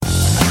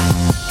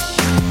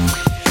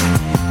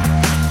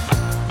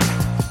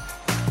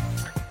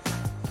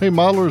Hey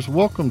modelers,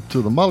 welcome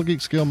to the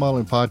ModelGeeks Scale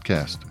Modeling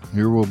Podcast.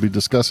 Here we'll be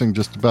discussing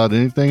just about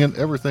anything and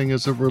everything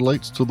as it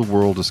relates to the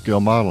world of scale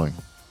modeling.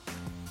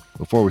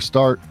 Before we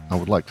start, I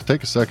would like to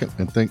take a second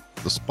and thank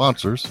the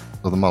sponsors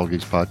of the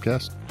ModelGeeks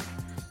Podcast,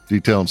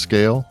 Detail and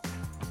Scale,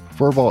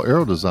 Furball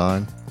Aero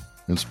Design,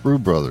 and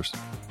Sprue Brothers,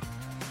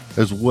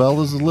 as well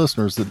as the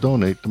listeners that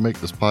donate to make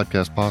this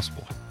podcast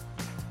possible.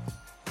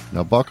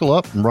 Now buckle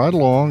up and ride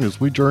along as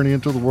we journey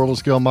into the world of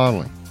scale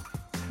modeling.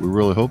 We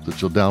really hope that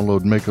you'll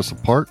download and make us a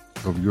part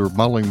of your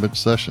modeling mid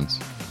sessions.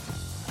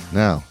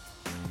 Now,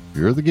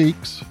 here are the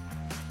geeks,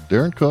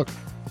 Darren Cook,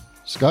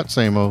 Scott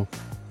Samo,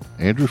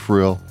 Andrew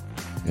Frill,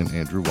 and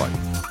Andrew White.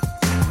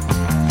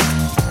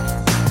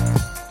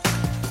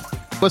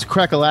 What's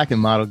crack-a-lackin',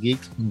 Model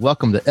Geeks?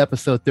 Welcome to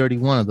episode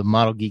 31 of the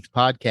Model Geeks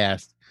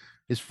podcast.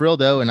 It's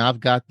Frildo, and I've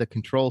got the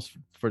controls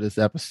for this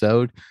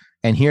episode.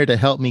 And here to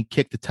help me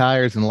kick the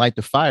tires and light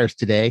the fires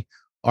today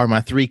are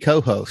my three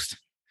co-hosts,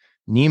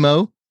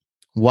 Nemo,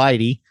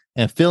 Whitey,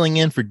 and filling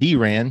in for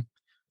D-Ran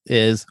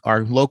is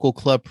our local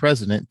club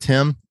president,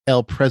 Tim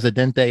El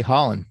Presidente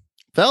Holland.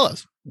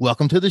 Fellas,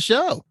 welcome to the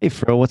show. Hey,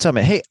 Frill, what's up,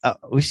 man? Hey,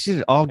 we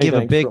should all give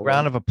a big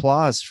round of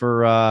applause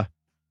for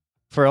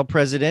El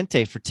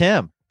Presidente, for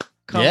Tim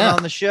coming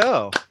on the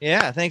show.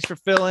 Yeah, thanks for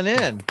filling in.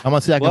 I'm gonna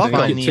see if I can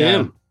find the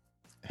Tim.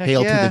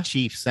 Hail to the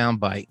Chief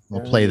soundbite.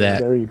 We'll play that.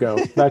 There you go.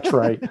 That's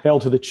right. Hail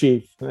to the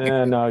Chief.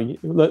 And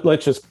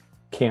let's just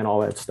can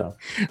all that stuff.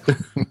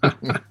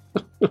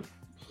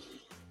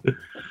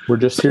 We're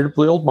just here to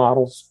build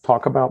models,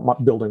 talk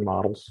about building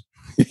models,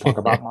 talk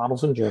about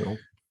models in general.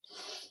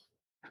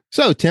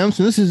 So, Tim,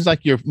 so this is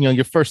like your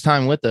first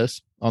time with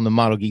us on the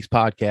Model Geeks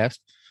podcast.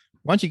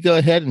 Why don't you go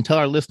ahead and tell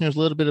our listeners a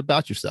little bit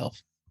about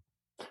yourself?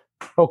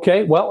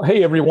 Okay. Well,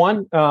 hey,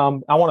 everyone.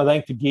 I want to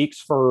thank the Geeks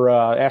for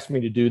asking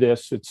me to do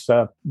this. It's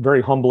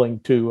very humbling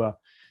to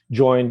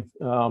join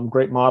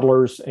great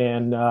modelers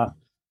and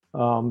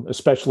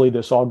especially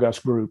this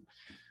august group.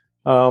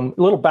 A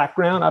little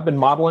background. I've been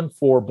modeling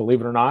for, believe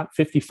it or not,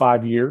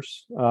 55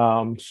 years.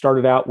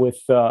 Started out with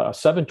a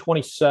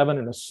 727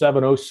 and a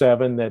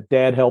 707 that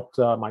Dad helped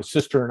my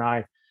sister and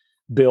I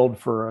build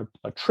for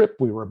a trip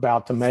we were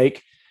about to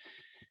make.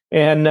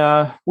 And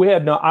we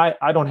had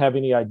I don't have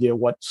any idea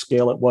what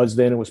scale it was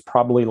then. It was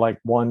probably like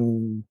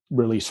one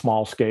really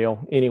small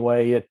scale.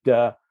 Anyway,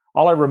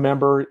 all I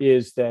remember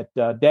is that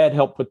Dad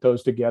helped put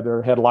those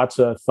together, had lots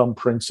of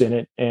thumbprints in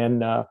it.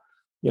 And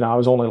I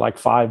was only like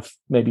 5,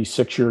 maybe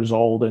 6 years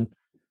old. And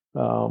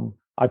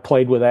I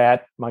played with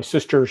that. My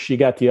sister, she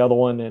got the other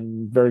one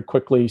and very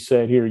quickly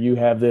said, here, you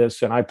have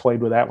this. And I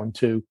played with that one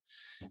too.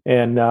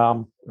 And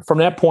from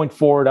that point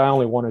forward, I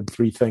only wanted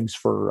 3 things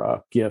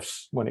for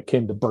gifts when it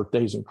came to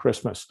birthdays and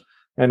Christmas.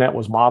 And that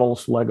was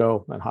models,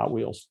 Lego, and Hot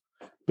Wheels.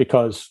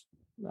 Because,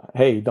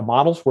 hey, the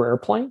models were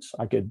airplanes.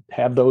 I could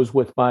have those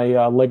with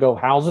my Lego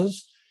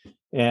houses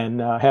and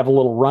have a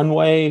little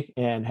runway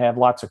and have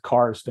lots of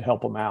cars to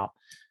help them out.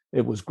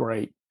 It was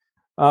great.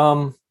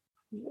 For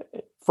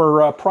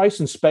price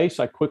and space,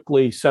 I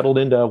quickly settled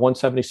into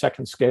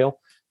 1/72nd scale.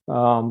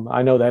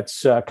 I know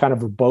that's kind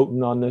of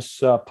verboten on this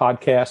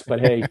podcast, but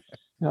hey,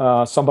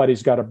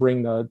 somebody's got to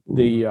bring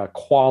the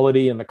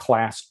quality and the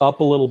class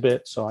up a little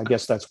bit. So I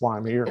guess that's why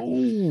I'm here.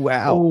 Oh,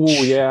 wow. Oh,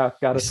 yeah.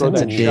 Got to throw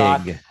that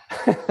shot.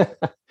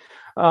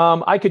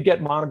 I could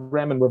get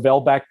Monogram and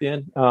Revell back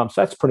then. So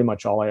that's pretty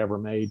much all I ever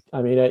made.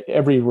 I mean,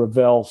 every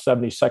Revell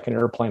 72nd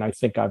airplane I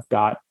think I've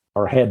got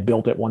or had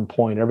built at one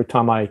point. Every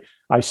time I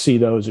see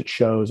those, it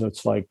shows.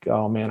 It's like,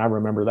 oh man, I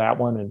remember that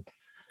one. And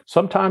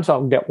sometimes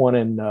I'll get one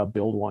and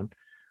build one.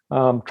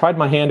 Tried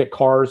my hand at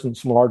cars and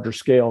some larger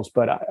scales,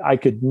 but I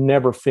could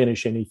never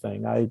finish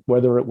anything.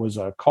 Whether it was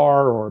a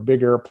car or a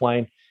big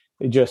airplane,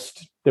 there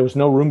was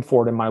no room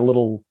for it in my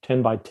little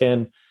 10 by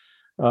 10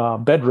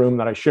 bedroom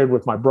that I shared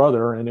with my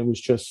brother. And it was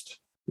just,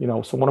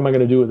 so what am I going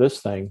to do with this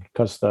thing?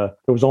 Because there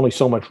was only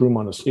so much room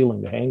on the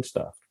ceiling to hang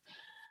stuff.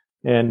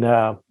 And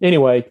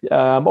anyway,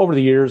 over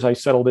the years, I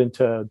settled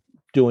into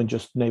doing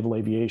just naval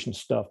aviation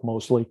stuff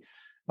mostly.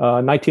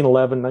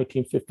 1911,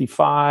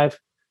 1955.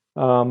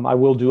 I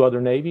will do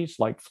other navies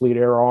like Fleet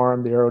Air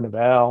Arm, the Aero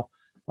Naval,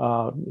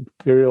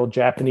 Imperial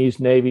Japanese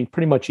Navy,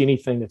 pretty much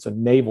anything that's a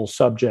naval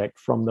subject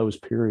from those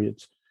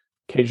periods.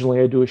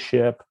 Occasionally I do a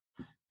ship.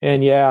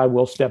 And yeah, I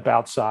will step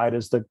outside.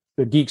 As the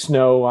geeks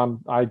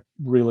know, I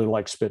really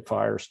like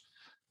Spitfires.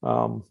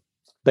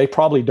 They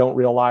probably don't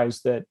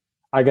realize that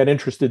I got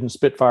interested in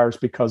Spitfires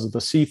because of the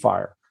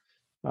Seafire.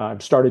 I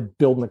started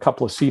building a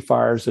couple of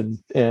Seafires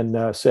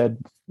and said,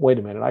 wait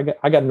a minute,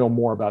 I got to know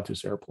more about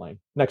this airplane.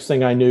 Next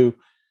thing I knew,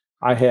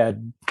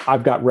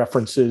 I've got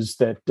references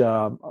that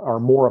are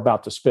more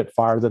about the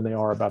Spitfire than they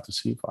are about the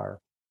Seafire.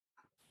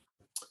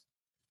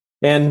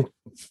 And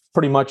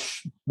pretty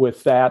much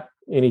with that,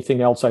 anything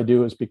else I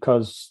do is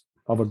because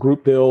of a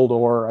group build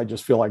or I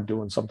just feel like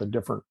doing something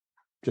different,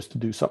 just to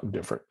do something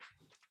different.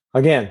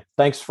 Again,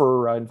 thanks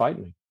for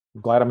inviting me. I'm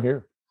glad I'm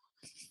here.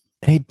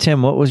 Hey,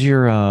 Tim, what was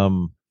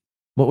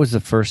the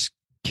first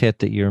kit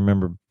that you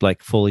remember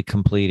like fully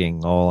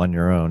completing all on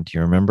your own? Do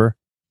you remember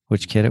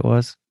which kit it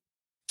was?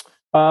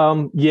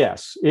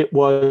 Yes, it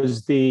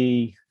was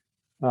the.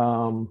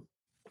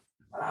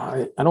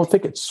 I don't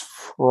think it's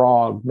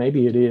Frog.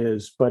 Maybe it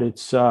is, but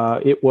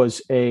it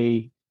was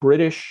a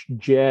British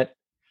jet.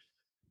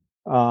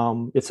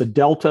 It's a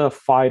Delta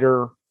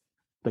fighter.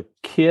 The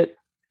kit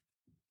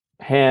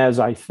has,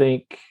 I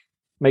think,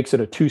 makes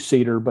it a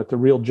 2-seater, but the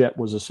real jet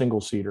was a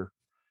single-seater.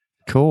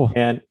 Cool.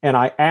 And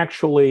I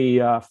actually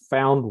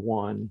found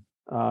one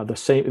the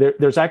same.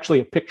 There's actually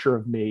a picture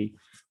of me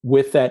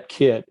with that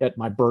kit at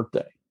my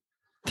birthday,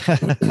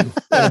 and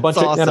a bunch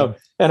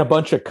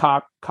of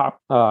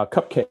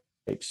cupcakes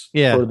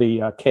for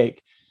the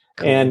cake.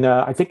 Cool. And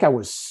I think I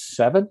was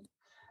 7.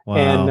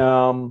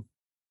 Wow.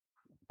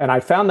 And I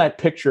found that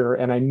picture,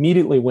 and I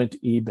immediately went to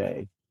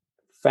eBay,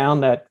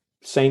 found that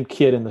same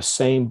kit in the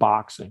same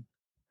boxing,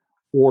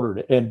 ordered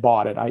it and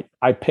bought it.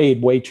 I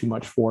paid way too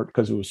much for it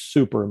because it was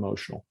super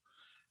emotional,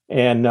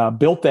 and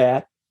built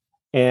that.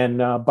 And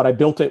but I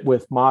built it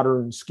with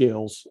modern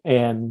skills,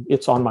 and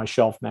it's on my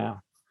shelf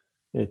now.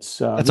 It's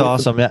that's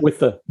awesome. With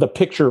the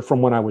picture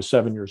from when I was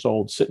 7 years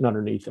old sitting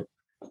underneath it.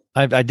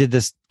 I did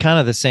this kind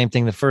of the same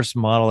thing. The first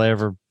model I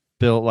ever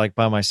built like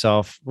by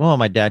myself. Well,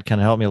 my dad kind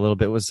of helped me a little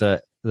bit. Was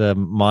the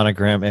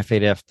Monogram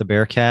F8F, the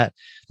Bearcat,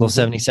 little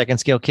 72nd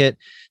scale kit.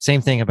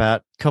 Same thing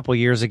about a couple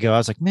years ago. I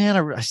was like, man,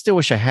 I still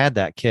wish I had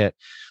that kit.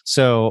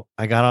 So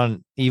I got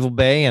on Evil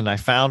Bay and I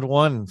found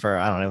one for,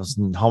 I don't know, it was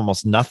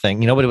almost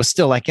nothing, but it was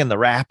still like in the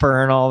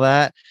wrapper and all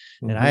that.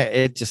 And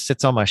it just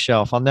sits on my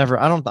shelf. I'll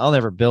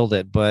never build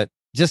it, but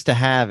just to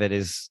have it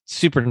is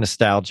super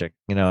nostalgic.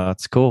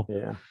 It's cool.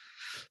 Yeah.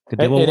 Good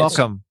day. Well,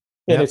 welcome.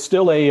 And it's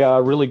still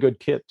a really good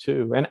kit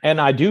too.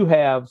 And I do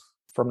have,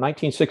 from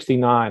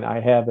 1969, I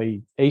have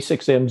a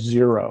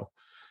A6M0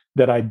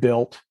 that I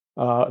built,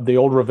 the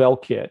old Revell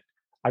kit.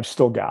 I've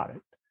still got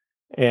it.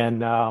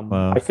 And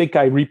I think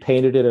I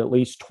repainted it at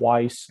least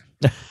twice,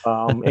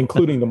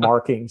 including the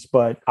markings,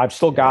 but I've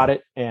still got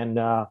it. And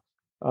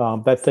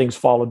that thing's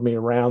followed me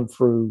around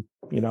through,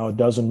 a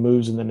dozen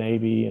moves in the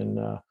Navy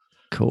and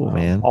cool,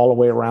 man, all the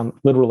way around,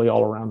 literally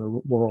all around the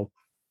world.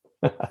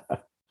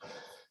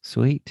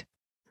 Sweet.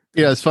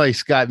 Yeah, it's funny.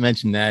 Scott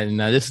mentioned that. And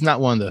this is not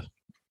one of the,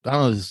 I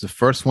don't know if this is the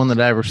first one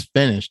that I ever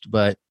finished,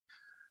 but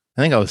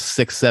I think I was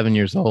 6, 7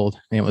 years old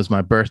and it was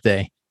my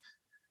birthday.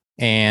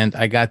 And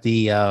I got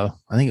the, I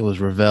think it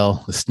was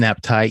Revell, the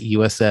Snap Tight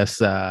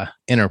USS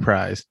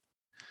Enterprise.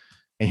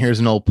 And here's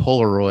an old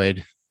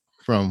Polaroid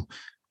from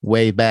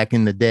way back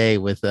in the day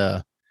with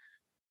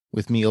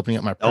me opening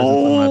up my present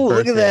on my birthday.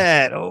 Look at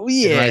that. Oh,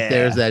 yeah. And right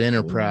there's that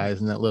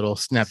Enterprise and that little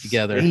snap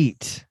together.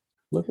 Sweet.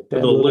 Look at that.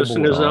 For the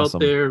listeners out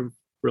there,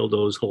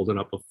 Rildo's holding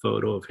up a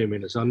photo of him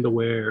in his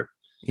underwear.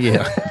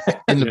 Yeah.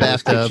 In the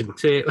bathtub.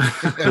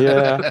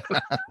 Yeah.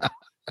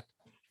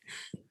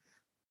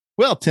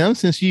 Well, Tim,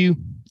 since you're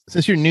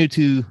new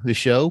to the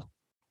show,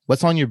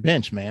 what's on your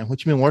bench, man?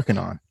 What you been working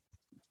on?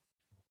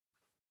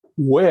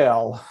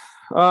 Well,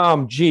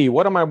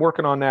 what am I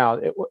working on now?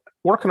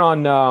 Working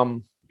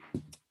on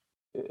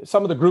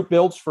some of the group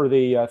builds for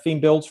the theme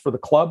builds for the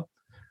club.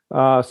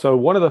 So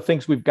one of the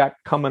things we've got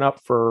coming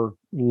up for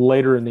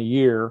later in the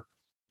year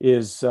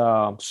is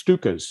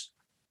Stukas.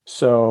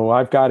 So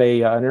I've got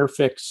an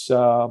Airfix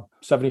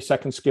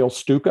 72nd scale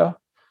Stuka.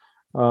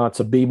 It's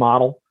a B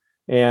model,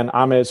 and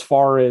I'm as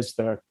far as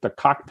the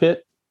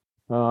cockpit,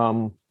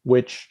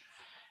 which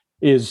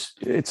is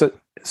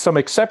some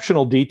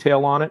exceptional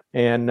detail on it,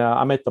 and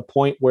I'm at the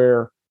point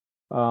where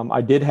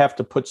I did have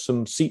to put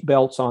some seat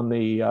belts on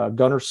the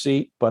gunner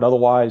seat, but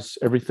otherwise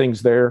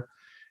everything's there,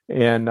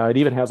 and it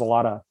even has a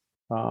lot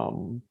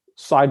of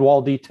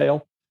sidewall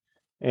detail,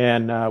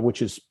 and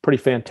which is pretty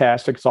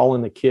fantastic. It's all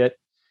in the kit.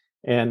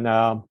 And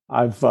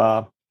I've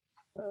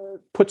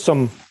put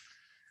some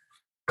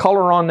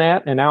color on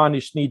that, and now I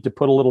just need to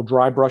put a little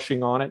dry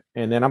brushing on it,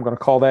 and then I'm going to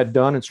call that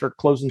done and start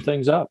closing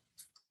things up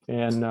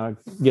and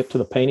get to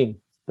the painting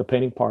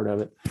part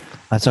of it.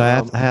 So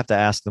I have to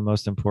ask the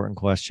most important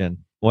question.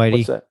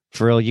 Whitey,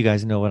 for real, you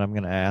guys know what I'm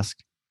going to ask.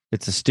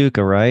 It's a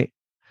Stuka, right?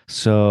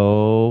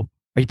 So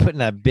are you putting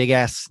that big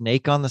ass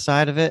snake on the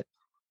side of it?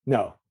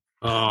 No.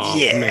 Oh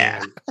yeah.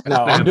 Man. No,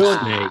 I'm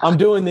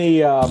doing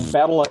the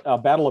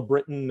Battle of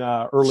Britain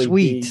early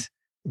Sweet.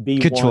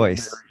 B1 Good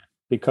choice.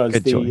 Because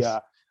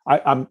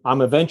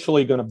I'm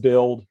eventually going to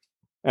build,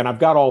 and I've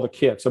got all the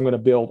kits. I'm going to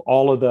build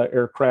all of the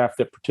aircraft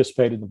that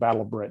participated in the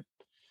Battle of Britain.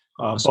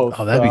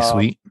 That'd be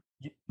sweet.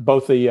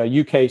 Both the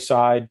UK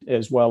side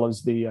as well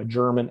as the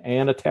German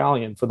and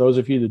Italian. For those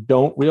of you that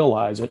don't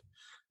realize it,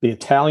 the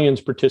Italians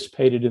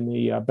participated in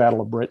the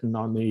Battle of Britain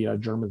on the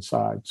German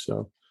side.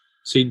 So.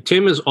 See,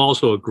 Tim is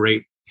also a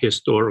great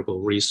historical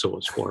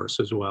resource for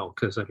us as well.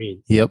 Because, I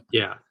mean, yep.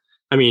 Yeah.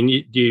 I mean,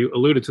 you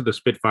alluded to the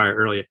Spitfire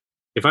earlier.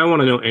 If I want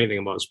to know anything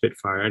about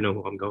Spitfire, I know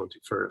who I'm going to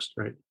first,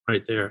 right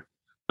there.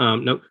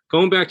 Now,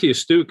 going back to your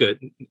Stuka,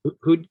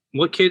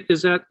 what kit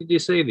is that? Did you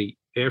say the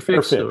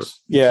Airfix?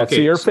 Yeah, okay.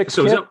 It's the Airfix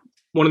so kit. Is that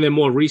one of their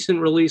more recent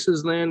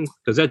releases then?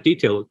 Because that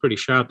detail looked pretty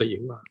sharp that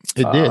you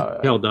did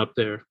held up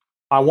there.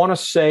 I want to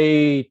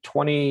say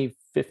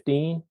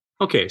 2015.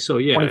 Okay, so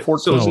yeah,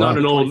 2014, so it's not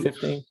an old,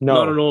 2015.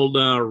 not an old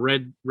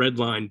red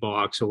line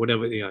box or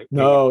whatever.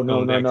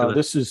 No.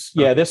 This is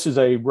this is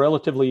a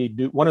relatively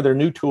one of their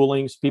new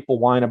toolings. People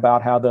whine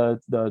about how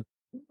the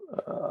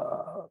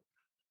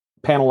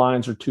panel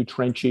lines are too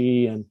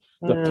trenchy and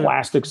the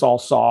plastic's all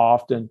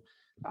soft, and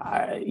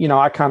I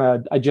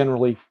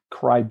generally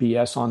cry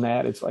BS on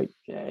that. It's like,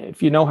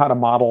 if you know how to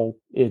model,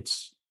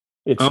 it's.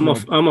 I'm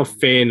a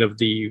fan of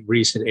the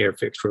recent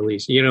Airfix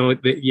release. You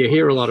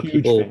hear a lot of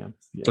people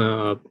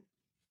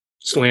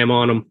slam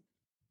on them,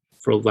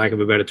 for lack of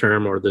a better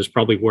term, or there's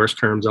probably worse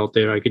terms out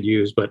there I could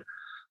use. But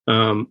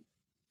the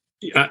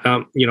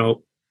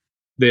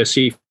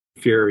Sea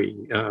Fury,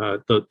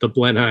 the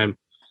Blenheim.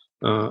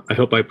 I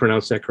hope I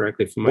pronounced that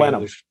correctly for my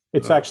Blenheim. English.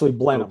 It's actually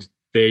Blenheim.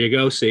 There you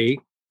go. See.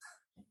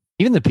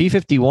 Even the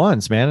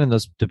P51s, man, and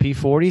the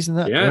P40s and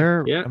that.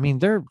 Yeah. I mean,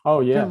 they're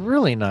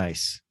really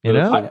nice. You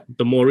know,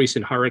 the more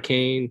recent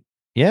Hurricane.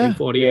 Yeah.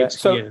 P48.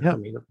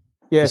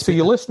 So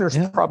your listeners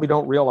probably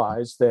don't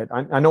realize that.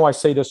 I know I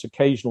say this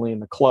occasionally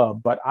in the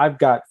club, but I've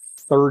got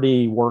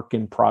 30 work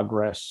in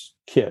progress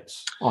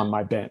kits on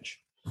my bench.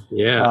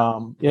 Yeah.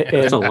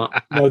 That's a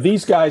lot.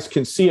 These guys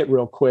can see it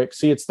real quick.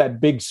 See, it's that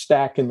big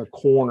stack in the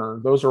corner.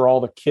 Those are all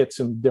the kits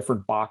in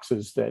different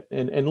boxes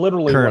and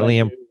literally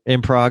currently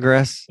in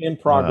progress.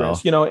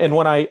 Wow. And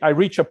when I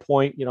reach a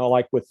point,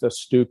 like with the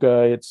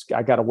Stuka,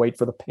 I got to wait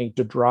for the paint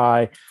to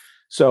dry.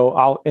 So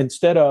I'll,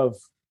 instead of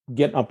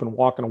getting up and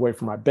walking away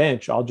from my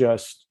bench, I'll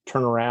just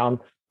turn around,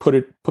 put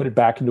it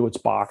back into its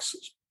box,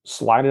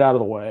 slide it out of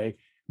the way,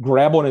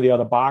 grab one of the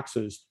other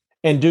boxes,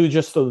 and do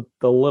just the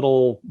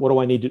little, what do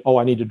I need to,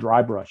 I need to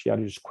dry brush. Yeah,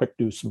 just quick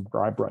do some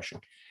dry brushing.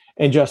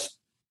 And just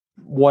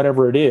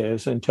whatever it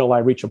is until I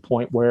reach a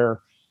point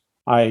where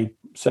I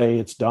say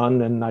it's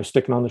done and I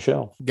stick it on the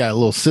shelf. Got a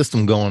little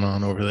system going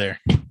on over there.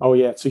 Oh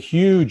yeah, it's a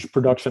huge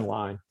production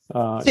line.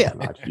 Not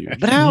huge.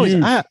 But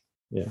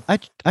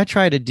I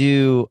try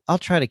I'll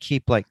try to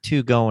keep like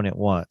two going at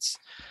once,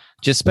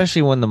 just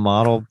especially when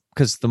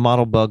because the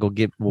model bug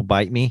will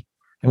bite me.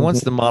 And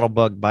once the model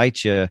bug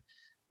bites you,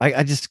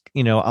 I just,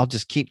 I'll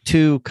just keep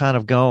two kind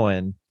of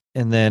going.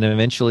 And then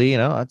eventually,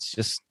 it's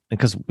just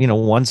because,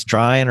 one's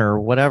drying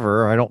or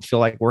whatever, I don't feel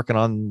like working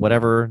on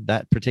whatever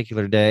that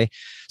particular day.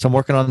 So I'm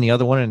working on the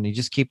other one, and you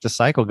just keep the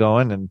cycle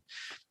going. And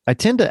I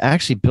tend to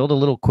actually build a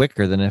little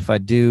quicker than if I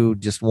do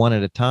just one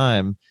at a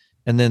time.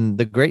 And then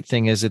the great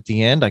thing is at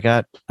the end, I've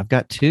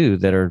got two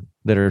that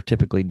are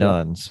typically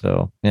done.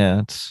 So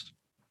yeah,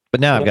 but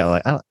now I've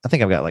got I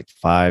think I've got like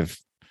 5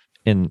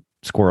 in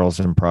squirrels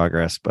in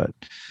progress, but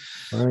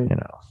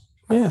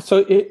Yeah,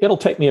 so it'll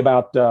take me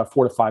about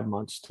 4 to 5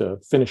 months to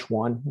finish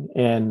one,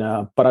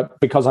 and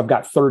because I've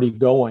got 30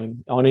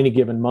 going on any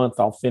given month,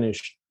 I'll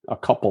finish a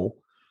couple,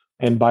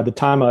 and by the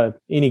time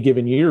any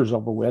given year is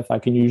over with, I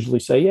can usually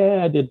say,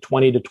 I did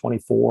 20 to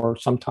 24,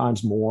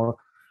 sometimes more,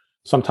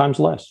 sometimes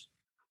less.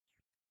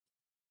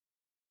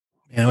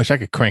 I wish I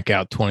could crank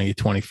out 20 to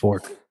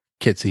 24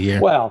 kits a year.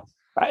 Well,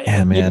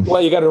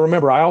 you got to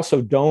remember, I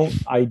also don't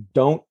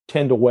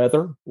tend to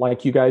weather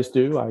like you guys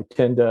do. I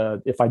tend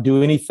to, if I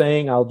do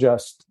anything, I'll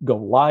just go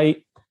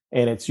light,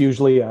 and it's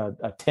usually a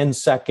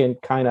 10-second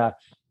kind of,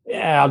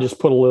 I'll just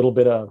put a little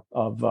bit of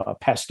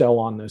pastel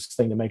on this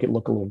thing to make it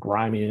look a little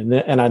grimy,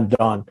 and I'm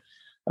done.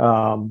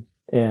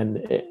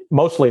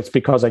 Mostly it's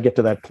because I get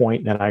to that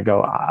point and I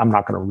go, I'm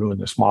not going to ruin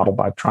this model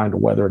by trying to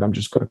weather it. I'm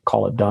just going to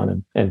call it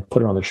done and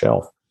put it on the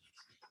shelf.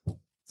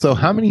 So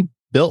how many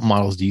built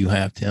models do you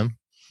have, Tim?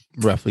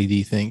 Roughly, do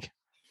you think?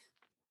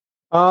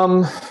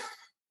 I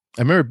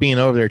remember being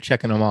over there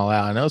checking them all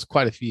out. I know it's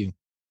quite a few.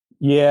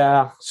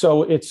 Yeah.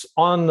 So it's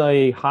on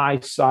the high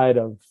side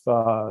of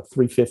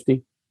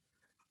 350.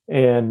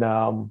 And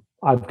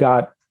I've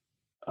got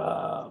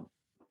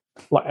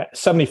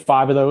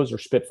 75 of those are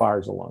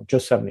Spitfires alone,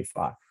 just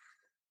 75.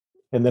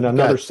 And then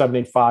another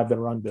 75 that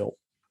are unbuilt.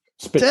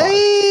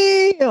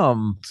 Spitfires.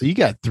 Damn. So you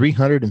got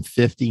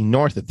 350,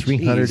 north of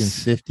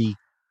 350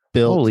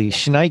 built. Holy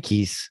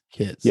shnikes.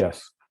 Kits.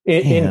 Yes.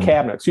 In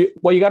cabinets. You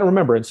got to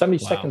remember, in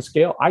 72nd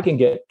scale, I can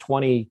get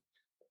 20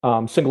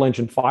 single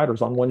engine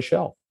fighters on one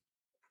shelf.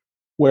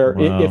 Where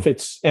if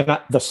it's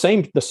the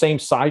same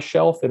size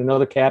shelf in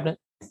another cabinet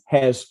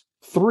has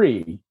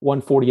 3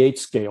 1/48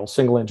 scale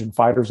single engine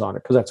fighters on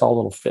it, because that's all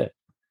it'll fit.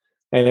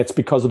 And it's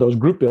because of those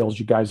group builds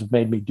you guys have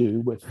made me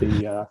do with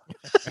the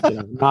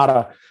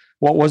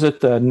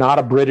not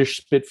a British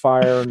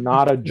Spitfire,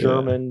 not a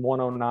German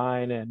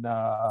 109, and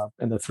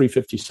the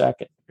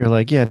 352nd. You're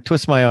like,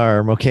 twist my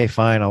arm. Okay,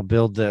 fine, I'll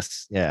build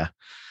this. Yeah,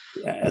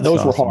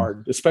 those were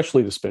hard,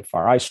 especially the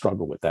Spitfire. I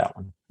struggled with that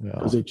one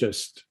because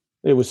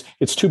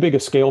it's too big a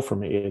scale for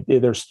me.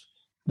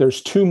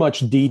 There's too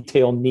much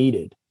detail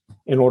needed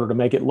in order to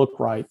make it look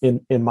right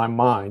in my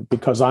mind,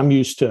 because I'm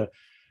used to,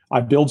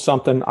 I build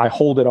something, I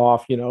hold it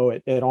off,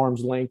 at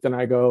arm's length, and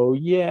I go,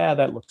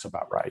 that looks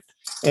about right.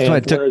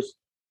 And whereas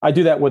I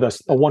do that with a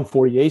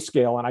 1/48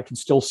 scale, and I can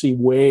still see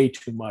way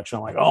too much. And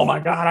I'm like, oh my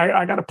God,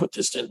 I got to put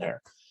this in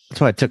there. That's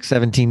why it took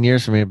 17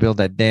 years for me to build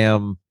that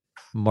damn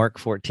Mark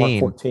 14.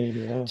 Mark 14,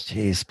 yeah.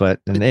 Jeez, but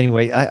and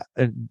anyway,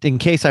 in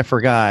case I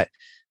forgot,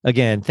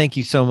 again, thank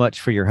you so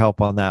much for your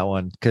help on that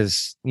one,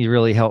 because you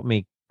really helped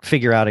me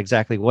figure out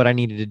exactly what I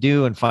needed to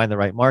do and find the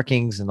right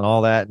markings and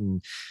all that.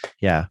 And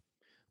yeah,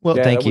 well,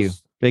 Yeah, thank you.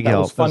 Big help.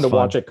 It was fun to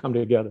watch it come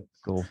together.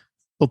 Cool.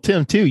 Well,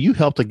 Tim, too, you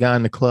helped a guy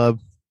in the club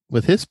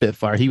with his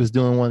Spitfire. He was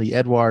doing one of the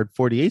Edward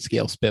 48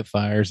 scale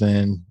Spitfires,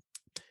 and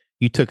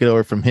you took it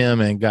over from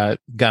him and got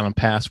him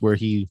past where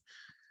he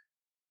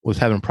was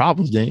having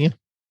problems, didn't you?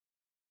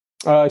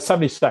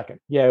 72nd.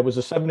 Yeah, it was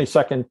a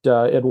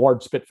 72nd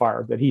Edward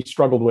Spitfire that he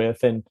struggled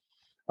with. And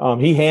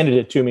he handed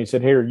it to me and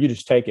said, here, you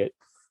just take it.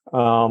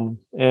 And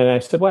I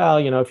said, well,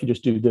 if you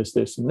just do this,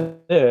 this, and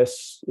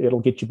this, it'll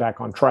get you back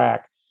on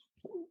track.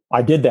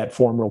 I did that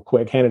for him real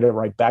quick, handed it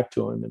right back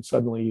to him. And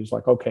suddenly he was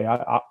like, okay,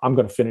 I'm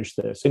going to finish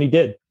this. And he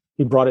did.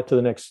 He brought it to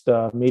the next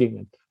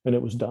meeting and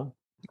it was done.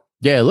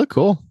 Yeah, it looked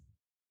cool.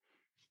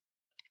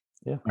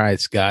 Yeah. All right,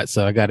 Scott.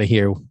 So I got to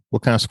hear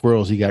what kind of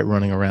squirrels you got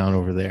running around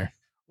over there.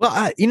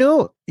 Well,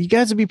 you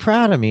guys would be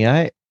proud of me.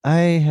 I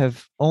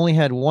have only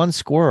had one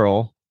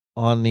squirrel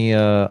on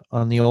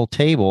the old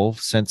table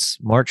since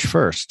March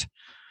 1st.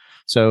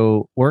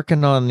 So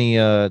working on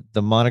the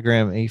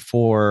Monogram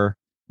A4,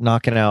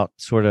 knocking out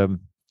sort of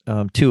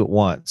two at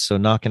once. So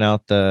knocking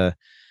out the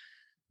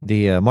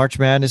March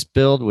Madness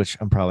build, which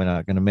I'm probably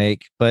not going to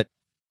make, but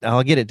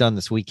I'll get it done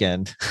this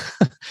weekend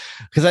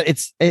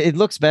because it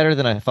looks better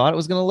than I thought it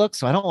was going to look.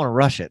 So I don't want to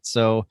rush it.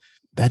 So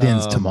that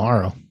ends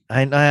tomorrow.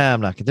 I'm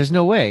not. There's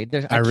no way.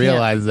 I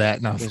realize that.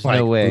 And I was like,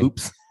 no way.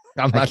 Oops.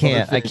 I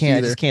can't. I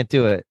just can't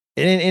do it.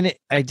 And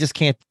I just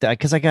can't,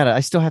 because I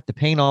still have to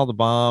paint all the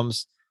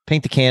bombs,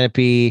 paint the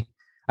canopy.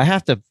 I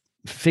have to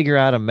figure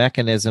out a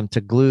mechanism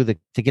to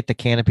to get the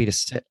canopy to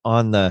sit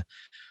on the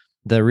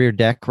rear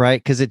deck,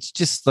 right? Because it's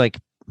just like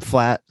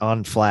flat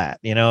on flat,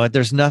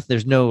 there's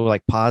no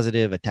like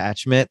positive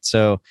attachment.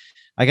 So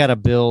I got to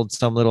build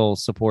some little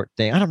support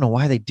thing. I don't know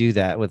why they do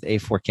that with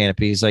A4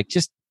 canopies. Like,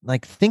 just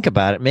like think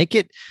about it, make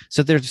it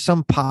so there's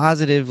some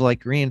positive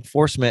like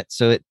reinforcement,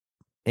 so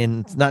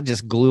it's not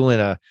just gluing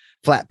a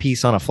flat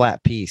piece on a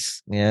flat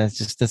piece. Yeah,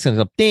 it's gonna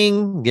go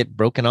ding, get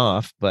broken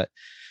off. But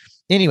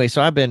anyway,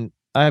 so I've been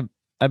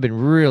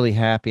really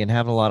happy and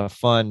having a lot of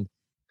fun,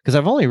 because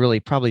I've only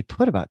really probably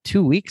put about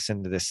 2 weeks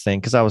into this thing,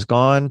 because I was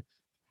gone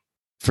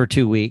for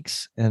 2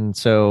 weeks. And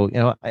so,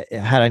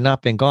 had I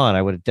not been gone,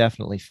 I would have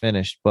definitely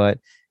finished. But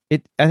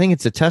I think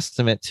it's a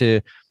testament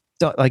to,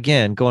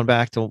 again, going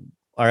back to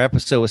our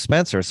episode with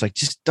Spencer, it's like,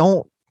 just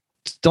don't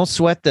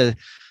sweat the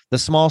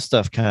small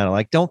stuff, kind of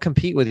like, don't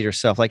compete with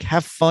yourself, like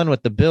have fun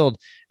with the build.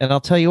 And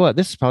I'll tell you what,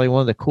 this is probably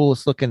one of the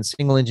coolest looking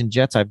single engine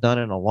jets I've done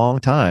in a long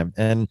time,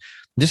 and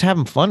just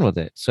having fun with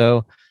it. So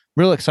I'm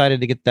real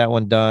excited to get that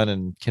one done,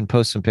 and can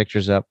post some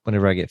pictures up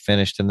whenever I get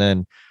finished. And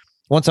then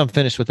once I'm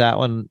finished with that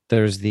one,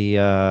 there's the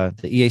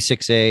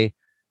EA6A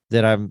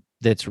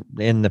that's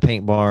in the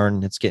paint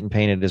barn. It's getting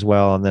painted as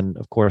well. And then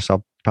of course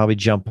I'll probably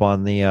jump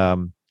on the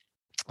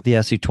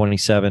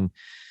SU27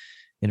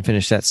 and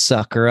finish that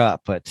sucker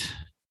up. But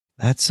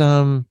that's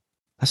what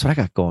I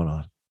got going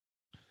on.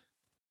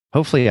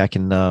 Hopefully I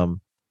can,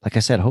 like I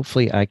said,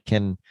 hopefully I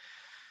can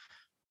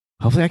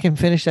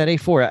finish that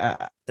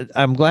A4.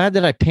 I'm glad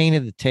that I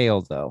painted the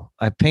tail, though.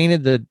 I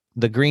painted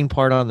the green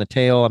part on the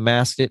tail. I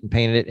masked it and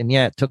painted it. And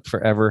yeah, it took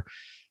forever,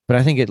 but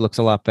I think it looks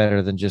a lot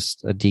better than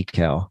just a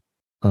decal.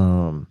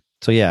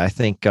 So yeah, I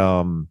think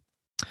we're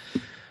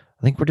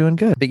doing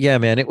good. But yeah,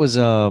 man, it was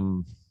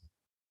the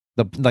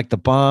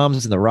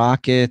bombs and the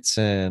rockets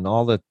and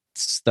all the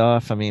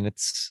stuff. I mean,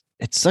 it's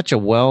such a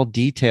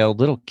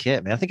well-detailed little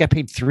kit, man. I think I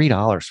paid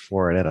 $3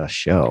 for it at a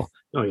show.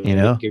 Oh,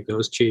 yeah. It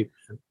goes cheap.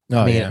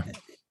 Oh, yeah.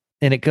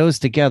 And it goes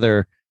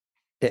together.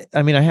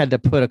 I mean, I had to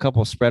put a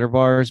couple of spreader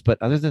bars, but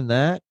other than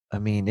that, I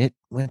mean, it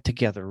went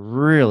together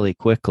really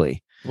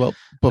quickly. Well,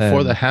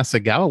 before the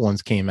Hasegawa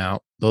ones came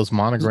out, those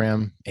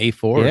Monogram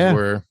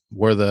A4s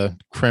were the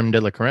creme de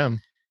la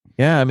creme.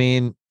 Yeah, I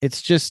mean,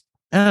 it's just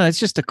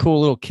a cool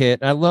little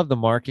kit. I love the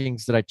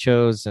markings that I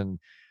chose, and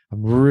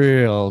I'm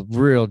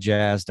real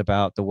jazzed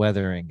about the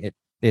weathering.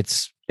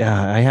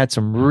 I had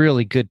some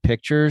really good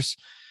pictures.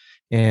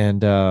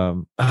 And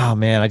oh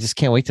man, I just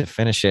can't wait to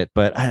finish it.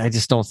 But I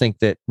just don't think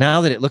that,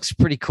 now that it looks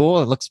pretty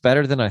cool, it looks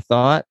better than I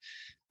thought,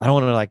 I don't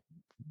want to like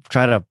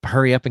try to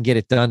hurry up and get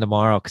it done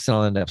tomorrow, because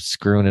I'll end up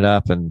screwing it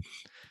up, and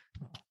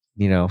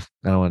I don't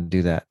want to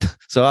do that.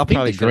 So I'll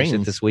probably finish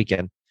it this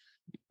weekend.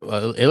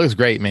 Well, it looks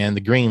great, man.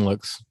 The green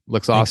looks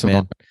awesome,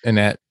 man. And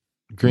that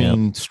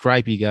green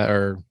stripe you got,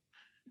 or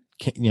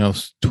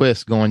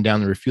twist going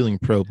down the refueling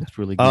probe, looks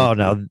really good. Oh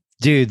no,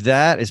 dude,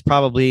 that is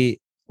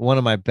probably one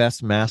of my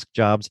best mask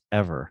jobs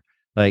ever.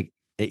 Like,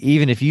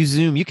 even if you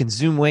can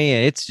zoom way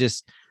in. It's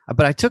just,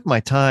 but I took my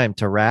time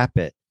to wrap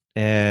it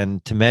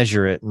and to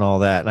measure it and all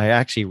that. And I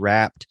actually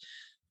wrapped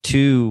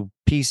 2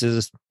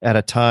 pieces at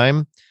a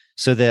time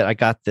so that I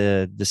got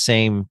the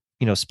same,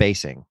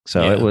 spacing.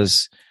 So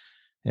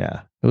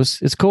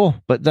it's cool.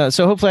 But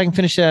so hopefully I can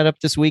finish that up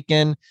this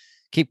weekend,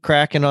 keep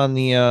cracking on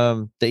the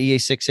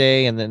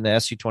EA6A and then the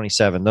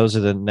SU27. Those are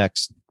the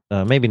next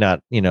Maybe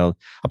not. I'll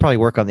probably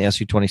work on the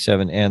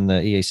SU-27 and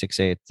the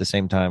EA-6A at the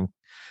same time.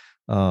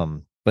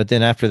 But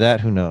then after that,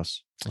 who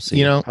knows? We'll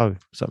see. Probably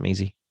something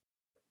easy.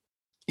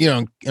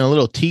 A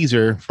little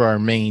teaser for our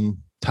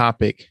main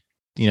topic,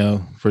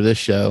 for this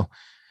show.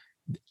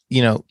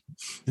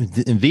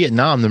 In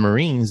Vietnam, the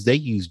Marines, they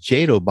use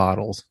JATO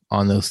bottles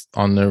on their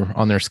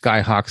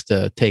Skyhawks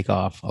to take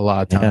off a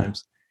lot of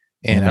times.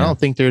 Yeah. And I don't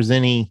think there's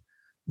any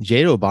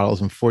JATO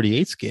bottles in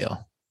 48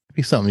 scale. It'd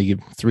be something you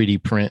could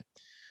 3D print.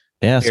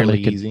 Yeah, fairly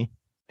easy.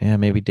 Yeah,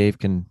 maybe Dave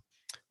can.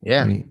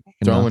 Yeah,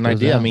 throw an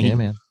idea. I mean,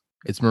 man.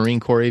 It's Marine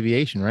Corps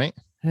Aviation, right?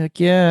 Heck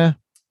yeah.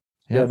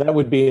 Yeah, that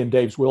would be in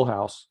Dave's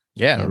wheelhouse.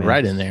 Yeah,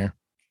 right in there.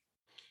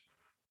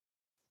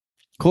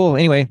 Cool.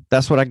 Anyway,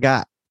 that's what I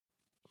got.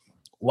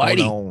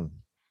 Whitey,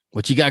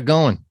 what you got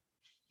going?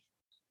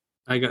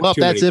 I got. Well,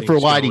 that's it for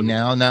Whitey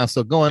now.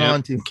 So going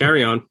on to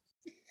carry on.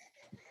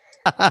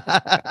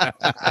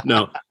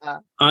 No,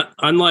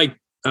 unlike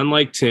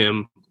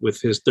Tim with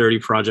his 30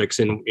 projects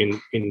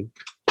in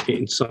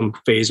some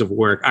phase of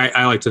work,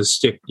 I like to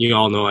stick. You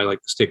all know I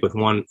like to stick with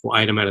one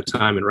item at a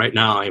time, and right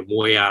now I'm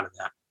way out of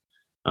that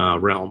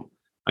realm.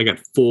 I got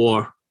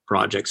 4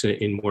 projects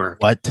in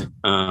work. What?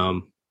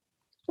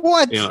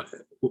 What?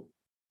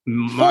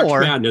 March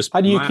Madness.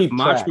 How do you keep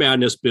March track?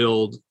 Madness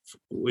build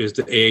is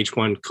the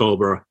AH-1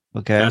 Cobra.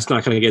 Okay, that's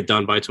not going to get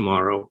done by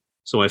tomorrow,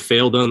 so I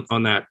failed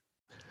on that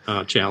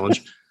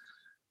challenge.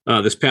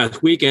 This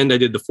past weekend, I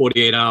did the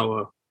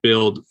 48-hour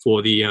build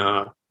for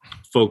the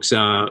folks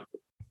over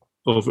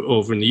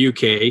in the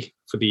UK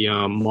for the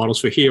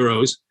Models for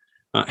Heroes.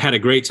 Had a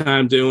great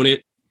time doing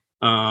it.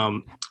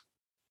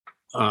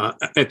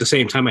 At the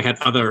same time, I had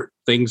other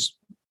things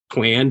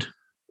planned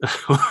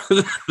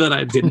that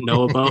I didn't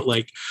know about.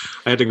 Like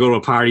I had to go to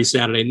a party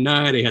Saturday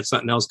night. I had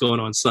something else going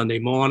on Sunday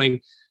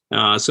morning.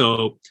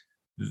 So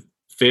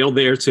failed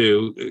there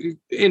too.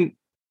 And,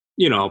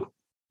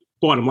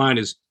 bottom line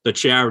is the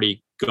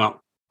charity got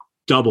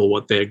double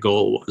what their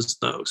goal was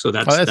though. So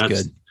that's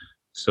good.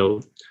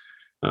 So,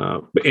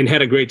 and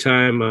had a great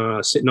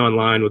time sitting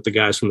online with the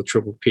guys from the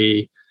Triple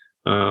P.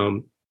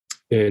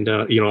 And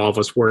all of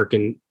us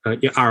working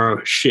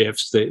our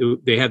shifts.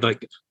 They had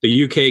like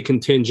the UK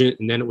contingent,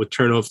 and then it would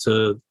turn over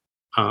to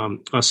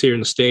us here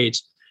in the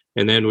States,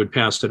 and then would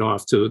pass it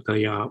off to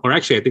the. Or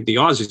actually, I think the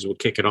Aussies would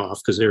kick it off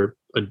because they're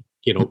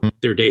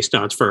their day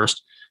starts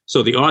first.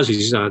 So the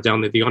Aussies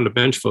down there, the on the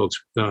bench folks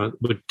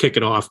would kick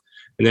it off,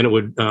 and then it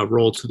would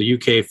roll to the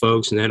UK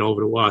folks, and then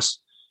over to us.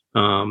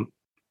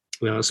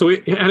 So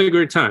we had a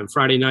great time.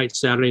 Friday night,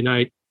 Saturday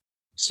night,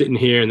 sitting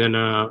here, and then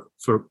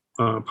for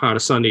part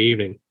of Sunday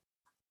evening.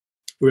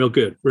 Real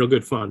good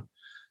fun.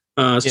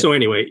 So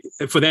anyway,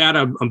 for that,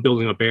 I'm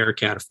building a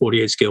Bearcat, a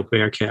 48 scale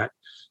Bearcat.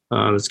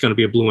 It's going to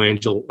be a Blue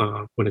Angel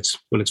when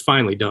it's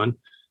finally done.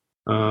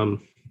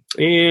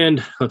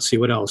 And let's see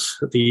what else.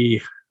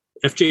 The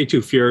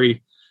FJ2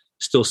 Fury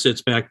still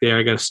sits back there.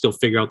 I got to still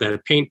figure out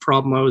that paint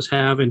problem I was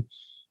having.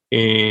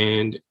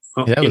 And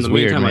in the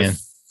meantime, I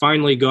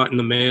finally got in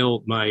the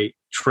mail my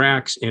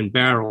tracks and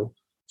barrel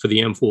for the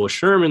M4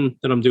 Sherman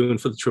that I'm doing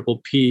for the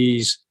Triple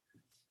P's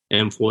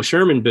M4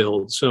 Sherman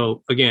build.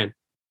 So again,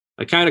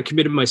 I kind of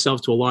committed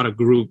myself to a lot of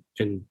group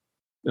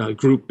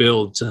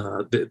builds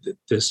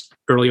this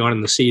early on in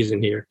the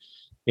season here,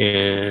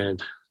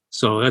 and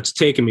so that's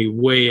taken me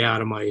way out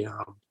of my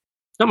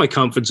not my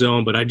comfort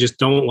zone, but I just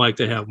don't like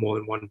to have more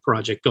than one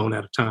project going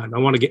at a time. I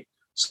want to get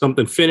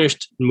something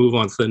finished and move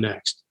on to the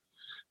next,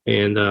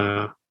 and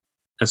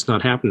that's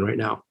not happening right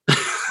now.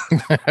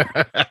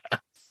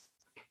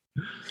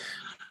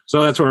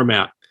 So that's where I'm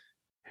at.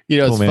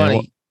 It's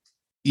funny.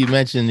 You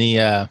mentioned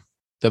the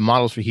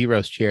Models for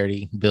Heroes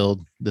charity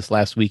build this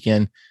last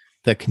weekend.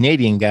 The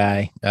Canadian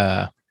guy,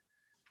 the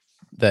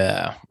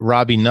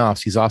Robbie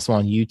Knopf, he's also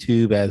on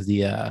YouTube as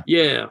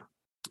the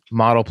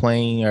model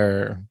plane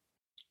or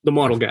the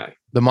model guy.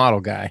 The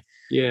model guy.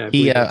 Yeah,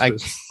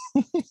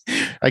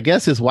 I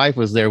guess his wife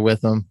was there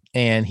with him,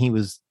 and he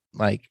was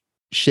like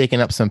shaking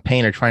up some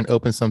paint or trying to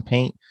open some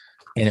paint,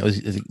 and it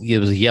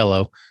was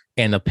yellow,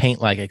 and the paint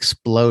like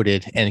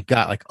exploded and it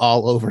got like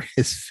all over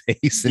his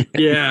face.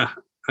 Yeah.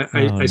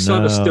 I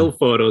saw the still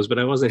photos, but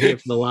I wasn't here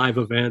for the live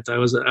event. I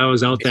was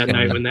out that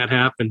night when that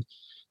happened,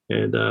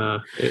 and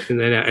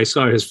then I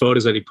saw his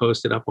photos that he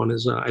posted up on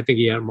his. I think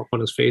he had them up on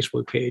his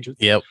Facebook page.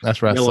 Yep,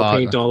 that's right. Yellow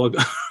paint all over.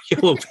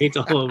 Yellow paint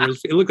all over.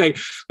 It looked like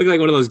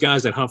one of those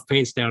guys that huff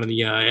paints down in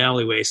the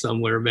alleyway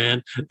somewhere.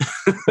 Man,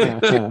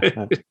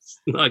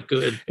 it's not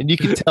good. And you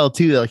can tell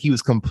too that he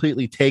was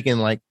completely taken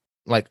like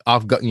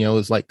off. It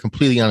was like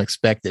completely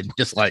unexpected.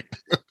 Just like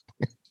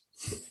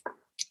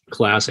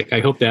classic.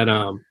 I hope that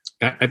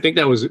I think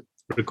that was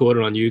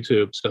recorded on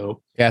YouTube.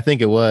 So yeah, I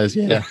think it was.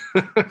 Yeah.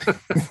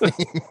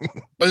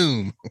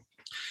 Boom.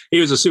 He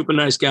was a super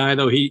nice guy,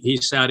 though. He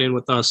sat in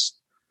with us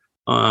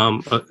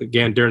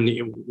again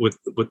during with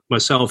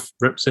myself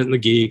representing the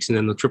Geeks, and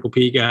then the Triple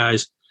P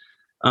guys,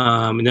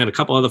 and then a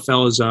couple other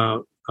fellas.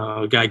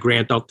 Guy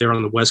Grant out there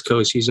on the West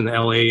Coast. He's in the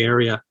LA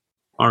area,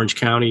 Orange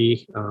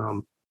County.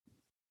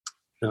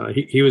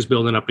 He was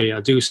building up a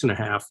deuce and a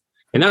half.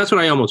 And that's what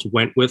I almost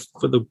went with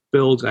for the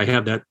build. I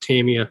have that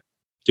Tamiya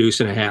deuce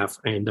and a half.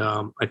 And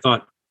I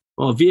thought,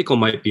 well, a vehicle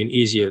might be an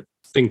easier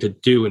thing to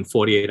do in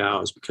 48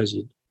 hours because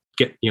you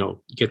get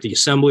the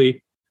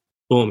assembly,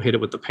 boom, hit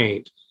it with the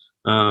paint.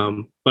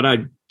 But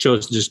I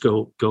chose to just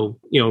go,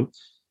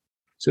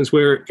 since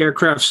we're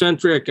aircraft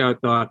centric, I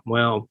thought,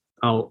 well,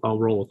 I'll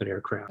roll with an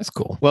aircraft. That's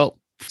cool. Well,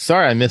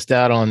 sorry I missed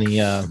out on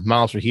the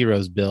Miles for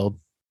Heroes build,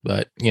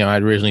 but I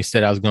originally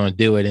said I was going to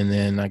do it, and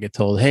then I get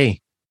told,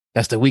 hey,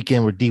 that's the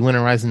weekend we're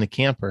de-winterizing the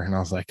camper, and I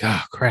was like,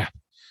 oh crap.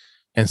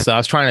 And so I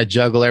was trying to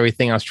juggle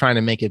everything. I was trying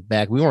to make it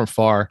back. We weren't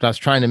far. So I was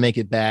trying to make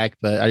it back,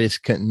 but I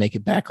just couldn't make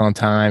it back on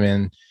time,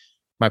 and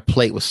my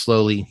plate was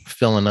slowly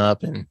filling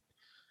up, and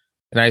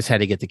I just had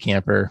to get the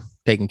camper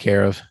taken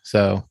care of.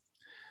 So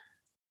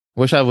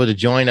wish I would have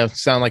joined. It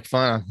sounded like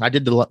fun. I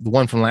did the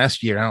one from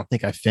last year. I don't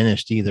think I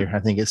finished either. I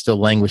think it's still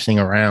languishing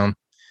around.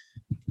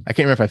 I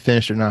can't remember if I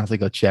finished or not. I have to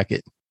go check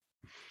it.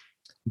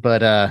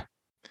 But I'm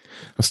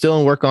still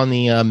in work on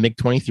the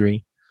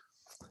MiG-23.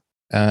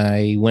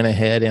 I went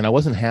ahead and I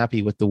wasn't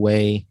happy with the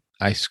way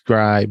I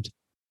scribed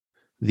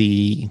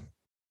the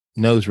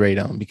nose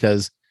radome,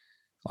 because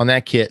on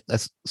that kit,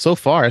 that's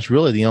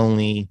really the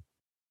only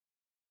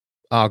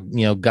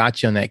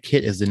gotcha on that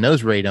kit is the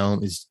nose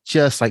radome is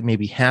just like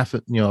maybe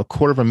a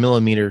quarter of a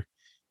millimeter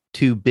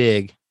too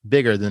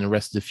bigger than the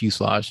rest of the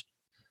fuselage.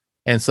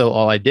 And so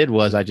all I did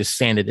was I just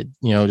sanded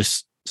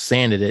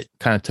it,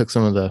 kind of took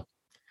some of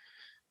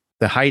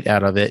the height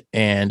out of it,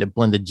 and it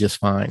blended just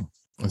fine.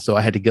 And so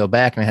I had to go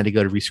back and I had to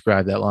go to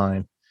rescribe that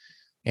line.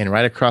 And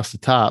right across the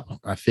top,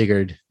 I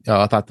figured,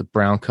 I thought the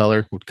brown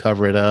color would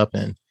cover it up,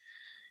 and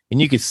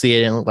you could see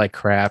it and it looked like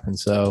crap. And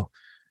so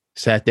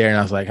sat there and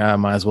I was like, I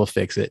might as well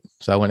fix it.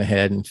 So I went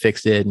ahead and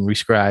fixed it and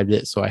rescribed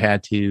it. So I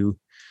had to,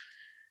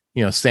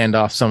 sand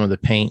off some of the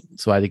paint.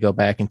 So I had to go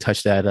back and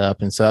touch that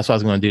up. And so that's what I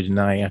was going to do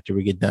tonight after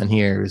we get done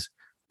here, is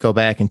go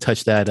back and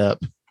touch that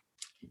up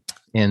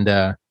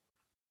and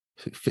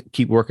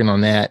keep working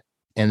on that.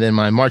 And then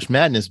my March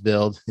Madness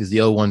build is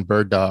the 01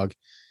 Bird Dog,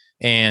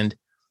 and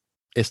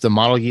it's the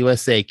Model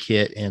USA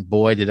kit. And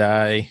boy, did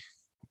I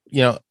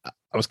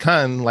was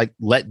kind of like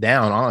let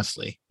down,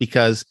 honestly,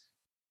 because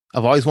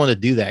I've always wanted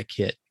to do that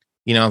kit.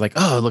 I was like,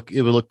 oh, look,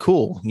 it would look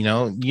cool.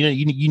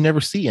 You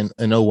never see an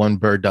 01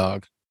 Bird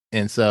Dog.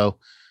 And so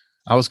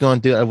I was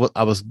going to do it.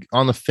 I was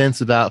on the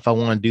fence about if I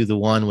want to do the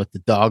one with the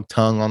dog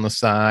tongue on the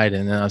side.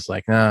 And then I was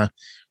like, nah,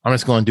 I'm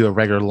just going to do a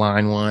regular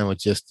line one with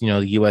just, the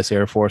U.S.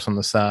 Air Force on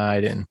the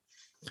side.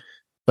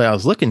 But I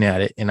was looking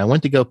at it, and I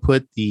went to go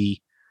put the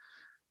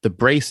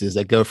braces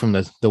that go from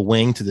the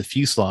wing to the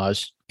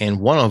fuselage. And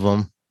one of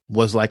them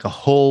was like a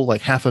whole,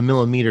 like half a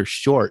millimeter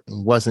short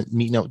and wasn't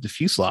meeting up with the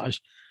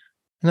fuselage.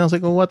 And I was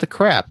like, well, what the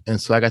crap?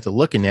 And so I got to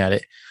looking at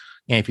it.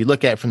 And if you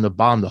look at it from the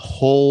bottom, the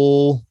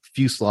whole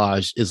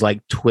fuselage is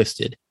like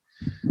twisted.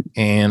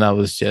 And I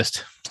was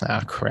just,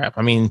 crap.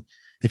 I mean,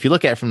 if you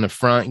look at it from the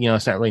front,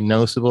 it's not really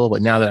noticeable.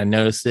 But now that I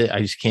notice it, I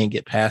just can't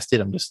get past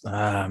it. I'm just,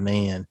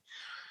 man.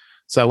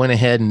 So I went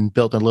ahead and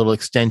built a little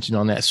extension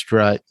on that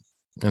strut.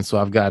 And so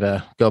I've got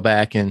to go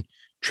back and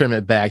trim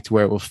it back to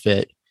where it will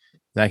fit.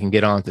 I can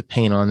get on to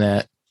paint on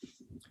that.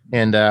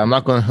 And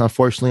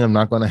unfortunately, I'm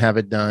not going to have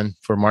it done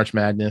for March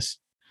Madness.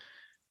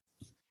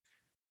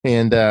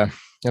 And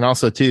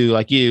also too,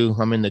 like you,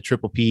 I'm in the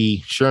Triple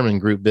P Sherman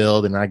group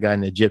build, and I got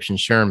an Egyptian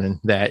Sherman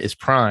that is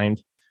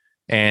primed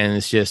and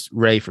it's just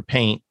ready for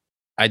paint.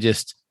 I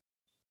just,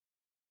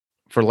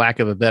 for lack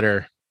of a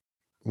better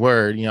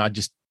word, I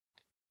just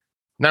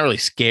not really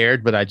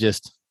scared, but I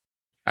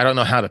don't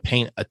know how to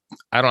paint.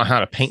 I don't know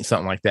how to paint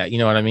something like that. You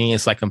know what I mean?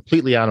 It's like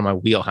completely out of my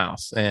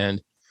wheelhouse.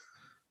 And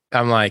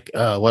I'm like,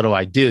 what do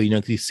I do?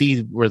 Cause you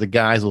see where the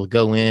guys will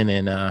go in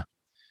and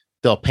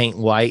they'll paint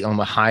white on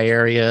the high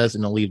areas,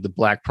 and they'll leave the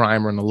black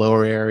primer in the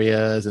lower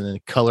areas, and then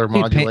color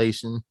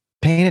modulation.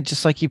 Paint it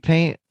just like you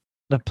paint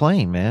the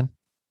plane, man.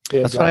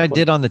 Yeah, that's exactly what I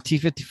did on the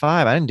T-55.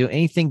 I didn't do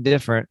anything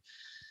different.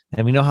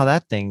 And we know how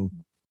that thing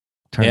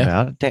turned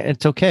out.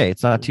 It's okay.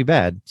 It's not too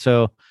bad.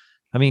 So,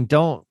 I mean,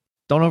 don't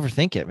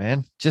overthink it,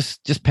 man.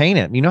 Just paint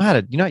it. You know how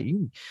to,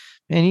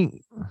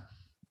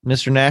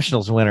 Mr.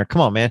 Nationals winner.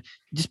 Come on, man.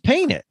 Just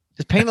paint it.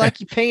 Just paint it like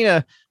you paint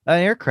an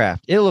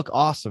aircraft. It'll look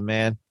awesome,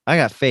 man. I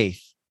got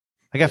faith.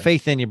 I got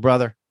faith in you,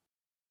 brother.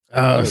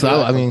 I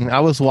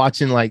was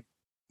watching like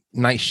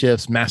Night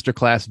Shift's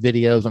masterclass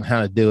videos on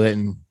how to do it,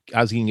 and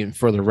I was getting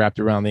further wrapped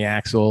around the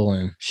axle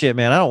and shit,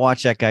 man. I don't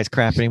watch that guy's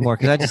crap anymore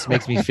because that just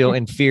makes me feel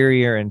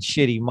inferior and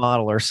shitty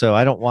modeler. So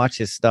I don't watch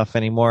his stuff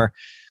anymore,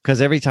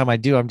 because every time I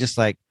do, I'm just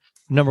like,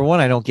 number one,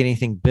 I don't get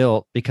anything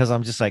built because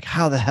I'm just like,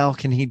 how the hell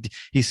can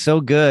he's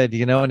so good,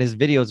 and his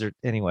videos are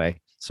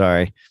anyway.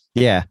 Sorry.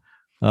 Yeah.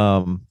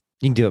 You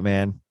can do it,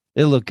 man.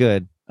 It'll look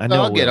good. I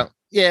know. I'll get on.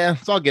 Yeah.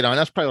 So I'll get on.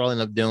 That's probably what I'll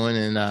end up doing.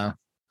 And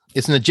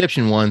it's an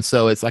Egyptian one.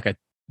 So it's like a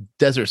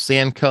desert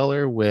sand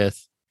color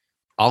with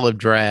olive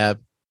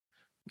drab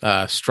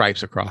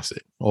stripes across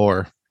it.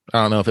 Or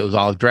I don't know if it was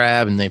olive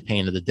drab and they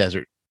painted the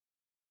desert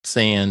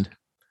sand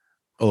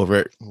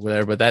over it,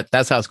 whatever. But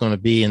that's how it's going to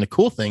be. And the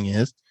cool thing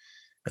is,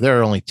 there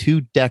are only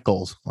 2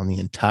 decals on the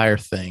entire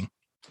thing.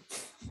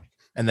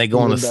 and they go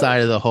on the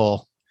side of the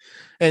hull.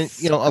 And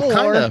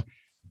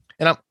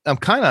I'm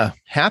kind of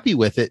happy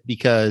with it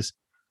because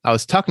I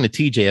was talking to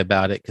TJ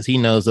about it because he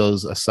knows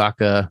those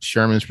Osaka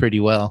Shermans pretty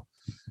well.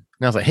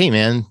 And I was like, hey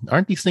man,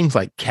 aren't these things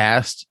like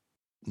cast,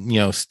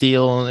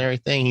 steel and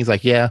everything? He's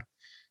like, yeah.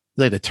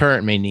 Like the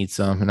turret may need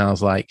some. And I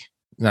was like,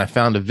 and I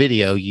found a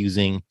video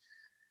using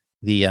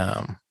the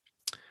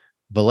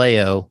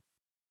Vallejo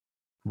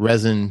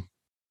resin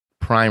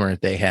primer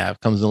that they have.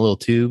 Comes in a little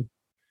tube.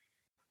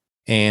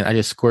 And I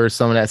just squirted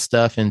some of that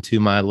stuff into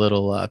my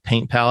little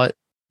paint palette,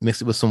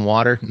 mixed it with some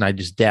water, and I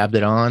just dabbed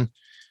it on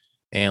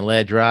and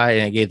let it dry.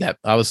 And I gave that,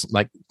 I was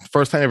like,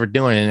 first time ever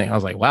doing it. And I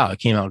was like, wow, it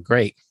came out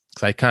great.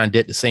 Because I kind of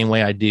did the same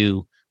way I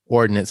do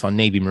ordnance on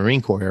Navy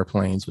Marine Corps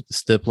airplanes with the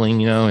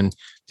stippling, and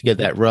to get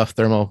that rough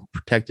thermal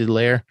protected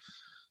layer.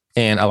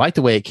 And I like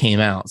the way it came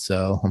out.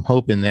 So I'm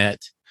hoping that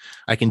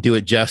I can do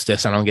it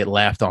justice. I don't get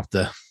laughed off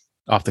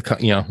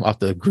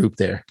the group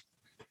there.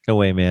 No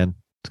way, man.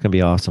 It's going to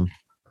be awesome.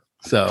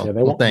 So yeah,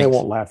 they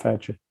won't laugh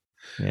at you.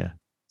 Yeah.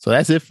 So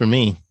that's it for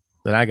me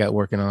that I got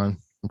working on.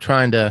 I'm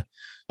trying to,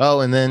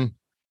 and then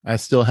I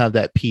still have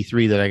that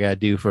P3 that I got to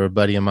do for a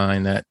buddy of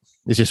mine that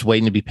is just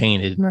waiting to be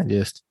painted.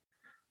 And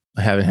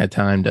I haven't had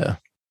time to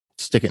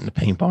stick it in the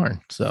paint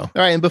barn. So, all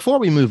right. And before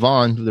we move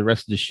on to the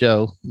rest of the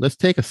show, let's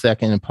take a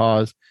second and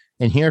pause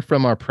and hear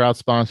from our proud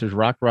sponsors,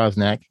 Rock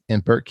Rosnack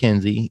and Bert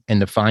Kinsey,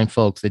 and the fine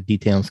folks at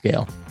Detail and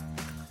Scale.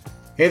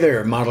 Hey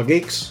there, Model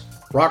Geeks.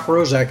 Rock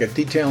Rosnack at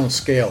Detail and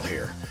Scale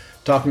here,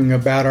 talking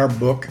about our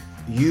book,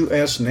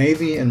 U.S.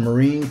 Navy and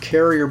Marine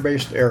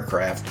Carrier-Based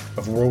Aircraft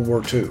of World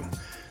War II,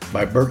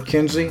 by Bert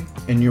Kinsey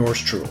and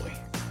yours truly.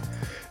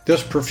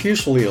 This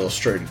profusely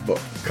illustrated book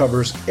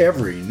covers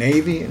every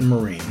Navy and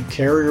Marine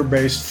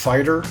carrier-based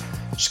fighter,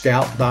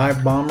 scout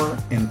dive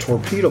bomber, and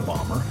torpedo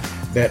bomber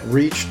that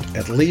reached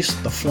at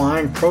least the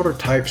flying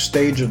prototype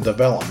stage of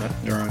development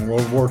during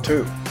World War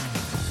II.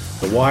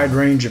 The wide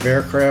range of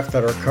aircraft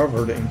that are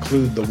covered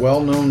include the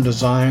well-known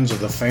designs of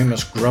the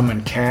famous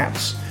Grumman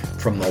Cats,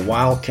 from the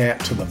Wildcat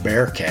to the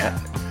Bearcat,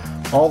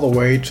 all the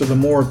way to the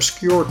more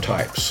obscure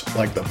types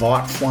like the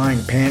Vought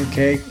Flying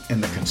Pancake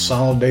and the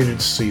Consolidated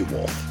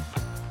Seawolf.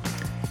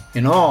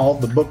 In all,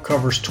 the book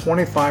covers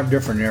 25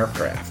 different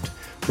aircraft,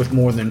 with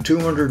more than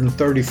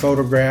 230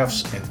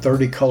 photographs and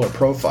 30 color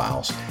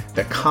profiles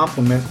that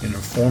complement an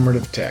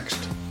informative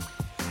text.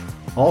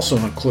 Also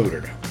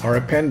included are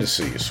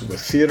appendices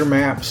with theater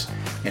maps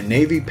and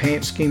Navy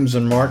paint schemes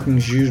and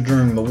markings used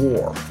during the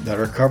war that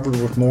are covered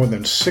with more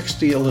than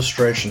 60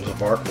 illustrations of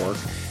artwork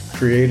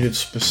created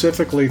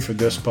specifically for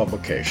this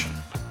publication.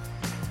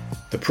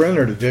 The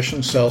printed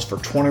edition sells for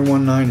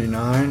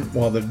 $21.99,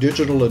 while the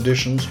digital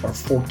editions are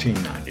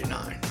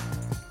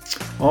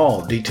 $14.99.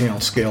 All Detail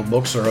and Scale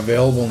books are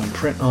available in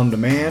print on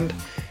demand,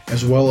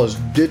 as well as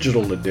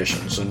digital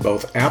editions in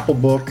both Apple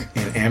Book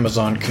and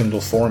Amazon Kindle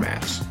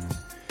formats.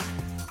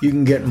 You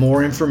can get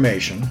more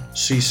information,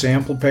 see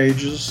sample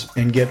pages,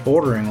 and get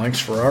ordering links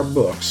for our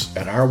books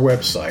at our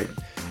website,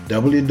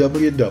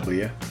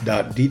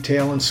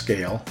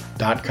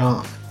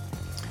 www.detailandscale.com.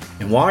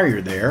 And while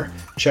you're there,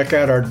 check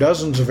out our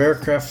dozens of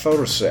aircraft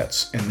photo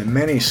sets and the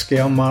many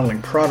scale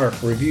modeling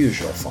product reviews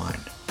you'll find.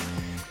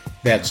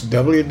 That's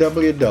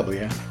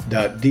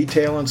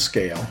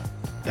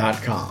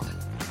www.detailandscale.com.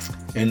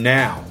 And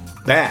now,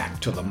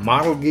 back to the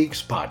Model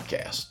Geeks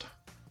podcast.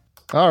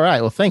 All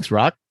right. Well, thanks,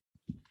 Rock.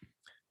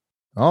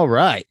 All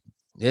right.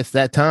 It's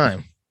that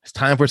time. It's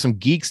time for some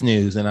Geeks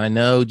news. And I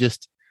know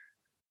just,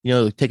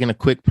 taking a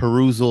quick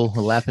perusal, a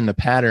lap in the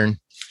pattern,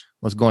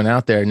 what's going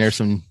out there. And there's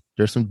some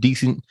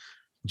decent,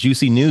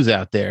 juicy news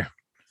out there.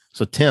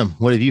 So, Tim,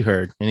 what have you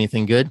heard?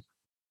 Anything good?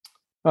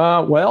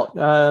 I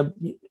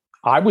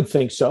would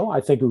think so.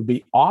 I think it would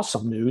be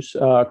awesome news.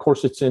 Of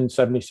course, it's in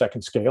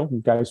 72nd scale.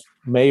 You guys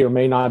may or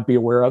may not be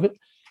aware of it.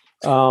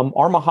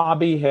 Arma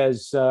Hobby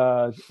has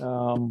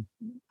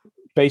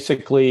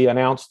basically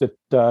announced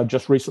that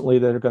just recently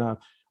they're going to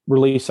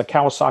release a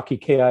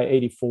Kawasaki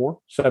Ki-84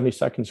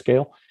 72nd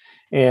scale.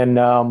 And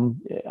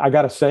I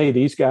got to say,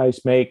 these guys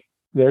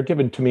they're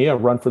giving to me a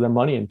run for their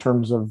money in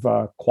terms of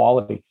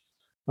quality.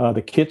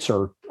 The kits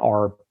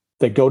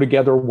they go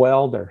together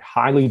well. They're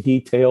highly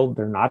detailed.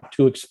 They're not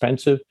too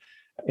expensive,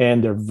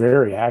 and they're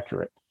very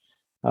accurate.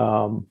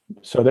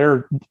 So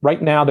they're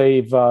right now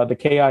the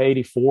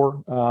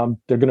Ki-84.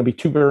 They're going to be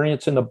two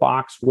variants in the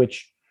box,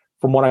 which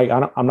from what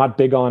I'm not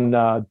big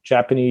on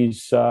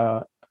Japanese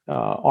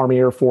Army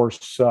Air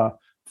Force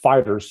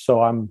fighters,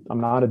 so I'm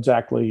not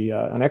exactly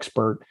an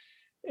expert.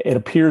 It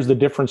appears the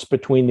difference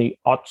between the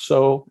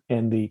Otso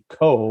and the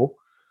Ko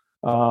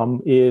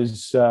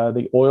is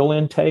the oil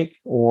intake,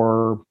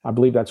 or I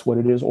believe that's what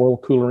it is, oil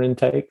cooler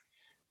intake.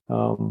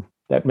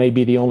 That may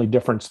be the only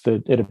difference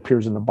that it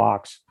appears in the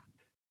box.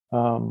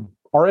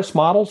 RS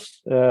models,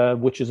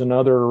 which is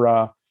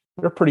another,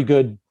 they're pretty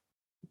good,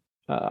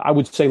 I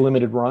would say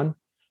limited run.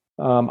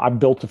 I've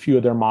built a few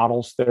of their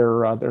models.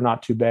 They're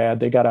not too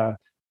bad. They got a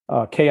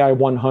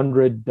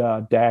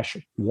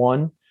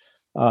Ki-100-1.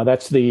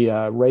 That's the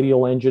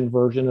radial engine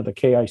version of the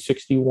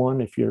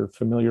Ki-61, if you're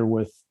familiar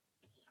with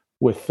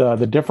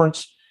the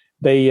difference.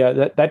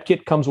 that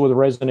kit comes with a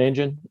resin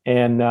engine,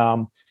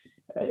 and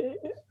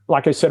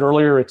like I said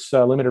earlier, it's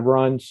a limited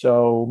run.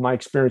 So my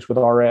experience with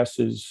RS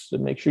is to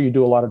make sure you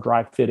do a lot of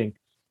dry fitting.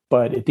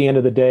 But at the end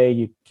of the day,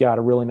 you got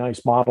a really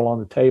nice model on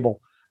the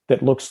table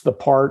that looks the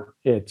part.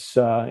 It's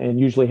and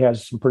usually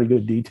has some pretty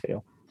good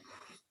detail.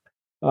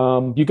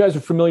 You guys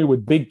are familiar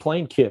with big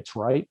plane kits,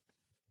 right?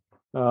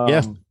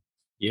 Yes.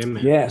 Yeah,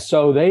 man. Yeah.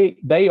 So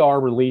they are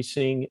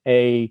releasing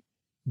a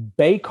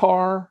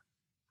Baykar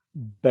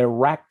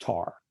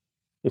Bayraktar.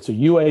 It's a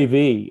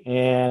UAV,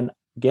 and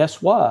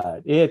guess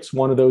what? It's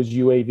one of those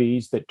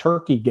UAVs that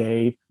Turkey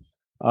gave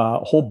a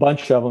whole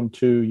bunch of them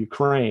to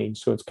Ukraine.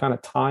 So it's kind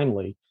of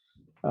timely.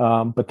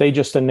 But they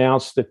just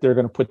announced that they're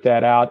going to put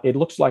that out. It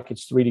looks like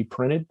it's 3D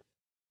printed.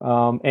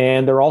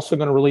 And they're also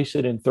going to release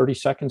it in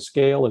 32nd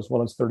scale as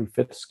well as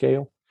 35th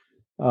scale.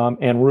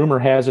 And rumor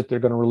has it they're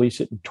going to release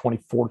it in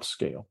 24th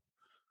scale.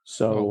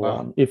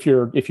 So if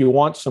you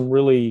want some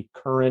really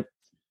current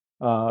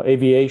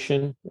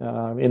aviation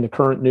in the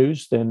current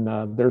news, then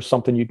there's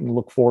something you can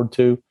look forward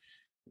to,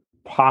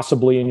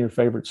 possibly in your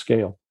favorite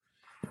scale.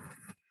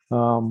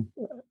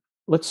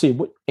 Let's see.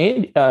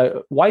 And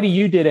Whitey,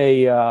 you did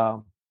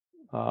a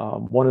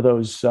one of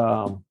those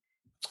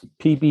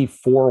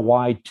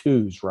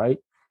PB4Y2s, right?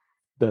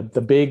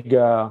 The big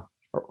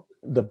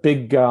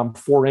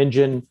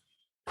 4-engine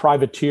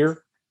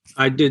privateer.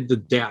 I did the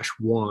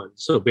 -1.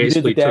 So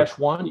basically, you did the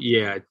 -1.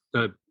 Yeah.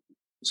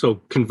 So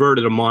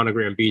converted a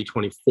monogram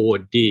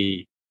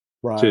B-24D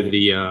to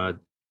the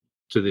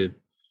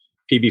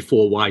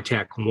PB4Y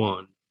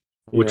TAC-1,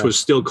 which was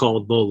still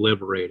called the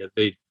Liberator.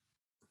 They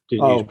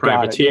didn't use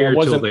privateer.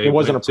 It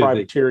wasn't a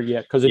privateer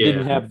yet because it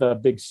didn't have the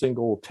big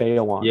single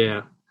tail on.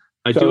 Yeah.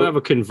 I do have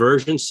a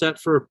conversion set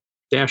for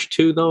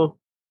 -2 though.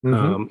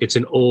 Mm-hmm. It's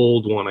an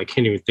old one. I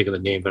can't even think of the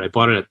name, but I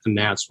bought it at the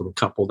Nats from a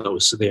couple that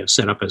was there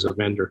set up as a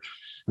vendor.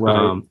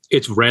 Right.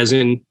 It's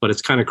resin, but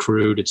it's kind of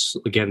crude. It's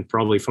again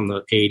probably from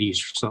the 80s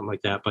or something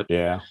like that. But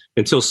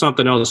until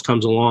something else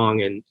comes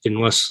along, and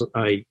unless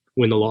I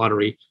win the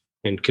lottery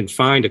and can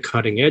find a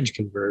cutting edge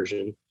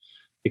conversion,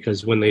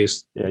 because when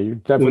those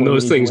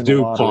things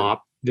do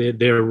pop,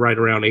 they're right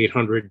around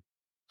 800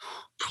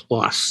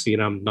 plus.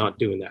 I'm not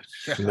doing that.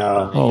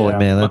 No.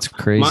 Man, that's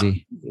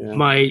crazy.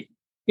 My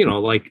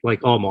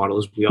like all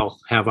models, we all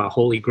have our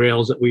holy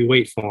grails that we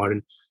wait for,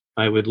 and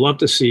I would love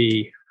to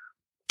see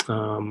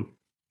who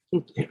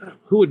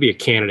would be a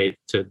candidate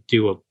to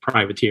do a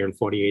privateer in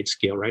 48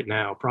 scale right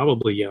now.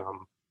 Probably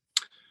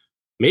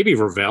maybe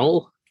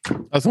Revell. I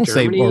was going to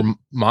say, or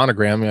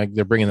monogram. Like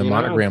they're bringing the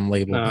monogram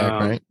label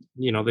back, right?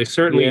 They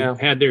certainly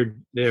had their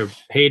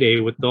heyday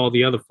with all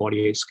the other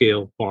 48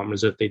 scale bombers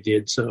that they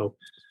did. So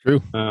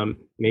true.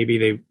 Maybe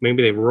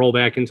they roll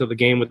back into the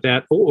game with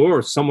that,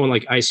 or someone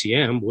like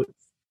ICM with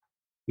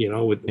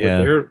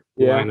their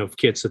line of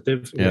kits that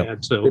they've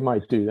had. So they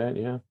might do that.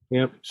 Yeah.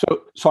 Yep.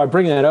 So I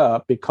bring that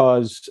up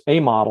because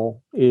A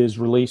Model is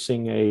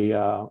releasing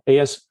a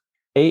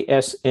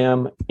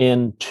ASM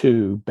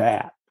N2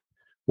 bat,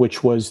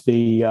 which was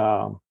the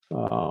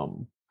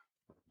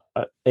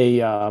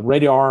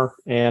radar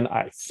and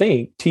I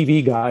think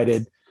TV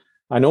guided.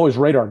 I know it was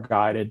radar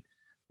guided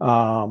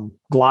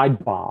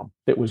glide bomb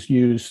that was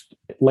used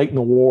late in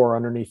the war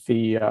underneath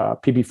the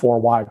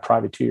PB4Y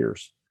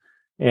privateers,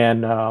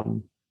 and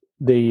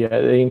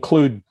they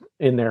include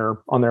in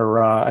on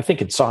their I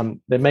think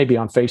they may be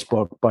on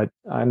Facebook, but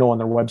I know on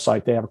their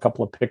website they have a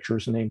couple of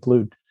pictures and they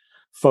include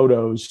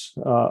photos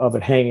of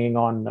it hanging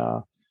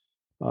on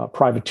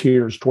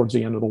privateers towards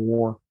the end of the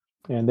war,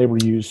 and they were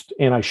used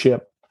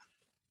anti-ship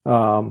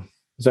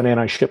as an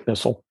anti-ship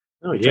missile.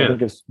 Oh yeah, I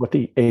think is what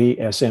the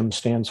ASM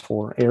stands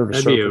for, air to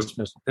surface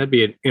missile. That'd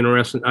be an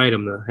interesting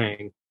item to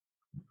hang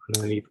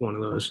underneath one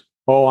of those.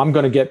 Oh, I'm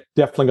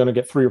definitely going to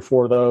get 3 or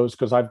 4 of those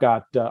because I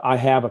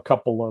have a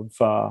couple of,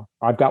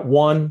 I've got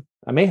one,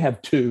 I may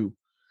have 2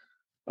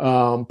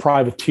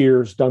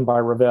 privateers done by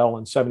Revell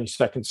in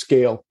 72nd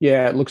scale.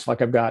 Yeah, it looks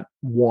like I've got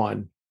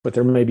 1, but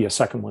there may be a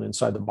second one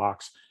inside the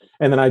box.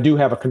 And then I do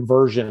have a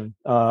conversion,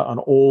 an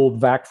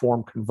old vac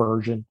form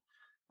conversion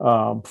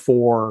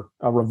for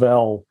a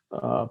Revell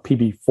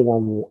PB4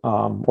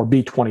 or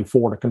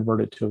B24 to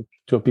convert it to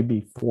a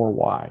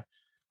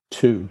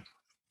PB4Y2.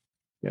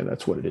 Yeah,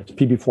 that's what it is,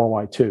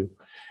 PB4Y2.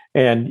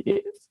 And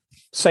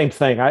same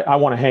thing, I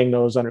want to hang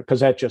those under because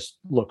that just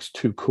looks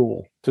too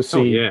cool to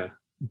see.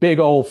 Big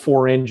old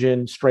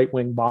 4-engine straight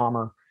wing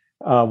bomber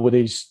with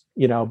these,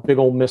 big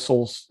old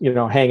missiles,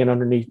 hanging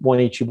underneath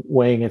one each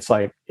wing. It's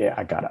like,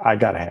 I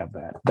gotta have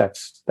that.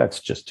 That's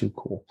just too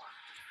cool.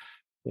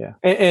 Yeah.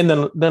 And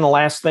then the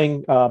last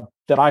thing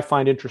that I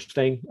find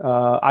interesting,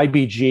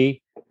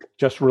 IBG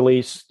just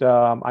released,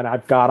 and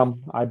I've got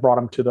them. I brought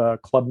them to the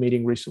club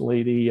meeting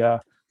recently, the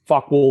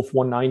Focke-Wulf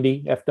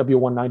 190,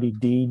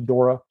 FW190D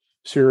Dora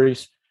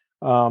series.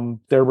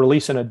 They're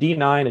releasing a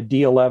D9, a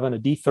D11, a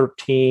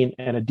D13,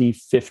 and a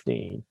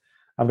D15.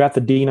 I've got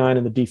the D9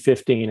 and the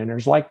D15, and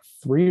there's like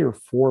 3 or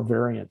 4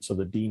 variants of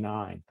the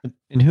D9.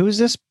 And who is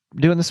this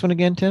doing this one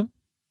again, Tim?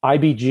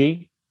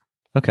 IBG.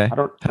 Okay.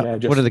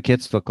 What do the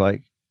kits look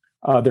like?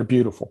 They're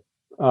beautiful.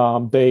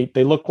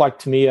 They look like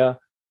Tamiya,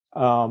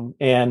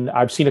 and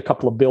I've seen a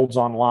couple of builds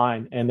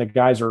online, and the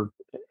guys are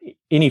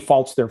any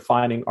faults they're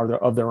finding are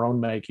of their own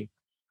making,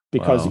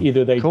 because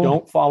either they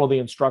don't follow the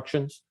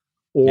instructions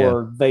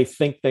or they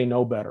think they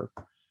know better.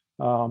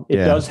 It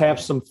does have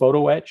some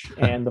photo etch,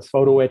 and the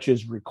photo etch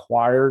is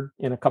required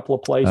in a couple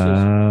of places.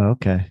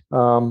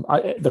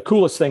 The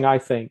coolest thing I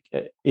think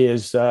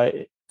is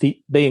they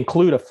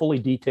include a fully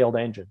detailed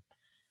engine,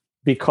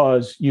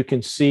 because you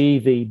can see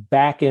the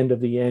back end of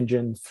the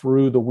engine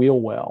through the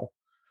wheel well,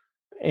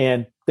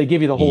 and they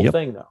give you the whole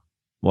thing though.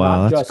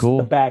 Wow, not that's just cool.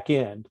 the back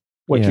end,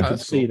 what you can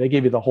see. Cool. They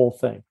give you the whole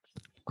thing.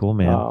 Cool,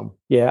 man.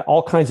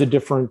 All kinds of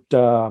different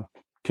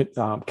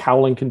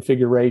cowling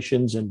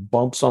configurations and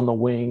bumps on the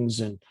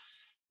wings, and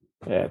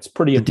it's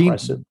pretty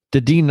impressive.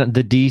 The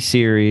D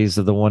series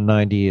of the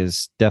 190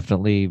 is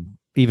definitely,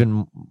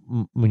 even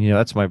when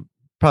that's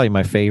probably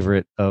my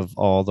favorite of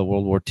all the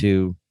World War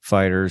II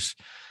fighters.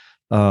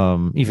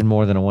 Even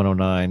more than a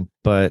 109,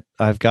 but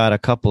I've got a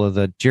couple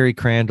of Jerry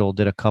Crandall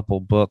did a couple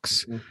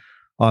books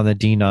on the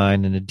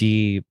D9 and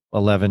the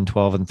D11,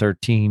 12, and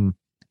 13.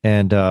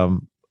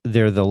 And,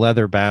 they're the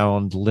leather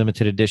bound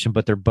limited edition,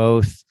 but they're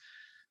both,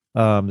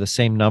 the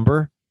same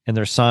number, and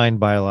they're signed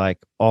by like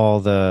all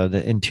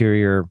the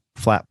interior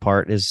flat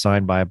part is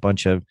signed by a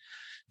bunch of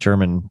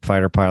German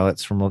fighter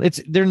pilots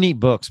they're neat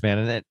books,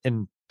 man.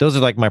 And those are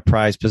like my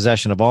prized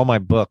possession of all my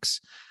books.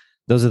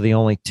 Those are the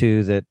only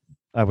two that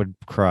I would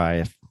cry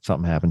if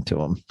something happened to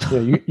them.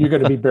 Yeah, you're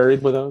going to be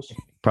buried with those?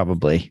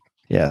 Probably,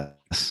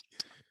 yes.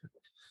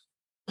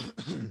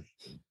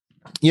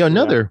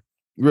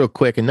 Real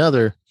quick,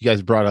 you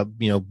guys brought up,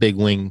 big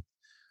wing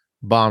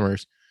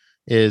bombers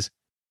is,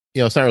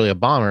 it's not really a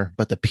bomber,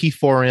 but the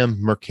P4M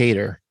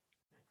Mercator.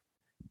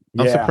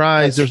 I'm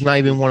surprised there's not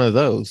even one of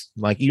those,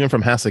 like even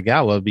from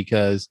Hasegawa,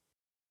 because,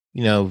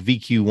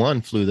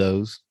 VQ1 flew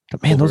those.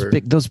 But man,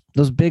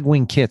 those big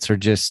wing kits are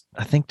just,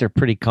 I think they're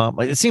pretty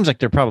it seems like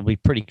they're probably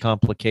pretty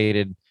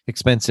complicated,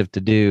 expensive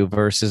to do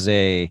versus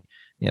a,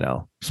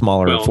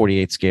 smaller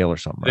 48 scale or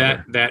something.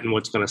 That and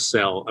what's going to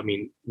sell. I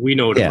mean, we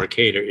know what a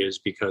Mercator is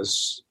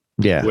because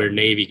we're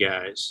Navy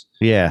guys.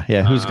 Yeah.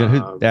 Who's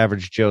the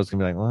average Joe's going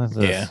to be like, well,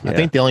 I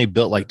think they only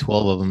built like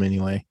 12 of them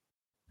anyway.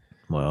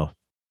 Well,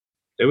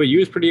 they were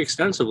used pretty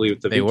extensively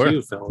with the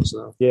VQ fellas,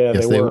 though. Yeah,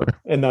 yes, they were.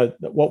 And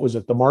what was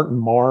it? The Martin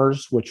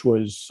Mars, which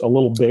was a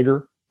little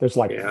bigger. There's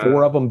like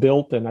 4 of them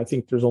built, and I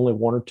think there's only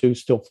 1 or 2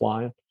 still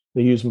flying.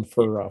 They use them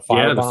for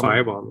firebombers. The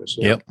firebombers.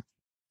 Yeah. Yep.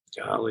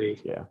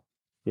 Golly. Yeah.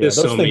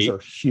 Those things are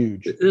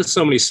huge. There's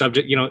so many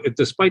subjects.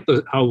 Despite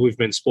how we've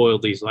been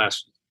spoiled these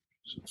last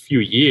few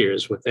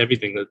years with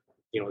everything that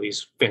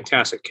these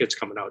fantastic kits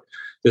coming out,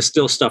 there's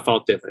still stuff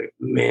out there that,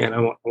 man, I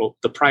want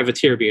the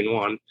Privateer being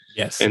one.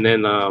 Yes. And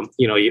then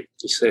you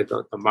said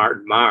the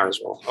Martin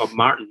Mars. Well, a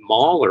Martin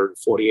Mauler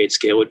 48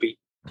 scale would be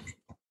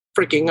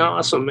freaking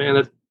awesome, man.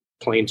 That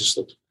plane just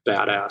looked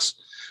badass.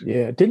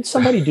 Yeah. Didn't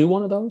somebody do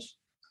one of those?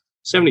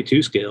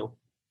 72 scale.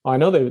 I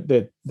know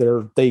they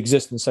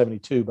exist in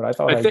 72, but I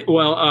thought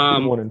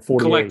one in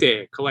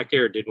 48. Collect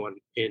Air did one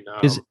in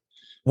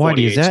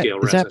Whitey, is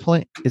that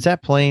plane?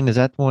 Is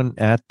that one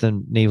at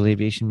the Naval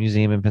Aviation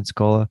Museum in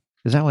Pensacola?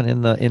 Is that one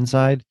in the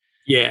inside?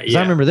 Yeah.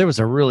 I remember there was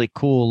a really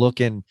cool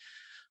looking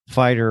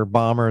fighter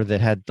bomber that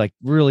had like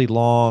really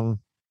long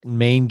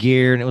main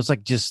gear, and it was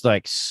like just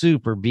like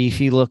super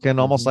beefy looking,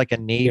 almost like a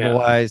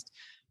navalized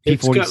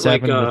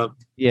P-47.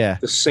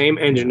 The same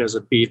engine as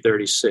a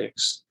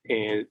B-36,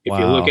 and if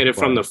you look at it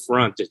from the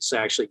front, it's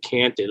actually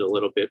canted a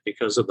little bit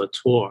because of the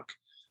torque.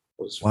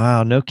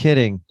 Wow, no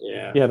kidding.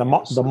 Yeah. The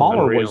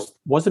Mauler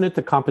wasn't it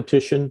the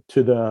competition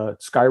to the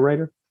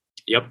Skyraider?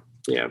 Yep.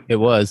 Yeah, it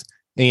was.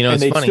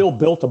 And they still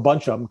built a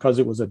bunch of them because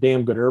it was a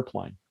damn good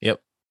airplane. Yep.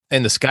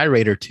 And the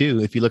Skyraider too.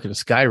 If you look at the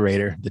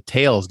Skyraider, the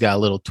tail's got a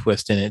little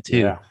twist in it too.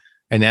 Yeah.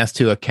 And that's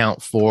to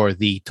account for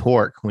the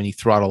torque when you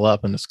throttle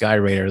up in the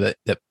Skyraider,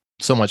 that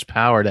so much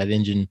power that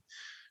engine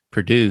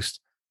produced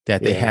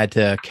that they had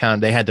to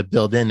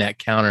build in that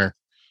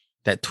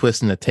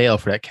twist in the tail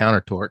for that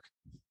counter torque.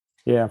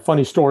 Yeah.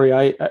 Funny story.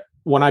 I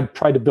when I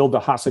tried to build the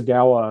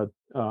Hasegawa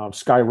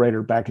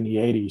Skyraider back in the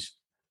 80s,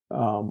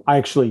 I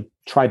actually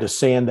tried to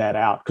sand that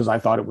out because I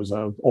thought it was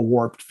a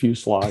warped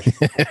fuselage.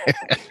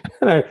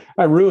 And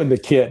I ruined the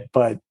kit,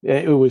 but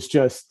it was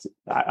just,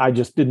 I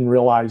just didn't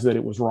realize that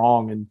it was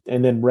wrong.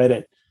 And then read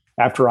it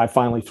after I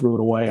finally threw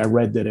it away. I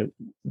read that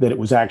it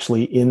was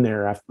actually in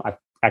there. I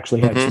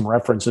actually had some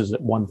references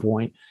at one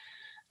point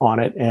on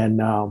it. And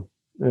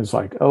it was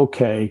like,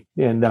 okay.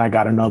 And then I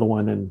got another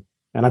one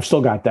and I've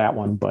still got that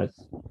one, but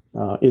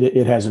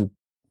it hasn't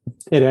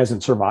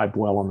survived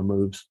well on the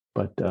moves,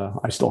 but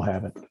I still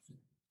have it.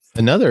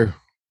 Another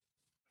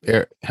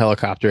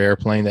helicopter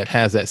airplane that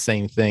has that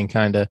same thing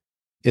kind of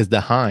is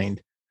the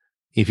Hind.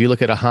 If you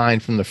look at a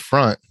Hind from the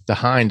front, the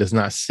Hind does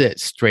not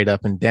sit straight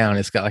up and down.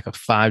 It's got like a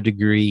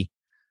 5-degree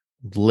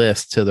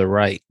list to the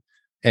right,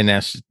 and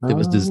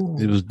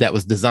that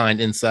was designed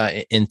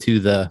inside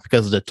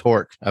because of the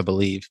torque, I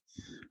believe,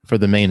 for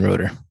the main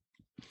rotor.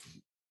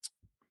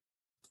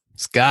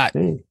 Scott,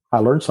 hey, I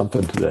learned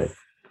something today.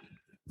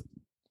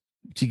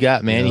 What you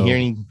got, man? You know.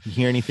 You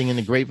hear anything in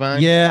the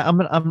grapevine? Yeah,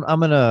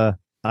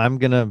 I'm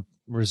gonna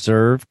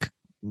reserve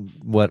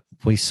what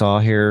we saw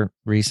here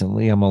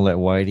recently. I'm gonna let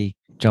Whitey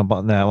jump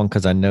on that one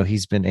because I know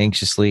he's been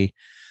anxiously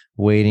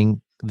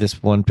waiting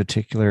this one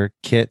particular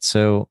kit.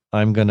 So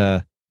I'm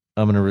gonna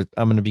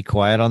be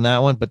quiet on that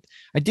one. But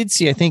I did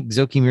see, I think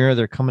Zokimura,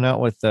 they're coming out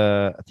with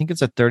I think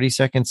it's a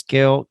 30-second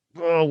scale.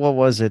 Oh, what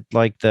was it?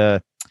 Like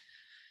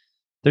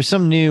there's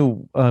some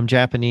new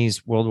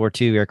Japanese World War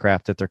II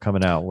aircraft that they're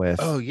coming out with.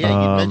 Oh yeah,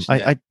 you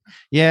mentioned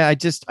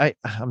that.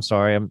 I'm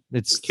sorry.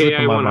 It's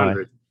KI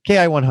 100.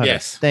 KI 100.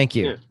 Yes. Thank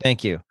you. Yeah.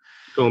 Thank you.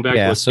 Going back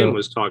to what Tim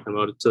was talking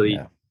about, it's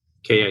the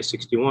KI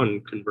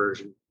 61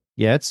 conversion.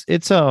 Yeah, it's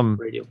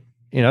radio.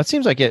 It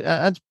seems like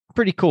it's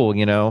pretty cool,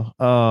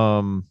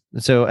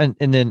 So and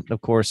then of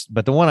course,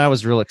 but the one I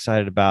was real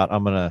excited about,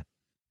 I'm gonna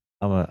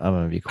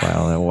be quiet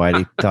on that.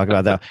 Whitey talk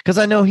about that because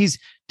I know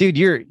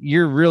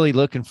you're really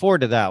looking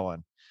forward to that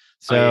one.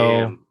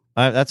 So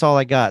that's all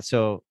I got.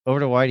 So over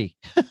to Whitey.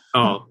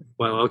 Oh,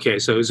 well, okay.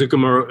 So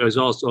Zucamura is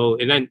also,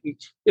 and then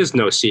it's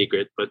no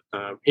secret, but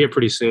here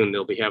pretty soon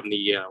they'll be having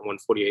the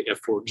 148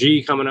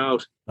 F4G coming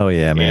out. Oh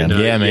yeah, man.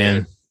 And,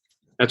 man.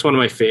 That's one of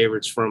my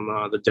favorites from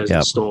the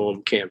Desert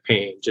Storm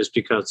campaign, just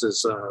because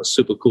there's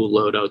super cool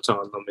loadouts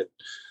on them,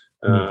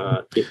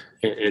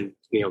 and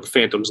the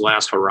Phantom's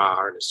last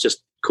hurrah, and it's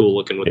just cool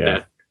looking with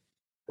that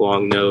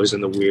long nose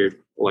and the weird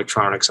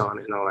electronics on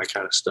it and all that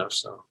kind of stuff.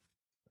 So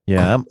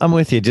yeah, I'm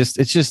with you. It's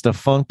just the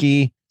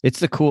funky.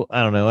 It's the cool.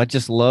 I don't know. I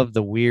just love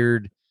the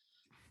weird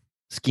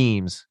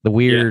schemes, the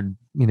weird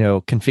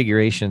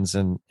configurations,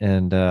 and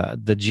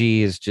the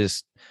G is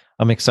just.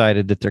 I'm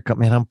excited that they're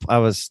coming. I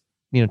was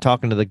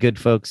talking to the good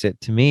folks at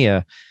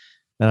Tamiya,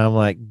 and I'm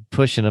like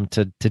pushing them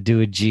to do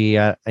a G.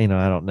 I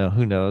don't know.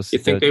 Who knows? You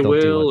think they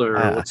will, or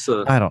what's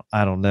the?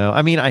 I don't know.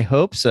 I mean, I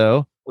hope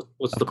so.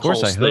 What's the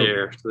pulse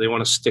there? Do they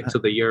want to stick to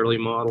the yearly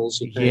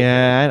models?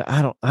 Yeah,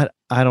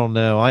 I don't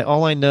know.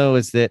 All I know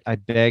is that I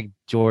begged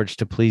George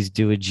to please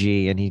do a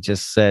G, and he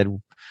just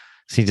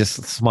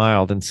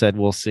smiled and said,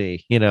 "We'll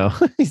see."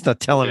 He's not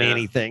telling me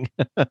anything.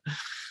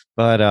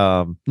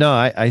 But no,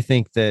 I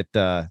think that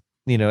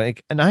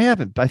and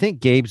I think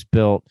Gabe's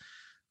built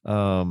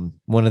one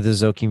of the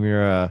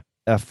Zokimura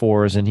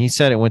F4s, and he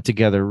said it went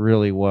together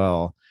really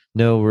well.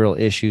 No real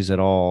issues at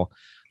all.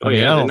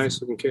 They're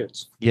nice looking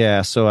kits.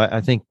 Yeah, so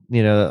I think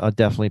I'll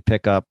definitely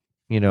pick up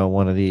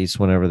one of these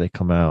whenever they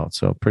come out.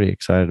 So pretty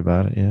excited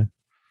about it. Yeah,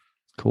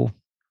 cool.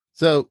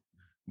 So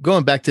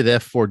going back to the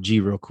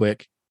F4G real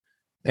quick,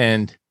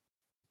 and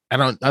I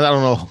don't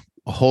know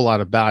a whole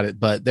lot about it,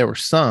 but there were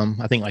some,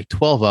 I think like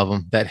 12 of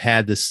them, that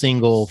had the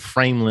single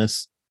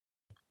frameless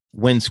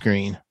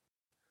windscreen.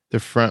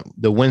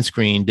 The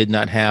windscreen did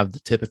not have the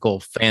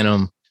typical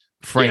Phantom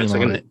frame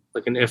on it.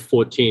 Like an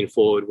F14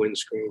 forward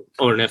windscreen,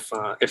 or an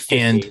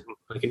F15,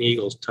 like an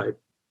Eagles type.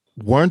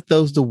 Weren't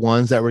those the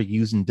ones that were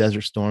used in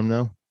Desert Storm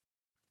though?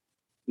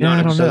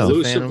 Not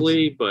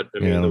exclusively, but I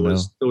mean there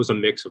was a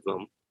mix of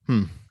them.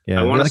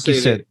 Yeah, I want to like say you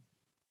said.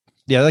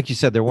 Yeah, like you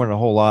said, there weren't a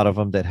whole lot of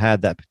them that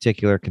had that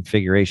particular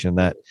configuration,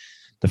 that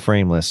the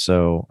frameless.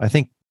 So I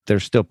think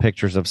there's still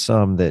pictures of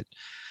some that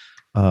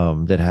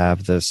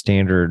have the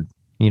standard,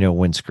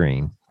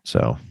 windscreen.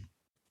 So,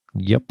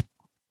 yep.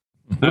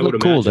 I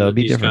would imagine that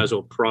these guys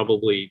will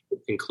probably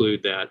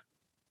include that.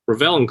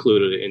 Revell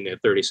included it in their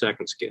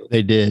 30-second scale.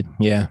 They did,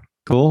 yeah.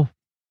 Cool.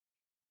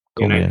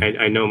 And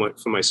I know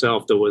for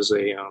myself, there was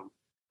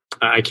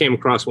I came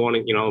across one,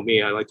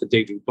 me, I like to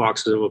dig through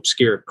boxes of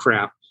obscure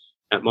crap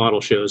at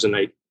model shows, and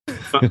I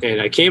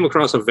came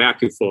across a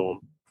vacuum form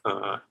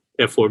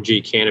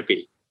F4G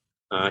canopy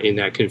in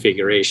that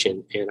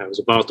configuration, and I was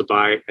about to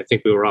buy it. I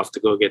think we were off to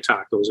go get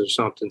tacos or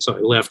something, so I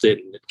left it,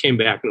 and it came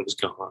back and it was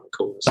gone. Of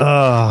course.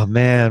 Oh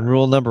man,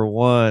 rule number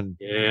 1.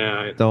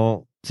 Yeah,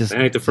 don't just.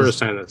 That ain't the first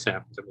time that's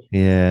happened to me.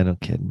 Yeah, no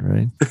kidding,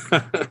 right?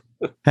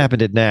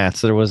 Happened at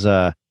Nats. There was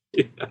what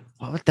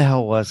the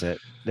hell was it?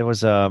 There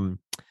was and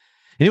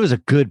it was a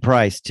good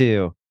price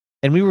too,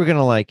 and we were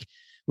gonna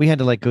we had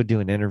to go do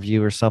an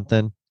interview or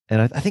something,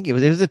 and I think it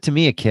was a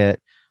Tamiya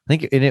kit. I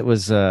think, and it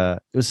was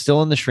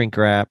still in the shrink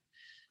wrap.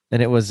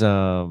 And it was,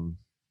 God,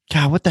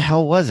 what the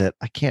hell was it?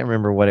 I can't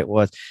remember what it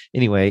was.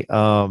 Anyway,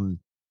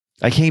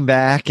 I came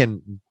back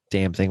and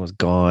damn thing was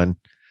gone.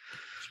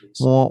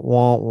 Wah,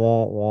 wah,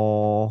 wah,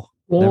 wah.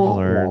 Never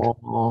learned.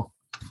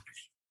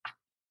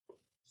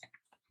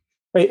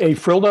 Hey,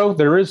 Frildo,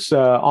 there is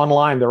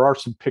online, there are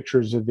some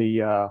pictures of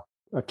the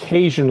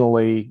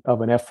occasionally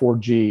of an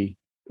F4G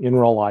in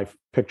real life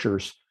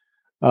pictures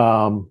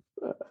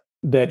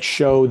that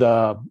show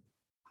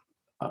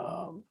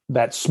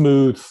that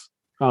smooth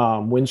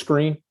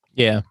windscreen.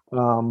 Yeah.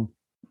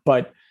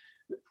 But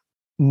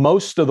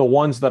most of the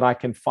ones that I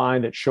can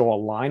find that show a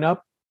lineup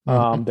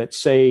that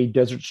say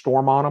Desert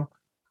Storm on them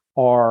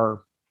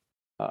are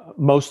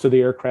most of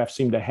the aircraft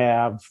seem to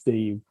have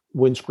the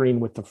windscreen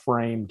with the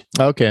framed.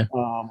 Okay.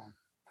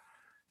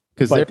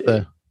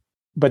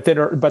 But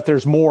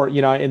there's more,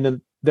 and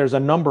then there's a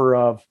number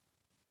of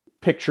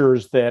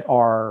pictures that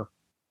are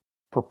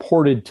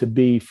purported to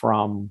be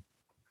from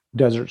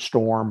Desert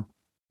Storm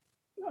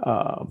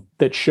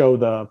that show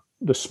the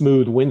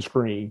smooth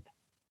windscreen,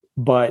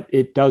 but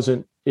it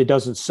doesn't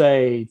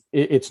say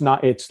it's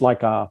not. It's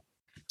like a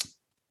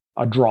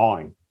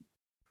drawing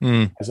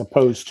as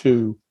opposed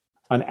to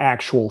an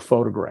actual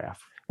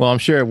photograph. Well, I'm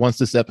sure once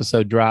this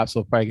episode drops,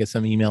 we'll probably get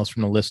some emails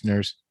from the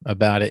listeners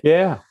about it.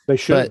 Yeah, they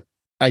should. But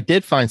I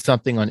did find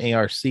something on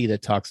ARC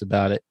that talks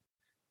about it.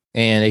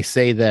 And they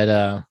say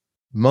that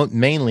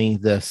mainly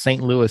the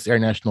St. Louis Air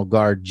National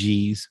Guard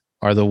Gs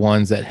are the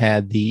ones that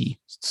had the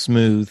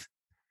smooth,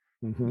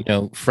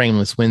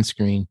 frameless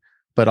windscreen,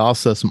 but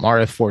also some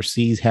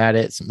RF4Cs had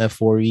it, some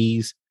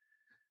F4Es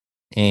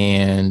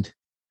and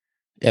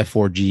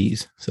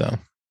F4Gs. So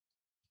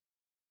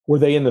were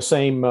they in the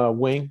same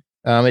wing?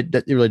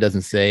 It really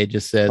doesn't say. It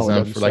just says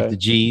for like the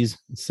Gs,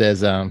 it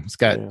says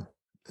it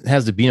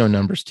has the Beano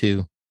numbers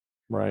too.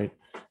 Right.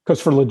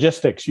 Because for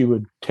logistics, you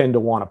would tend to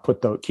want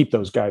to keep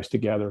those guys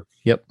together.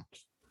 Yep.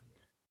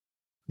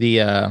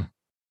 The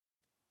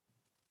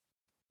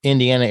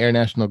Indiana Air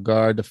National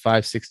Guard, the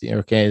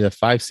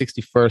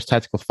 561st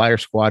Tactical Fire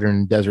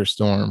Squadron Desert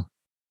Storm.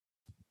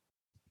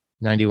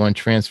 91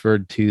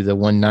 transferred to the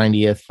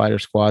 190th Fighter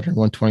Squadron,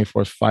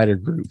 124th Fighter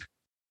Group.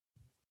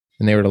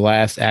 And they were the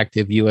last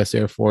active U.S.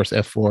 Air Force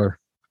F-4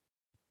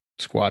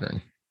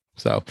 squadron.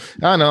 So, I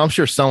don't know. I'm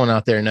sure someone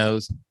out there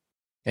knows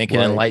and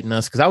can enlighten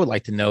us, because I would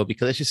like to know,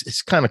 because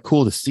it's kind of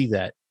cool to see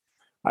that.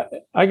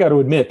 I got to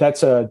admit,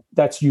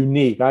 that's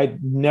unique. I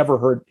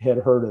never had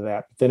heard of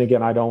that. But then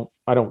again, I don't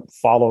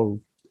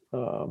follow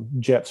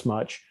jets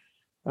much.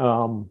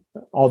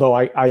 Although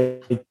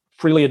I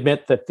freely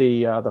admit that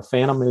the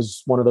Phantom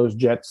is one of those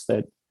jets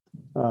that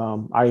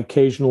I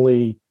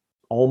occasionally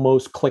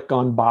almost click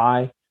on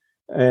buy.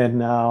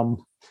 And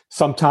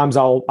sometimes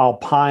I'll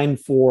pine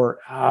for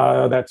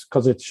that's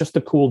because it's just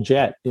a cool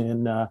jet,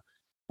 and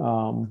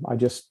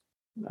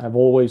I've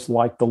always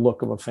liked the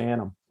look of a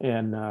Phantom.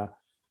 And well,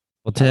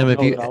 Tim,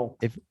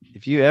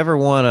 if you ever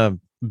want to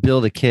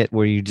build a kit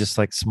where you just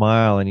like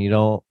smile and you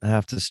don't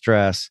have to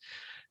stress,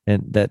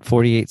 and that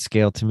 48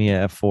 scale to me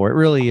at F4, it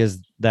really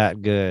is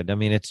that good. I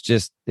mean, it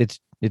just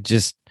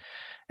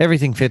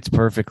everything fits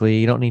perfectly.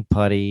 You don't need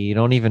putty. You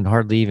don't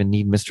hardly even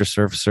need Mr.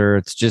 Surfacer.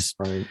 It's just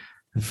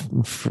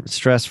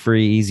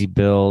stress-free, easy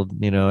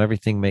build.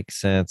 Everything makes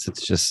sense.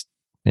 It's just,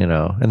 and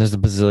there's a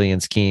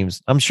bazillion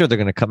schemes. I'm sure they're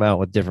going to come out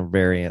with different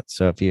variants.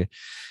 So if you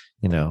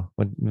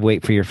would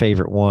wait for your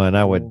favorite one,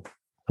 I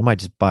might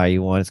just buy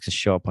you one. It's going to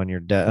show up on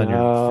your on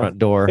your front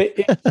door.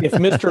 if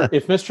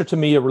Mr.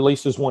 Tamiya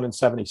releases one in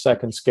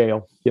 72nd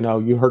scale,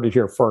 you heard it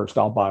here first.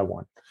 I'll buy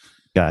one.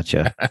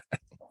 Gotcha.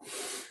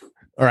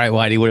 All right,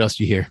 Whitey, what else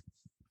do you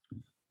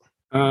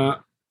hear?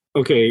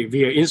 Okay,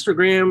 via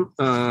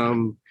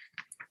Instagram,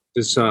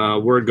 this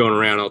word going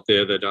around out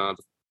there that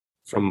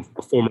from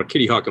a former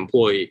Kitty Hawk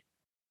employee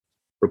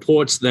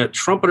reports that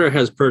Trumpeter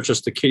has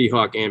purchased the Kitty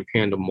Hawk and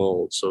Panda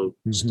mold. So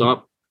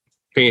stop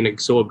paying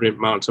exorbitant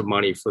amounts of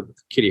money for the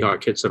Kitty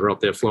Hawk kits that are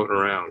out there floating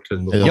around,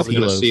 because we're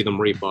going to see them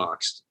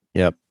reboxed.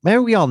 Yep. Maybe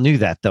we all knew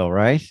that though,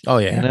 right? Oh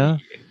yeah.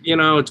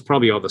 It's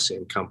probably all the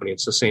same company.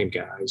 It's the same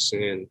guys,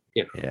 and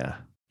Yeah.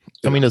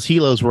 I mean, those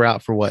helos were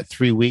out for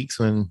 3 weeks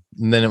and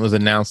then it was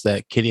announced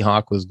that Kitty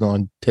Hawk was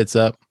going tits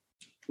up.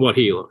 What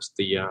helos?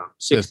 The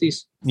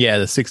 60s?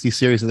 The 60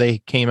 series that they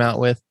came out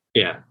with.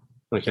 Yeah.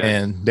 Okay.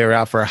 And they were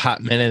out for a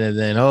hot minute, and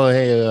then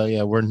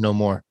we're no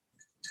more.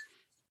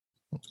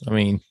 I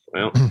mean,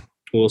 well,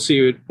 we'll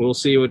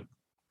see what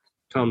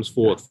comes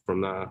forth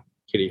from the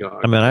Kitty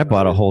Hawk. I mean, I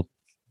bought a whole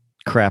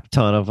crap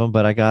ton of them,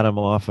 but I got them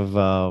off of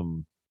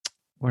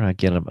where did I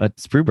get them? At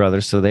Sprue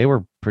Brothers, so they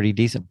were pretty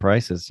decent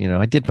prices.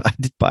 I did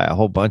buy a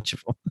whole bunch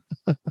of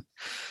them.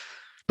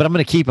 But I'm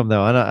going to keep them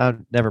though. I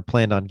never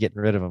planned on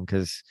getting rid of them,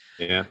 because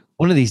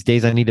one of these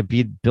days I need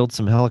to build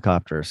some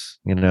helicopters.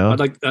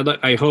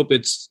 I hope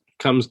it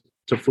comes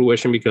to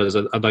fruition, because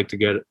I'd like to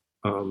get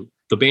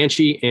the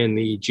Banshee and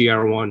the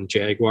GR1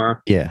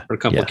 Jaguar. Yeah, are a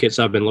couple of kits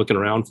I've been looking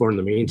around for in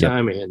the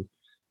meantime, and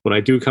when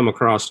I do come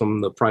across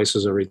them, the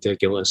prices are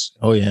ridiculous.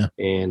 Oh yeah,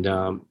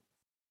 and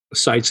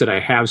sites that I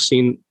have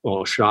seen,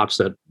 or shops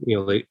that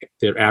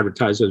they're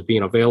advertised as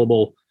being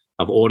available,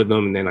 I've ordered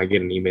them, and then I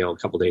get an email a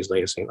couple of days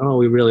later saying, "Oh,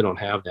 we really don't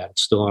have that.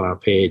 It's still on our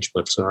page,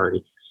 but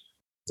sorry."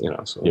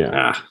 All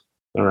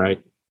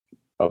right.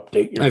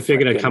 Update your I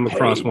figured I'd come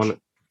across one.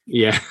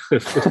 Yeah,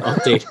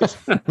 update.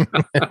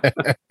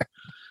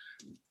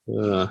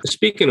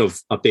 Speaking of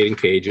updating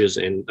pages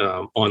and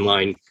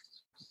online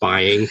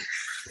buying,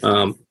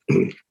 rolling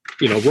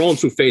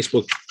through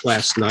Facebook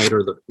last night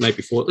or the night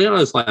before. It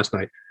was last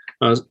night.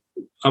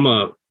 I'm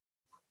a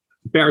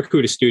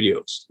Barracuda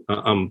Studios.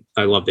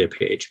 I love their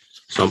page,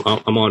 so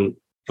I'm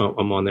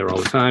on there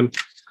all the time.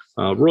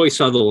 Roy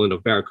Sutherland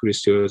of Barracuda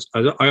Studios.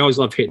 I always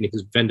love hitting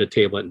his vendor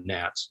table at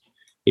Nats.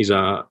 He's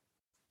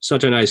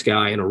such a nice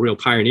guy and a real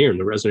pioneer in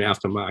the resident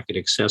aftermarket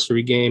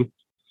accessory game.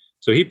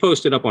 So he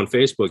posted up on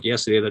Facebook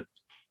yesterday that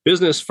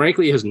business,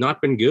 frankly, has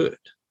not been good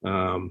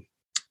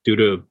due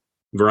to a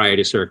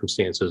variety of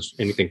circumstances.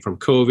 Anything from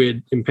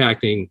COVID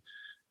impacting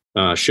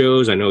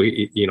shows. I know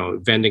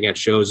vending at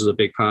shows is a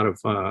big part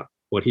of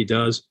what he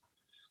does.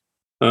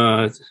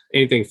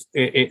 anything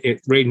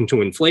relating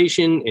to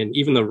inflation and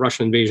even the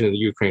Russian invasion of the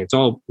Ukraine.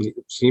 It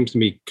seems to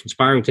be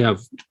conspiring to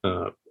have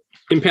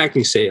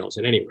impacting sales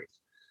at any rate.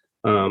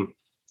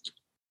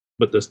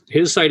 But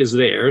his site is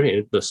there,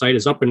 and the site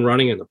is up and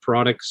running, and the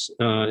products,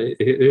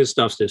 his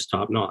stuff's just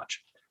top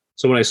notch.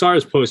 So when I saw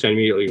his post, I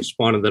immediately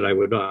responded that I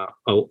would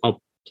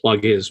I'll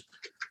plug his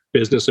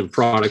business and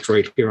products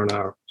right here on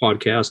our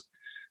podcast,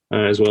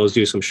 as well as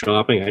do some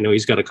shopping. I know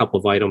he's got a couple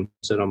of items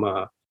that I'm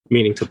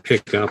meaning to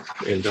pick up,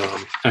 and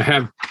I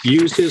have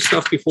used his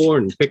stuff before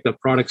and picked up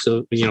products.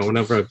 So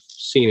whenever I've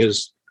seen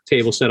his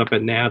table set up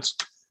at Nats,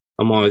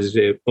 I'm always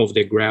over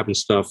there grabbing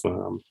stuff.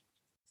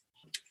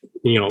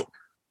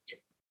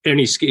 And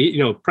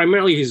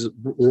primarily he's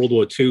World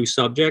War II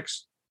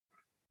subjects.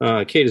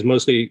 Kate is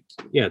mostly,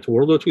 to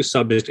World War II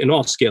subjects in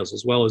all scales,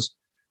 as well as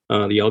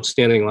the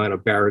outstanding line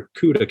of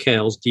Barracuda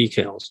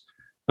decals.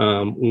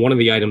 One of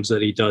the items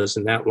that he does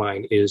in that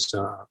line is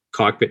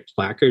cockpit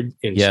placard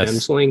and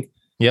stenciling.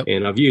 Yep.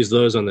 And I've used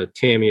those on the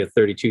Tamiya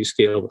 32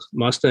 scale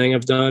Mustang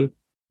I've done.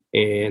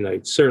 And I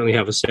certainly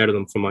have a set of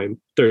them for my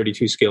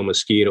 32 scale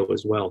Mosquito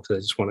as well, because I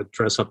just want to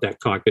dress up that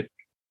cockpit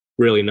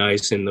really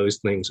nice. And those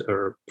things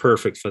are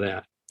perfect for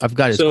that. I've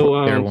got his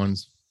Corsair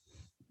ones.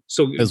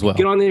 So as well.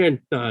 Get on there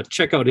and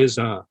check out his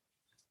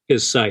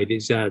site.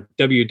 It's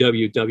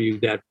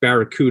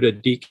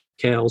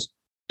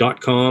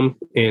www.barracudadecals.com,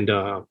 and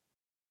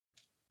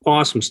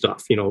awesome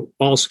stuff.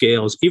 All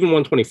scales, even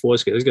 124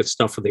 scale. He's got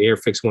stuff for the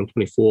Airfix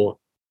 124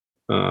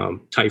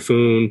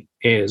 Typhoon,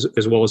 as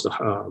well as the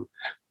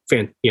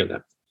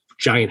that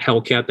giant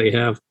Hellcat they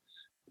have.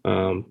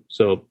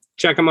 So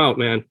check them out,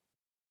 man.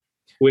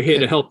 We're here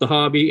to help the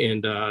hobby,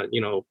 and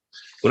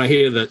when I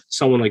hear that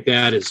someone like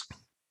that is,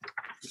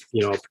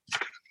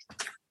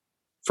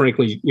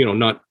 frankly,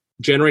 not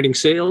generating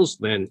sales,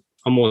 then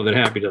I'm more than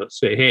happy to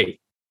say, hey,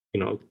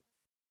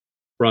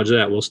 roger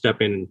that. We'll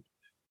step in and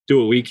do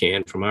what we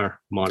can from our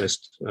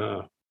modest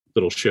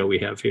little show we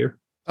have here.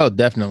 Oh,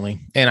 definitely.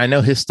 And I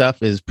know his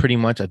stuff is pretty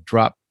much a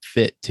drop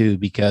fit too,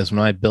 because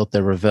when I built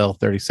the Revell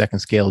 32nd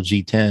scale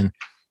G10,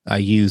 I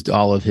used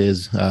all of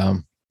his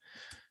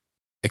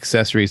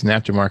accessories and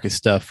aftermarket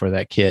stuff for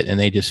that kit, and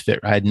they just fit.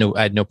 I had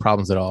no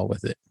problems at all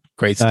with it.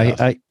 Great stuff.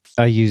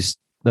 I used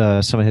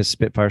some of his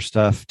Spitfire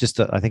stuff.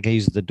 I think I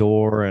used the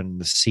door and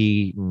the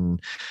seat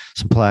and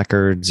some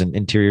placards and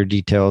interior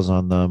details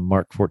on the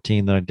Mark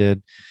 14 that I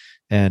did.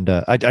 And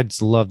I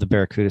just love the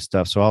Barracuda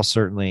stuff. So I'll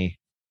certainly,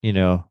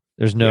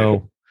 there's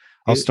no.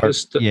 I'll start.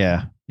 His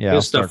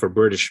stuff for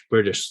British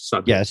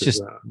subjects. Yeah, it's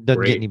just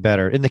doesn't get any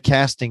better. And the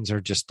castings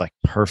are just like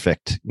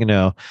perfect.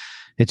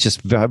 It's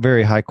just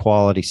very high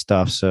quality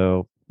stuff.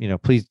 So,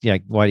 please,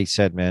 like Whitey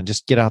said, man,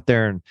 just get out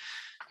there and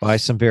buy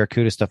some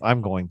Barracuda stuff.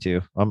 I'm going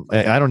to.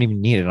 I don't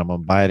even need it. I'm going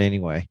to buy it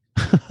anyway.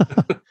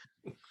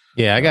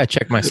 Yeah, I got to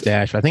check my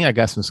stash. I think I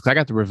got some. I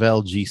got the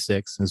Revell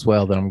G6 as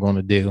well that I'm going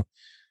to do.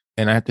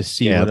 And I have to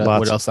see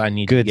what else I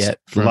need to get.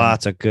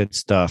 Lots of good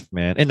stuff,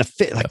 man. And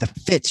the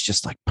fit's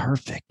just like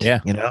perfect. Yeah.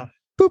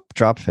 Boop,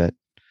 drop fit.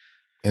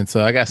 And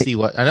so I got to see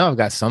I know I've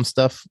got some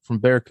stuff from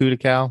Barracuda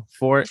Cal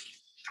for it.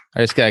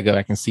 I just got to go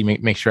back and see,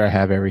 make sure I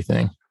have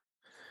everything.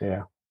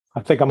 Yeah. I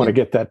think I'm going to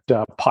get that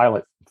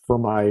pilot for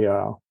my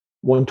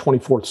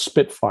 124th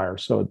Spitfire.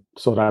 So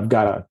that I've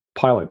got a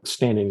pilot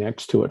standing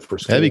next to it for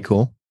scale. That'd be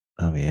cool.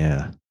 Oh,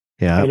 yeah.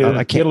 Yeah.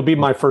 It'll be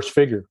my first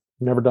figure.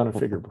 Never done a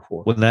figure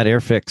before. When that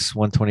Airfix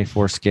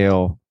 124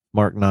 scale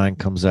Mark 9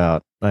 comes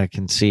out, I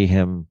can see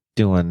him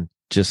doing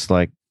just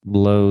like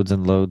loads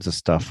and loads of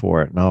stuff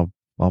for it, and I'll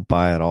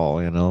buy it all.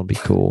 It'll be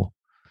cool.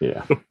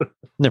 Yeah.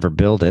 Never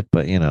build it,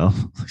 but I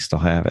still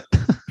have it.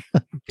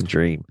 Can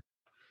dream.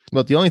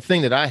 Well, the only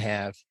thing that I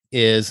have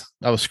is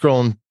I was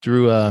scrolling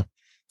through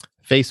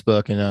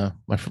Facebook, and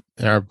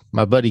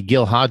my buddy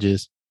Gil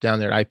Hodges down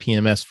there at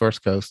IPMS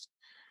First Coast,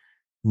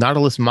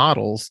 Nautilus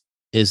Models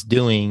is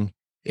doing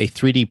a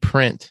 3D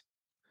print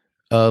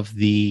of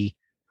the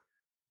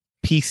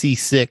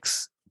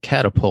PC-6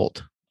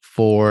 catapult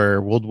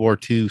for World War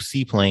II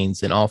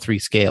seaplanes in all three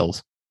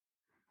scales,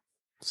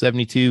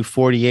 72,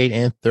 48,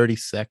 and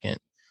 32nd.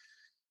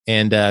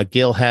 And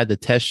Gil had the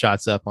test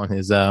shots up on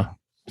his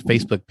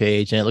Facebook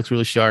page, and it looks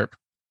really sharp.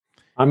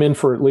 I'm in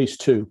for at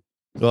least two.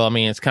 Well, I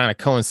mean, it's kind of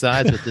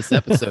coincides with this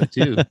episode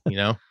too.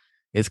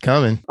 It's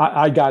coming.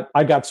 I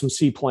got some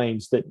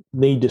seaplanes that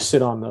need to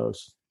sit on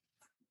those.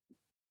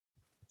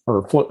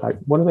 Or float,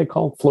 what are they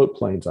called? Float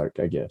planes, I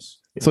guess.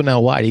 So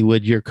now, Whitey,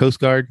 would your Coast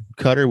Guard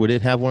cutter, would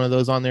it have one of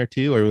those on there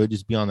too, or would it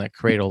just be on that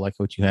cradle like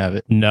what you have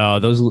it? No,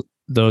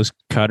 those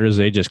cutters,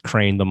 they just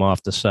craned them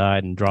off the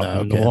side and dropped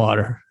them in the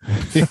water.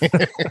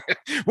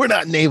 We're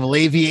not naval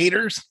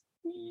aviators.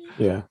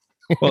 Yeah.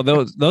 Well,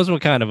 those were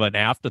kind of an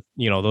after.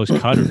 Those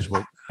cutters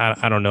were.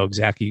 I don't know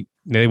exactly.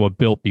 They were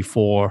built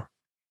before.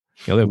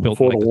 They were built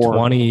in like the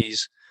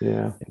 20s,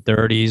 and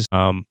 30s.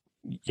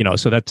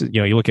 So that's,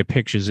 you look at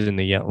pictures in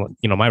the,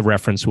 my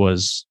reference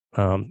was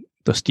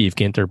the Steve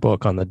Ginter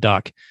book on the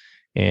Duck,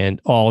 and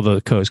all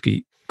the Coast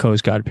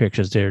Guard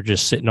pictures, they're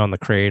just sitting on the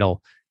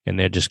cradle and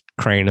they're just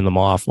craning them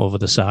off over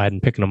the side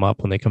and picking them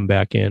up when they come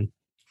back in.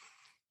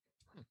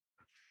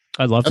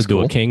 I'd love That's to do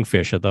cool. a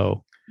Kingfisher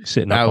though,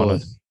 sitting I up on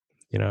would. a,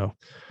 you know.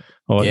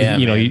 Oh, Yeah,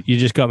 you know, man. you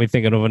just got me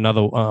thinking of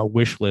another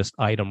wish list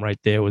item right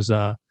there. Was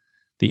the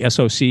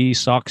SOC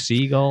Sock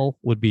Seagull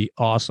would be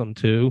awesome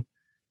too,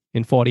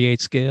 in 48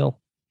 scale.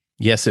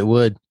 Yes, it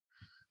would.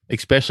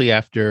 Especially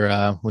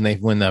after when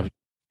the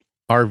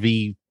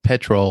RV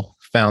Petrol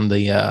found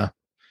the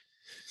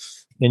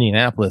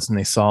Indianapolis and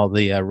they saw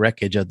the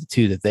wreckage of the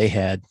two that they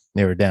had.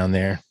 They were down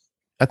there.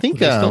 I think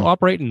Were they still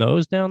operating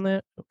those down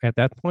there at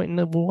that point in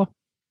the war.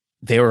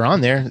 they were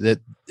on there. That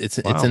it's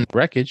in the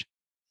wreckage.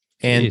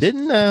 And Jeez.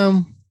 didn't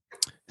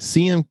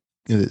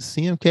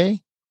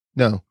CMK?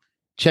 No,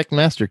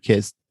 Checkmaster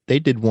Kids. They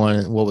did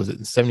one. What was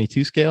it?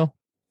 72 scale.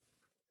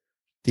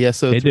 The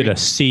SO3. They did a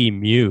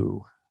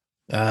CMU.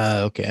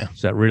 Okay.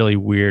 It's that really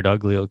weird,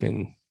 ugly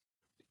looking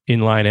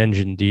inline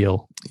engine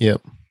deal.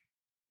 Yep.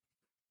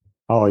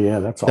 Oh yeah,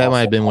 that's that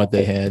might have been what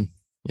they had.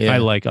 Yeah, I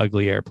like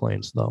ugly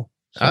airplanes though.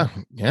 So.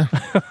 Yeah.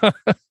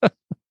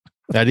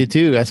 I do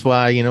too. That's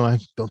why, I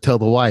don't tell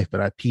the wife,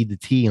 but I peed the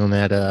tea on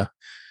that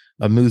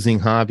amusing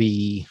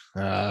hobby,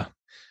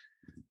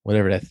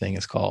 whatever that thing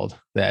is called,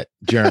 that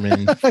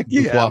German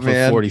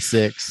Waffe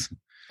 46.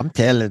 I'm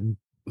telling.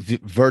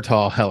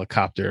 Vertol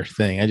helicopter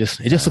thing. It just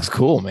looks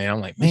cool, man. I'm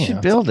like, man, you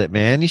should build it,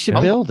 man. You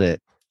should build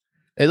it.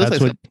 It looks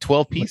like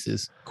 12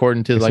 pieces,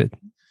 according to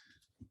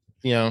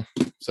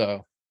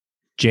so.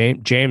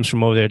 James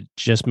from over there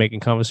just making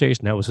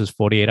conversation. That was his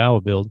 48-hour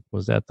build.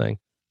 Was that thing?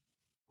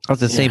 I was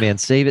to say, man,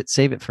 save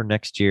it for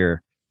next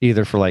year,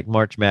 either for like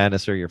March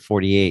Madness or your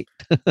 48.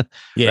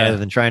 Rather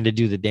than trying to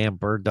do the damn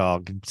bird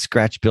dog and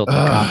scratch built the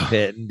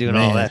cockpit and doing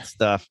all that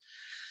stuff.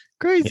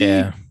 Crazy.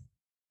 Yeah.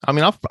 I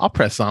mean, I'll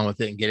press on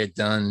with it and get it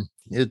done.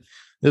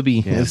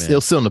 It'll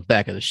still in the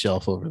back of the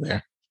shelf over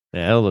there.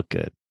 Yeah, it'll look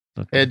good.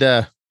 And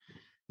I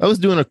was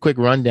doing a quick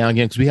rundown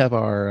again because we have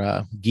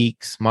our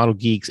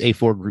ModelGeeks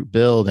A4 group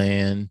build,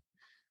 and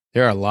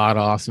there are a lot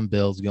of awesome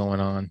builds going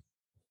on.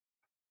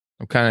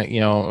 I'm kind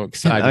of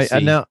excited to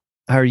see. Now,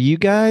 are you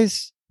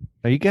guys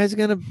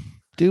gonna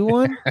do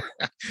one?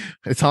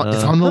 It's on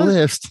the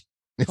list.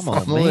 Come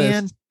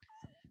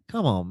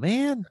on,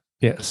 man.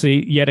 Yeah.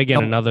 See, yet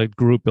again, another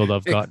group build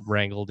I've got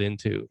wrangled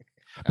into.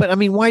 But I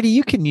mean, can't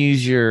you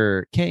use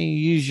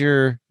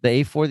the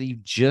A4 that you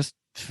just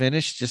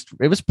finished?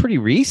 It was pretty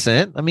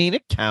recent. I mean,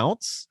 it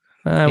counts.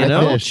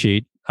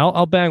 Cheat.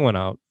 I'll bang one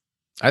out.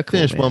 I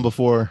finished one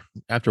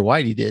after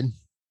Whitey did.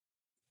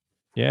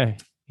 Yeah,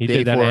 he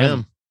did that.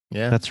 M.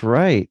 Yeah, that's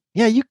right.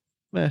 Yeah,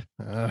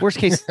 worst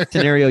case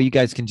scenario, you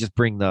guys can just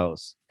bring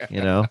those.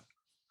 But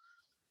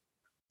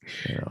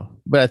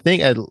I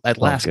think at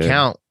last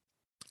count,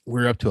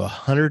 we're up to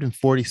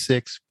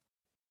 146.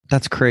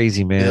 That's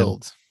crazy, man.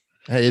 Builds.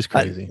 That is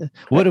crazy.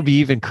 What'll be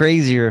even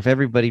crazier if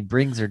everybody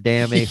brings their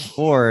damn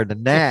A4 to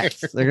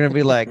NACS? They're gonna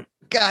be like,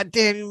 "God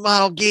damn you,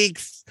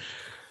 ModelGeeks,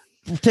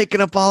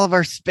 taking up all of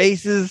our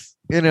spaces."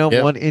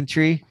 One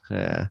entry.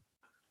 Yeah,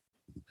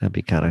 that'd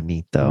be kind of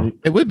neat, though.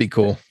 It would be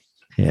cool.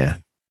 Yeah.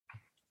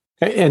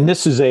 And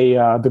this is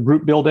the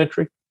group build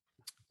entry.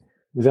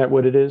 Is that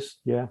what it is?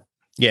 Yeah.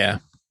 Yeah.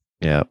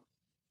 Yeah.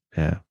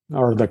 Yeah.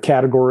 Or the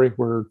category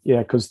where,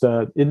 because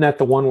isn't that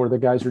the one where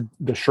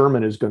the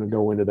Sherman is going to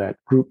go into that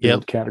group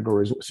build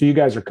categories? So you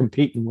guys are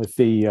competing with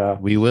the.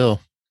 We will.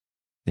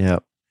 Yeah.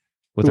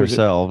 With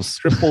ourselves.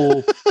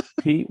 Triple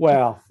P.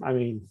 Well, I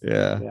mean.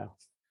 Yeah.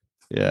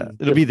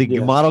 It'll be the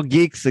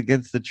ModelGeeks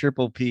against the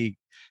Triple P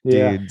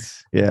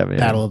dudes. Yeah, man.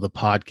 Battle of the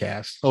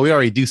podcast. Oh, we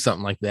already do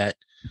something like that.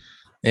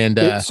 And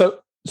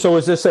so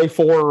is this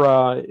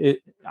A4?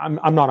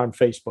 I'm not on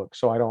Facebook,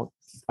 so I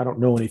don't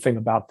know anything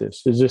about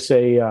this. Is this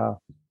any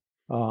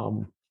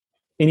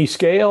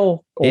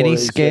scale?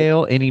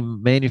 Any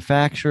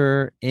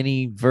manufacturer,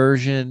 any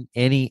version,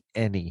 any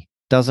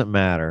doesn't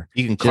matter.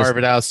 You can carve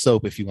it out of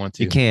soap if you want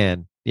to. You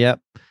can.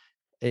 Yep.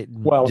 If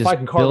I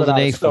can carve it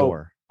out of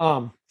soap,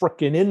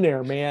 freaking in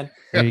there, man.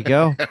 There you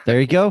go.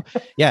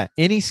 Yeah.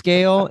 Any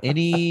scale,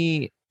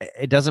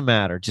 it doesn't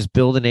matter. Just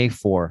build an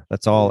A4.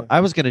 That's all. Yeah.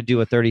 I was going to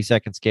do a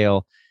 30-second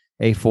scale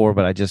A4,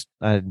 but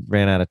I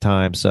ran out of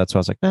time. So that's why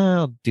I was like,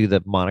 I'll do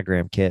the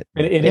monogram kit.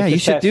 And you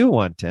should do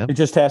one, Tim. It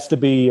just has to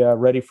be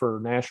ready for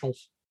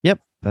nationals. Yep.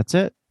 That's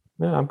it.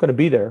 Yeah, I'm going to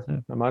be there.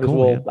 I might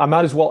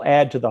as well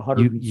add to the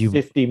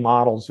 150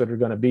 models that are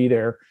going to be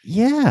there.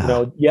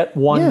 Yeah. Yet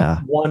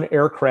one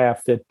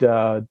aircraft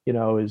that,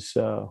 is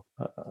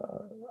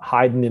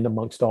hiding in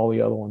amongst all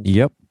the other ones.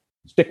 Yep.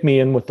 Stick me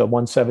in with the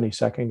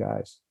 172nd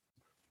guys.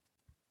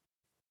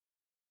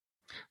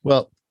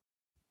 Well,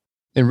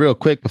 and real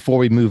quick before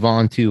we move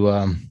on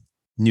to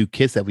new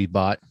kits that we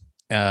bought,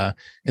 as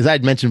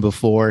I'd mentioned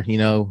before,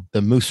 the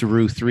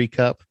Musaru 3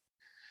 Cup,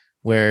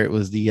 where it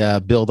was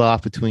the build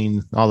off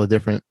between all the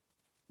different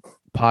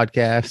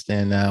podcasts,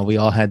 and we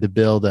all had to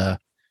build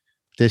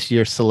this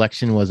year's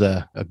selection was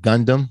a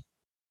Gundam,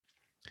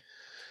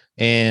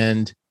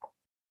 and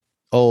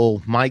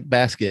Mike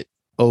Basket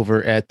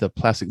over at the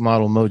Plastic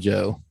Model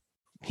Mojo,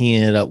 he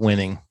ended up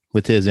winning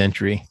with his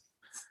entry,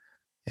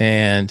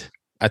 and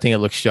I think it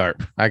looks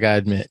sharp. I gotta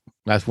admit,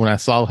 that's when I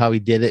saw how he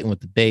did it, and with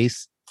the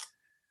base,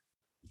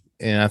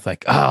 And I was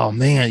like, oh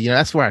man,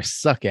 that's where I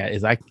suck at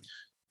is I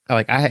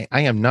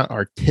am not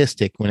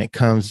artistic when it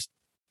comes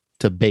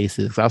to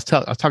bases. I was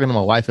talking to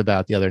my wife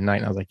about it the other night,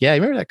 and I was like, yeah,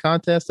 you remember that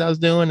contest I was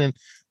doing? And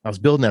I was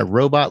building that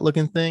robot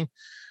looking thing.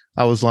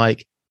 I was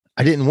like,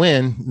 I didn't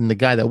win. And the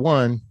guy that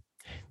won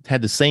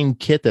had the same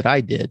kit that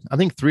I did. I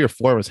think 3 or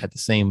 4 of us had the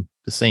same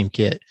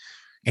kit.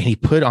 And he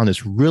put on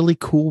this really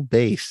cool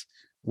base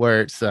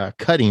where it's a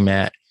cutting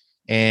mat,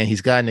 and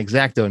he's got an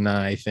X-Acto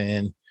knife.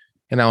 And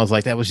I was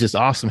like, that was just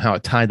awesome how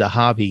it tied the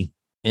hobby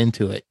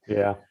into it.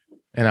 Yeah.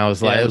 And I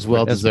was like, it was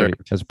well deserved.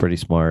 That's pretty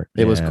smart.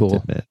 It was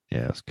cool. Yeah,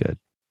 it was good.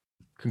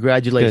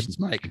 Congratulations,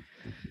 good. Mike.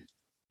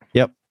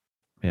 Yep.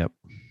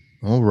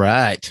 All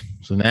right.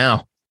 So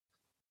now,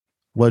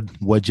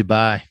 what'd you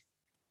buy?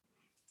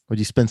 What'd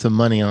you spend some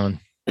money on?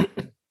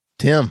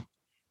 Tim,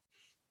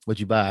 what'd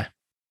you buy?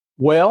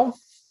 Well,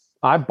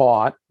 I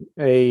bought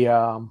a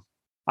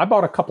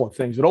couple of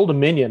things. At Old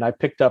Dominion, I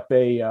picked up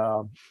a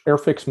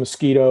Airfix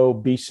Mosquito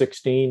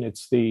B16.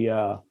 It's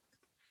the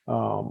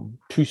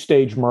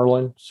 2-stage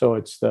Merlin. So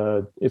it's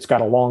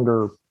got a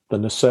longer, the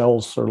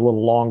nacelles are a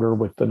little longer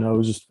with the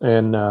nose,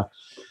 and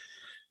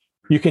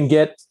you can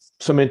get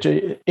some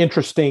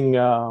interesting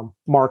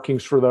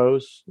markings for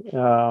those.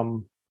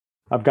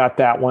 I've got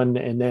that one,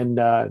 and then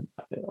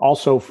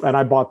also, and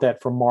I bought that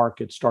from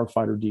Mark at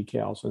Starfighter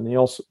Decals. And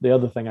the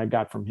other thing I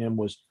got from him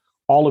was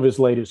all of his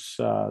latest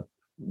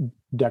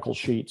decal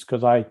sheets,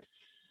 because I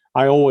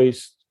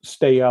always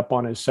stay up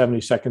on his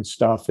 70-second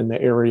stuff in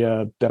the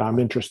area that I'm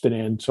interested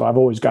in. So I've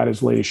always got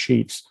his latest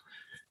sheets,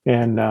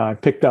 and I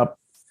picked up.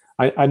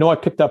 I know I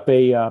picked up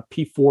a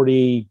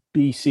P40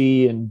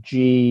 BC and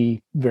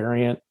G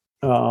variant,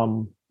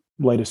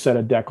 latest set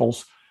of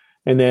decals,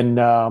 and then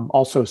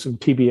also some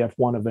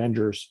TBF-1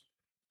 Avengers,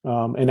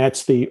 and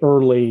that's the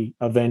early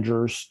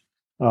Avengers,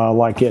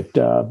 like it,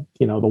 the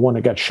one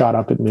that got shot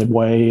up at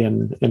Midway,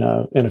 and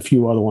a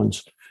few other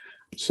ones.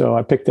 So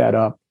I picked that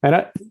up, and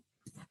I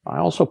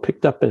also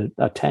picked up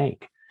a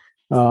tank,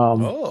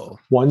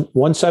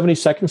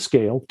 1/72nd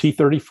scale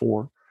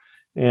T-34,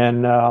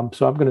 and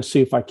so I'm going to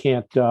see if I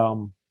can't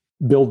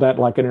build that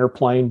like an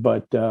airplane,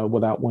 but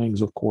without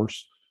wings, of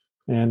course,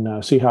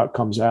 and see how it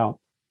comes out.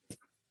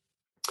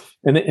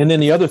 And then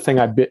the other thing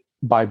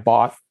I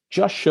bought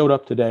just showed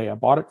up today. I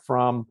bought it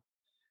from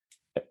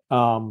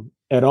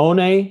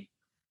Erone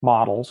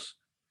Models,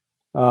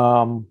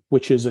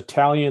 which is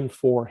Italian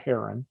for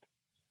Heron.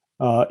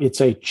 It's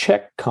a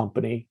Czech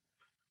company,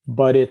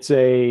 but it's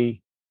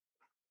he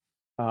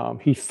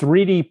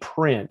 3D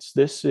prints.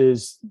 This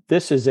is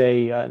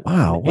a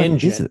wow, what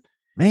engine, is it?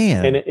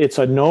 Man, and it's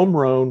a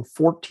Gnome-Rone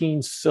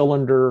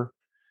 14-cylinder.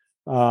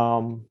 I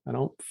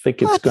don't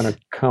think it's going to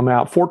come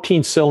out.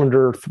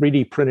 14-cylinder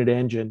 3D printed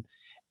engine,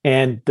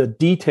 and the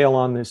detail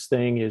on this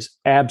thing is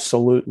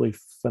absolutely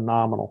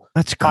phenomenal.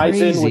 That's crazy.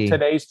 Ties in with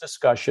today's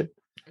discussion.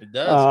 It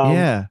does.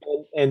 Yeah.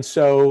 And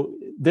so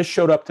this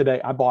showed up today.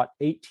 I bought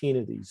 18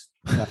 of these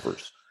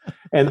heifers.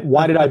 And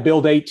why did I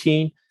build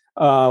 18?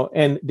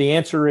 And the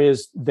answer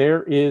is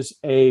there is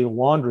a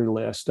laundry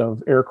list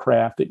of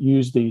aircraft that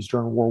used these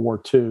during World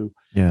War II.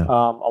 Yeah.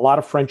 A lot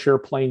of French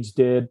airplanes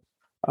did.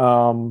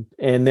 And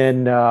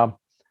then the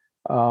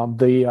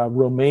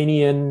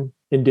Romanian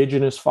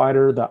indigenous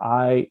fighter, the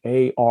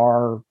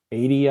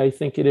IAR-80, I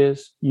think it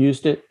is,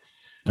 used it.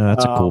 Oh,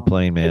 that's a cool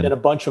plane, man. And then a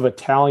bunch of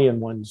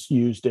Italian ones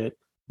used it,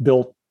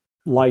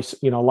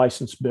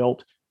 license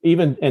built.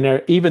 Even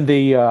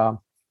the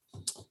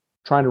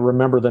trying to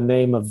remember the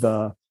name of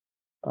the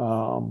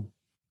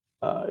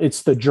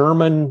it's the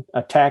German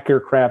attack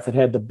aircraft that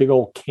had the big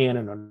old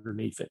cannon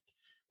underneath it,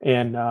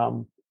 and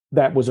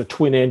that was a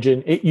twin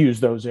engine. It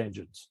used those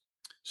engines.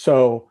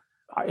 So,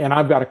 and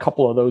I've got a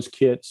couple of those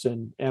kits,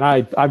 and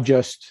I'm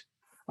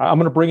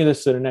going to bring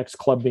this to the next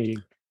club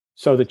meeting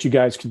so that you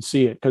guys can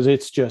see it, because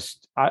it's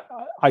just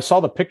I saw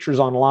the pictures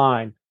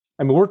online.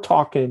 I mean, we're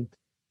talking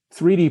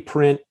 3D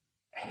print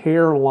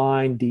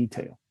hairline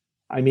detail.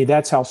 I mean,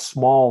 that's how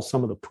small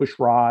some of the push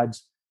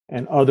rods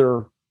and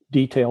other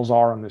details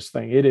are on this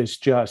thing. It is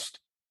just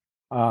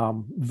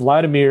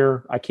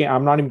Vladimir.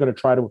 I'm not even going to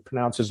try to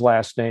pronounce his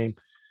last name.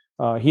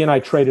 He and I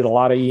traded a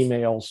lot of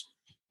emails,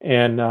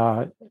 and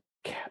I'm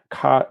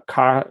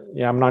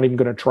not even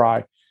going to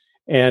try.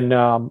 And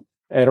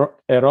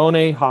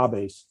Erone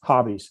Hobbies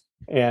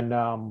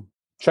and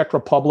Czech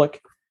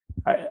Republic.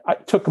 I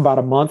took about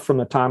a month from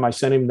the time I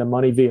sent him the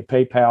money via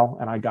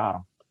PayPal, and I got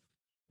him.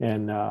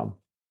 And I'm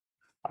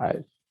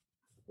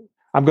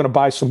going to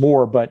buy some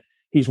more, but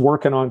he's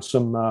working on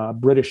some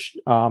British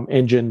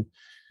engine,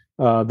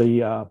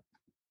 the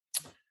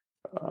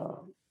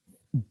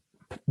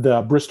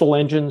Bristol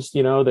engines,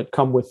 that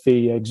come with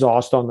the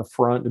exhaust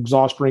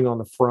ring on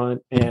the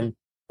front, and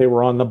they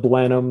were on the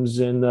Blenheims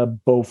and the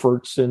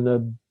Beauforts and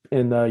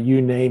the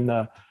you name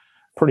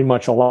pretty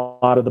much a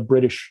lot of the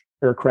British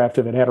aircraft.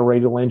 If it had a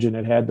radial engine,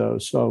 it had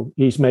those. So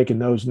he's making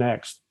those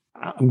next.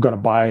 I'm going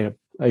to buy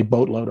a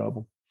boatload of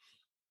them.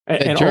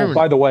 And oh,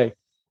 by the way,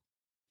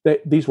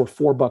 these were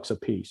 $4 a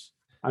piece.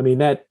 I mean,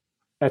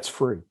 that's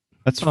free.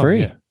 That's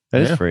free. Yeah.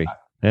 That is free.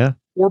 Yeah.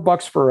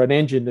 $4 for an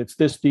engine that's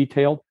this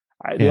detailed.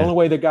 The only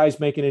way the guy's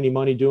making any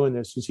money doing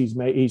this is he's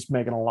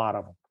making a lot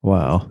of them.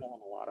 Wow.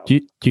 Do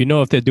you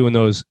know if they're doing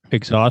those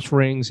exhaust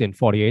rings in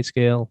 48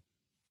 scale?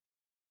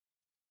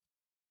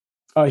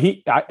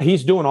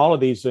 He's doing all of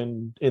these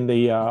in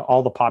the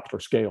all the popular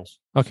scales.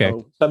 Okay.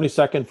 So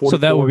 72nd, 44. So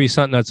that would be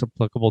something that's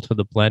applicable to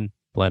the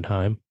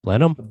Blenheim.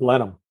 Blenheim.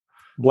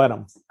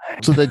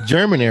 So the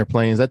German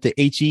airplane, is that the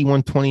HE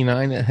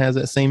 129 that has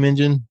that same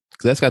engine?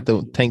 Because that's got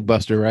the tank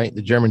buster, right?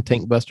 The German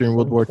tank buster in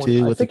World War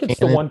II. I think it's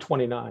the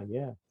 129.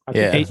 Yeah.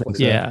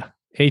 Yeah.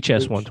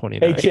 HS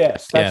 129.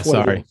 HS. That's what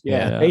sorry. it is.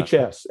 Yeah.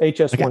 HS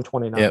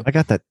 129. Yep. I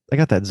got that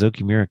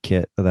Zokimura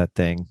kit of that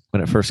thing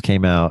when it first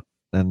came out,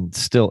 and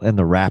still in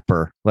the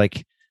wrapper.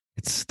 Like,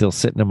 it's still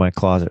sitting in my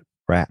closet,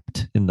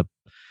 wrapped in the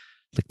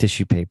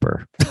tissue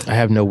paper. I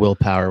have no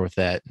willpower with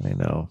that. I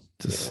know.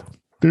 Just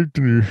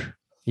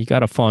You got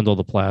to fondle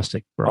the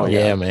plastic, bro. Oh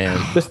yeah, man.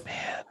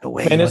 no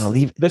way. And this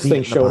thing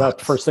leave showed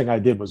up. First thing I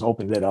did was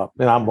open it up,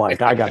 and I'm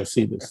like, I got to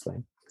see this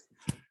thing.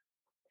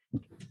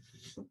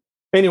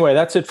 Anyway,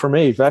 that's it for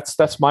me.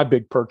 That's my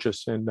big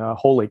purchase, and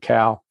holy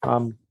cow,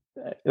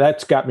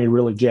 that's got me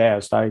really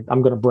jazzed. I'm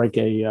going to break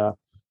a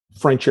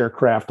French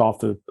aircraft off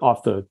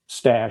the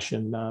stash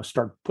and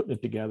start putting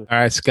it together. All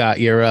right, Scott,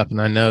 you're up,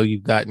 and I know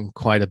you've gotten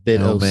quite a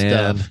bit of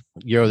stuff.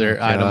 You're there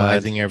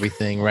itemizing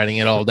everything, writing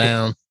it all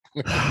down.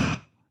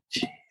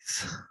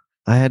 Jeez,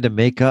 I had to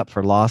make up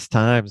for lost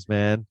times,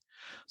 man.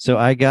 So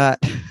I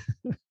got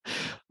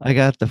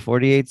the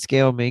 48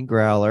 scale main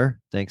growler.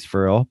 Thanks,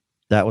 Frill.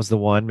 That was the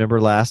one. Remember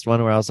last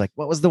one where I was like,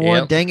 what was the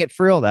one? Dang it,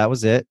 Frill. That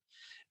was it.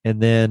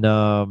 And then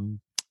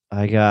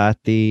I got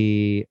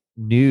the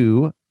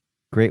new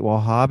Great Wall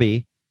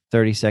Hobby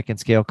 32nd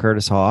scale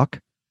Curtis Hawk,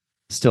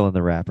 still in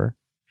the wrapper.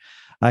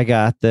 I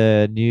got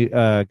the new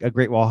a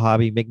Great Wall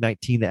Hobby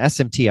MiG-19, the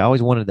SMT. I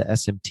always wanted the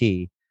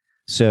SMT,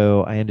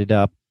 so I ended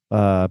up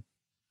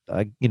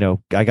I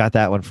got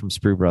that one from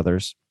Sprue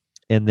Brothers,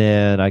 and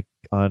then I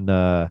on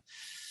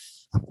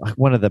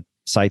one of the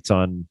sites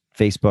on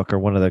Facebook or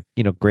one of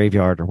the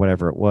Graveyard or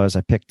whatever it was,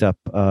 I picked up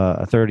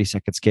a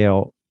 32nd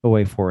scale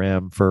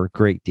OA4M for a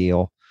great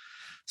deal.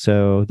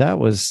 So that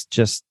was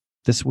just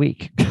this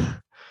week.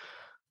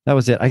 That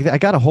was it. I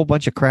got a whole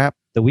bunch of crap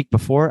the week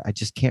before. I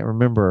just can't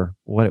remember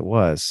what it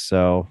was.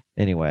 So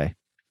anyway,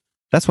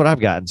 that's what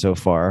I've gotten so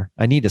far.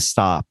 I need to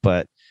stop,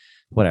 but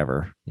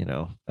whatever,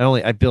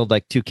 I build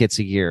like 2 kits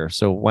a year.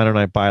 So why don't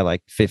I buy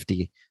like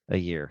 50 a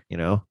year?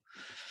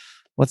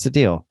 What's the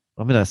deal?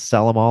 I'm going to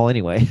sell them all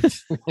anyway.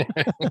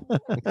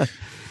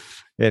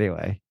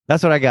 Anyway,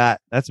 that's what I got.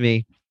 That's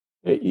me.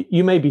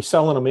 You may be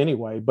selling them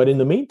anyway, but in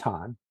the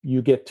meantime,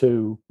 you get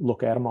to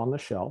look at them on the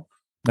shelf.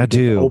 I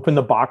do. Open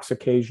the box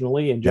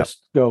occasionally and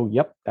just go,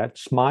 yep,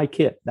 that's my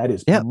kit. That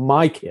is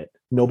my kit.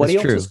 Nobody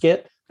else's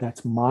kit.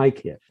 That's my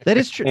kit. That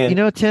is true.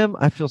 And, Tim,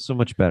 I feel so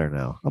much better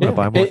now. I'm going to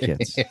buy more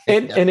kits.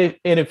 And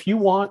if you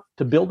want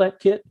to build that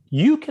kit,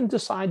 you can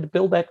decide to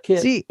build that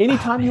kit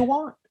anytime you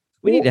want.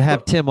 We need to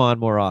have Tim on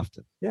more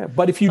often. Yeah,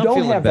 but if you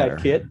don't have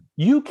that kit,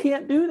 you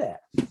can't do that.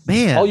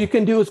 Man. All you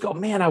can do is go,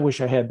 man, I wish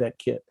I had that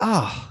kit.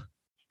 Oh,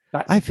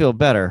 I feel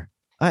better.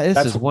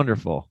 This is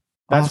wonderful.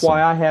 That's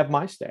why I have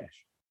my stash.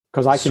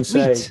 Because I can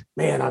say,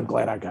 man, I'm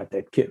glad I got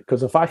that kit.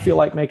 Because if I feel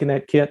like making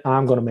that kit,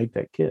 I'm going to make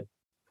that kit.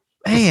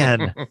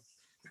 Man,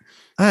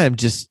 I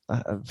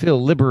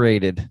feel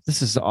liberated.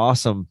 This is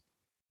awesome.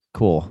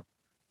 Cool.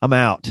 I'm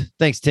out.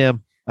 Thanks,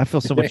 Tim. I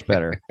feel so much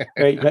better.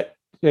 Hey,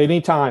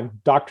 anytime.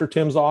 Dr.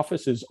 Tim's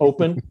office is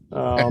open.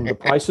 The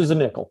price is a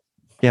nickel.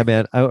 Yeah,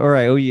 man. Or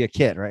I owe you a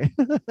kit, right?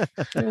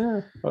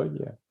 Yeah. Oh,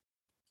 yeah.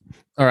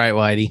 All right,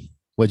 Whitey.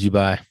 What'd you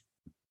buy?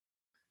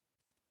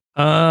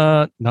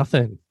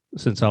 Nothing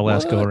since our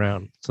last go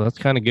around. So that's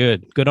kind of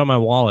good. Good on my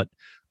wallet.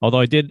 Although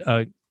I did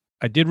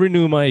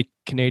renew my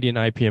Canadian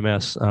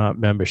IPMS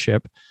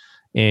membership,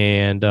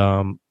 and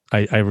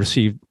I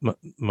received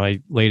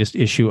my latest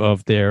issue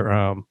of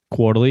their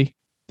quarterly,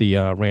 the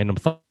Random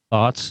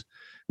Thoughts,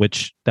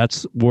 which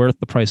that's worth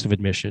the price of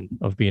admission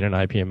of being an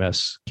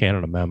IPMS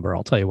Canada member.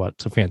 I'll tell you what,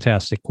 it's a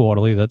fantastic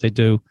quarterly that they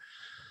do.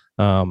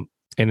 And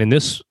in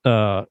this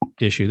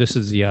issue, this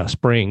is the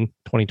spring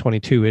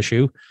 2022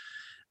 issue.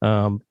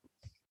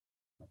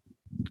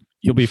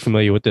 You'll be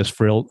familiar with this,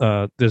 Frill.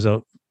 There's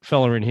a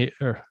fella in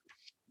here,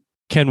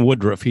 Ken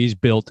Woodruff. He's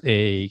built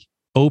a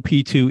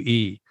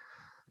OP2E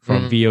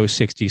from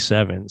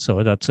VO67.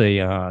 So that's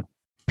a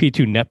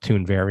P2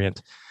 Neptune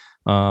variant.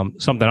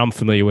 Something I'm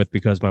familiar with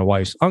because my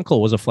wife's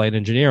uncle was a flight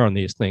engineer on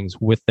these things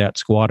with that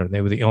squadron.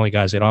 They were the only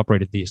guys that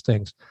operated these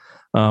things.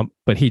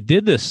 But he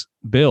did this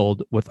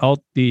build without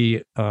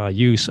the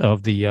use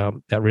of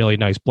the that really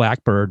nice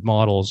Blackbird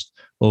models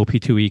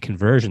OP2E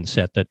conversion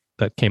set that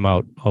came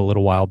out a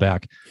little while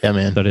back. Yeah,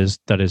 man. That is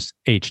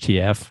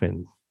HTF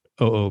and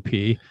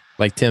OOP.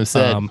 Like Tim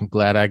said, I'm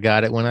glad I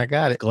got it when I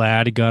got it.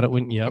 Glad he got it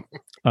when, yep.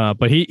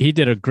 But he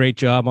did a great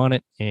job on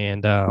it,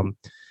 and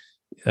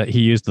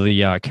he used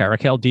the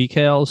Caracal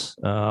decals.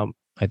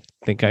 I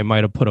think I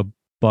might have put a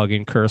bug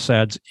in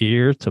Kursad's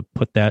ear to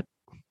put that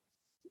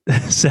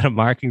set of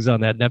markings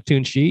on that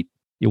Neptune sheet.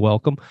 You're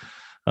welcome.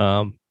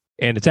 And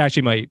it's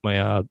actually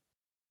my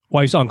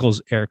wife's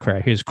uncle's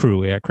aircraft, his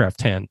crew, aircraft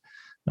 10.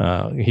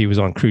 He was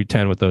on crew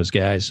 10 with those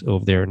guys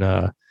over there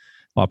in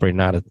operating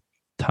out of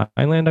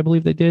Thailand, I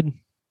believe they did.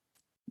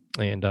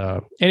 And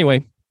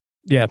anyway,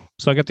 yeah.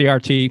 So I got the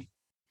RT,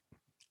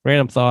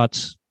 random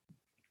thoughts,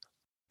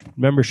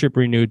 membership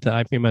renewed to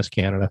IPMS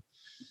Canada.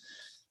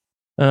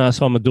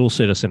 So I'm a dual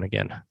citizen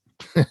again.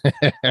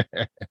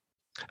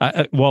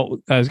 Well,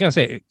 I was going to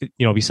say,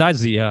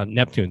 besides the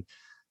Neptune,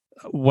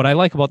 what I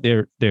like about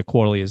their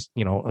quarterly is,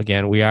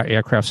 again, we are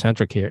aircraft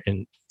centric here,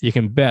 and you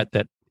can bet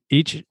that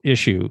each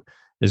issue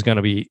is going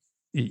to be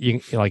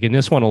like in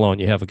this one alone.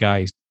 You have a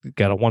guy who's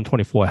got a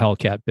 124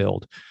 Hellcat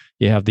build.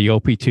 You have the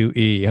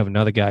OP2E. You have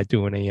another guy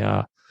doing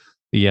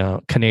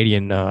the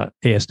Canadian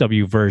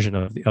ASW version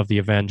of the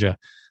Avenger.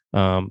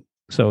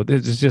 So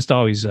there's just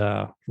always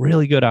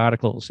really good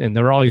articles, and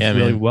they're always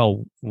really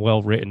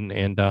well written,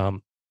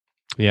 and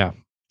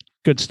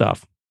good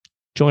stuff.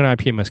 Join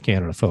IPMS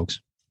Canada, folks.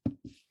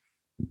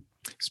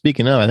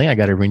 Speaking of, I think I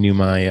got to renew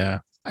my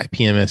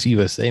IPMS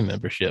USA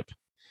membership.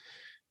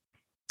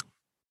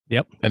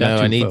 Yep. I know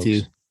I need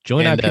to.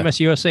 Join IPMS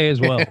USA as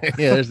well.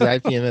 Yeah, there's the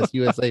IPMS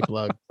USA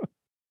plug.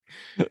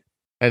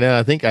 I know.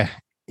 I think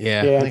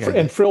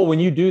and Phil, when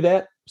you do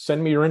that,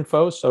 send me your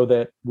info so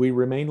that we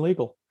remain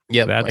legal.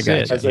 Yeah, that's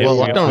it. As a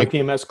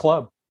IPMS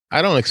club.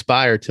 I don't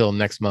expire till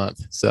next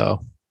month,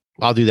 so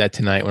I'll do that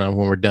tonight when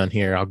we're done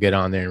here. I'll get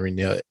on there and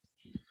renew it.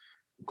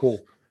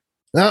 Cool.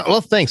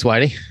 Well, thanks,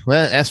 Whitey.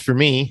 Well, as for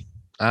me,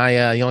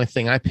 the only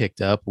thing I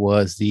picked up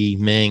was the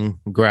Ming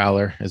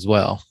Growler as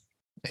well,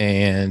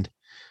 and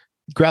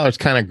Growler's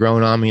kind of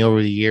grown on me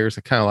over the years.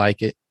 I kind of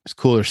like it. It's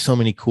cool. There's so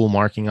many cool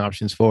marking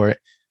options for it.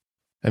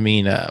 I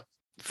mean,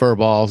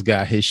 Furball's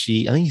got his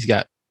sheet. I think he's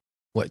got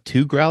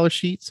 2 Growler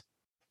sheets,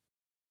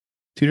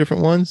 2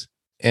 different ones,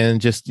 and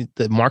just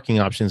the marking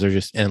options are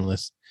just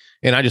endless.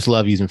 And I just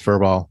love using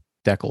Furball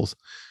decals,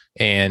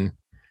 and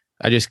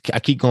I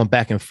keep going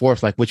back and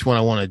forth, like which one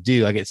I want to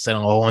do. I get set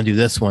on, I want to do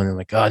this one. And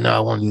like, oh no, I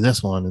want to do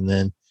this one. And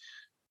then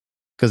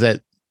because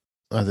that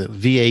the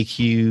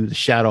VAQ, the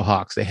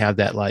Shadowhawks, they have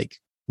that like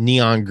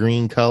neon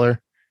green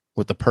color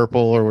with the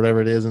purple or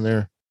whatever it is in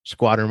their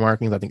squadron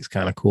markings. I think it's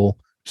kind of cool.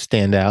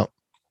 Stand out.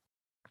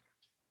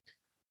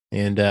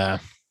 And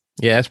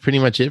that's pretty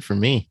much it for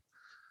me.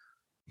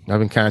 I've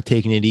been kind of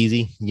taking it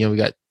easy. We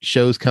got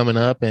shows coming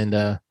up and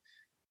the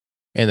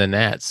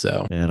Nats.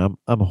 So man,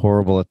 I'm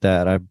horrible at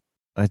that.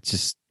 I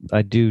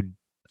do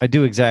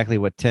exactly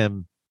what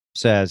Tim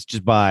says.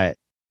 Just buy it,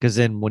 because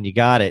then when you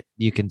got it,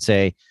 you can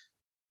say,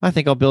 I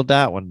think I'll build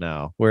that one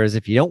now. Whereas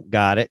if you don't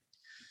got it,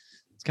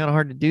 it's kind of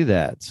hard to do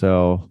that.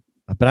 So,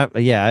 but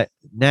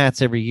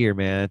Nats every year,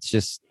 man. It's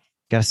just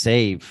gotta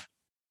save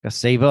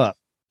up.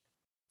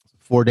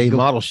 4-day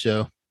model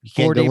show. You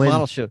can't 4-day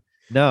model show.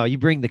 No, you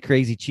bring the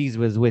crazy cheese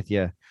whiz with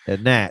you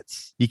at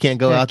Nats. You can't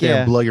go out there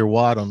and blow your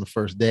wad on the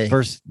first day.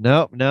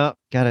 Nope.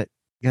 Gotta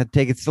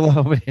take it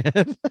slow,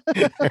 man.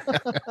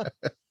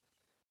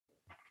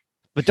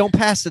 But don't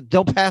pass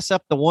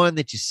up the one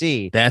that you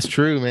see. That's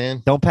true,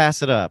 man. Don't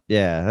pass it up.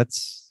 Yeah,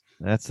 that's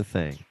the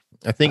thing.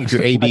 I think if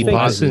you're AB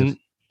positive,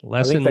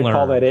 lesson learned.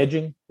 Call that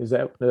edging. Is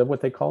that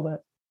what they call that?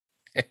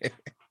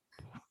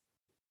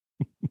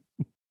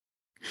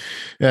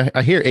 Yeah,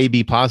 I hear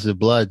AB positive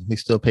blood. They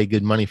still pay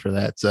good money for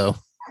that. So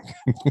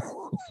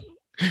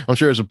I'm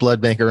sure there's a blood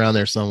bank around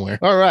there somewhere.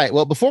 All right.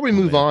 Well, before we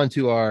move on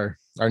to our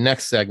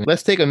next segment,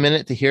 let's take a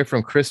minute to hear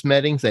from Chris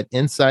Meddings at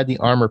Inside the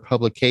Armor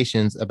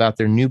Publications about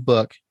their new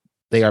book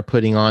they are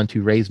putting on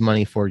to raise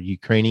money for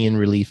Ukrainian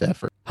relief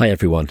effort. Hi,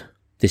 everyone.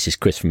 This is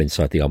Chris from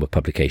Inside the Armor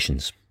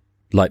Publications.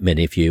 Like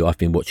many of you, I've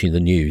been watching the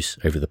news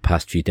over the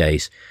past few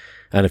days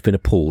and have been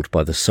appalled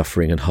by the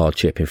suffering and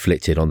hardship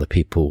inflicted on the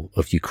people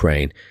of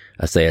Ukraine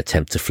as they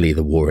attempt to flee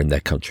the war in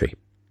their country.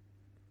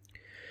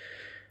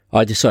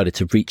 I decided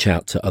to reach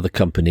out to other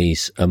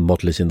companies and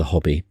modelers in the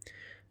hobby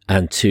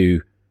and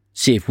to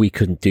see if we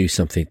couldn't do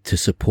something to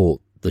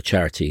support the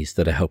charities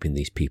that are helping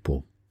these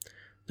people.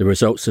 The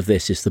results of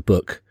this is the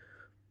book,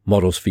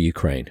 Models for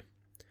Ukraine.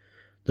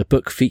 The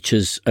book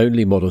features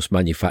only models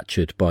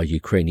manufactured by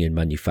Ukrainian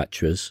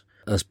manufacturers,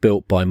 as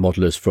built by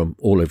modelers from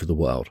all over the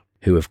world,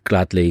 who have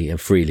gladly and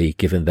freely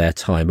given their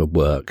time and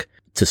work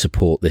to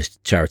support this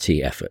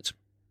charity effort.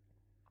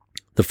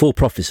 The full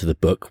profits of the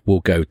book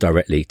will go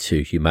directly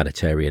to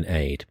humanitarian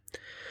aid.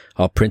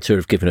 Our printer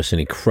have given us an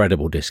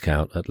incredible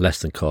discount at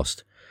less than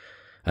cost,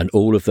 and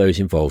all of those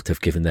involved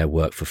have given their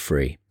work for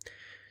free.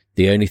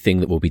 The only thing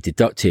that will be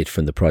deducted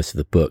from the price of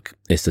the book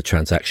is the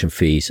transaction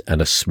fees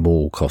and a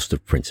small cost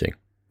of printing.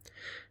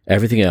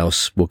 Everything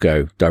else will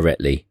go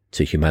directly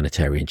to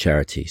humanitarian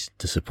charities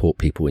to support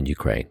people in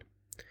Ukraine.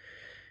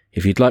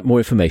 If you'd like more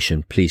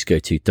information, please go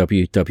to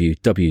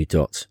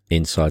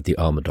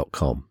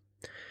www.insidethearmor.com.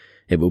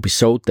 It will be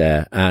sold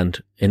there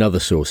and in other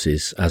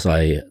sources as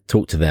I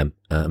talk to them,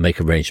 make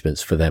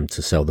arrangements for them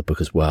to sell the book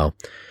as well.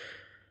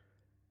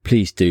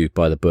 Please do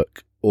buy the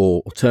book,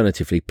 or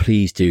alternatively,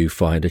 please do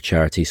find a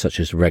charity such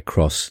as Red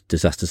Cross,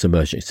 Disasters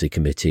Emergency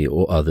Committee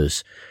or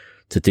others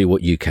to do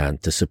what you can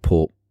to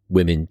support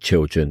women,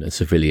 children and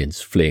civilians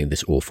fleeing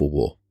this awful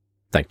war.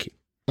 Thank you.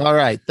 All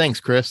right. Thanks,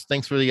 Chris.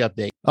 Thanks for the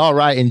update. All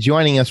right. And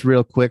joining us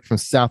real quick from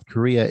South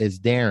Korea is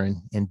Darren.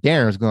 And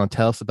Darren is going to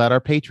tell us about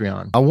our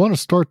Patreon. I want to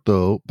start,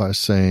 though, by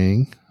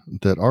saying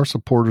that our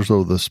supporters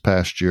over this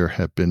past year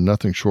have been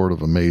nothing short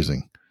of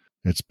amazing.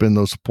 It's been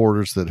those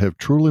supporters that have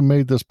truly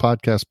made this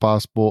podcast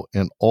possible,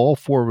 and all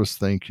four of us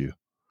thank you.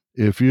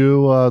 If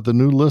you, the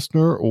new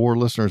listener or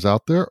listeners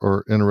out there,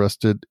 are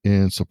interested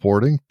in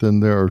supporting,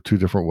 then there are two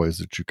different ways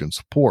that you can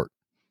support.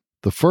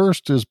 The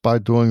first is by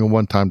doing a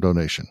one-time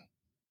donation.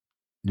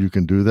 You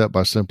can do that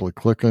by simply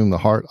clicking the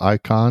heart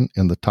icon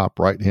in the top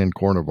right-hand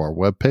corner of our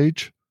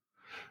webpage.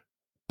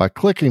 By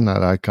clicking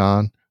that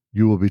icon,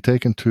 you will be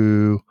taken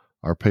to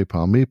our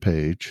PayPal Me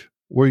page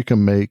where you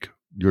can make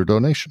your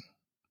donation.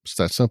 It's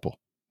that simple.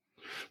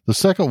 The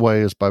second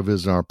way is by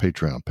visiting our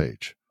Patreon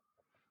page.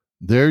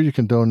 There you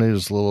can donate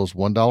as little as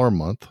 $1 a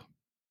month.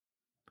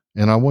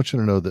 And I want you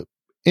to know that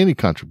any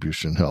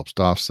contribution helps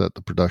to offset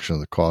the production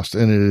of the cost,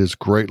 and it is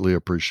greatly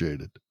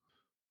appreciated.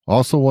 I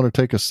also want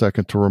to take a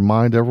second to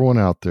remind everyone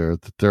out there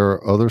that there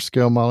are other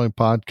scale modeling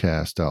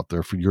podcasts out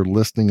there for your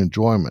listening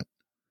enjoyment.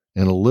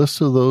 And a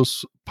list of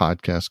those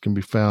podcasts can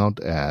be found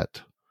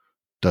at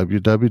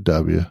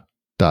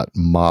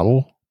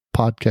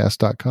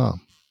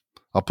www.modelpodcast.com.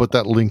 I'll put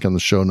that link in the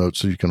show notes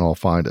so you can all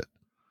find it.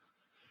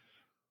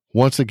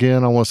 Once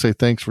again, I want to say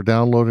thanks for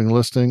downloading,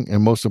 listening,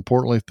 and most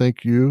importantly,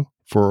 thank you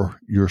for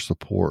your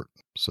support.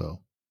 So,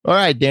 all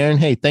right, Darren.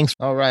 Hey, thanks.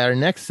 All right. Our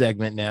next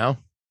segment now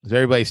is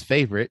everybody's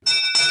favorite.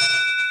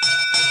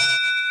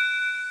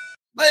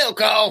 Mail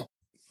call.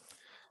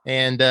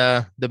 And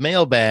the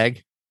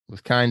mailbag was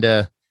kind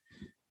of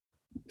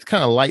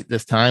light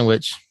this time,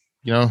 which,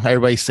 you know,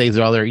 everybody saves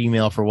all their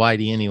email for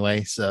Whitey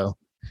anyway. So,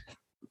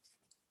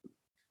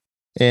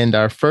 and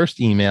our first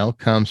email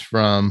comes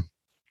from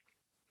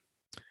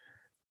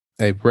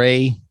a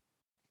Ray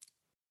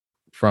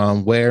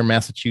from Ware,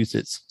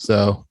 Massachusetts.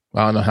 So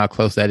I don't know how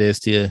close that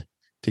is to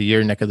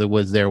your neck of the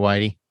woods there,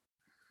 Whitey.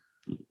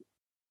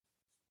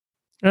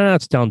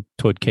 It's down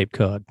toward Cape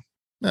Cod.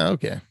 Oh,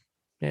 okay.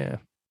 Yeah.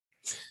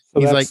 So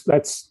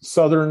that's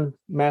southern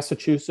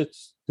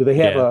Massachusetts. Do they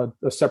have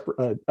a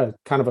separate, a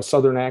kind of a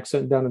southern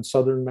accent down in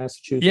southern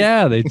Massachusetts?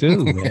 Yeah, they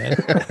do, man.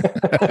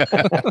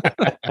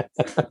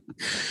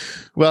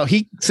 Well,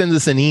 he sends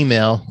us an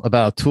email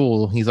about a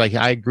tool. He's like,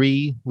 I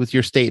agree with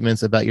your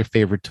statements about your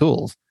favorite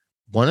tools.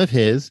 One of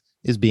his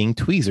is being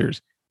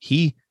tweezers.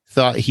 He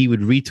thought he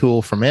would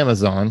retool from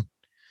Amazon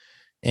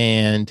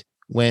and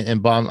went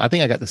and bought, I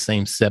think I got the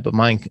same set, but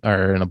mine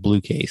are in a blue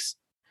case.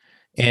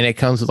 And it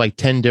comes with like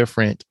 10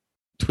 different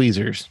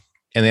tweezers,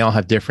 and they all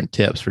have different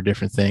tips for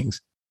different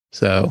things.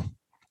 So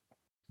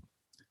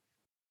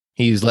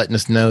he's letting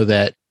us know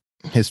that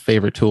his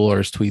favorite tool are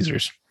his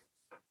tweezers.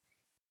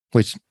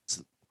 What's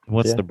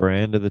the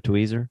brand of the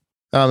tweezer?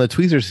 The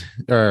tweezers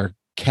are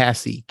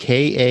Cassie,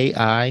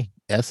 Kaisi.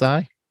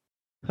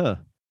 Huh.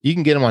 You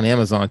can get them on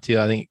Amazon too.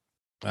 I think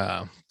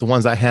the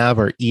ones I have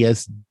are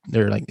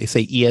they're like, they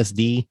say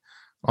ESD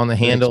on the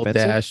handle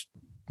dash.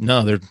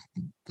 No, they're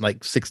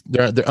like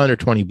they're under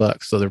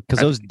 $20. So they're because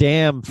those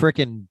damn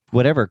freaking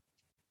whatever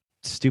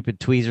stupid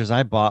tweezers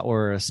I bought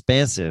were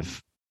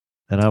expensive.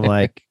 And I'm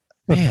like,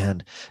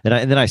 man.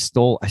 And then I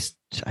stole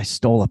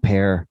a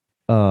pair.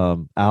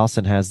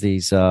 Allison has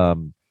these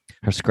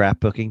her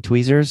scrapbooking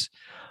tweezers.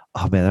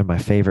 Oh man, they're my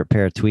favorite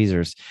pair of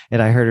tweezers.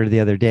 And I heard her the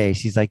other day.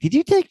 She's like, "Did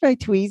you take my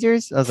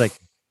tweezers?" I was like,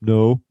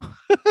 "No."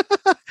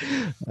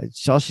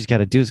 All she's got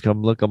to do is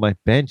come look on my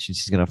bench, and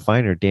she's gonna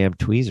find her damn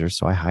tweezers.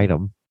 So I hide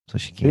them so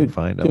she can't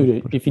find them.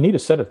 Dude, if you need a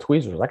set of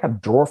tweezers, I got a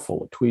drawer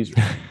full of tweezers.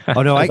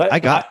 Oh no,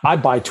 I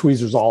buy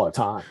tweezers all the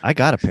time. I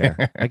got a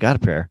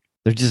pair.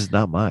 They're just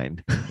not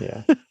mine.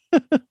 Yeah.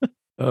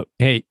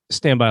 Hey,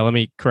 stand by. Let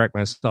me correct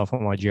myself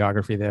on my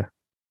geography there.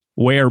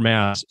 Ware,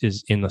 Mass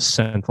is in the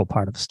central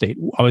part of the state.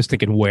 I was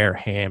thinking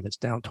Wareham is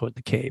down toward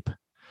the Cape.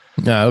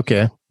 Oh,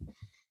 okay.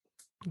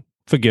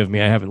 Forgive me.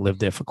 I haven't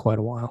lived there for quite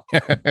a while.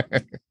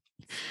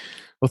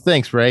 Well,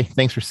 thanks, Ray.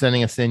 Thanks for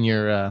sending us in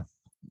your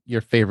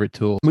favorite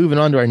tool. Moving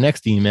on to our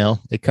next email.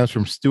 It comes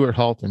from Stuart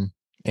Halton,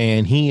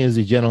 and he is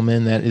a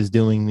gentleman that is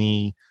doing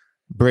the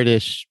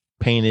British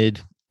painted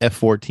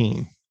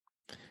F-14.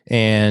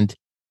 And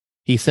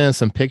he sent us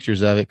some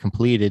pictures of it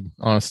completed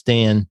on a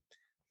stand,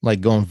 like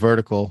going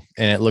vertical,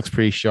 and it looks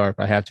pretty sharp.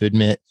 I have to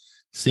admit,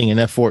 seeing an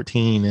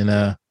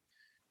F-14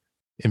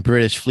 in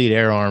British Fleet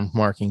Air Arm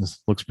markings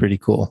looks pretty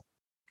cool.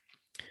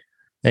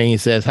 And he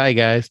says, "Hi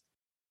guys,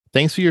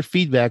 thanks for your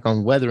feedback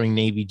on weathering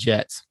Navy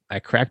jets. I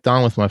cracked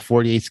on with my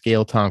 48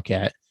 scale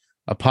Tomcat.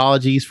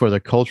 Apologies for the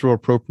cultural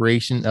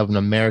appropriation of an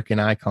American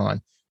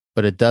icon,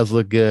 but it does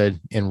look good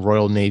in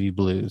Royal Navy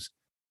blues."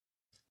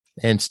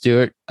 And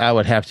Stuart, I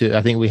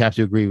think we have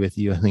to agree with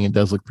you. I think it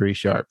does look pretty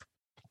sharp.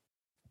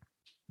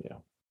 Yeah.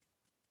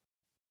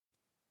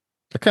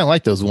 I kind of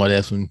like those what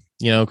ifs when,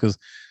 because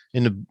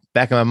in the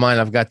back of my mind,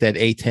 I've got that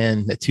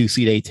A10, that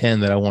 2-seat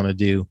A10 that I want to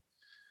do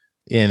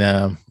in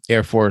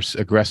Air Force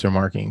aggressor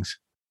markings.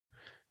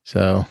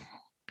 So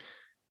I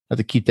have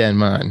to keep that in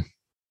mind.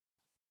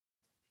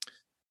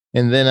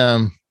 And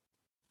then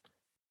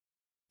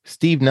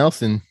Steve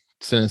Nelson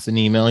sent us an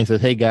email. He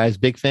says, "Hey guys,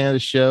 big fan of the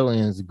show and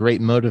is a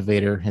great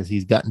motivator as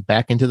he's gotten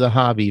back into the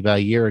hobby about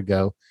a year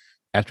ago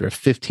after a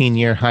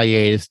 15-year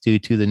hiatus due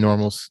to the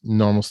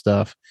normal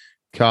stuff,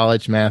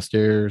 college,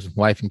 masters,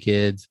 wife and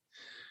kids."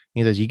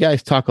 He says, "You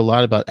guys talk a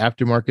lot about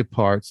aftermarket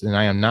parts and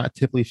I am not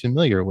typically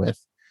familiar with.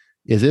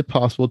 Is it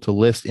possible to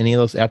list any of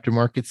those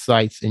aftermarket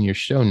sites in your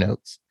show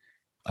notes?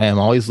 I am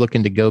always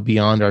looking to go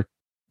beyond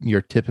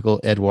your typical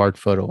Edward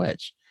photo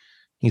etch."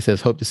 He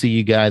says, "Hope to see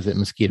you guys at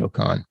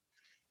MosquitoCon."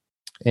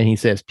 And he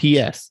says,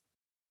 "P.S.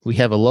 We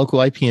have a local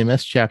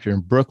IPMS chapter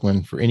in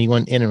Brooklyn for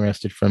anyone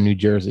interested from New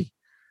Jersey.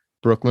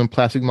 Brooklyn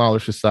Plastic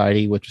Modeler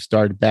Society, which was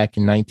started back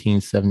in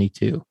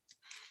 1972.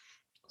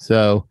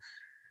 So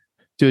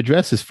to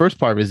address his first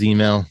part of his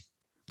email,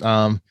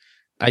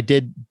 I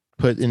did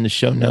put in the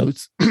show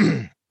notes,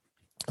 a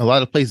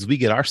lot of places we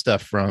get our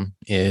stuff from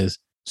is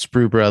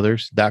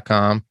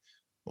spruebrothers.com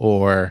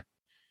or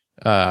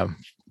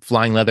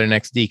Flying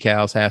Leathernecks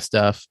Decals has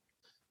stuff.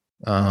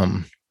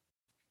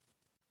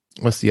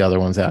 What's the other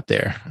ones out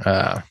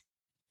there?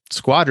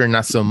 Squadron,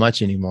 not so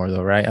much anymore,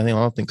 though, right? I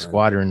don't think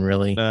Squadron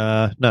really.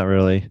 Not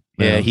really.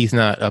 Yeah, he's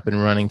not up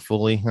and running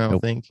fully, I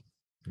don't think.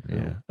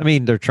 Yeah. I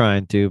mean, they're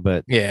trying to,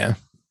 but yeah.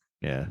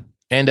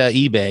 And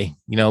eBay,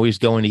 we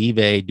just go into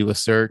eBay, do a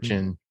search,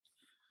 and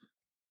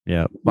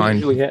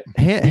find.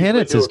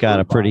 Hannets has got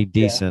a pretty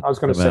decent. I was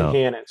going to say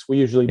Hannets. We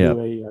usually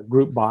do a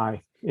group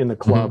buy in the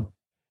club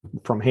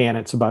from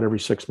Hannets about every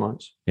 6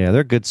 months. Yeah,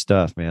 they're good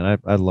stuff, man.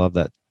 I love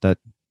that.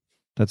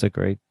 That's a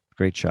great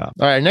shop.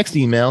 All right, next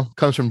email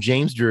comes from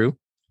James Drew,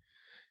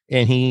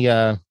 and he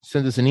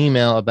sent us an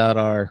email about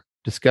our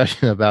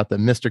discussion about the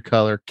Mr.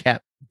 Color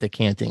cap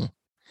decanting.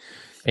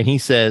 And he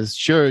says,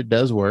 sure, it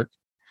does work,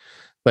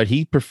 but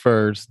he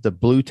prefers the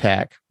blue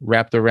tack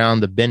wrapped around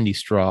the bendy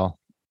straw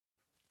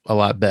a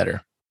lot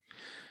better.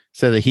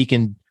 So that he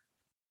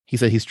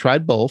said he's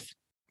tried both,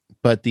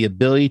 but the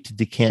ability to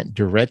decant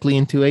directly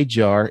into a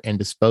jar and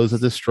dispose of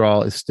the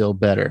straw is still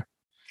better.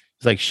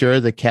 He's like, sure,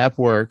 the cap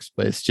works,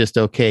 but it's just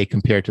okay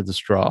compared to the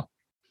straw.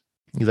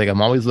 He's like,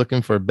 I'm always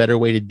looking for a better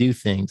way to do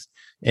things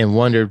and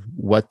wondered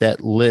what that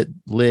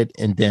lid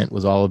indent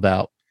was all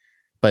about.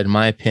 But in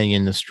my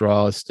opinion, the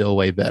straw is still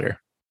way better.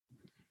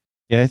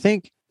 Yeah, I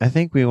think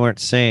we weren't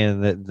saying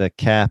that the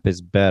cap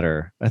is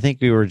better. I think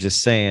we were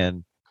just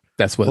saying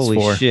that's what it's for.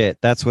 Holy shit,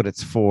 that's what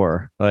it's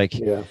for. Like,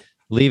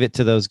 leave it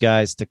to those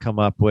guys to come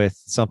up with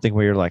something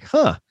where you're like,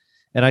 huh.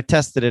 And I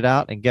tested it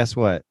out, and guess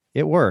what?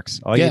 It works.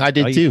 I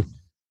did too.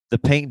 The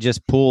paint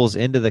just pools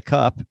into the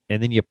cup,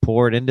 and then you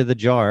pour it into the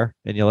jar,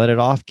 and you let it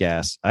off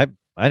gas. I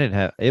didn't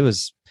have it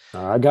was.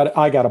 I got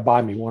to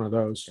buy me one of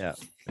those.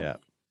 Yeah.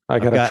 I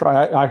got to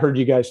try. I heard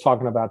you guys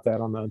talking about that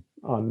on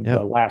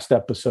the last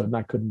episode, and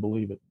I couldn't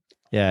believe it.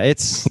 Yeah,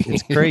 it's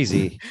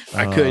crazy.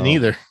 I couldn't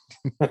either.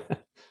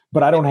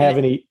 But I don't have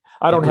any.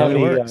 I don't have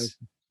any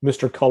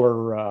Mr.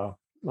 Color.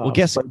 Well,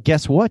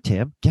 guess what,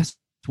 Tim? Guess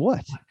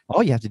what?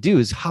 All you have to do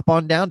is hop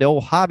on down to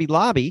old Hobby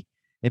Lobby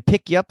and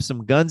pick you up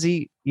some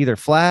Gunsy, either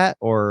flat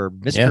or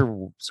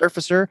Mr.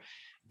 Surfacer,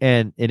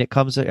 and it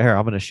comes here.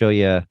 I'm going to show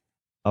you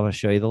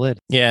the lid.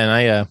 Yeah,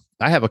 and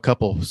I have a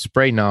couple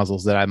spray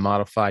nozzles that I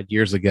modified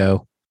years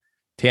ago,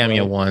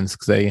 Tamiya ones,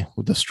 because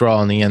with the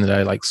straw in the end that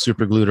I like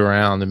super glued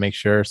around to make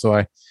sure. So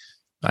I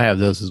have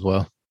those as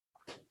well.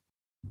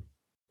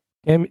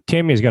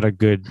 Tamiya's got a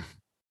good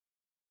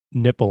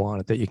nipple on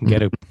it that you can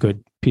get a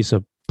good piece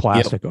of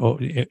plastic. Oh,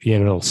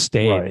 it'll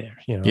stay there.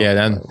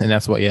 Yeah, and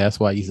that's why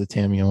I use the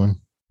Tamiya one.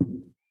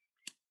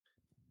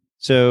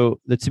 So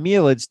the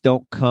Tamiya lids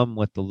don't come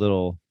with the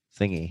little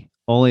thingy,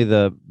 only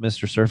the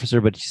Mr.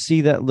 Surfacer. But you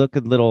see that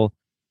little,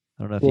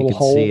 I don't know if you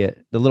can see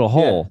it, the little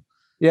hole.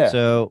 Yeah.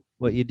 So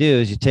what you do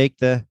is you take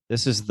I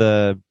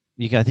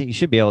think you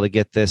should be able to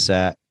get this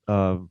at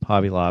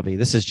Hobby Lobby.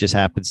 This just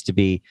happens to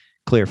be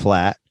clear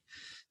flat.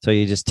 So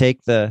you just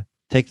take the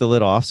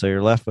lid off. So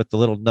you're left with the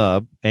little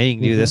nub, and you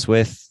can do this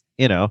with,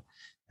 and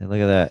look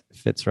at that. It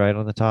fits right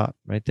on the top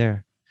right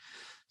there.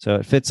 So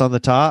it fits on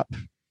the top,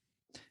 and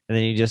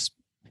then you just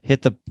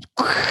hit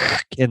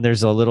and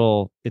there's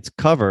it's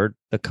covered.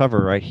 The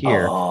cover right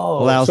here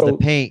allows the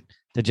paint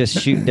to just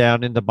shoot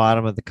down in the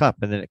bottom of the cup,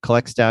 and then it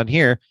collects down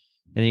here,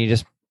 and then you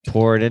just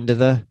pour it into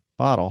the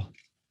bottle.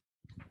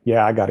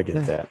 Yeah, I got to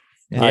get that.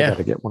 Yeah. I got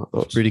to get one of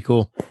those. It's pretty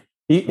cool.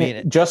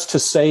 Just to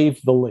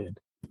save the lid.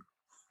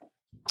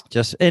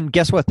 And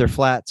guess what? Their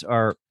flats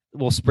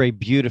will spray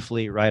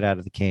beautifully right out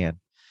of the can.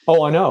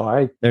 Oh, I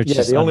know.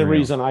 The only unreal.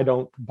 reason I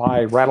don't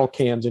buy rattle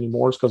cans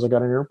anymore is because I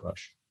got an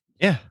airbrush.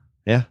 Yeah.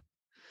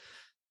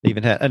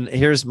 Even and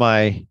here's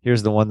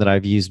the one that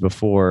I've used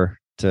before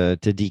to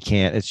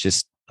decant. It's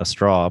just a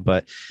straw,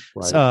 but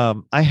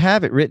I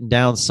have it written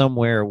down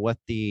somewhere what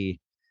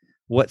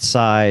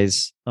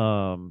size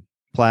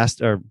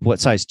plastic or what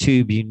size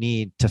tube you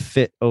need to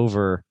fit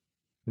over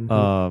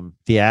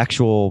the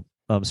actual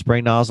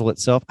spray nozzle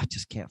itself. I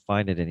just can't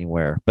find it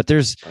anywhere, but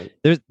there's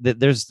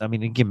I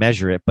mean, you can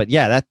measure it, but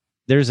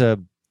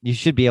you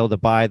should be able to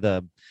buy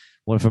the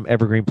one from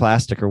Evergreen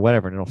Plastic or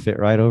whatever, and it'll fit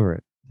right over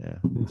it. Yeah.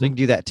 So you can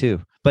do that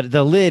too, but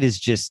the lid is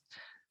just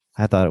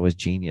I thought it was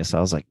genius.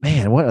 I was like,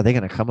 man, what are they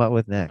going to come up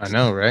with next? I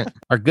know, right?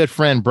 Our good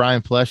friend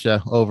Brian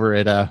Plesha over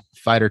at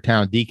Fighter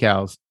Town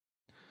Decals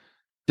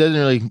doesn't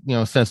really,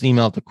 send us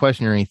email the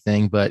question or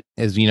anything, but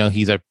as you know,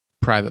 he's a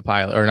private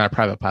pilot, or not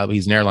private pilot, but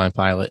he's an airline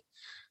pilot.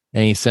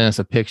 And he sent us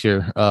a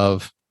picture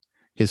of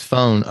his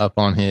phone up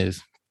on in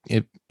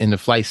the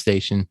flight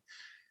station.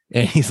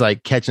 And he's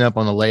like catching up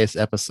on the latest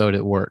episode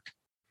at work.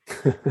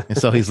 And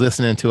so he's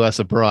listening to us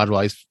abroad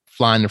while he's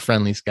flying the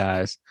friendly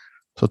skies.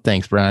 So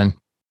thanks, Brian.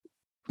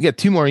 We got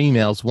 2 more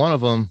emails. One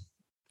of them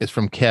is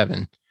from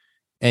Kevin.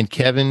 And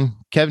Kevin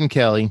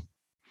Kelly,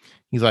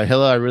 he's like,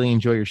 hello, I really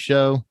enjoy your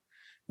show.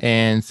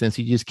 And since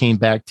he just came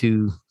back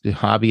to the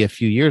hobby a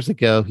few years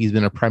ago, he's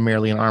been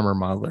primarily an armor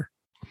modeler.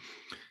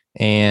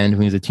 And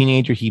when he was a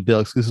teenager, he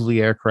built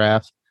exclusively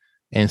aircraft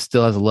and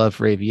still has a love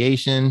for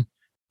aviation.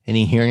 And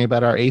he hearing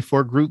about our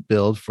A4 group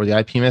build for the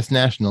IPMS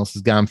Nationals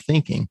has got him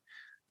thinking.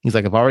 He's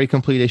like, I've already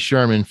completed a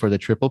Sherman for the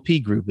Triple P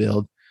group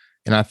build.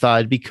 And I thought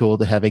it'd be cool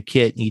to have a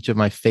kit in each of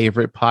my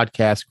favorite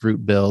podcast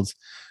group builds,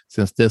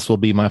 since this will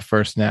be my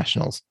first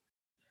Nationals.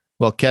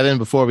 Well, Kevin,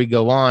 before we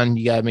go on,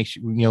 you got to make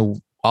sure,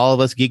 all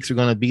of us geeks are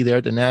going to be there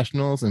at the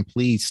Nationals, and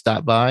please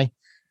stop by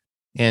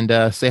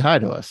and say hi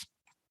to us.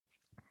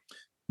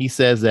 He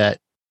says that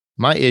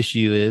my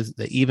issue is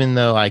that even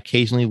though I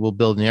occasionally will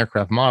build an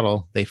aircraft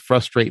model, they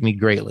frustrate me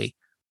greatly.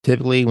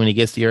 Typically, when he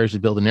gets the urge to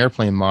build an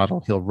airplane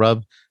model, he'll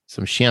rub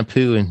some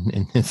shampoo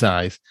in his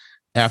eyes.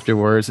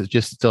 Afterwards, if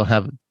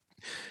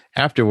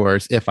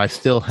I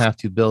still have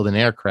to build an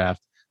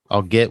aircraft,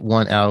 I'll get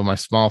one out of my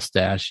small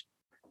stash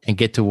and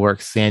get to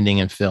work sanding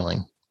and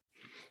filling.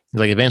 He's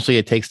like, eventually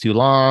it takes too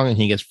long and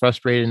he gets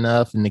frustrated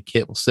enough and the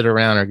kit will sit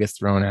around or gets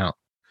thrown out.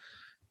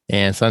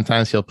 And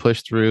sometimes he'll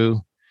push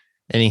through,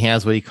 and he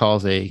has what he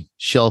calls a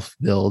shelf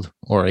build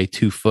or a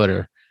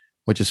 2-footer,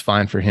 which is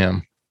fine for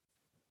him.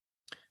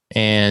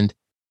 And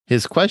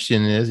his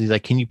question is, he's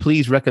like, can you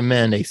please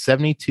recommend a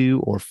 72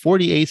 or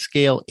 48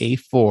 scale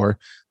A4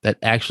 that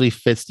actually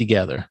fits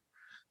together?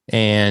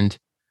 And,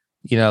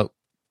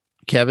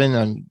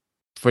 Kevin,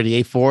 for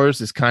the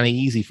A4s, it's kind of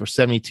easy. For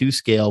 72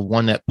 scale,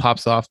 one that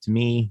pops off to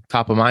me,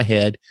 top of my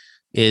head,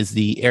 is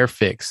the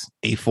Airfix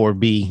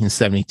A4B in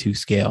 72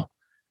 scale.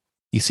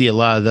 You see a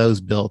lot of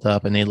those built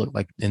up, and they look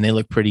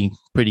pretty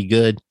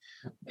good.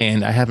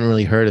 And I haven't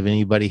really heard of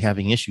anybody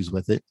having issues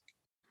with it.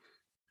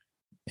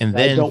 And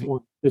then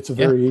it's a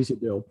very easy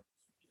build.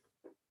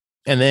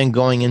 And then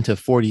going into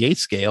 48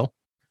 scale,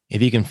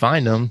 if you can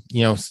find them,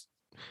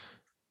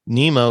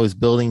 Nemo is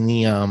building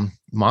the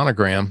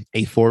monogram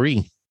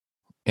A4E.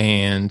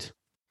 And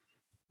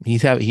he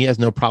has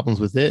no problems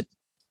with it.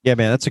 Yeah,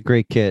 man, that's a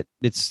great kit.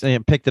 I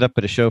picked it up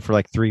at a show for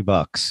like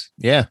 $3.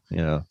 Yeah,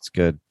 it's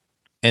good.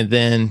 And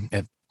then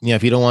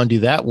if you don't want to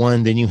do that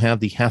one, then you have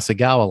the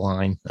Hasegawa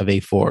line of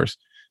A4s,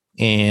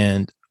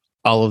 and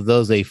all of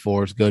those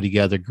A4s go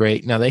together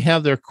great. Now they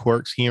have their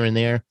quirks here and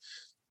there,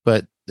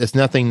 but it's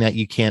nothing that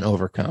you can't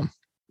overcome.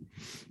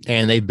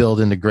 And they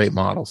build into great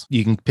models.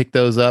 You can pick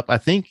those up. I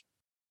don't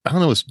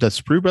know, does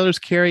Sprue Brothers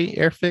carry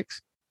Airfix?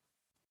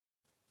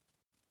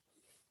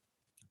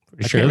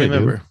 I can't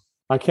remember.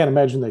 I can't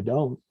imagine they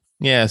don't.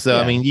 Yeah,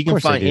 so you can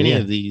find any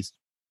of these.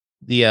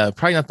 The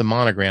probably not the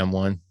monogram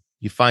one.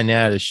 You find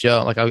that at a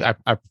show. Like I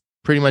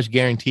pretty much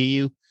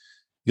guarantee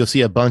you'll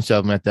see a bunch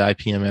of them at the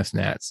IPMS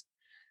Nats.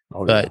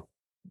 But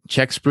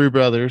check Sprue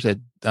Brothers at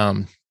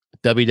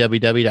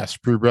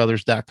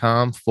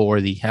www.spruebrothers.com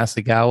for the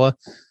Hasegawa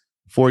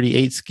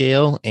 48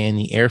 scale and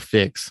the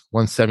Airfix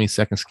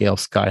 172nd scale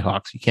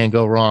Skyhawks. You can't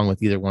go wrong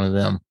with either one of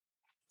them.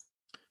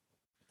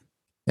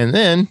 And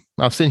then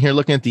I was sitting here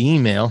looking at the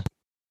email,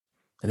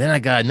 and then we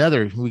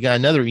got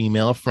another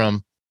email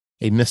from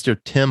a Mr.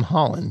 Tim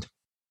Holland.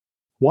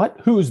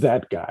 What? Who's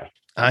that guy?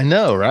 I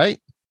know,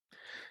 right?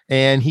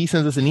 And he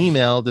sends us an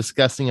email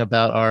discussing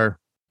about our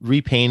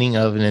repainting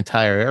of an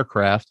entire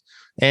aircraft.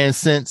 And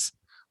since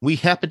we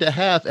happen to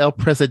have El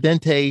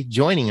Presidente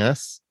joining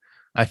us,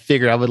 I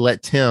figured I would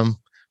let Tim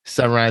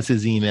summarize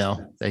his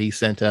email that he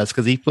sent to us,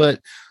 because he put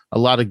a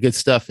lot of good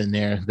stuff in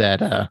there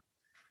that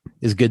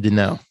is good to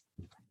know.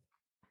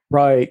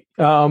 Right.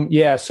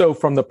 So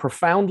from the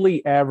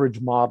profoundly average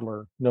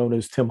modeler known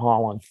as Tim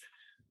Holland,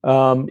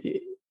 of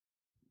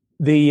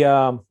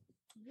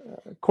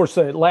course,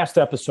 the last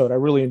episode, I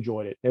really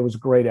enjoyed it. It was a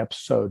great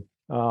episode.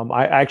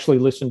 I actually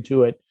listened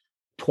to it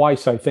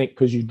twice, I think,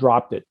 because you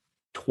dropped it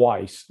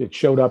twice. It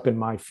showed up in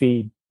my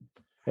feed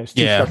as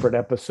two separate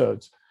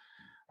episodes.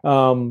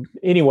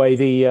 Anyway,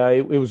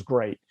 it was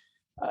great.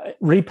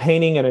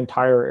 Repainting an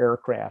entire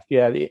aircraft.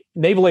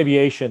 Naval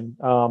aviation,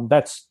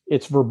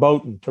 it's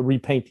verboten to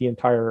repaint the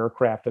entire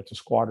aircraft at the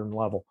squadron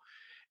level.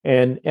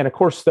 And of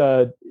course,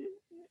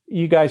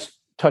 you guys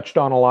touched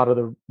on a lot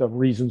of the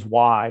reasons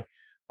why.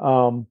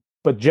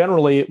 But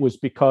generally it was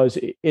because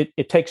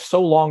it takes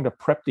so long to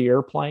prep the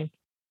airplane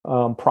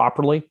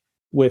properly.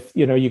 With,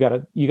 you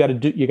got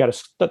to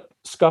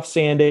scuff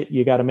sand it.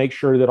 You got to make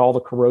sure that all the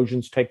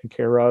corrosion's taken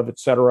care of, et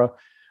cetera.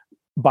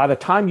 By the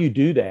time you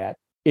do that,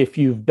 if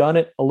you've done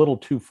it a little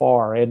too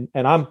far, and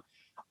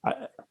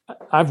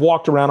I've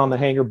walked around on the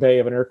hangar bay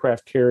of an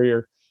aircraft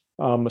carrier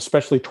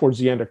especially towards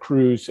the end of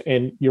cruise,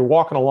 and you're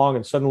walking along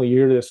and suddenly you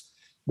hear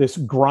this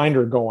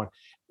grinder going,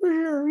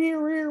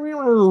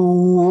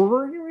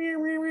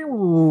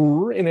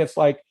 and it's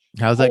like,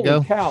 how's that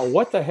go? Cow,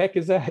 what the heck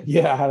is that?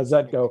 Yeah, how does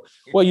that go?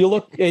 Well, you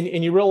look and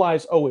you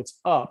realize, oh, it's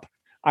up.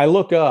 I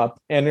look up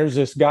and there's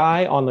this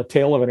guy on the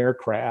tail of an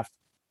aircraft,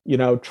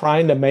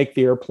 trying to make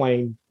the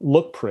airplane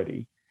look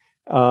pretty.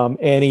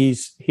 And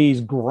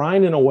he's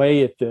grinding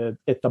away at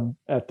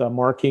the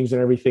markings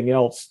and everything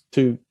else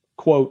to,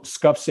 quote,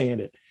 scuff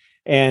sand it,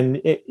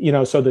 and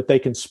so that they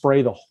can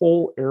spray the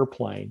whole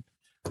airplane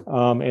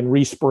and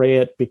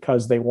respray it,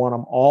 because they want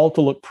them all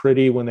to look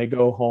pretty when they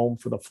go home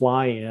for the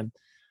fly-in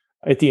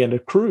at the end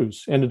of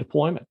cruise, end of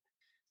deployment.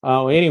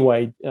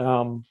 Anyway,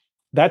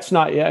 that's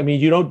not,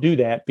 you don't do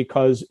that,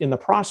 because in the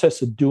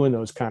process of doing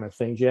those kind of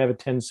things, you have a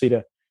tendency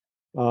to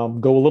go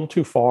a little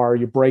too far.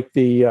 You break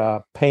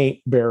the paint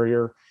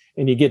barrier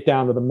and you get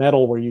down to the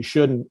metal where you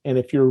shouldn't. And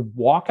if you're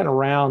walking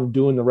around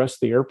doing the rest of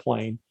the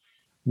airplane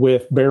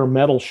with bare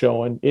metal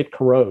showing, it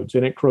corrodes,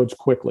 and it corrodes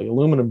quickly.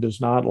 Aluminum does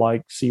not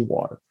like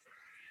seawater.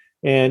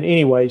 And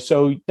anyway,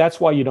 so that's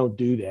why you don't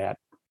do that.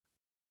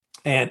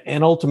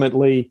 And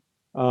ultimately,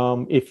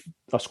 if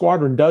a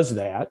squadron does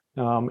that,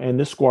 and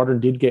this squadron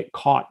did get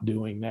caught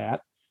doing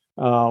that,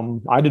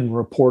 I didn't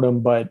report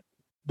them, but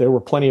there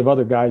were plenty of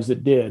other guys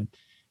that did.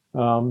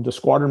 The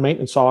squadron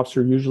maintenance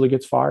officer usually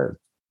gets fired,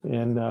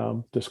 and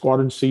the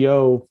squadron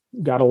CO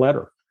got a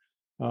letter.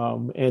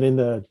 And in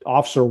the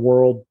officer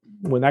world,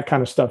 when that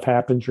kind of stuff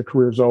happens, your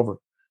career's over.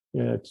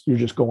 You're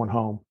just going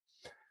home.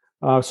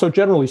 So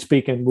generally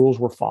speaking, rules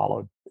were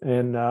followed.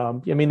 And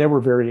there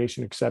were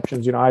variation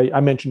exceptions. I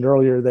mentioned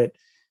earlier that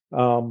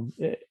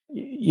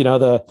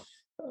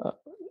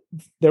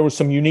there was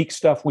some unique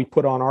stuff we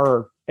put on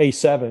our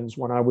A7s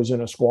when I was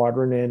in a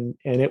squadron,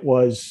 and it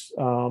was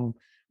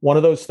one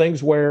of those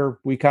things where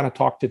we kind of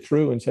talked it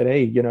through and said,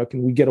 hey,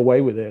 can we get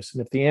away with this?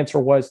 And if the answer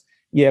was,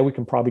 yeah, we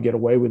can probably get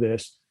away with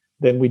this,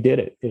 then we did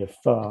it,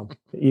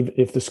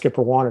 if the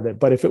skipper wanted it.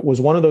 But if it was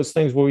one of those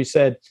things where we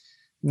said,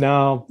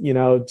 no,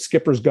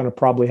 skipper's going to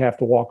probably have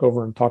to walk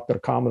over and talk to the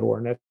Commodore,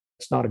 and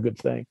that's not a good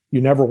thing. You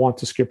never want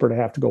the skipper to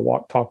have to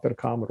go talk to the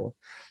Commodore.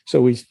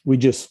 So we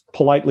just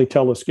politely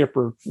tell the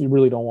skipper, you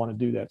really don't want to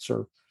do that,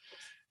 sir.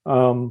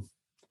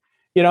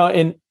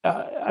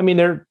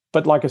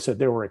 But like I said,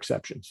 there were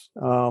exceptions.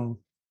 The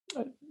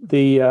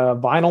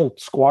vinyl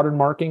squadron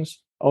markings,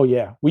 oh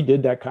yeah, we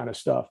did that kind of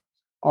stuff.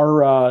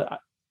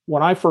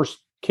 When I first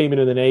came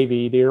into the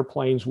Navy, the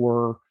airplanes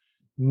were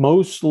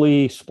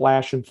mostly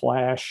splash and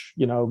flash,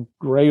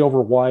 gray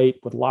over white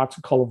with lots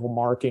of colorful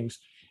markings.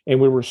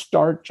 And we were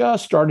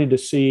just starting to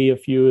see a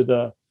few of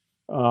the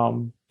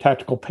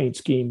tactical paint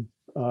scheme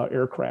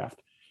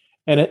aircraft.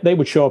 And they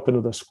would show up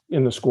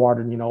in the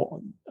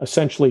squadron,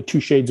 essentially two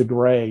shades of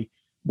gray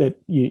that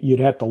you'd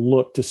have to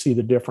look to see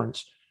the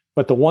difference.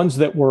 But the ones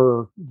that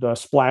were the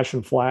splash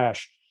and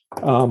flash,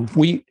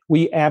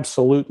 we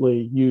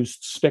absolutely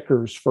used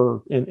stickers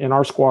in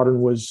our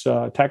squadron was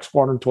TAC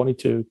Squadron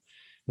 22,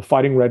 the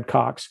Fighting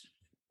Redcocks,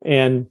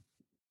 and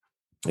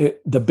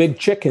the big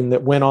chicken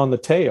that went on the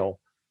tail.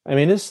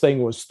 This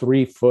thing was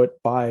 3 foot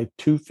by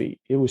 2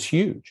 feet. It was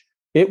huge.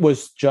 It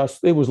was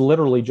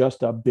literally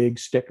just a big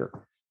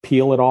sticker.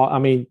 Peel it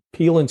off.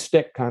 Peel and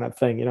stick kind of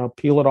thing,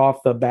 peel it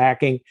off the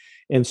backing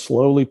and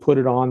slowly put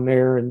it on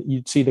there. And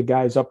you'd see the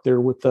guys up there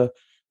with the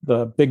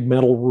big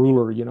metal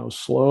ruler,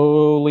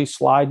 slowly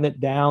sliding it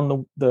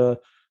down the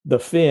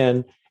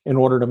fin in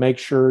order to make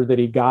sure that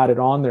he got it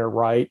on there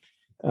right.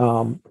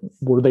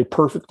 Were they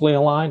perfectly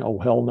aligned? Oh,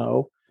 hell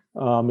no.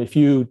 If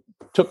you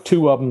took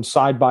two of them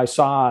side by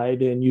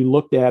side and you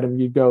looked at them,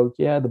 you'd go,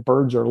 yeah, the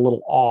birds are a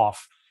little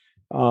off.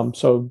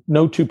 So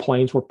no two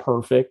planes were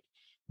perfect,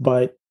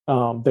 but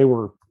they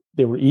were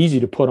easy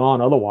to put on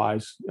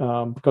otherwise,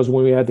 because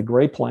when we had the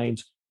gray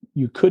planes,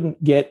 you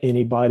couldn't get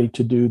anybody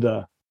to do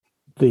the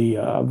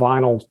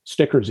vinyl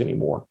stickers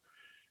anymore.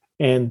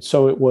 And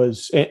so it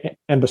was,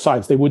 and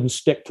besides, they wouldn't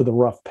stick to the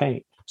rough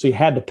paint. So you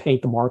had to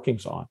paint the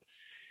markings on.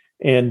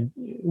 And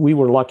we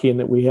were lucky in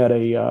that we had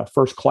a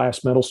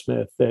first-class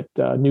metalsmith that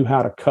knew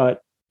how to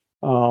cut.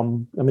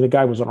 The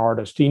guy was an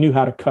artist. He knew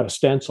how to cut a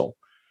stencil.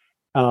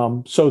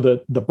 So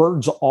the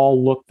birds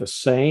all looked the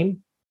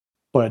same,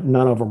 but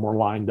none of them were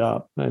lined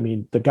up.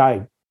 The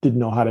guy didn't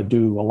know how to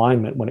do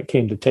alignment when it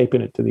came to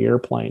taping it to the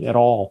airplane at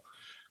all.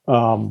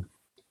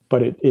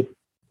 But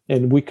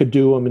and we could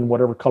do them in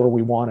whatever color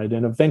we wanted.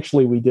 And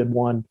eventually we did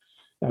one,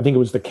 I think it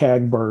was the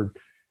CAG bird.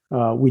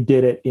 We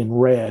did it in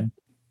red,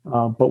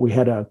 but we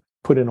had to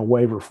put in a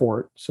waiver for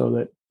it so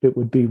that it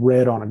would be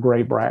red on a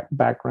gray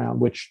background,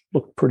 which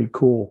looked pretty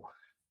cool.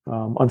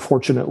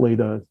 Unfortunately,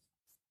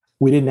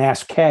 we didn't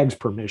ask CAG's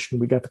permission.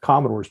 We got the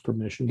Commodore's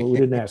permission, but we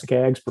didn't ask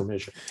CAG's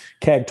permission.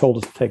 CAG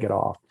told us to take it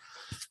off.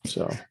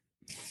 So,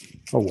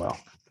 oh well.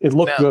 It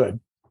looked good.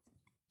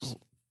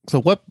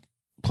 So what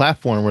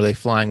platform were they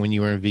flying when you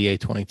were in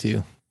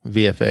VA-22?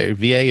 VA or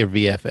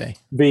VFA?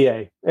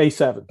 VA,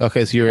 A7.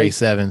 Okay, so you're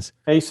A7s.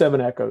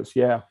 A7 Echoes,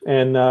 yeah.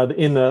 And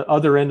in the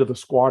other end of the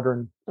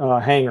squadron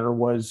hangar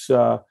was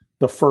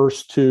the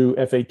first two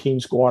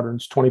F-18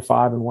 squadrons,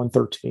 25 and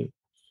 113.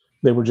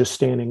 They were just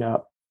standing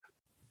up.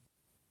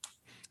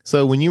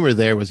 So when you were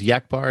there, was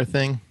Yak Bar a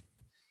thing?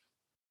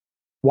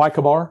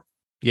 Wyckobar?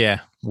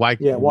 Yeah.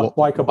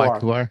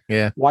 Wyckobar.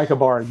 Yeah.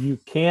 Wyckobar. You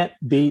can't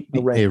beat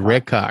a red cock.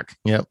 Red cock.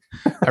 Yep.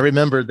 I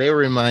remember they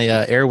were in my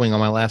air wing on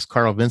my last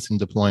Carl Vinson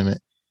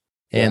deployment,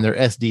 and their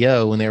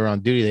SDO, when they were on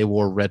duty, they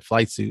wore red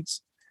flight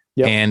suits.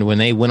 Yep. And when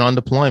they went on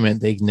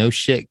deployment, they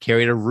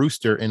carried a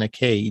rooster in a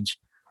cage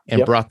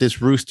and brought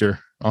this rooster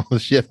on the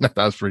ship. And I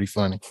thought it was pretty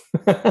funny.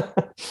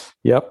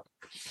 Yep.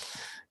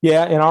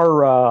 Yeah. And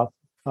our,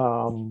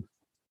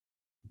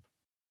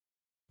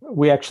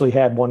 we actually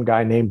had one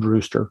guy named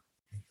Rooster.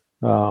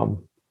 That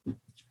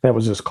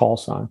was his call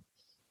sign.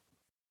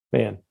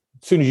 Man,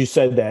 as soon as you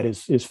said that,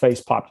 his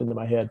face popped into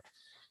my head.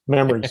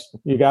 Memories.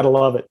 You got to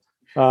love it.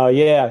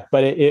 Yeah,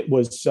 but it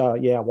was,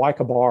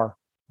 Wyckobar.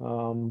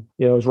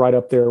 It was right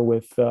up there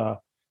with,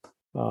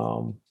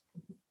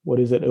 what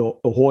is it?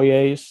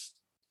 Ahoyes.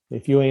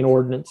 If you ain't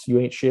ordnance, you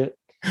ain't shit.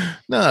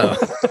 No.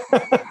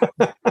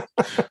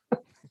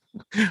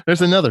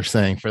 There's another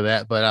saying for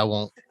that, but I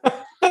won't.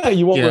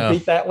 You won't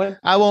repeat that one?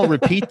 I won't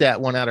repeat that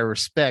one out of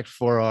respect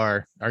for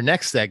our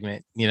next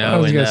segment. I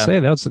was going to say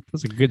that's a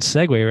good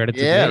segue right at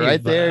the beginning.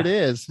 Right there it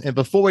is. And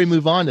before we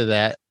move on to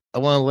that, I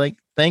want to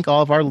thank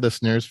all of our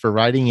listeners for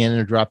writing in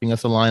and dropping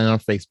us a line on our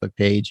Facebook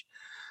page.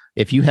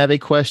 If you have a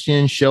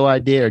question, show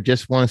idea, or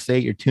just want to say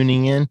you're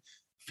tuning in,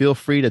 feel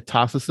free to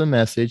toss us a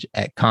message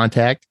at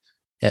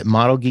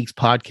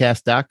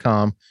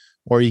contact@modelgeekspodcast.com,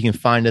 or you can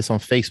find us on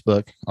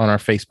Facebook on our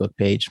Facebook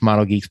page,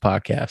 Model Geeks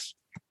Podcast.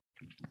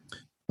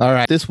 All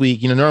right. This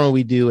week, normally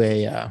we do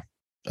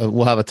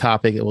we'll have a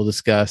topic that we'll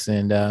discuss.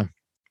 And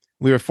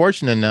we were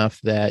fortunate enough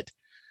that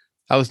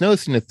I was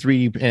noticing the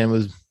 3D, and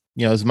it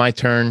was my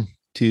turn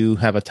to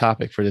have a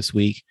topic for this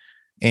week.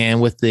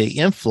 And with the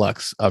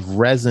influx of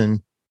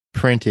resin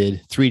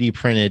printed, 3D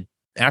printed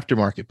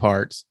aftermarket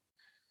parts,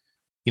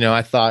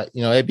 I thought,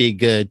 it'd be a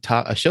good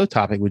a show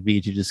topic would be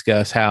to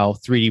discuss how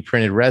 3D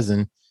printed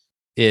resin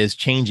is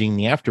changing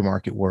the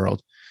aftermarket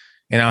world.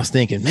 And I was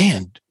thinking,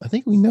 man, I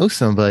think we know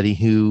somebody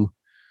who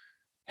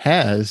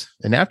has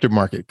an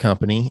aftermarket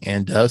company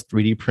and does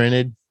 3D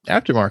printed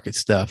aftermarket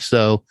stuff.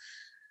 So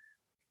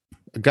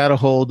I got a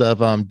hold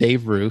of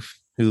Dave Roof,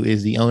 who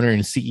is the owner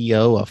and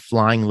CEO of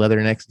Flying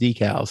Leathernecks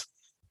Decals.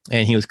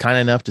 And he was kind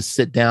enough to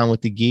sit down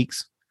with the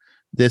geeks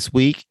this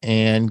week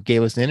and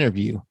gave us an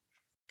interview.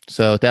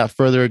 So without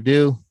further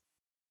ado,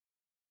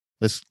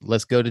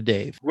 let's go to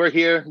Dave. We're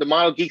here. The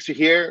Model Geeks are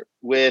here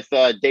with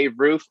Dave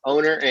Roof,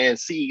 owner and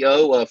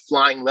CEO of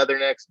Flying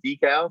Leathernecks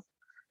Decals.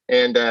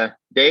 And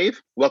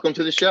Dave, welcome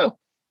to the show.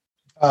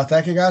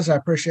 Thank you, guys. I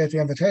appreciate the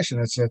invitation.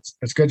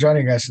 It's good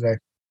joining you guys today.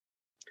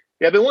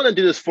 Yeah, I've been wanting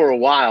to do this for a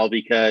while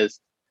because,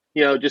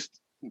 just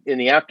in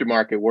the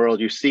aftermarket world,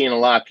 you're seeing a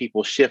lot of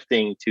people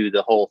shifting to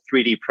the whole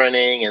 3D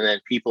printing, and then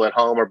people at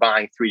home are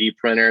buying 3D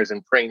printers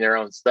and printing their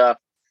own stuff.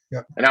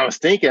 Yep. And I was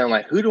thinking, I'm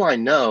like, who do I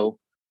know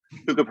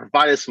who could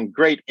provide us some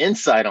great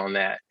insight on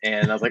that?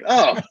 And I was like,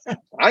 oh,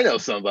 I know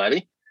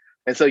somebody.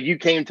 And so you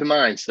came to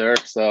mind, sir.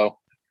 So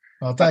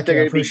well, thank you.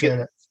 I appreciate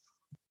it.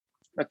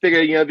 I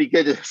figured, it'd be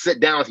good to sit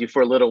down with you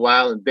for a little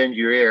while and bend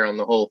your ear on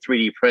the whole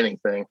 3D printing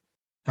thing.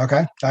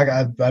 Okay.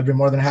 I'd be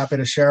more than happy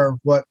to share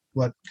what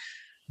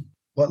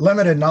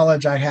limited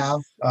knowledge I have.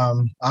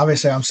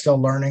 Obviously I'm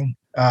still learning,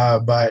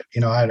 but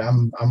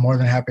I'm more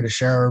than happy to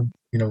share,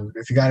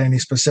 if you got any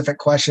specific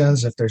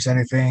questions, if there's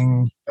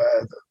anything,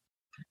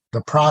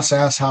 the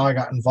process, how I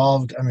got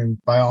involved,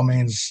 by all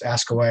means,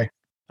 ask away.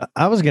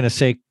 I was going to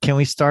say, can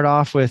we start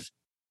off with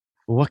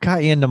what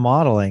got you into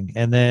modeling,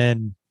 and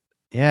then,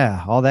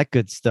 all that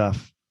good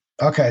stuff.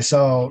 Okay.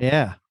 So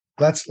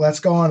let's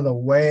go on the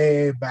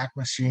way back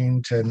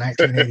machine to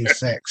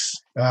 1986.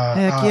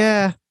 Heck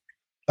yeah.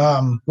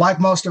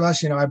 Like most of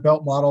us, I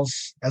built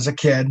models as a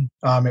kid.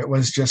 It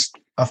was just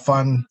a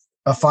fun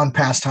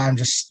pastime,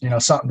 just,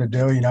 something to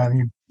do, and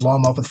you blow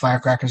them up with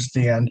firecrackers at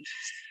the end.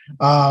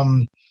 I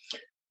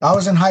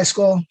was in high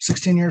school,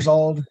 16 years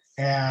old,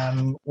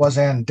 and was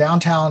in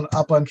downtown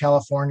Upland,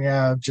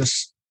 California,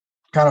 just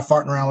kind of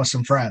farting around with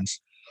some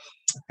friends.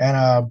 And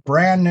a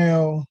brand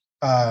new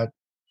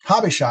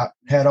hobby shop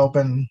had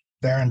opened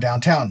there in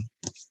downtown.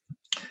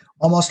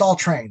 Almost all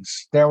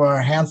trains. There were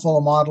a handful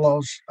of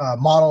models,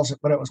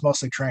 but it was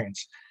mostly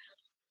trains.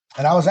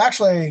 And I was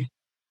actually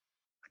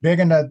big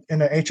into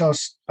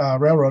HO's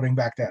railroading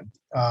back then.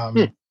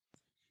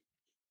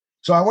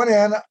 So I went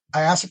in,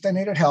 I asked if they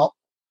needed help,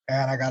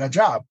 and I got a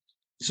job.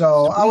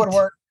 So Sweet. I would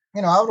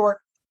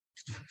work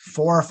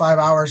 4 or 5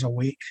 hours a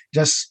week,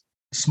 just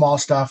small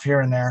stuff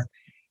here and there.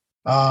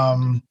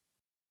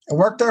 I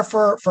worked there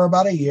for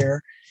about a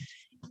year.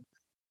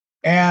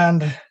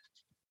 And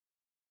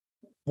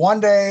one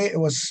day, it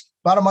was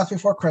about a month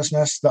before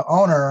Christmas, the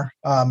owner,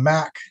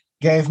 Mac,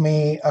 gave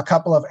me a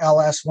couple of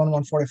LS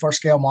 1144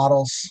 scale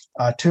models,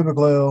 a tube of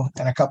glue,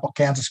 and a couple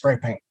cans of spray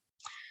paint.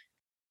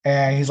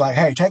 And he's like,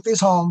 hey, take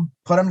these home,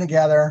 put them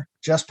together,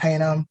 just paint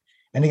them.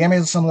 And he gave me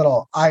the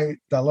little eye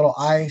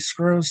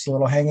screws, the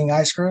little hanging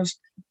eye screws.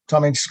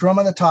 Told me, screw them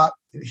on the top,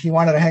 he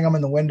wanted to hang them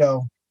in the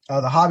window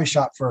of the hobby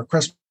shop for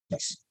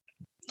Christmas.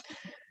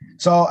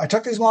 So I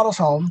took these models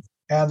home,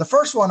 and the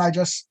first one I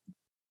just,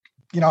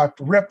 I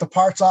ripped the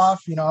parts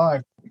off.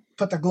 I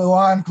put the glue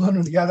on, glued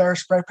them together,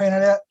 spray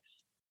painted it.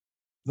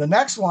 The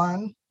next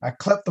one, I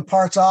clipped the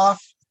parts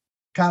off,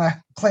 kind of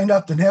cleaned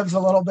up the nibs a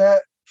little bit,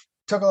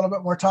 took a little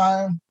bit more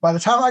time. By the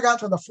time I got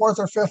to the fourth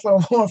or fifth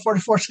level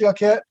 144 scale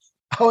kit,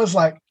 I was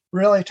like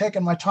really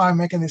taking my time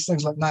making these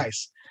things look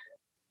nice.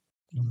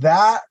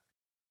 That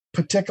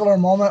particular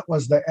moment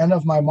was the end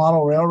of my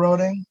model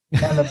railroading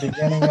and the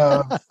beginning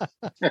of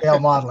scale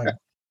modeling.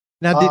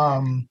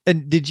 Now,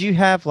 did you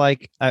have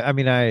because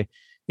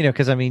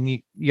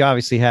you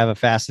obviously have a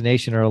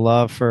fascination or a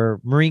love for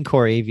Marine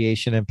Corps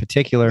aviation in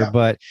particular,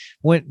 but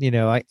when,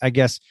 I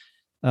guess,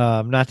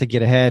 not to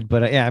get ahead,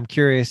 but I'm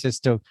curious as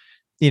to,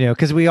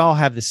 because we all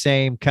have the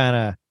same kind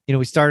of,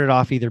 we started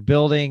off either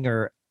building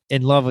or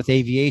in love with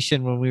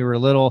aviation when we were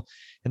little.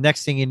 And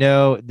next thing you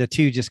know, the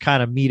two just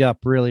kind of meet up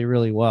really,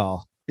 really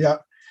well. Yeah.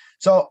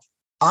 So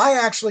I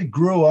actually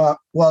grew up,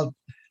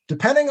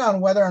 depending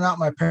on whether or not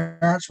my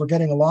parents were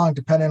getting along,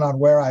 depending on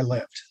where I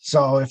lived.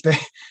 So if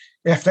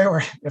they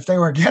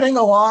were getting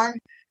along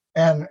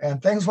and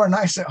things were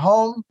nice at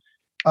home,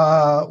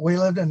 we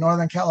lived in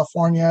Northern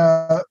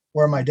California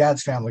where my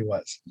dad's family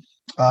was.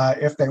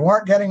 If they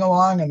weren't getting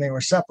along and they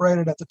were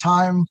separated at the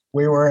time,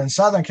 we were in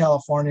Southern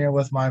California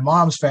with my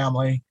mom's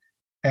family.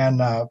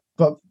 And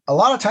but a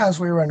lot of times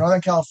we were in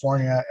Northern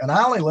California, and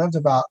I only lived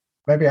about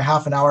maybe a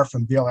half an hour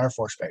from Beale Air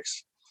Force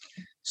Base.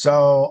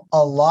 So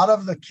a lot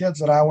of the kids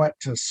that I went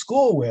to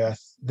school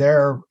with,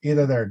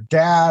 either their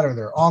dad or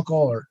their uncle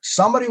or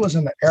somebody was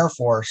in the Air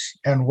Force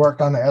and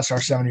worked on the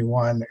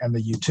SR-71 and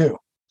the U-2.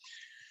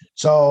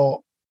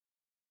 So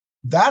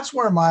that's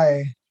where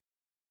my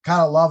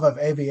kind of love of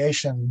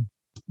aviation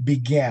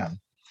began.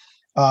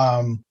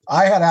 I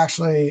had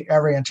actually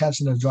every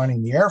intention of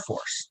joining the Air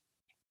Force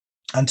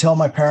until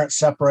my parents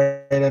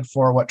separated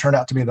for what turned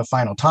out to be the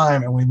final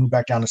time, and we moved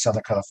back down to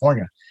Southern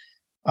California.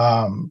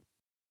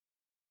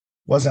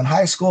 Was in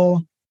high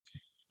school.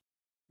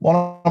 One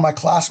of my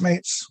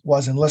classmates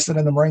was enlisted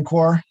in the Marine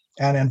Corps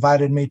and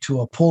invited me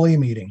to a pulley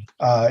meeting.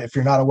 If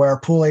you're not aware,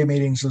 pulley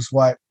meetings is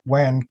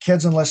when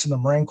kids enlist in the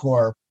Marine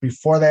Corps,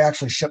 before they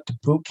actually ship to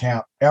boot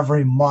camp,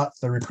 every month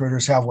the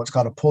recruiters have what's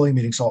called a pulley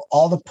meeting. So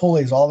all the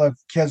pulleys, all the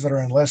kids that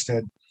are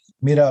enlisted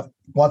meet up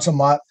once a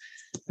month.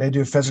 They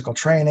do physical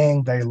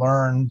training. They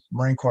learn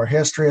Marine Corps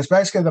history. It's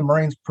basically the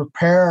Marines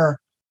prepare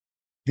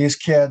these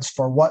kids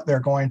for what they're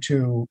going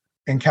to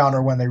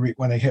encounter when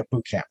they hit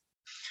boot camp.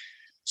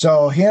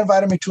 So he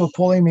invited me to a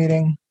pulley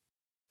meeting,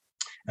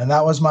 and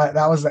that was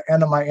the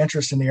end of my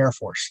interest in the Air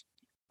Force.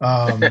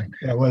 I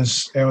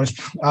was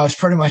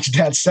pretty much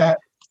dead set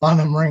on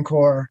the Marine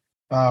Corps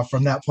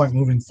from that point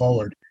moving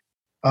forward.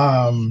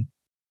 Obviously,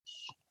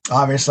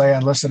 I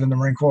enlisted in the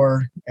Marine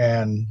Corps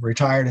and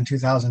retired in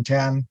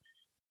 2010.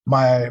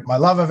 My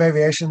love of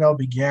aviation, though,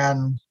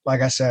 began,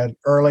 like I said,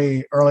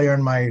 earlier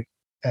in my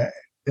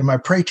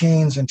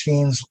preteens and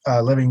teens,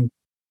 living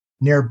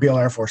near Beale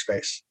Air Force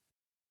Base.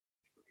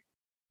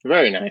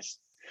 Very nice.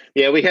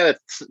 Yeah, we had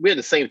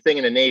the same thing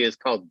in the Navy. It's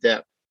called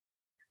DEP.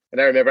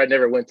 And I remember I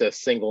never went to a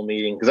single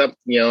meeting because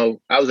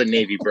I was a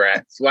Navy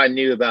brat, so I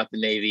knew about the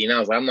Navy, and I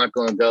was like, I'm not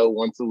going to go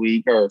once a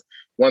week or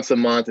once a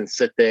month and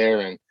sit there,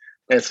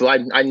 and so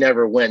I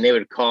never went. They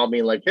would call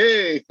me like,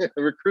 hey,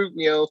 recruit,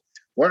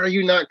 why are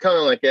you not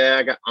coming? Like,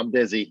 yeah, I'm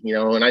busy,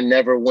 and I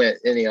never went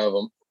any of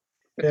them.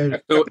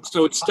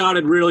 So it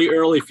started really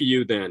early for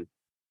you then.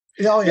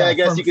 Oh, yeah, I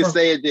guess you could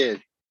say it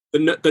did.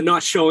 The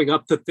not showing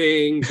up to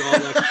things, all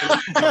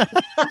that kind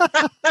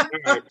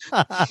of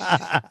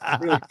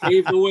stuff. Really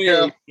paved the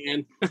way,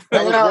 man.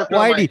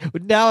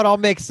 Whitey, now it all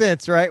makes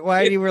sense, right?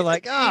 Whitey, we're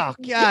like, oh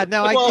God,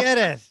 now I get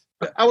it.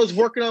 I was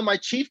working on my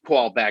chief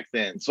qual back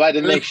then, so I had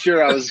to make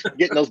sure I was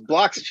getting those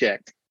blocks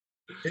checked.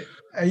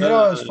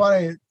 It's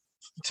funny.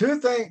 Two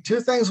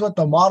things with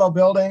the model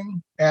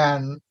building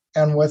and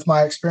with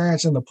my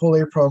experience in the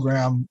pulley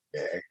program,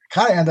 it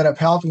kind of ended up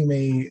helping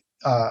me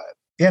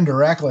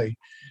indirectly.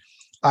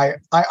 I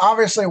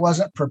obviously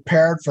wasn't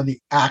prepared for the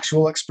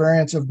actual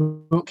experience of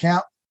boot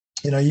camp.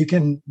 You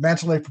can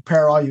mentally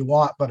prepare all you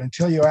want, but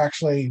until you're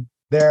actually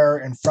there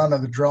in front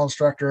of the drill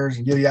instructors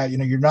and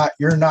you're not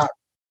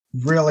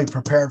really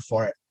prepared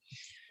for it.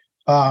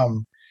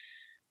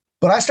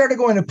 But I started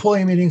going to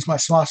pulley meetings my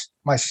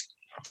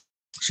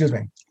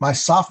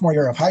sophomore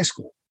year of high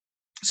school.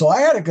 So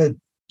I had a good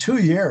 2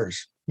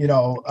 years,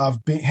 of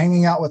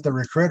hanging out with the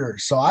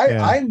recruiters. So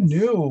I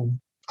knew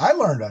I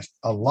learned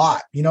a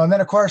lot, and then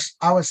of course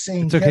I was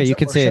seeing it's okay. You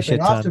can say a shit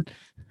ton.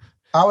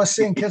 I was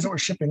seeing kids that were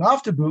shipping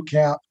off to boot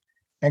camp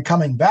and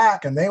coming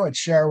back, and they would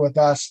share with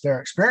us their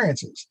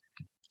experiences.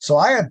 So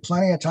I had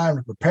plenty of time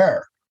to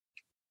prepare.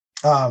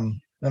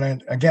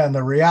 And again,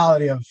 the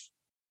reality of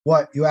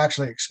what you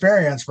actually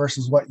experience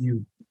versus what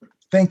you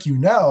think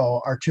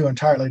are two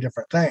entirely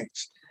different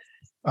things.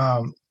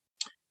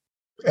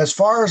 As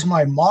far as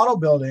my model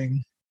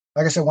building,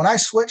 like I said, when I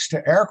switched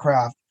to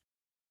aircraft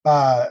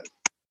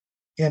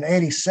in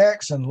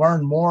 '86 and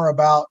learned more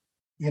about,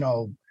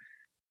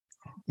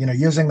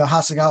 using the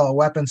Hasegawa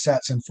weapon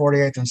sets in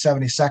 48th and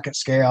 72nd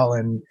scale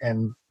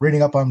and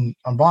reading up on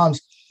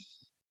bombs,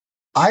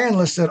 I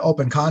enlisted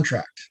open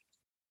contract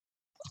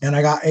and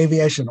I got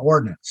aviation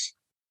ordnance.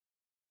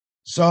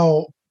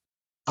 So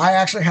I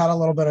actually had a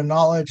little bit of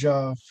knowledge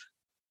of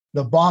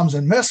the bombs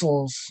and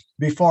missiles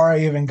before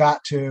I even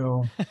got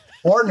to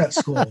ordnance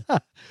school.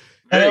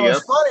 And it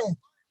was funny.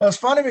 It was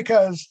funny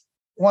because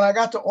when I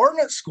got to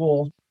ordnance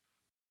school,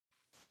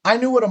 I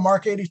knew what a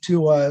Mark 82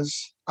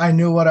 was. I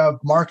knew what a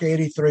Mark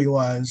 83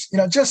 was,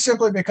 just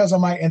simply because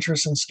of my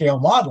interest in scale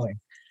modeling.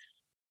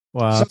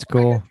 Wow, that's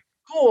cool.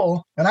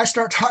 Cool. And I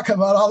start talking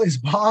about all these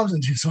bombs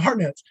and these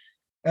ordnance,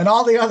 and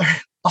all the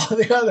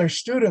other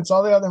students,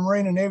 all the other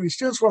Marine and Navy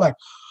students were like,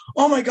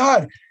 "Oh my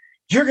God,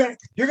 you're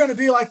gonna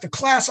be like the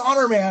class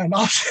honor man." And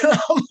I'm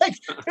like,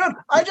 dude,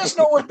 I just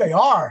know what they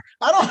are.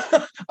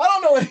 I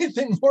don't know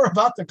anything more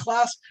about the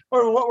class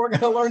or what we're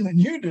gonna learn than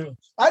you do.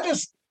 I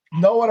just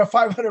know what a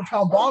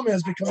 500-pound bomb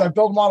is because I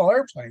build model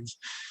airplanes.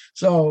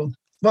 So,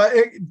 but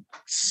it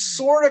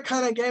sort of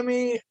kind of gave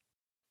me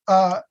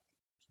I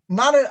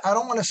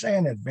don't want to say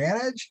an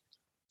advantage,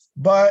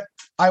 but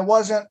I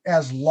wasn't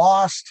as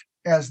lost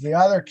as the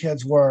other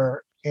kids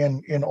were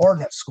in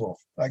ordnance school.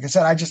 Like I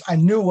said, I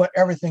knew what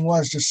everything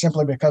was just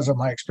simply because of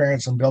my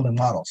experience in building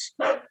models.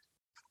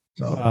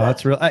 So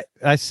that's real.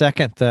 I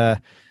second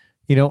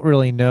you don't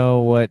really know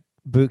what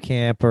boot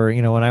camp or,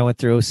 when I went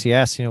through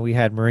OCS, we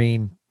had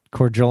Marine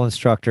Corps drill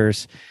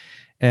instructors,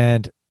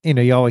 and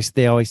they always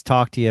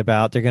talk to you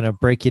about they're going to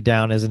break you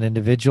down as an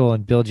individual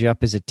and build you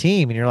up as a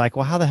team, and you're like,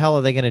 well, how the hell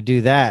are they going to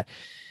do that?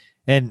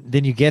 And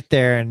then you get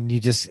there and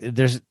you just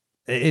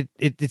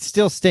it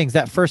still stings,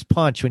 that first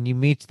punch when you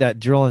meet that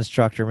drill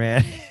instructor,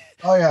 man.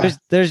 Oh yeah.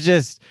 there's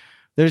just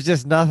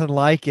nothing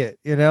like it,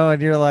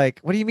 and you're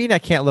like, what do you mean I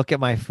can't look at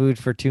my food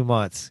for 2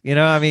 months?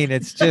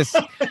 It's just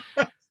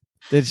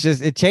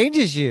it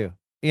changes you.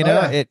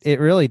 It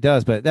really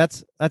does. But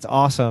that's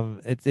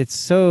awesome. It's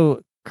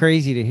so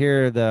crazy to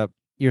hear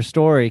your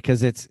story,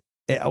 because it's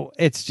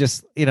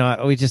just,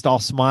 we just all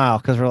smile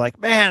because we're like,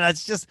 man,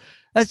 that's just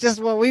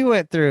what we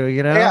went through.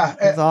 Yeah,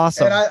 it's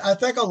awesome. And I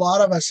think a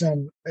lot of us,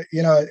 and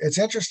it's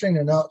interesting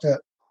to note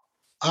that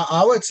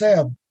I would say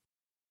a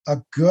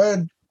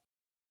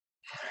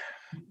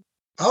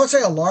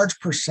large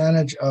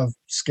percentage of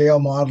scale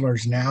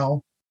modelers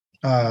now,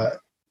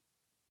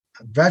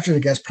 venture to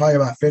guess probably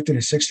about 50 to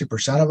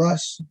 60% of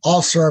us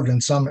all served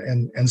in some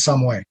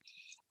way.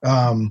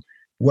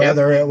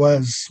 Whether it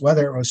was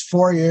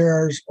 4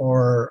 years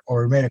or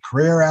made a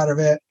career out of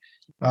it,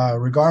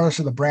 regardless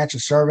of the branch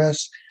of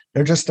service,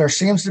 there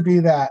seems to be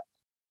that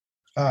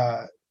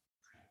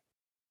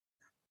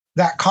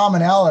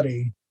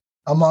commonality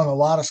among a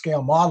lot of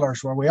scale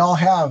modelers where we all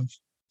have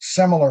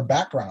similar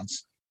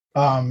backgrounds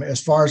as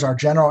far as our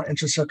general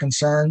interests are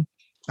concerned.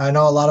 I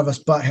know a lot of us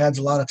butt heads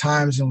a lot of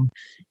times, and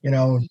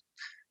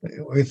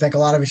we think a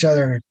lot of each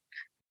other are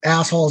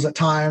assholes at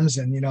times,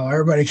 and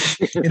everybody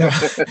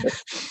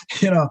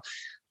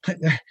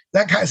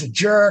that guy's a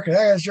jerk or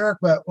that guy's a jerk.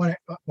 But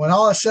when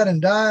all is said and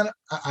done,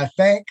 I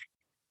think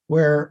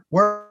we're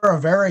a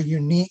very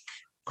unique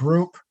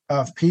group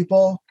of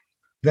people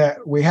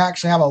that we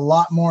actually have a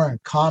lot more in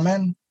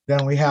common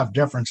than we have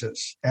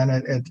differences, and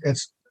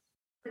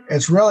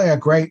it's really a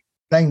great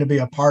thing to be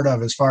a part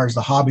of as far as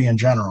the hobby in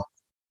general.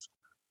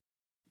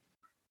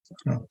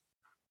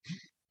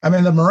 I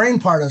mean, the Marine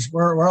part is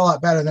we're a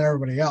lot better than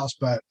everybody else,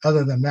 but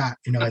other than that,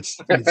 we're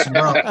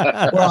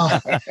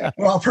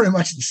all pretty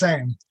much the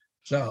same.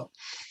 So,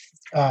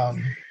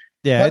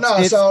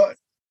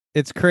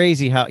 it's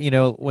crazy how,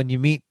 when you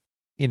meet,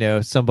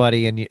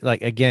 somebody and you,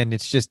 like, again,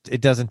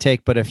 it doesn't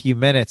take but a few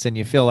minutes and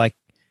you feel like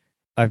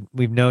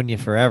we've known you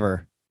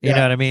forever. You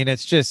know what I mean?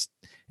 It's just,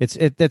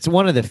 it's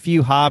one of the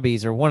few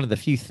hobbies or one of the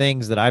few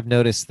things that I've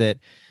noticed that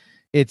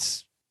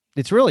it's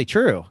really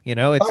true.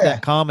 It's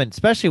that common,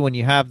 especially when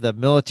you have the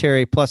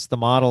military plus the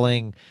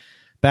modeling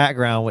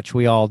background, which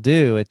we all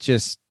do. It's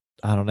just,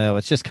 I don't know.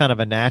 It's just kind of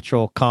a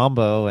natural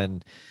combo.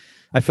 And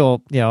I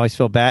feel, I always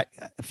feel bad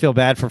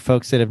for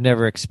folks that have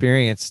never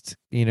experienced,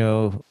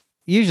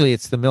 usually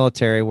it's the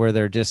military where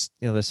they're just,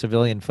 the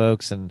civilian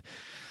folks.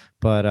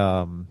 But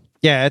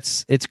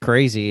it's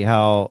crazy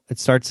how it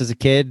starts as a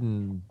kid,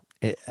 and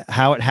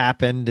how it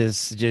happened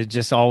is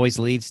just always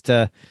leads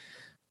to,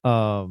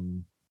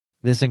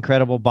 this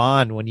incredible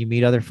bond when you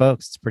meet other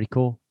folks. It's pretty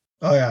cool.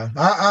 Oh yeah.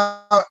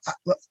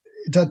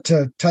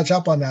 To touch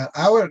up on that,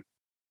 I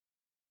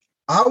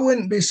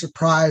wouldn't be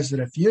surprised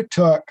that if you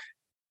took,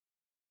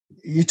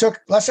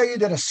 let's say you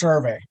did a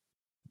survey,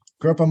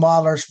 group of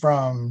modelers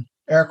from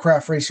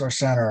Aircraft Resource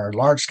Center,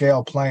 large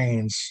scale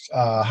planes,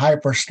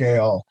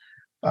 hyperscale,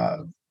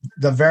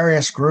 the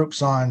various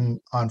groups on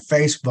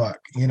Facebook,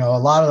 a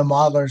lot of the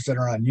modelers that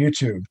are on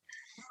YouTube.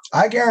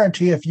 I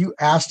guarantee if you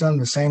asked them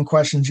the same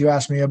questions you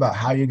asked me about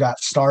how you got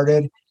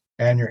started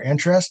and your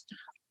interest,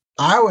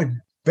 I would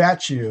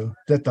bet you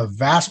that the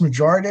vast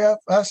majority of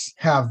us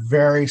have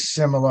very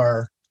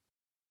similar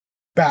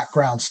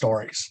background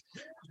stories.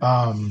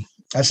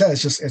 I said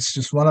it's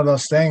just one of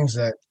those things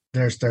that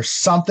there's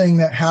something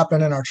that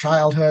happened in our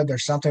childhood.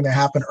 There's something that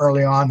happened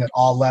early on that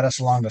all led us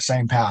along the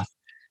same path.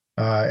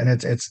 And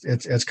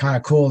it's kind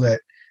of cool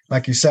that,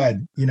 like you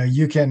said,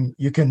 you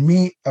can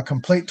meet a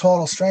complete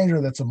total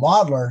stranger that's a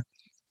modeler,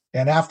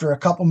 and after a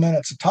couple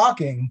minutes of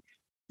talking,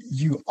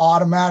 you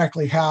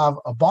automatically have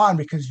a bond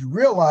because you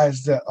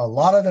realize that a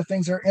lot of the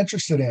things they're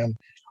interested in,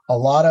 a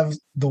lot of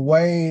the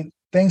way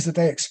things that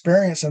they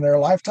experience in their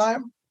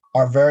lifetime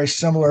are very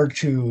similar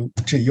to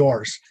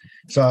yours.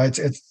 So it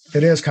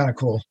is kind of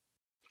cool.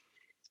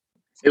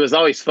 It was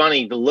always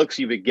funny the looks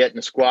you would get in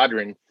the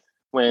squadron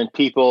when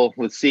people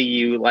would see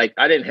you. Like,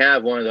 I didn't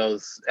have one of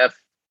those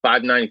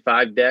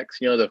F595 decks,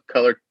 the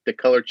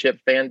color chip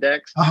fan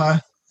decks,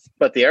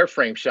 but the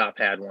airframe shop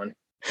had one.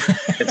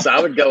 And so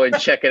I would go and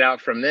check it out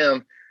from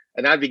them,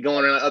 and I'd be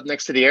going up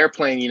next to the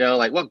airplane,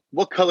 like,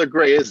 what color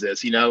gray is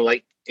this?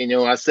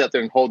 I sit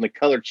there and holding the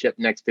color chip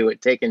next to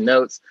it, taking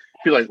notes.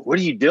 People are like, what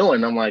are you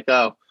doing? I'm like,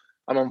 oh,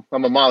 I'm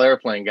a model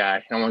airplane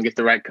guy. I want to get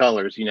the right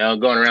colors,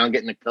 going around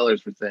getting the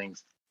colors for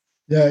things.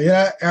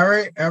 Yeah.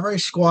 Every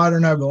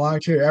squadron I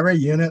belonged to, every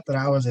unit that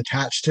I was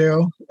attached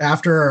to,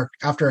 after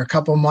a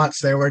couple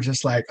months, they were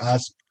just like,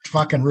 us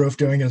fucking Roof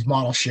doing his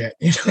model shit.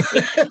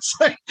 It's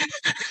like,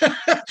 and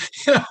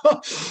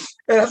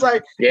it's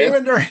like,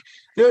 even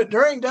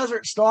during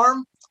Desert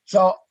Storm.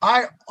 So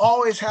I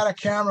always had a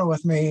camera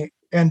with me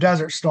in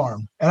Desert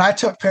Storm, and I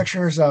took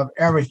pictures of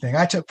everything.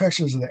 I took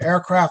pictures of the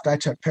aircraft. I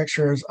took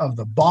pictures of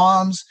the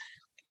bombs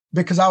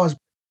because I was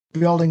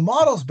building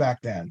models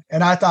back then.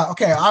 And I thought,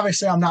 okay,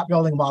 obviously I'm not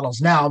building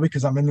models now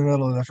because I'm in the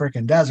middle of the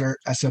freaking desert.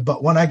 I said,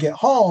 but when I get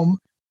home,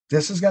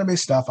 this is going to be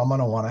stuff I'm going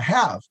to want to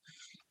have.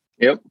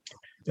 Yep.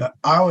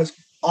 I was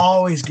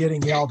always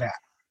getting yelled at.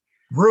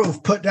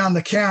 Roof, put down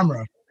the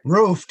camera.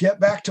 Roof, get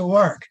back to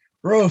work.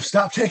 Roof,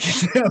 stop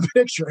taking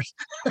pictures.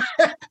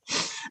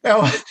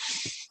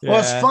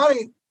 What's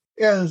funny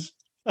is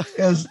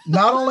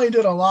not only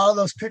did a lot of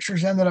those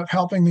pictures ended up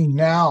helping me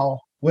now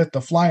with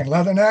the flying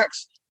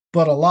leathernecks,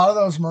 but a lot of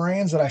those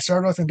Marines that I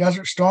served with in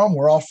Desert Storm,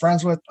 I'm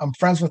friends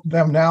with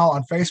them now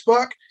on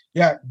Facebook.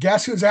 Yeah,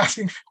 guess who's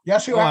asking?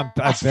 Guess who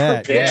asked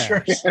for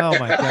pictures? Yeah. Oh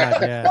my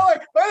God, yeah. I'm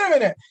like, wait a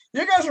minute.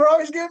 You guys were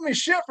always giving me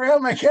shit for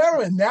having my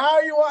camera, and now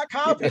you want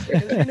copies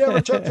because you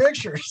never took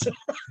pictures.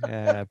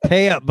 Yeah,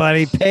 pay up,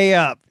 buddy. Pay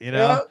up,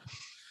 Yeah.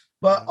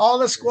 But all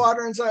the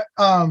squadrons,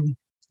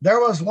 there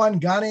was one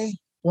gunny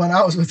when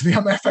I was with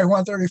VMFA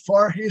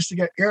 134. He used to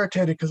get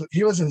irritated because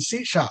he was in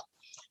seat shop.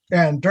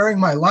 And during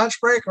my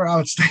lunch break, or I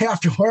would stay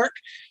after work,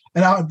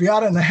 and I would be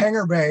out in the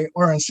hangar bay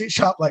or in seat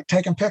shop, like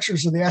taking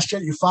pictures of the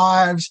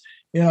SJU-5s,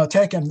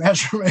 taking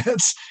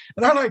measurements.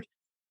 And I'm like,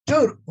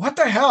 dude, what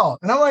the hell?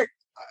 And I'm like,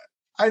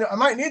 I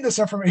might need this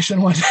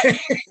information one day.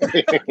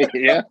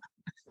 Yeah.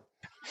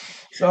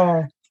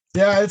 So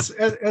yeah,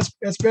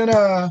 it's been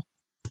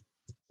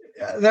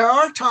there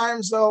are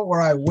times though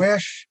where I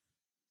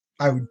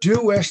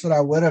do wish that I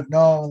would have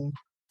known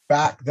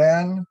back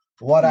then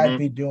what I'd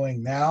be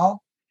doing now,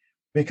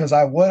 because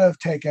I would have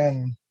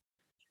taken.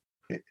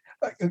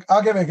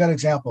 I'll give you a good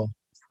example.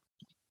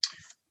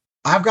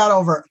 I've got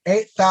over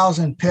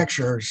 8,000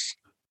 pictures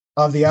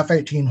of the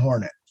F-18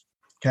 Hornet.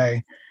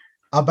 Okay.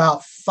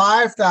 About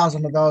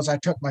 5,000 of those I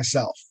took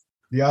myself.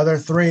 The other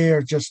 3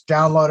 are just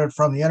downloaded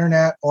from the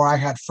internet, or I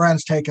had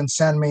friends take and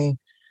send me.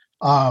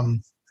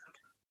 And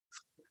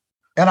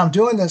I'm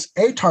doing this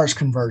ATARS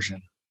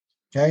conversion.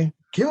 Okay.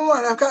 Keep in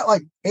mind, I've got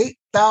like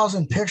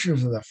 8,000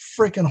 pictures of the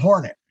freaking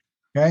Hornet.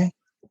 Okay.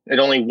 And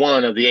only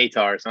one of the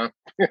ATARs, huh?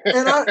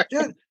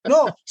 And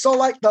no. So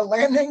like the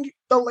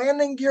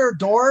landing gear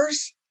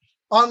doors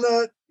on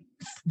the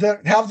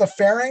have the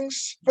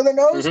fairings for the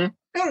nose.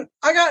 Dude,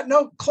 I got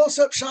no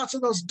close-up shots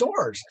of those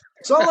doors.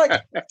 So I'm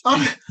like,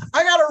 I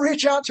got to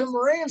reach out to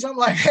Marines. I'm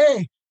like,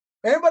 hey,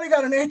 anybody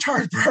got an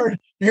ATAR bird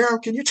here?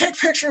 Can you take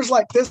pictures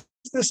like this,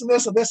 and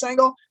this at this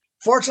angle?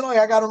 Fortunately,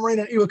 I got a Marine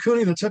in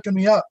Iwakuni that's hooking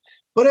me up.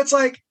 But it's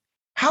like,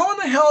 how in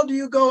the hell do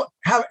you go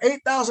have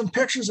 8,000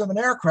 pictures of an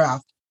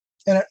aircraft?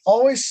 And it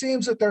always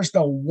seems that there's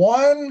the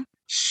one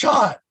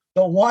shot,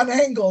 the one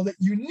angle that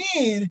you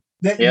need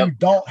that you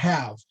don't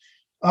have.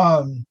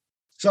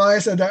 So like I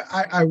said,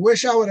 I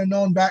wish I would have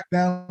known back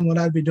then what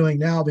I'd be doing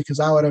now, because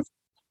I would have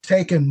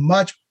taken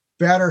much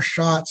better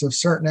shots of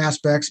certain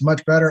aspects,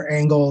 much better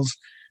angles,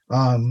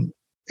 and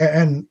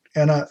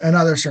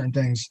other certain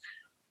things.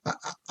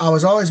 I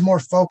was always more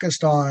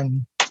focused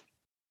on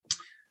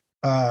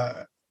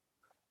the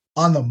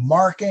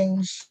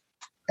markings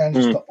and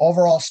just the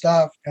overall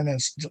stuff, and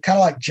it's kind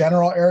of like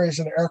general areas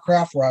of the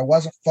aircraft where I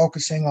wasn't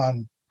focusing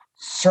on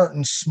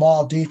certain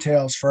small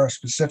details for a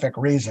specific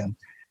reason.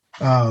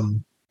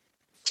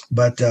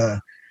 But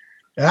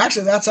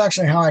that's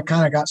actually how I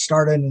kind of got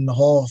started in the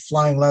whole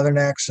flying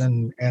leathernecks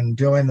and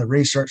doing the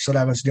research that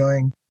I was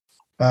doing.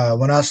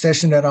 When I was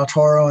stationed at El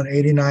Toro in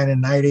 89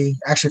 and 90,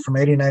 actually from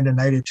 89 to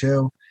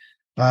 92,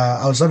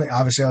 I was living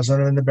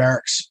in the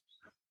barracks,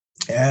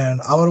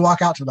 and I would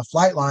walk out to the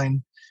flight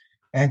line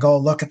and go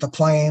look at the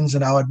planes,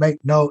 and I would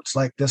make notes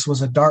like this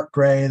was a dark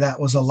gray, that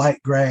was a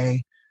light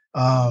gray,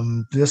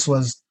 this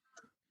was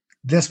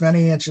this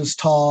many inches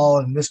tall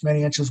and this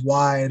many inches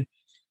wide.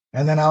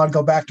 And then I would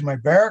go back to my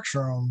barracks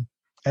room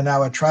and I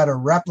would try to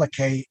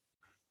replicate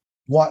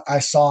what I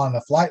saw on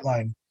the flight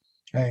line.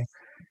 Okay.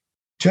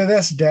 To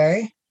this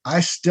day, I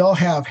still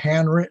have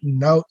handwritten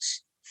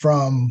notes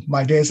from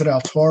my days at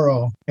El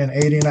Toro in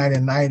 89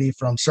 and 90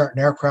 from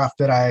certain aircraft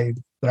that I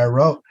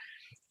wrote.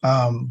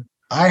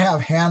 I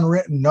have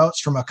handwritten notes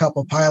from a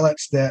couple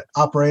pilots that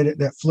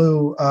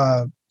flew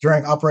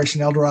during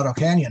Operation El Dorado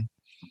Canyon,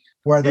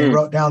 where they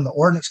wrote down the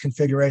ordnance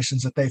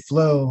configurations that they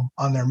flew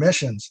on their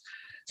missions.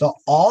 So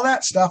all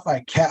that stuff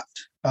I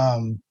kept.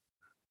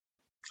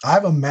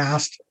 I've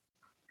amassed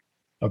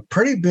a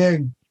pretty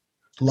big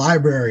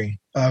library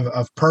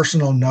of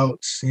personal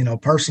notes,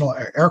 personal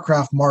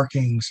aircraft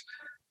markings.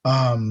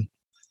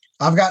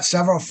 I've got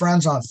several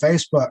friends on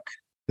Facebook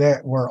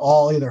that were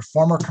all either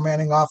former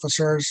commanding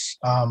officers.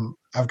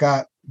 I've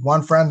got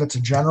one friend that's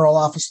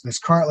that's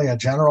currently a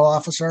general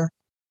officer.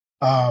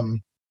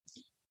 And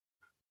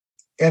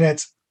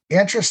it's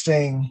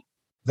interesting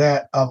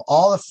that of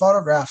all the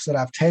photographs that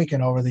I've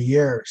taken over the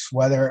years,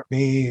 whether it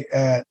be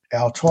at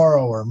El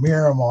Toro or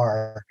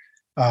Miramar,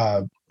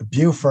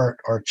 Beaufort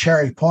or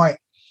Cherry Point,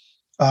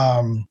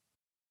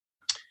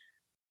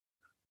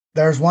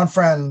 there's one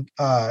friend,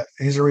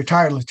 he's a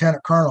retired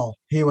lieutenant colonel.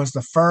 He was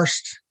the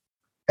first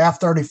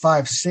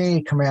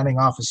F-35C commanding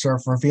officer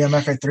for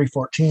VMFA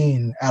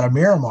 314 out of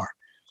Miramar.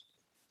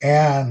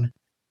 And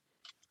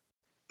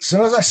as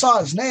soon as I saw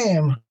his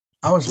name,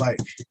 I was like,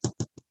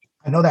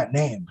 I know that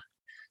name.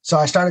 So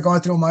I started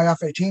going through my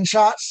F-18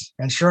 shots,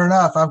 and sure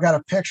enough, I've got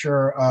a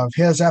picture of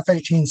his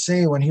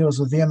F-18C when he was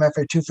with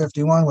VMFA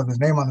 251 with his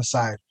name on the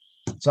side.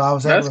 So I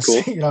was able to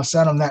see,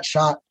 send him that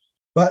shot.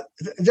 But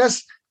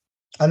just,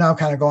 I know I'm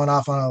kind of going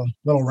off on a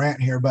little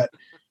rant here, but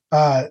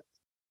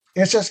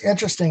it's just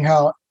interesting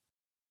how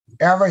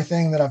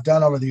everything that I've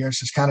done over the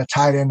years is kind of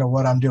tied into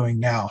what I'm doing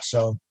now.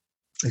 So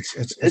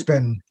it's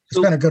been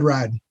a good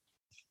ride.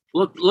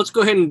 Let's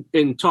go ahead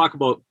and talk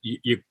about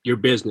your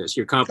business,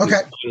 your company,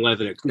 okay.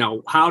 Leatherneck.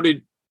 Now, how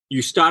did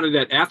you started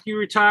that after you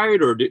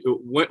retired, or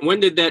when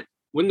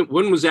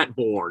was that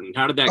born?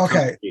 How did that come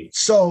to be?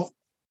 So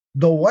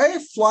the way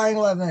Flying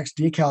Leathernecks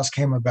decals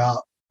came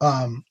about,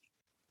 I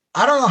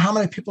don't know how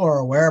many people are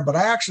aware, but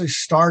I actually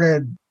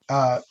started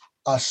a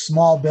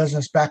small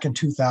business back in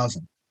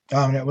 2000.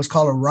 It was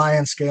called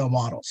Orion Scale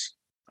Models.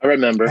 I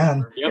remember.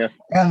 And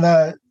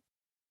of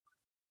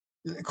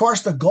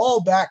course, the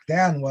goal back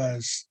then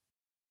was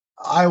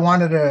I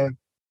wanted to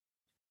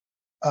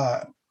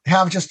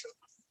have just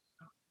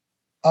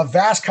a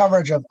vast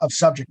coverage of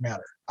subject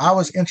matter. I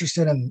was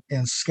interested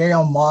in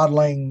scale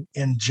modeling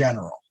in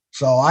general.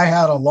 So I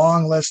had a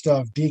long list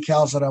of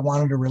decals that I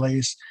wanted to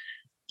release.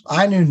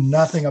 I knew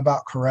nothing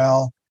about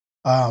Corel.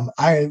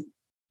 I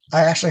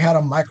actually had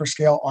a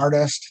microscale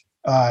artist,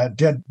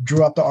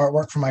 drew up the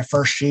artwork for my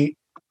first sheet.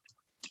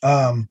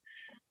 And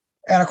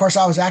of course,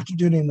 I was active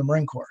duty in the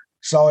Marine Corps.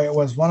 So it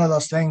was one of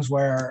those things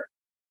where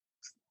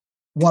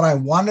what I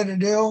wanted to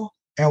do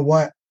and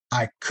what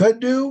I could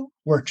do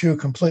were two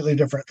completely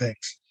different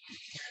things.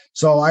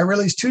 So I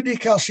released 2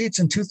 decal sheets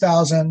in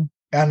 2000,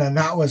 and then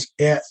that was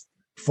it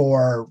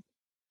for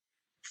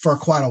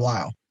quite a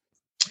while.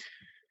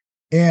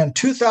 In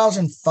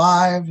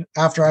 2005,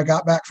 after I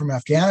got back from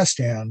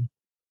Afghanistan,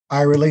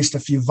 I released a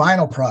few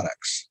vinyl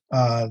products,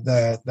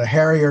 the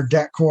Harrier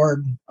deck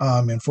cord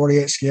in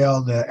 48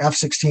 scale, the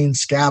F-16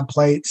 scab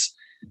plates.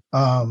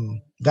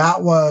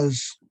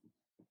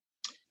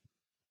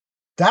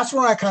 That's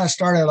when I kind of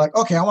started like,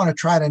 okay, I want to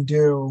try to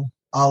do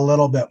a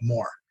little bit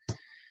more.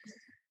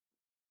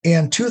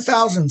 In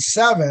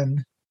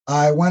 2007,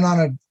 I went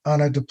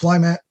on a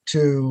deployment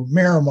to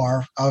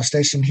Miramar. I was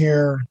stationed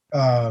here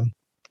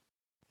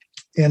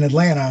in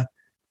Atlanta,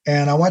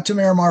 and I went to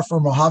Miramar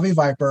for Mojave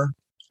Viper,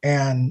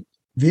 and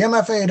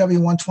VMFA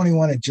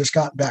AW-121 had just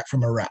gotten back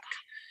from Iraq,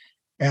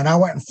 and I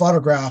went and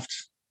photographed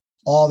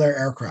all their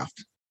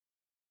aircraft.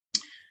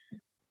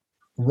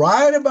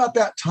 Right about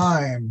that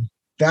time,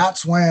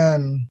 that's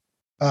when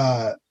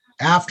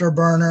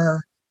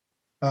afterburner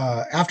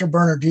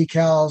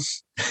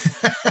decals,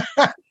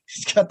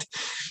 he's got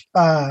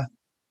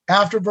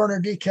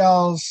afterburner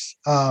decals,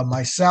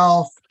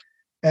 myself,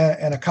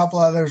 and a couple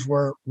others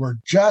were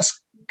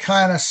just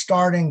kind of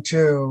starting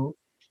to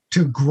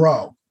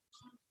grow.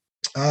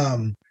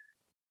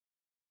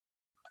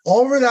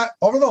 Over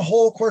the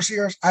whole course of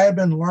years, I had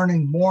been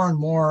learning more and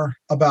more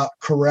about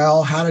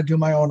Corel, how to do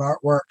my own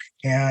artwork,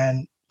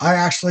 and I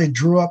actually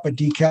drew up a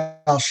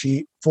decal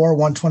sheet for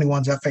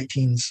 121s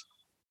F-18s,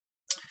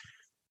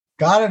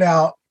 got it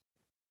out,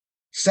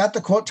 sent the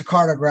quote to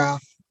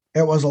Cartograph.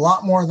 It was a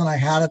lot more than I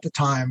had at the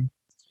time,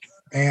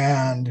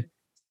 and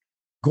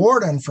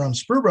Gordon from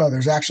Sprue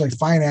Brothers actually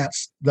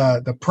financed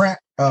the print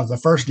of the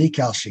first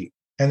decal sheet,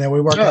 and then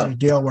we worked out a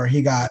deal where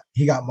he got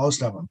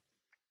most of them.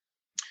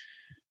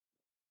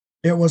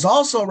 It was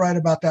also right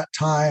about that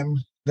time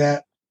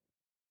that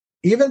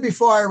even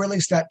before I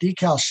released that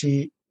decal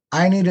sheet,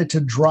 I needed to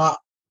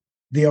drop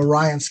the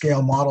Orion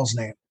Scale Models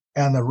name.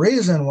 And the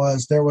reason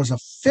was there was a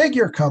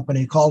figure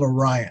company called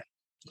Orion.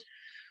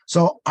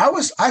 So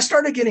I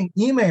started getting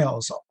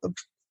emails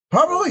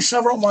probably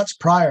several months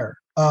prior.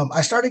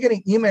 I started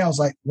getting emails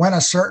like when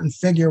a certain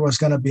figure was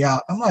going to be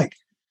out. I'm like,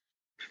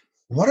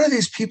 what are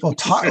these people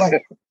talking?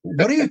 Like,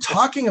 what are you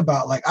talking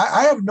about? Like,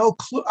 I have no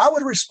clue. I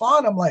would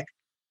respond. I'm like,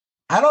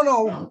 I don't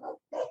know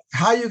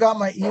how you got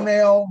my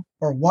email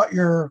or what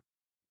you're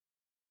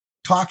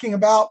talking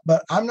about,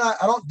 but I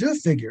don't do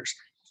figures.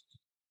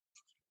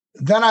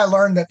 Then I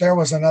learned that there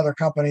was another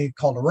company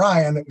called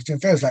Orion that was doing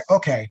figures. Like,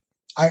 okay,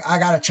 I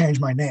got to change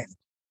my name.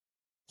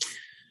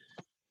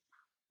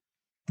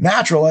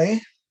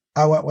 Naturally,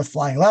 I went with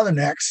Flying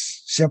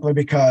Leathernecks simply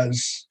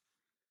because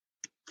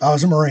I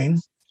was a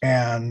Marine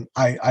and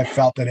I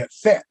felt that it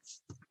fit.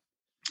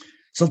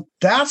 So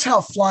that's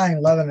how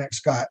Flying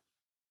Leathernecks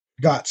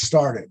got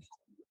started.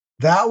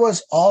 That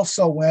was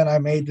also when I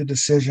made the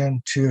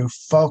decision to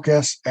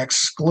focus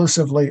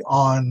exclusively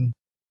on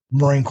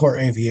Marine Corps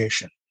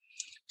aviation.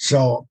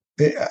 So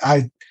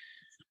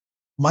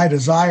my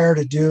desire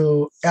to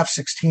do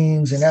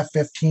F-16s and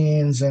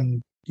F-15s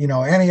and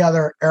any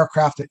other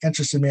aircraft that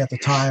interested me at the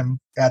time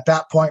at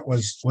that point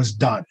was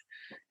done.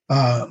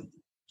 And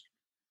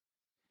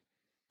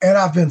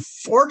I've been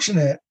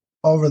fortunate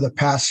over the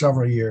past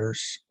several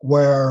years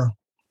where,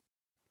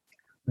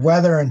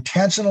 whether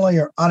intentionally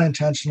or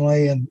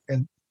unintentionally, and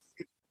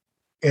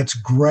it's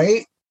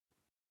great.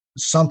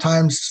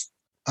 Sometimes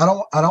I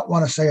don't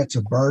want to say it's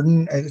a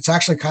burden. It's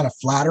actually kind of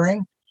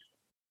flattering,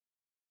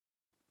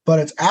 but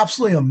it's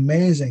absolutely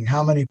amazing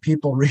how many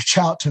people reach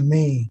out to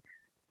me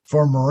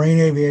for marine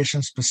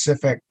aviation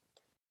specific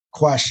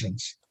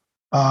questions.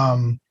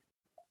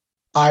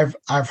 I've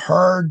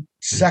heard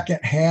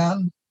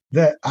secondhand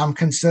that I'm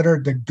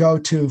considered the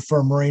go-to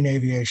for marine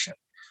aviation,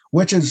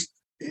 which is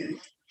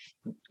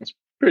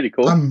pretty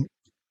cool.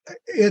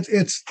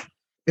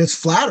 It's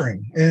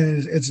flattering,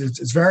 and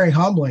it's very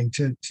humbling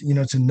to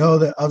know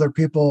that other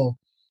people.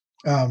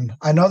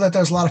 I know that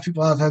there's a lot of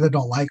people out there that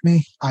don't like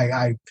me.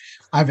 I've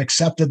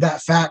accepted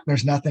that fact.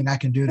 There's nothing I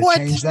can do to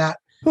change that.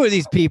 Who are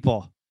these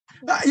people?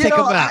 Take them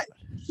out.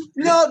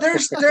 No,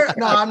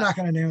 I'm not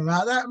going to name them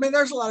out. I mean,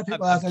 there's a lot of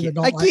people out there that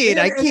don't like me.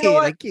 I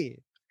kid.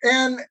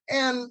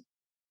 And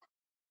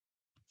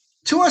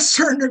to a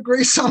certain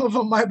degree, some of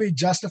them might be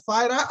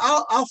justified.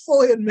 I'll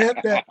fully admit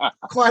that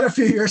quite a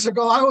few years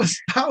ago, I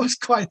was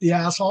quite the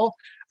asshole.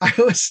 I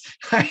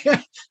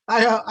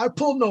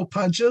pulled no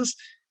punches.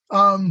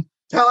 Hell,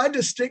 I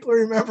distinctly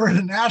remember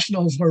the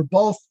Nationals where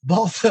both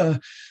Frildo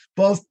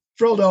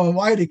and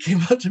Whitey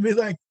came up to me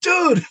like,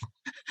 "Dude,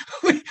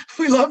 we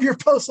love your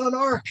posts on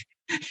ARC."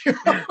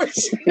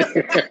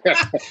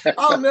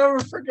 I'll never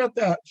forget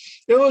that.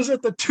 It was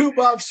at the Two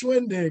Bob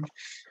Schwindig.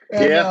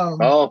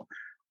 And,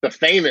 the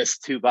famous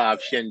Two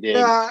Bob Shindig.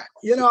 I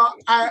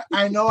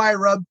know I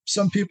rubbed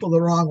some people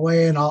the wrong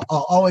way, and I'll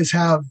always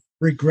have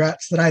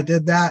regrets that I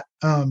did that.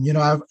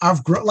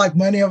 I've grown, like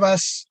many of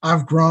us.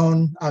 I've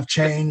grown, I've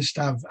changed,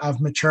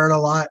 I've matured a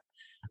lot.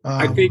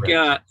 I think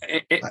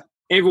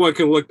everyone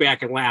can look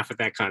back and laugh at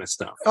that kind of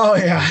stuff. Oh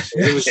yeah,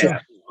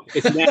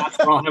 it's math.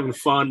 We're all having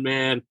fun,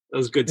 man. That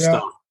was good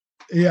stuff.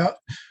 Yeah,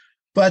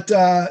 but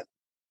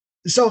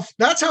so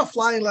that's how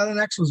Flying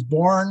Leathernecks was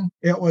born.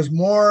 It was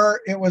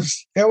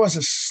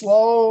a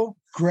slow,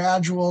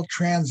 gradual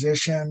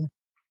transition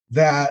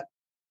that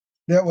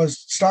was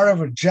started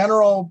with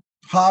general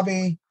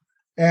hobby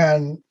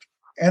and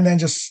then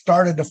just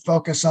started to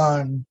focus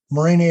on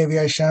marine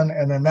aviation.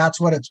 And then that's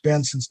what it's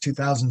been since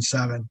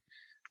 2007.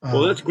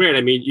 Well, that's great.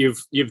 I mean,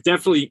 you've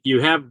definitely,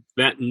 you have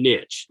that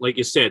niche. Like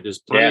you said, there's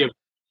plenty of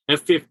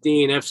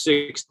F-15,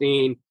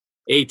 F-16,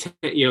 A-10,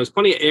 there's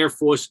plenty of Air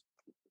Force,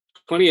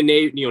 plenty of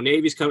Navy,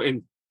 Navy's coming,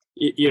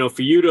 and,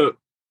 for you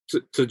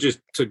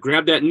to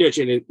grab that niche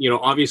and,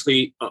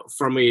 obviously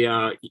from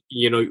a,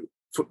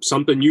 from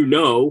something,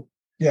 you're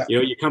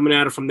coming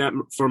at it from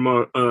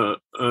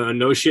a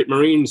no shit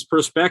Marines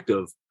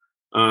perspective.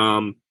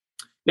 Now,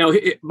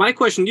 my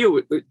question to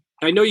you,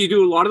 I know you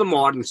do a lot of the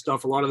modern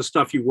stuff, a lot of the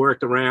stuff you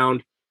worked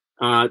around.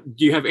 Do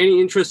you have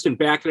any interest in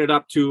backing it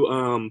up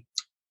to,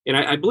 and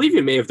I believe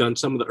you may have done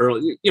some of the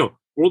early,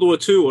 World War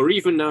II, or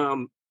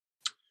even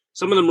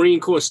some of the Marine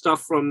Corps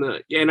stuff from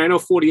and I know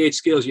 48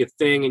 scale is your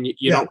thing, and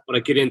you don't want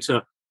to get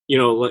into,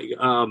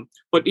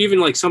 but even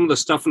like some of the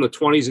stuff from the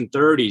 20s and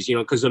 30s,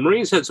 because the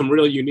Marines had some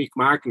really unique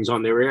markings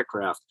on their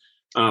aircraft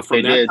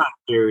from that time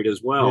period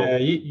as well.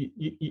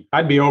 Yeah,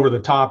 I'd be over the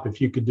top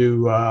if you could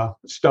do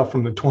stuff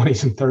from the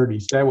 20s and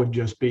 30s. That would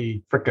just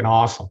be freaking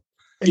awesome.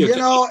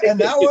 And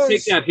that was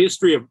take that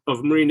history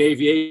of marine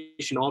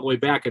aviation all the way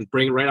back and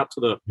bring it right up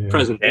to the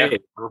present day.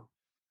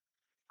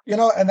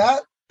 And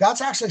that's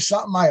actually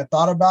something I had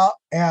thought about.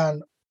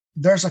 And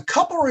there's a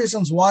couple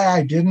reasons why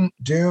I didn't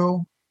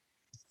do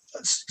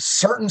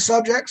certain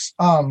subjects.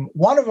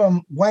 One of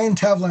them, Wayne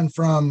Tevlin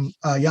from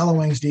Yellow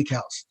Wings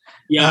Decals.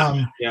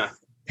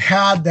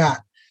 Had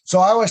that. So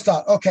I always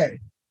thought, okay,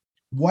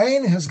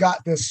 Wayne has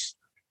got this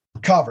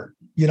covered.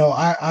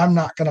 I'm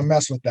not going to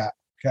mess with that.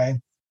 Okay.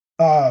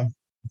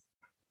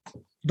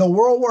 The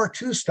World War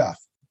II stuff,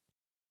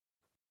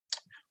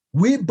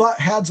 we butt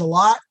heads a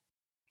lot,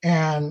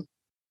 and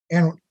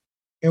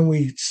and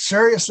we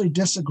seriously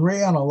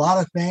disagree on a lot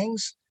of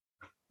things.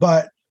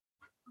 But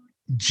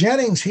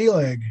Jennings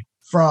Helig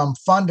from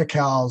Fun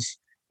Decals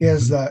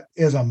is a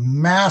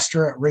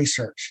master at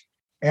research,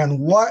 and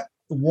what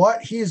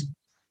he's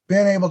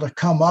been able to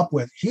come up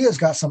with, he has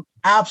got some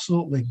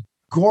absolutely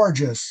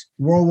gorgeous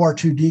World War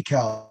II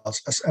decals,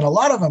 and a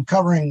lot of them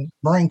covering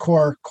Marine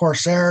Corps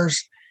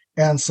Corsairs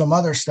and some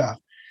other stuff.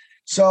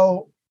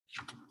 So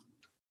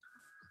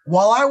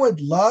while I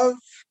would love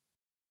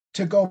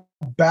to go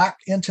back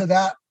into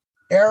that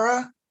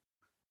era,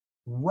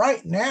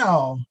 right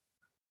now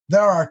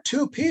there are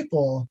two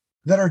people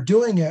that are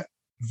doing it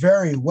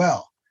very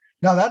well.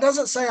 Now, that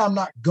doesn't say I'm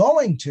not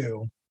going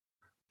to,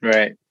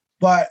 right?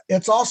 But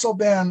it's also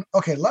been,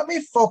 okay, let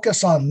me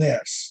focus on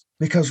this,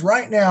 because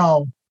right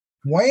now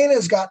Wayne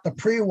has got the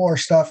pre-war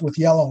stuff with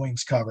Yellow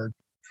Wings covered.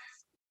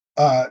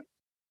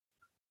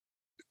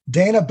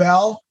 Dana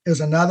Bell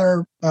is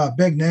another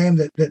big name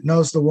that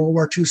knows the World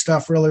War II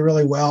stuff really,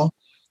 really well.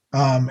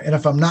 And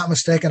if I'm not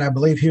mistaken, I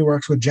believe he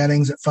works with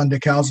Jennings at Fun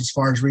Decals as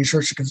far as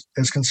research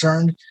is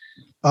concerned.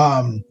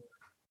 But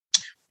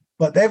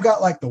they've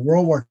got like the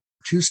World War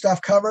II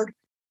stuff covered.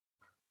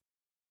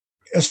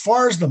 As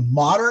far as the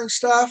modern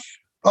stuff,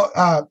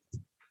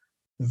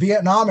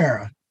 Vietnam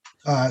era,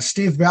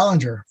 Steve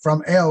Bellinger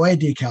from AOA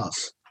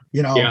Decals,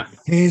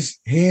 he's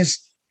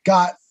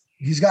got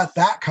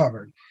that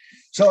covered.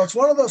 So it's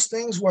one of those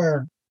things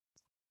where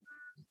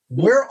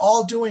we're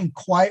all doing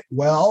quite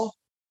well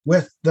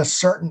with the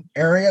certain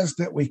areas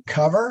that we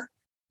cover.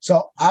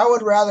 So I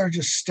would rather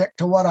just stick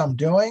to what I'm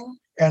doing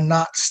and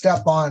not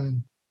step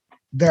on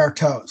their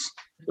toes.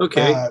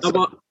 Okay.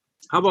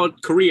 How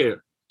about Korea?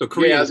 The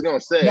Korea. Yeah, I was going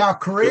to say. Now,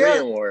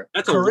 Korean War.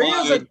 That's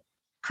Korea is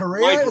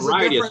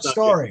a different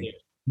story.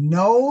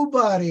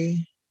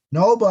 Nobody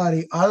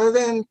other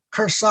than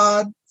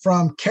Kersad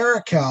from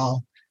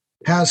Caracal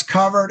has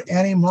covered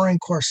any Marine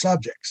Corps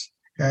subjects.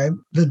 Okay.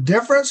 The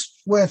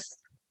difference with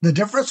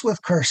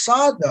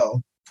Kersad,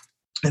 though,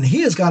 and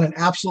he has got an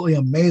absolutely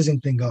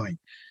amazing thing going.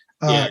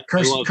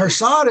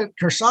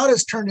 Kersad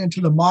has turned into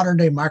the modern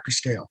day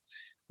microscale,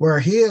 where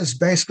he is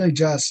basically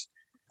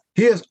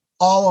he is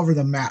all over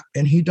the map,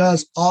 and he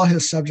does all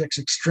his subjects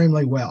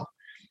extremely well.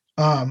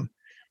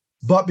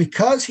 But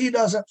because he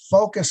doesn't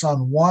focus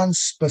on one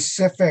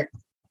specific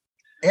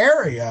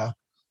area,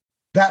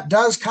 that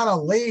does kind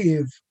of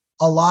leave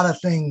a lot of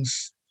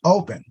things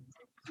open.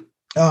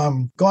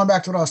 Going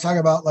back to what I was talking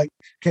about, like,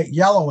 okay,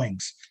 Yellow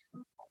Wings,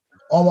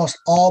 almost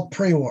all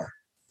pre-war.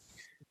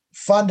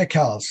 Fun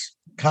Decals,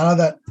 kind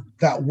of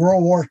that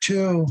World War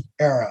II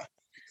era.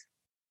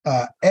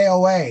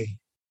 AOA,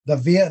 the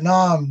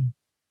Vietnam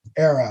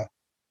era.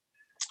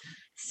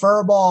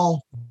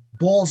 Furball,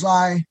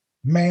 Bullseye,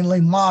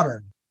 mainly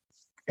modern.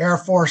 Air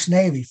Force,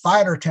 Navy,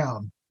 Fighter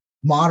Town,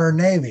 modern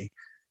Navy.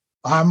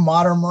 I'm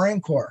modern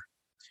Marine Corps.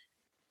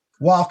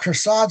 While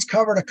Kersad's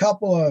covered a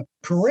couple of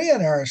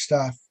Korean era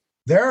stuff,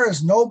 there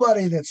is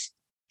nobody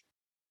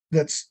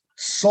that's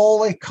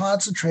solely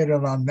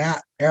concentrated on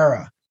that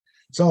era.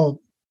 So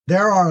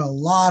there are a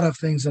lot of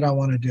things that I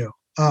want to do.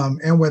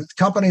 And with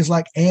companies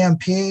like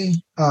AMP,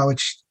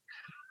 which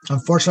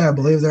unfortunately I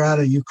believe they're out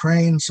of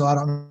Ukraine, so I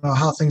don't know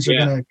how things are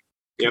going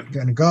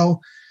to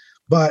go.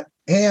 But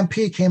AMP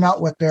came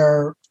out with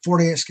their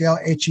 48 scale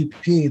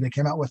HEP. They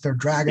came out with their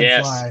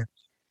Dragonfly.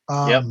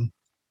 Yes.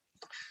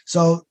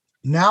 So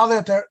now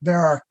that there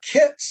are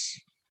kits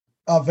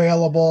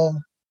available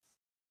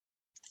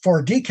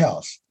for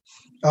decals,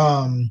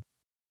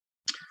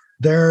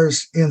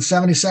 there's in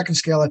 72nd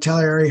scale,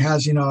 Atelier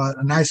has,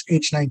 a nice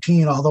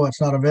H19, although it's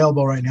not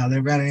available right now.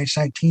 They've got an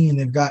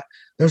H19.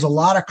 There's a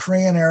lot of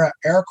Korean era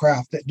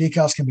aircraft that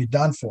decals can be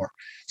done for.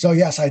 So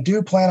yes, I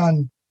do plan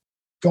on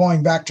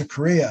going back to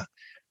Korea.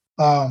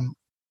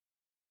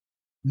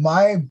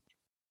 My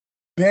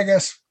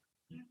biggest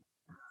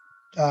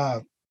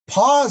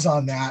pause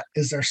on that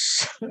is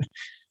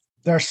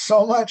there's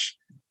so much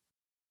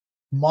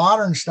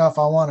modern stuff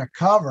I want to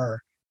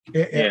cover.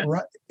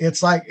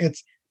 It's like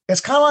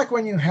it's kind of like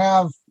when you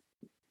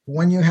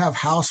have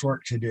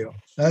housework to do.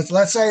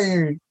 Let's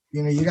say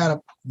you got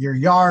your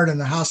yard and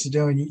the house to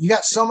do, and you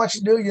got so much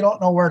to do you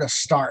don't know where to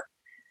start.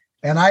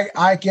 And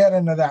I get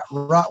into that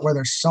rut where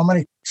there's so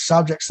many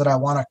subjects that I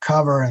want to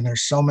cover, and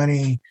there's so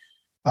many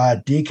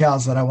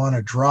decals that I want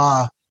to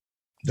draw,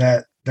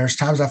 that there's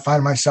times I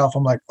find myself,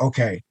 I'm like,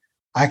 okay,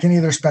 I can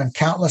either spend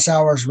countless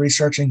hours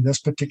researching this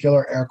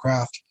particular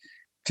aircraft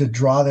to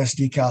draw this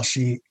decal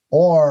sheet,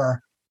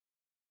 or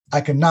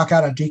I can knock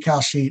out a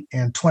decal sheet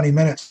in 20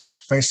 minutes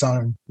based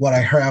on what I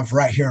have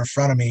right here in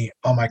front of me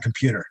on my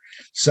computer.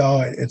 So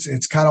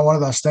it's kind of one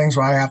of those things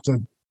where I have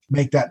to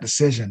make that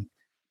decision.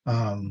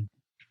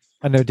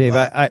 I know, Dave.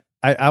 I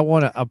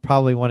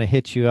probably want to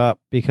hit you up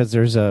because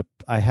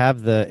I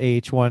have the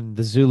AH1,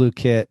 the Zulu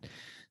kit,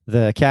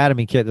 the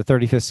Academy kit, the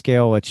 35th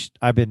scale, which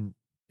I've been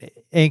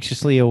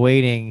anxiously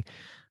awaiting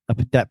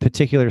that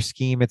particular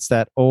scheme. It's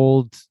that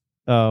old,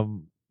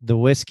 the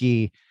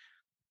whiskey.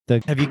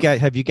 Have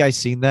you guys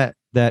seen that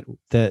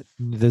the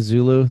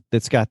Zulu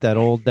that's got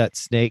that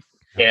snake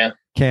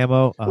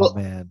camo? Oh, well,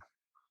 man.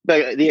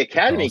 The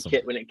Academy awesome.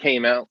 kit when it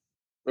came out,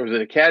 or was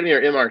it Academy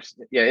or MRC?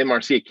 Yeah,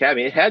 MRC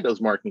Academy. It had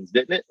those markings,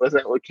 didn't it?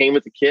 Wasn't that what came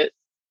with the kit?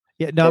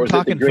 Yeah, no, Or I'm was it the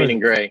talking green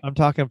and gray? I'm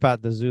talking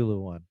about the Zulu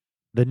one,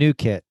 the new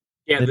kit.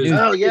 Yeah, The there's, new-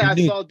 Oh yeah, I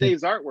new- saw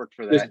Dave's artwork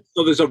for that.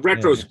 there's a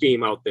retro Yeah.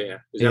 scheme out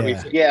there. Is that what you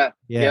Yeah. said?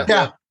 Yeah,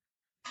 Yeah.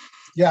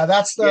 Yeah,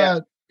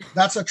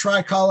 that's a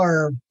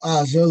tricolor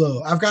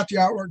Zulu. I've got the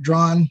artwork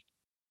drawn,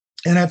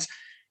 and it's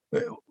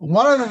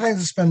one of the things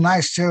that's been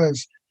nice too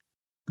is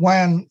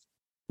when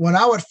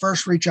I would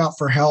first reach out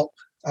for help,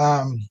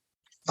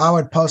 I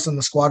would post on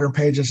the squadron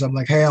pages. I'm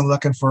like, hey, I'm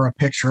looking for a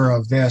picture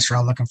of this, or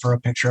I'm looking for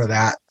a picture of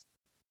that,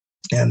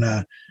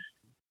 and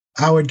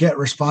I would get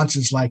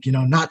responses like,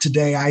 not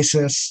today,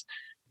 ISIS,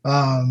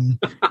 and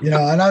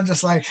I'm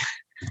just like,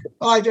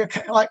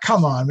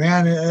 come on,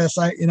 man. It's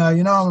like, I'm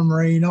a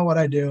Marine, you know what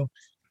I do.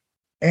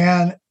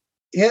 And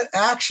it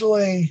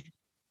actually,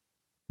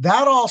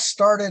 that all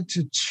started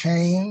to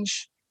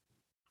change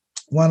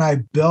when I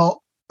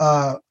built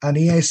an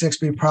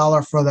EA-6B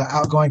Prowler for the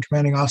outgoing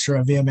commanding officer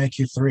of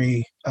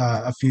VMAQ-3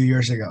 a few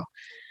years ago.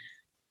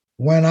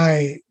 When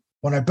I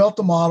built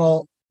the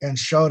model and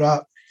showed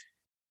up,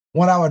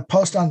 when I would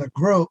post on the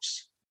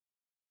groups,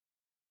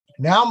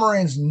 now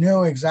Marines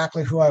knew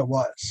exactly who I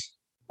was.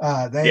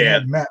 They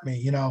had met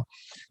me,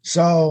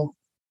 So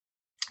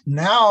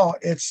now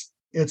it's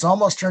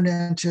almost turned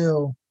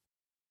into,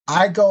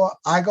 I go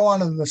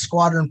onto the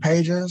squadron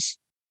pages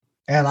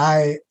and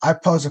I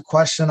pose a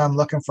question. I'm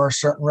looking for a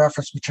certain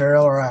reference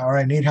material, or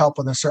I need help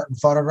with a certain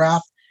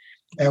photograph,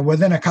 and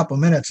within a couple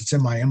minutes it's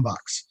in my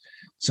inbox.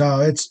 So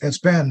it's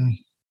been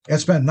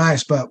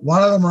nice. But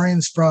one of the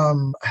Marines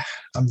from,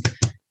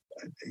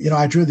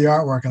 I drew the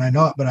artwork and I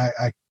know it, but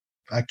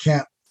I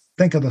can't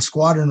think of the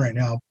squadron right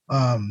now.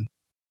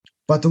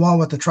 But the one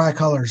with the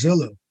tricolor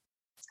Zulu,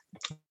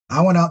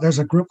 I went out. There's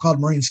a group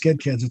called Marine Skid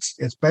Kids.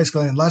 It's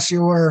basically, unless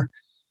you were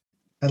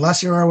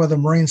with a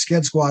Marine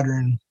Skid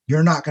Squadron,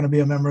 you're not going to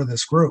be a member of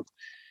this group.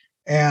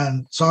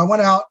 And so I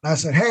went out and I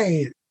said,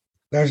 hey,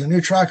 there's a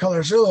new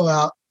tricolor Zulu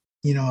out.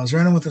 I was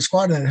running with the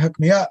squadron and hooked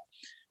me up.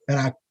 And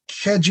I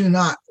kid you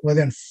not,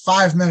 within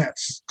 5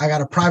 minutes, I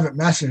got a private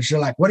message. They're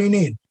like, what do you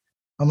need?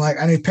 I'm like,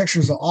 I need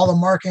pictures of all the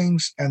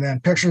markings, and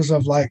then pictures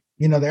of the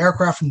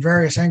aircraft from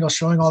various angles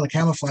showing all the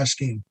camouflage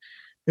scheme.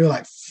 It was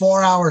like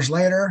 4 hours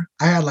later,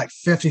 I had like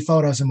 50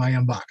 photos in my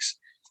inbox.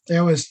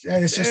 It's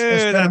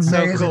been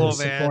amazing so cool,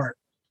 support. Man.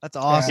 That's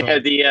awesome.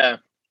 Yeah,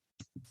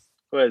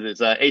 what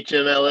is it? It's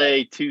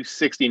HMLA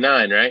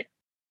 269, right?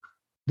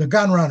 The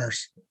gun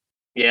runners.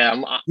 Yeah,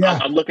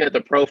 I'm looking at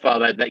the profile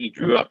that you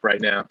drew up right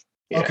now.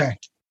 Yeah. Okay.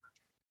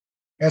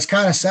 It's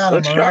kind of sad.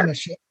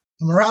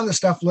 I'm around this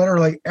stuff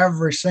literally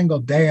every single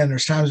day, and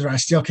there's times where I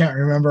still can't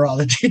remember all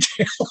the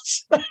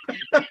details.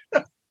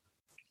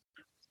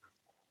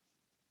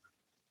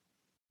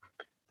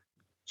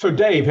 So,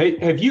 Dave,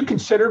 have you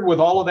considered, with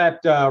all of that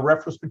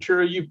reference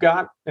material you've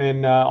got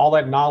and all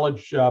that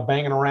knowledge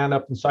banging around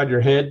up inside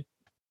your head,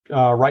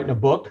 writing a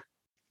book?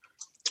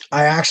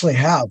 I actually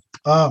have.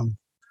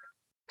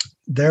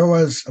 There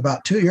was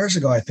about 2 years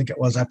ago, I think it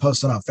was, I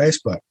posted on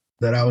Facebook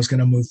that I was going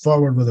to move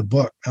forward with a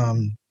book,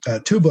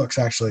 2 books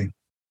actually.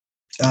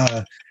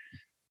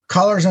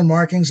 Colors and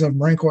Markings of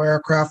Marine Corps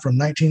Aircraft from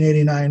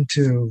 1989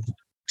 to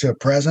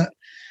present.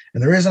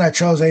 And the reason I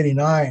chose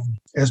 89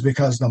 is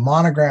because the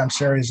Monogram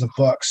series of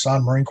books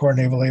on Marine Corps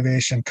Naval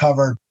Aviation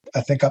covered, I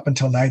think, up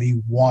until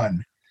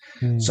 91.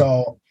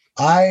 So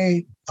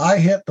I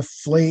hit the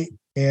fleet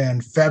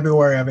in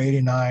February of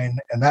 89,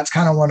 and that's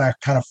kind of when I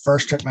kind of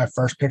first took my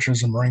first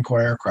pictures of Marine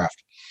Corps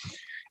aircraft.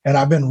 And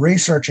I've been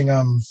researching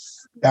them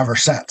ever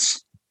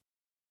since.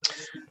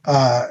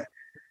 I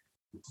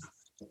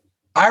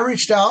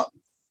reached out,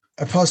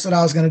 I posted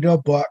I was going to do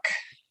a book,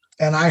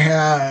 and I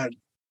had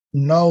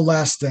no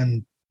less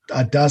than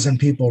a dozen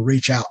people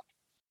reach out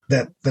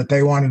that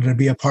they wanted to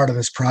be a part of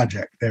this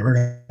project. They were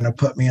going to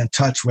put me in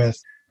touch with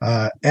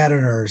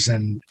editors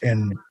and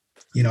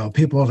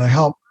people to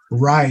help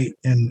write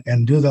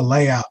and do the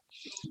layout,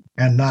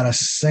 and not a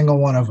single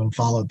one of them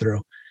followed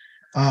through.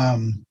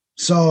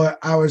 So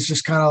I was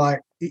just kind of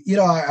like,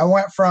 I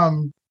went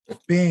from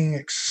being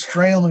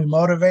extremely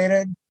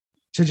motivated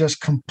to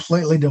just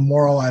completely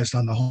demoralized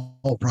on the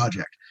whole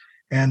project.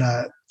 And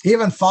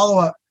even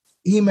follow-up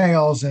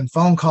emails and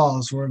phone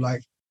calls were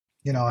like,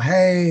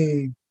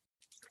 hey,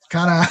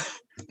 kind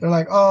of, they're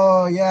like,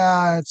 oh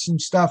yeah, it's some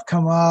stuff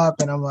come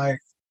up. And I'm like,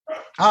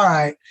 all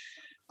right.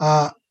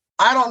 I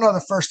don't know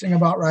the first thing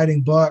about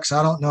writing books.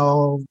 I don't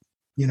know,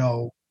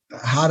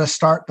 how to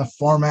start the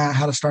format,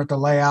 how to start the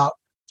layout.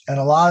 And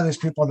a lot of these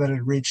people that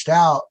had reached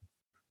out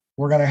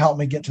were going to help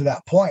me get to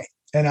that point.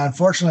 And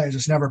unfortunately, it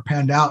just never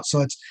panned out.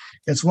 So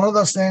it's one of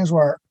those things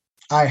where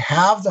I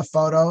have the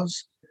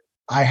photos,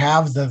 I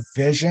have the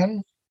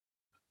vision,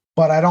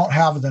 but I don't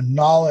have the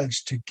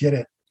knowledge to get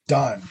it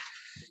done.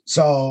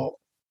 So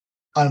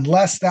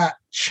unless that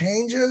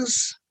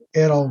changes,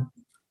 it'll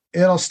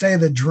stay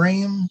the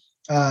dream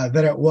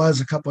that it was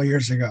a couple of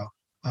years ago.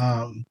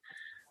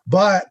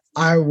 But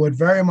I would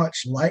very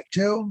much like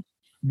to,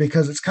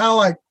 because it's kind of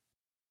like,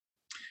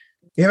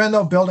 even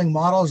though building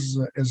models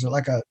is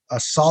like a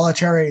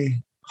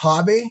solitary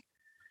hobby,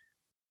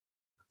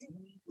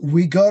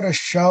 we go to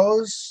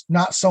shows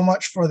not so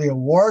much for the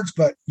awards,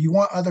 but you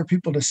want other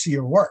people to see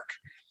your work.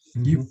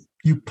 Mm-hmm.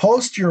 You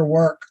post your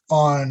work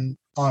on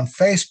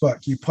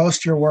Facebook, you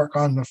post your work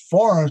on the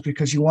forums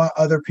because you want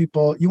other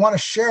people, you want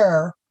to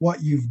share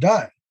what you've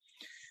done.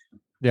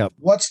 Yeah.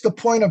 What's the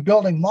point of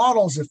building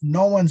models if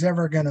no one's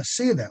ever going to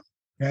see them?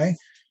 Okay.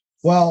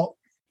 Well,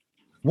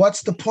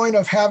 what's the point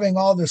of having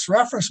all this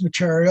reference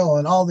material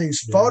and all these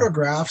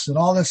photographs and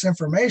all this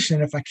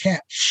information if I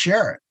can't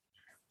share it?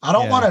 I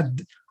don't want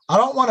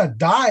to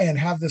die and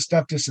have this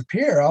stuff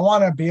disappear. I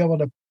want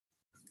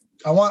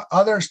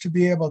others to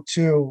be able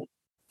to,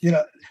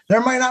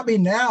 there might not be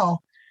now,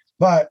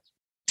 but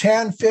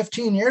 10,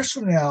 15 years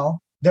from now,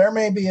 there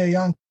may be a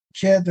young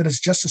kid that is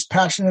just as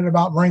passionate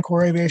about Marine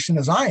Corps aviation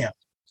as I am.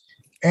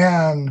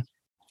 And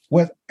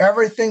with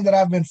everything that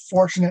I've been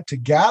fortunate to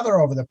gather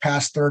over the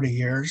past 30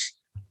 years,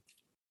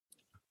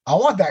 I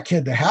want that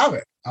kid to have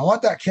it. I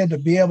want that kid to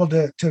be able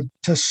to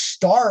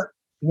start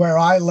where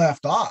I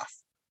left off.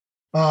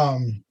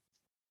 And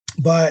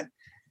the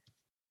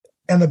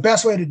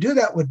best way to do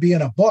that would be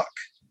in a book.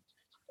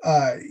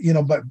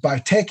 But by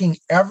taking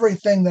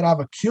everything that I've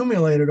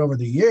accumulated over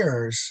the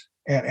years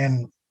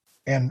and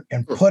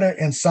put it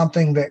in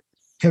something that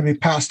can be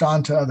passed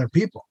on to other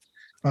people.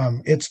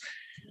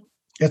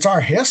 It's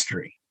our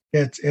history.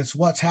 It's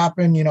what's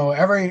happened,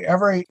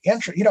 every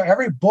entry,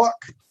 every book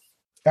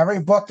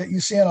that you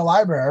see in a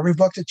library, every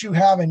book that you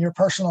have in your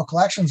personal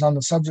collections on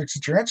the subjects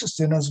that you're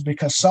interested in is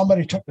because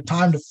somebody took the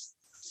time to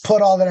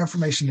put all that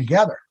information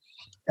together.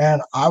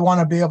 And I want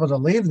to be able to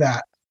leave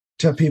that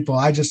to people.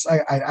 I just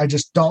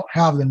don't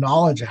have the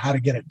knowledge of how to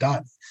get it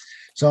done.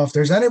 So if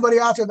there's anybody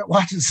out there that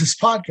watches this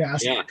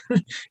podcast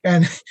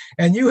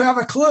and you have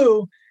a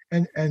clue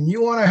and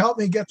you want to help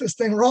me get this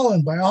thing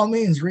rolling, by all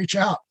means, reach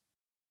out.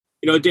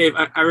 Dave,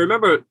 I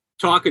remember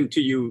talking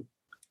to you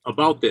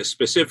about this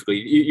specifically.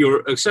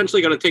 You're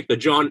essentially going to take the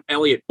John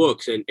Elliott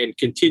books and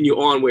continue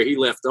on where he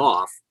left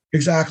off.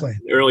 Exactly. In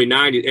the early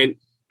 90s. And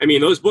I mean,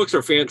 those books are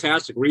a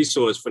fantastic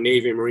resource for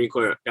Navy and Marine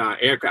Corps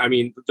aircraft. I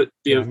mean,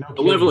 the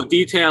level of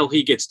detail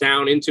he gets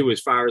down into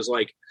as far as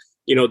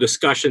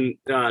discussing,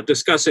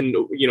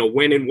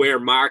 when and where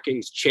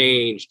markings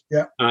changed.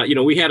 Yeah.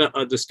 We had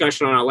a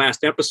discussion on our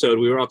last episode.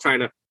 We were all trying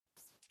to,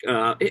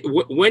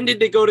 when did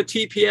they go to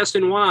TPS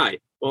and why?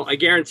 Well, I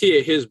guarantee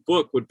you his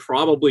book would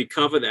probably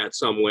cover that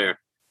somewhere.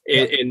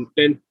 And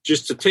then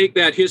just to take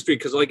that history,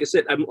 because like I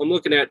said, I'm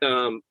looking at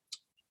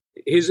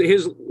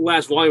his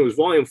last volume was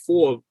volume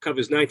 4,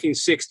 covers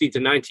 1960 to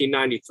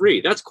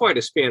 1993. That's quite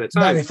a span of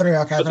time. 93,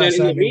 okay. But then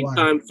in the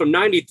meantime, from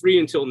 93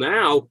 until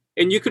now,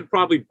 and you could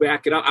probably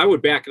back it up. I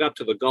would back it up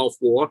to the Gulf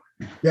War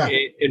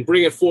and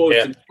bring it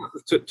forward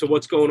to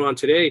what's going on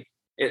today.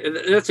 And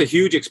that's a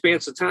huge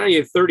expanse of time.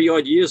 You have 30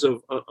 odd years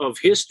of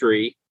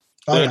history.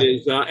 That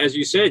is, as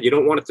you said, you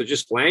don't want it to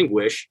just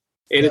languish.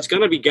 And it's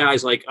going to be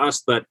guys like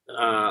us that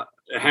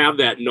have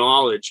that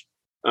knowledge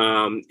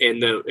and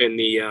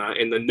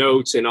the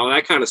notes and all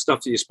that kind of stuff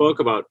that you spoke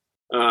about,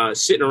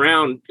 sitting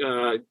around,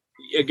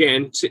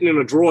 sitting in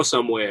a drawer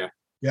somewhere.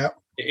 Yeah.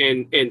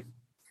 And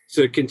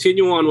to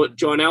continue on what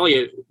John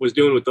Elliott was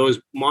doing with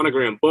those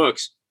monogram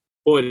books,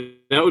 boy,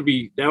 that would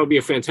be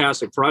a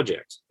fantastic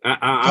project.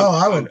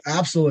 I would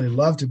absolutely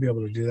love to be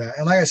able to do that.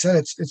 And like I said,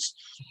 it's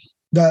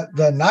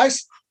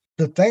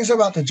the things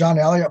about the John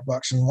Elliott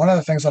books, and one of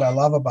the things that I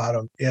love about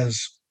them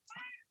is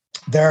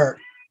they're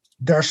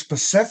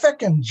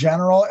specific and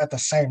general at the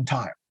same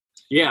time.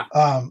 Yeah.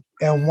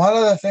 And one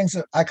of the things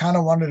that I kind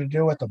of wanted to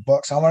do with the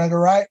books I wanted to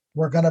write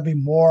were going to be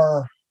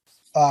more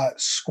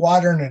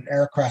squadron and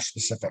aircraft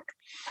specific.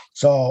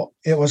 So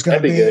it was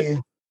going to be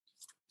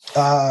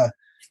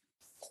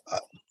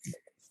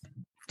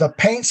the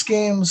paint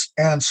schemes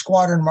and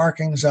squadron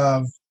markings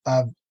of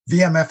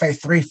VMFA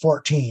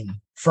 314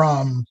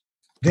 from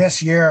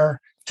this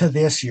year to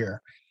this year.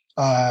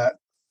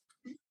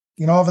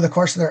 Over the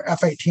course of their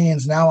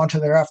F-18s, now onto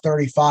their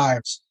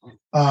F-35s.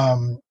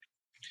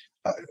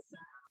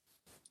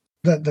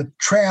 The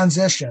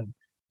transition,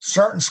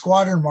 certain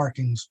squadron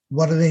markings,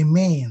 what do they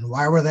mean?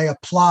 Why were they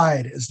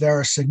applied? Is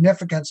there a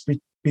significance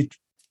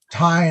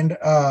behind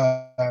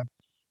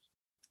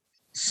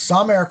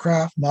some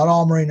aircraft, not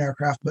all Marine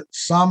aircraft, but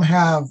some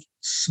have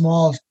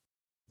small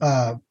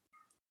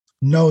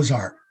nose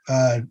art,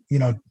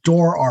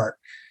 door art,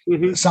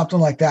 something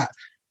like that.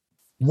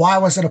 Why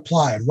was it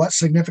applied? What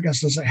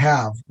significance does it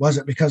have? Was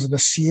it because of the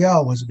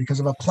CL? Was it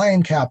because of a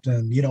plane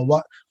captain?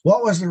 What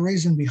was the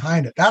reason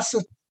behind it? That's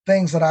the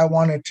things that I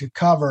wanted to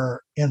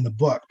cover in the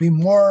book. Be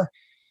more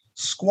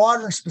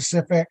squadron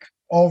specific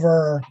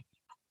over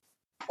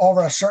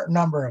a certain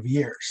number of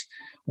years.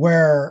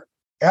 Where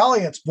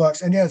Elliott's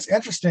books, and it's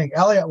interesting,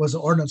 Elliott was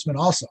an ordnanceman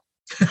also.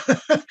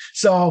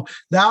 So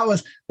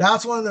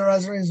that's one of the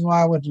reasons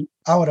why I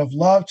would have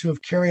loved to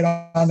have carried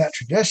on that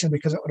tradition,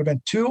 because it would have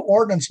been 2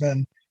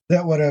 ordnancemen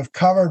that would have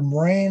covered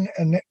marine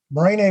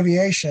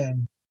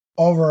aviation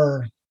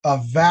over a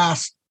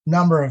vast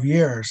number of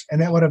years.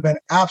 And it would have been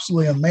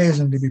absolutely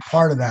amazing to be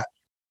part of that.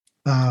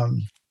 But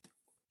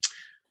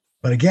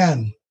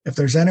again, if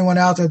there's anyone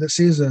out there that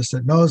sees this,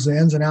 that knows the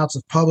ins and outs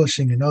of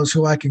publishing and knows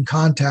who I can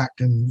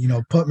contact and,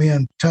 put me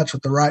in touch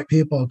with the right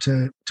people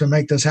to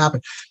make this happen.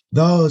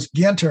 Those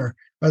Ginter,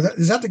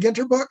 is that the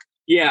Ginter book?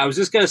 Yeah, I was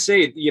just going to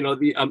say,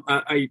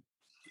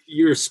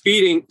 you're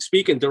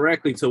speaking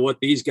directly to what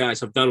these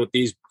guys have done with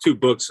these two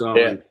books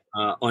on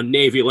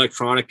Navy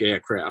electronic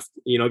aircraft,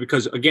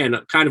 because again,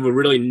 kind of a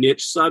really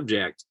niche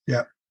subject.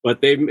 Yeah.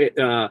 But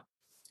they're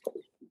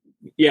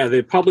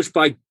published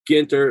by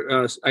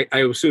Ginter. I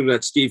assume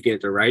that's Steve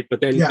Ginter, right?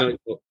 But then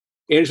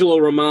Angelo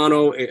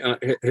Romano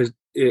has,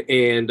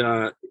 and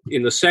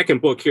in the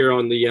second book here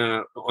on the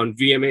on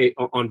VMA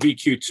on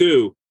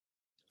VQ2,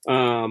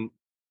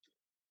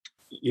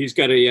 he's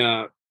got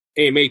a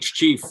AMH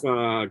chief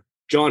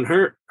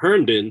John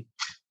Herndon,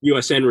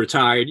 USN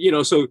retired.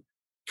 So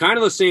kind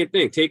of the same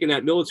thing, taking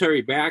that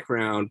military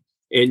background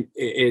and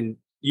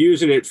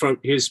using it from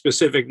his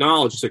specific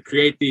knowledge to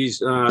create these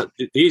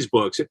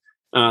books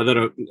that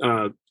are.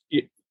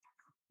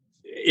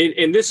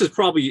 And this is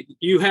probably,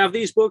 you have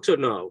these books or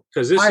no?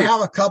 Because I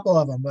have a couple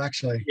of them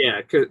actually. Yeah,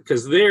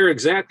 because they're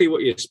exactly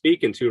what you're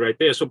speaking to right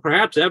there. So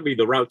perhaps that'd be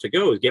the route to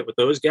go: is get with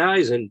those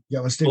guys and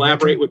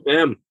collaborate with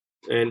them,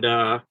 and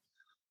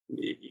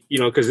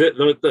because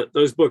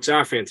those books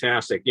are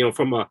fantastic.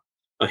 From a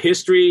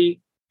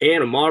history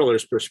and a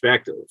modeler's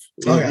perspective.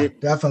 Oh yeah,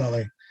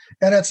 definitely.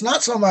 And it's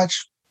not so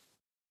much.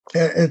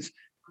 It's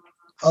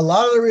a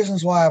lot of the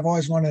reasons why I've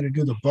always wanted to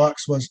do the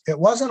books was it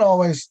wasn't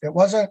only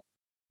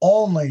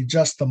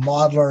just the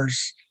modelers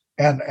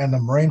and the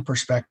Marine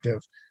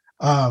perspective.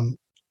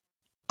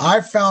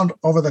 I've found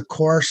over the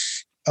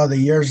course of the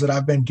years that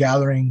I've been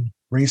gathering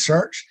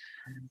research,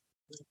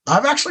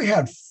 I've actually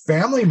had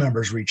family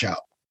members reach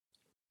out.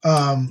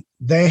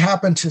 They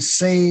happen to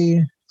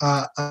see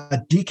a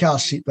decal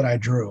sheet that I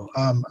drew.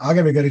 I'll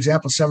give you a good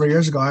example. Several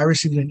years ago, I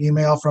received an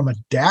email from a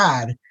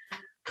dad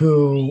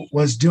who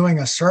was doing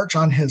a search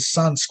on his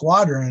son's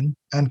squadron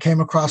and came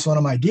across one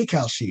of my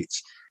decal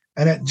sheets.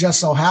 And it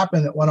just so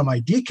happened that one of my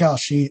decal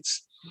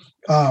sheets,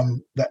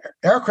 the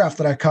aircraft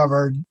that I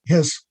covered,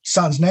 his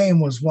son's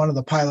name was one of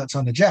the pilots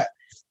on the jet.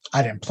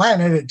 I didn't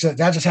plan it.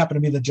 That just happened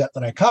to be the jet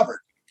that I covered.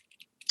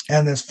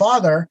 And this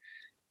father,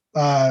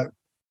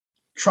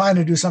 trying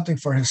to do something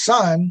for his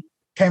son,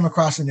 came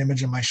across an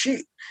image in my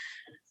sheet.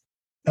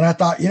 And I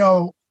thought,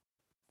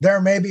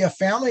 there may be a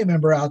family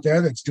member out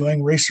there that's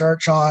doing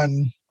research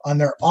on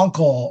their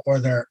uncle or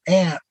their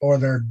aunt or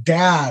their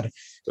dad,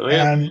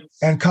 and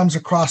comes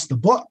across the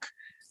book.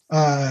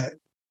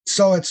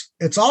 So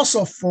it's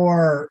also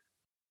for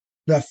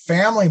the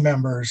family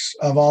members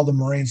of all the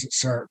Marines that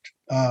served.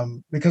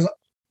 Because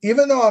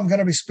even though I'm going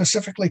to be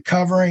specifically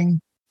covering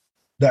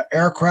the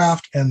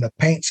aircraft and the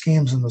paint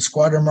schemes and the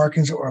squadron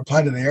markings that were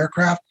applied to the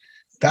aircraft,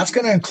 that's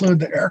going to include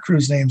the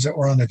aircrews names that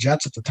were on the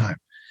jets at the time.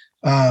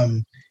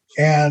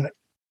 And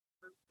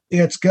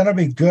it's going to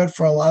be good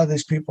for a lot of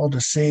these people to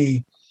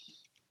see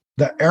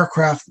the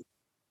aircraft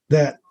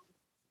that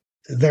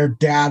their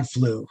dad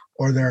flew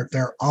or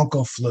their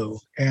uncle flew,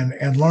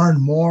 and learn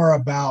more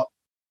about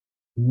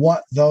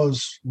what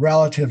those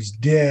relatives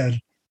did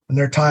in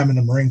their time in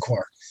the Marine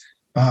Corps.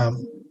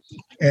 And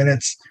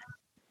it's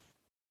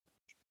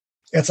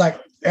like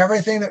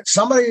everything that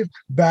somebody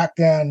back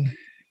then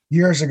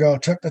years ago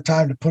took the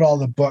time to put all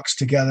the books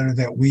together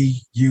that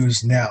we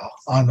use now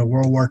on the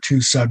World War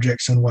II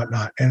subjects and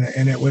whatnot.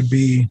 And it would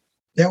be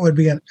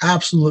an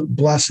absolute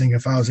blessing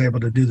if I was able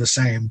to do the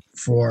same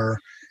for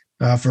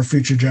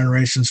future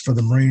generations, for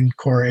the Marine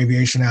Corps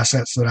aviation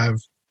assets that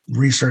I've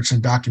researched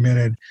and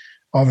documented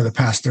over the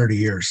past 30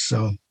 years.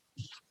 So like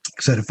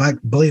I said, if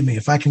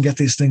I can get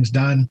these things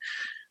done,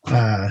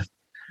 I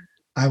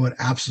would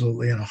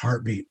absolutely in a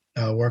heartbeat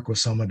work with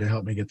someone to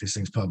help me get these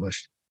things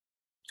published.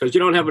 Because you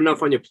don't have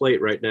enough on your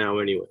plate right now,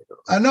 anyway.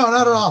 No,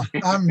 not at all.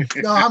 I'm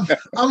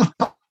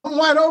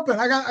wide open.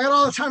 I got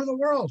all the time in the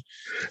world.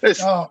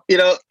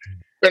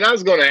 And I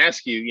was going to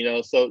ask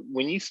you, so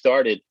when you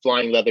started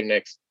flying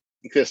Leathernecks,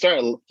 you could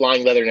start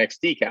flying Leathernecks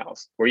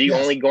decals. Were you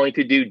only going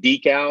to do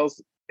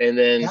decals, and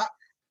then,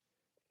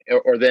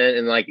 or then,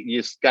 and like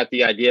you just got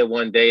the idea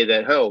one day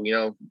that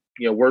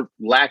we're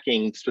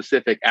lacking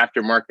specific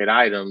aftermarket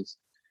items,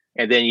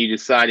 and then you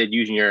decided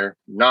using your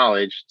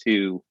knowledge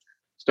to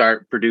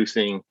start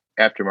producing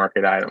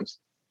aftermarket items?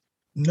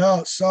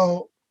 No,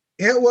 so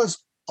it was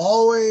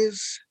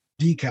always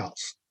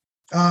decals.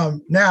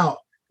 Now,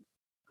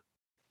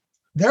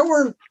 there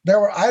were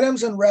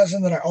items in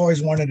resin that I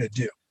always wanted to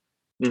do.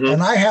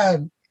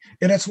 Mm-hmm.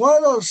 And it's one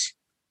of those,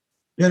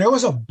 it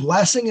was a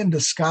blessing in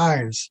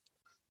disguise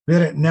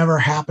that it never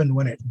happened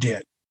when it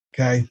did.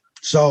 Okay.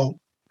 So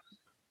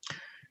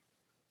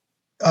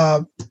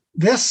I'll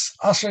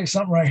show you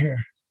something right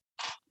here.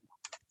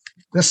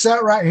 This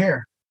set right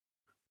here.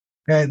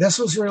 Okay, this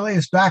was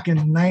released back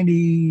in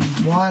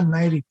 91,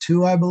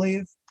 92, I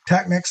believe.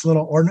 Technics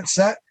little ordnance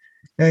set.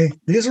 Okay,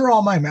 these are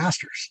all my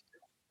masters.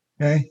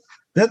 Okay,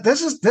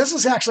 this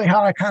is actually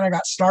how I kind of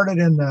got started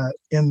in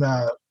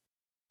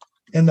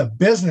the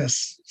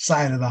business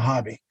side of the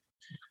hobby.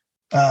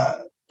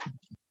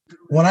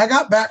 when I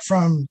got back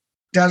from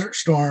Desert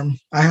Storm,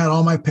 I had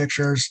all my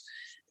pictures,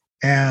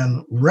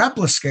 and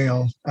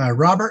Repliscale,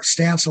 Robert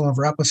Stansel of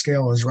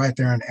Repliscale was right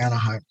there in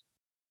Anaheim.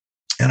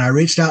 And I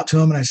reached out to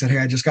him and I said, hey,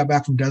 I just got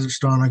back from Desert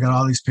Storm. I got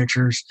all these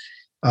pictures.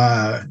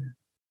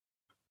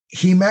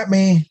 He met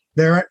me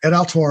there at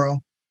El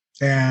Toro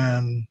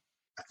and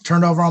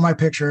turned over all my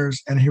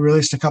pictures, and he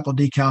released a couple of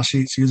decal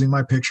sheets using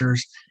my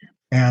pictures.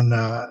 And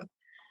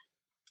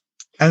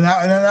then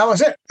that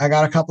was it. I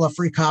got a couple of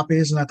free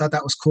copies, and I thought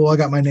that was cool. I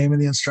got my name in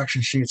the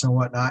instruction sheets and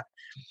whatnot.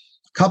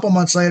 A couple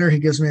months later, he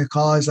gives me a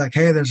call. He's like,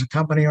 hey, there's a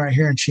company right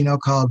here in Chino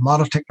called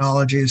Model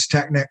Technologies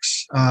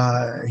Technics.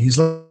 He's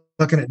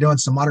looking at doing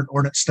some modern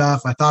ordnance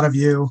stuff. I thought of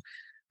you.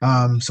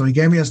 So he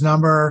gave me his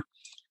number,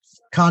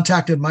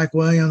 contacted Mike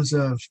Williams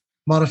of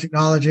Model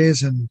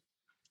Technologies, and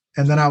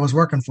then I was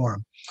working for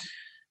him.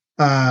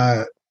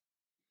 I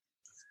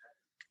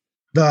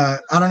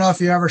don't know if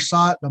you ever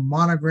saw it, the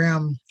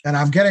monogram, and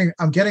I'm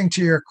getting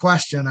to your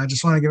question. I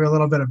just want to give you a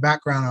little bit of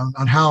background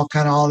on how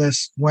kind of all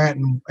this went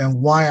and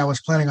why I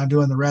was planning on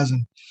doing the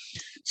resin.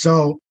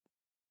 So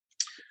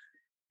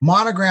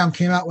Monogram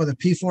came out with a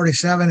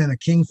P47 and a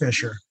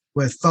Kingfisher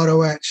with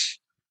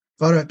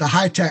the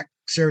high-tech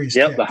series.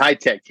 Yep, kit. the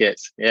high-tech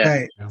kits. Yeah.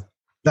 Right.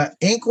 The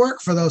ink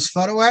work for those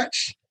photo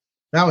etch,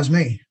 that was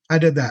me. I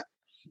did that.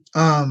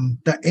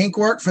 The ink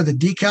work for the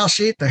decal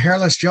sheet, the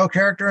Hairless Joe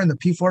character and the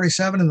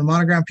P47 and the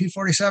Monogram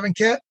P47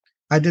 kit,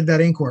 I did that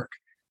ink work.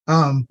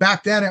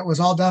 Back then it was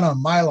all done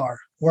on Mylar,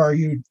 where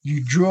you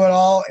drew it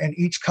all and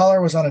each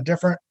color was on a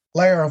different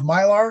layer of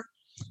Mylar.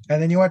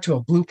 And then you went to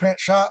a blueprint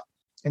shop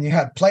and you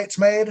had plates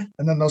made,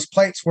 and then those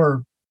plates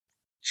were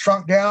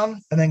shrunk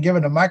down and then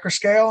given to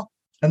microscale.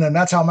 And then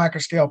that's how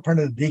microscale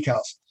printed the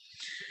decals.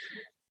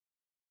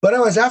 But it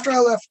was after I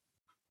left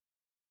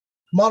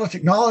Model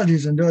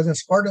Technologies and doing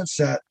this ordnance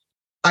set,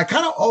 I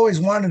kind of always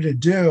wanted to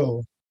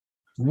do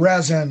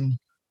resin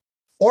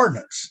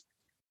ordnance.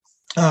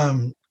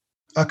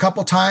 A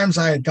couple times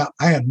I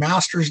had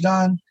masters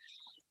done,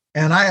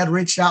 and I had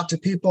reached out to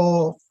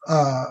people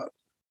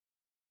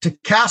to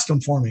cast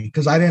them for me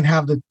because I didn't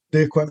have the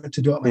equipment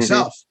to do it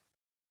myself.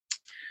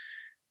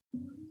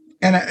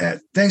 And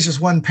things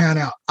just wouldn't pan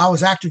out. I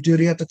was active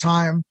duty at the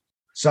time,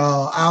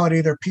 so I would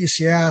either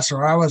PCS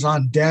or I was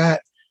on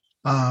debt.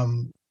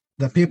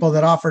 The people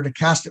that offered to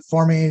cast it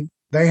for me,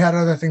 they had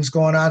other things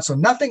going on, so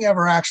nothing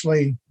ever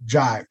actually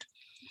jived.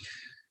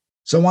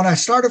 So when I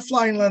started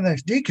flying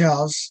Linux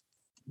decals,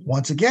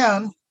 once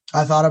again,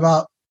 I thought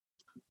about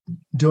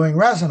doing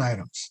resin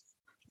items.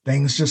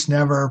 Things just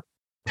never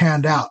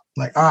panned out.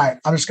 Like, all right,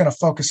 I'm just going to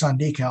focus on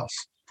decals.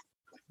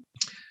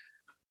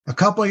 A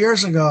couple of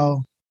years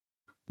ago,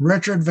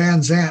 Richard Van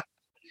Zant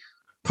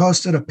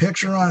posted a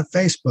picture on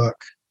Facebook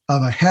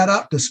of a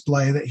head-up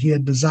display that he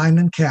had designed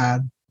in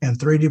CAD and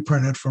 3D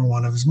printed for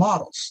one of his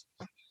models.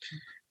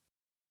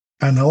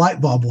 And the light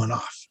bulb went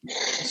off.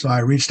 So I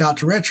reached out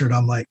to Richard.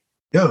 I'm like,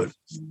 dude,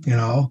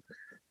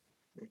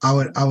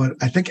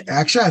 I think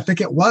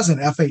it was an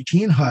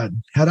F-18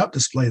 HUD head-up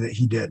display that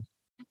he did.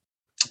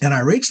 And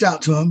I reached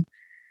out to him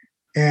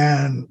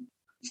and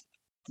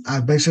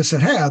I basically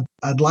said, hey,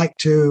 I'd like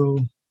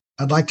to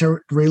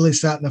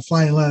release that in the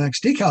Flying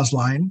Linux decals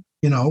line.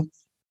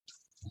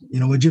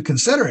 Would you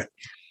consider it?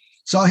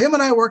 So him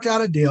and I worked out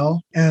a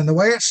deal, and the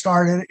way it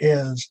started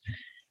is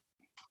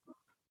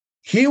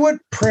he would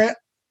print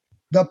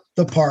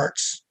the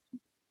parts.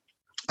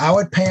 I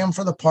would pay him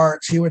for the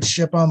parts. He would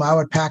ship them. I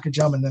would package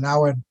them, and then I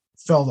would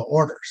fill the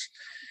orders.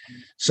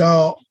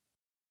 So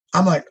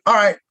I'm like, all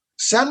right,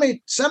 send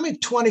me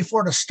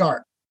 24 to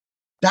start.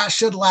 That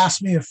should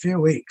last me a few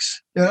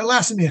weeks. It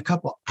lasted me a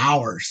couple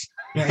hours.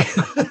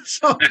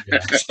 so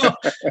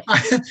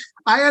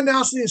I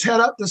announced these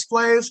head-up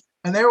displays,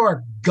 and they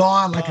were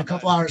gone like a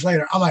couple hours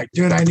later. I'm like,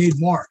 dude, I need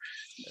more.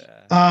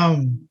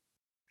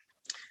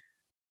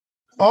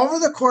 Over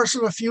the course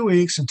of a few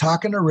weeks and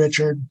talking to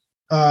Richard,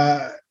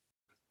 and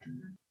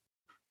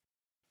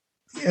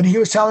he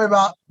was telling me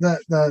about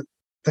the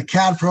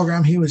CAD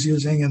program he was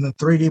using and the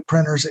 3D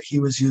printers that he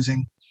was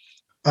using.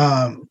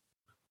 I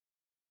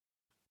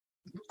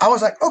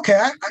was like, okay,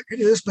 I could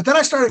do this. But then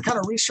I started kind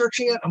of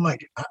researching it. I'm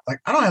like,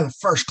 I don't have the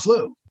first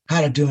clue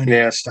how to do any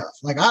of this stuff.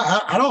 Like,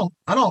 I don't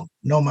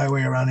know my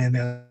way around any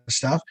of this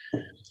stuff.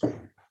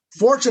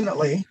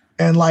 Fortunately,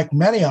 and like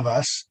many of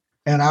us,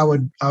 and I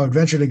would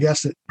venture to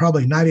guess that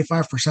probably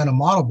 95% of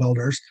model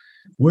builders,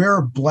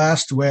 we're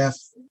blessed with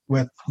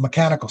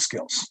mechanical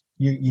skills.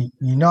 You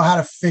know how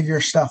to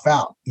figure stuff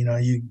out. You know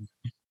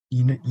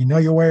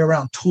your way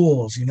around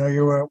tools. You know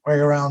your way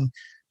around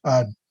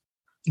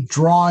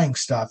drawing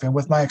stuff. And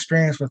with my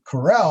experience with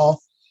Corel,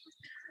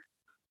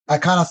 I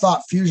kind of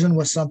thought fusion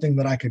was something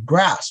that I could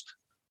grasp.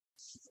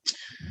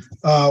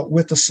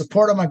 With the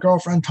support of my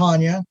girlfriend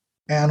Tanya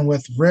and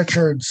with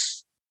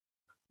Richard's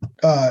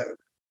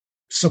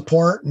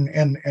support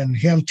and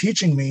him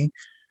teaching me,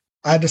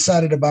 I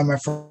decided to buy my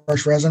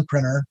first resin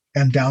printer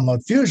and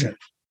download Fusion.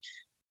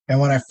 And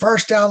when I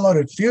first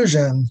downloaded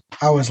Fusion,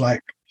 I was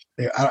like,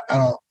 I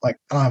don't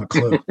have a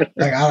clue.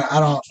 I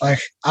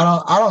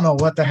don't know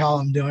what the hell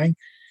I'm doing.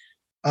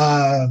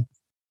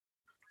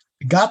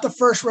 got the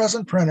first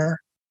resin printer.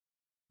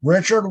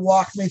 Richard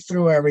walked me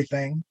through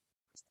everything.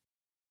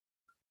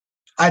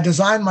 I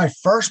designed my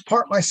first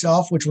part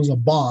myself, which was a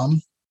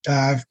bomb.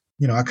 I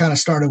kind of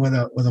started with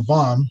a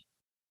bomb,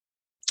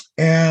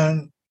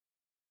 and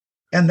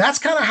that's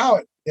kind of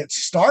how it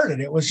started.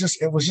 It was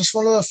just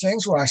one of those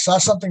things where I saw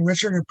something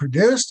Richard had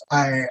produced.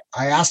 I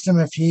asked him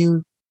if he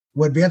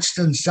would be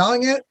interested in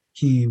selling it.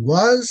 He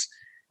was.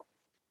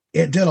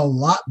 It did a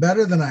lot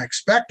better than I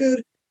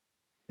expected,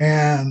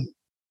 and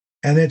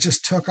it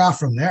just took off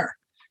from there.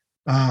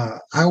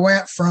 I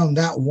went from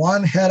that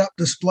one head-up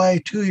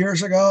display 2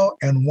 years ago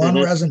and one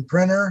resin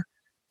printer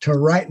to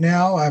right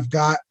now I've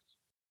got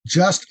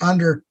just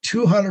under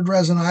 200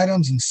 resin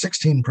items and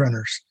 16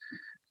 printers.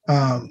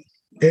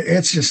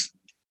 It's just,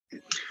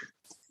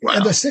 wow.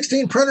 And the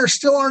 16 printers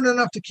still aren't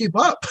enough to keep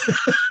up,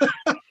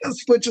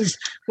 which is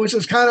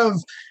kind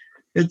of,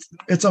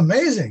 it's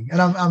amazing.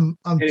 And I'm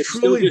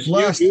truly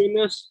blessed. You doing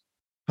this?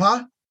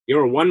 Huh?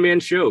 You're a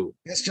one-man show.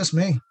 It's just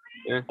me.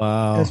 Yeah.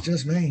 Wow. It's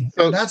just me.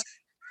 So that's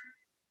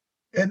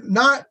and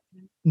not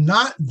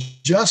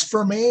just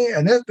for me.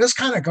 And this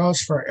kind of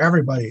goes for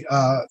everybody.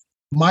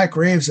 Mike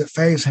Reeves at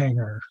Phase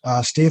Hanger,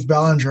 Steve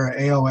Bellinger at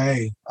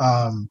AOA,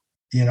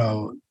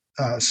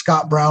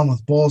 Scott Brown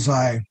with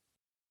Bullseye,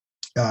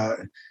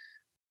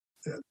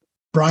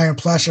 Brian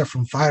Plesha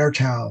from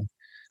Fightertown.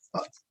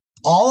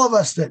 All of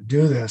us that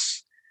do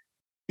this,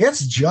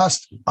 it's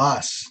just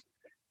us.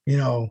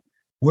 We're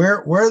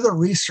the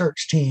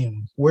research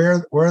team.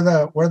 We're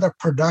the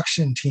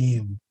production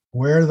team.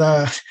 We're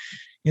the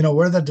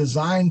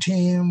design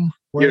team.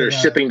 You're the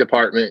shipping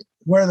department.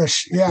 We're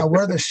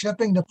the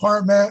shipping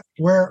department.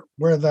 We're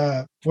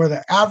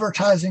the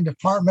advertising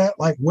department.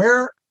 Like,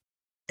 we're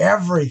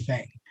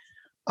everything.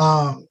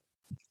 And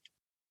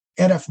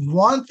if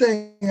one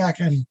thing I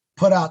can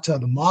put out to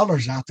the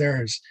modelers out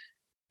there is,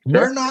 sure,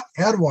 we're not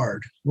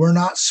Edward. We're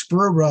not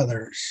Sprue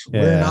Brothers.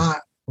 Yeah.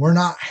 We're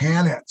not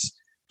Hannets.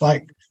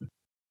 Like,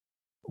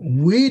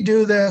 we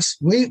do this.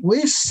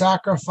 We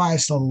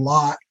sacrifice a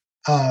lot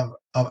of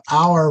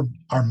our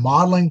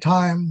modeling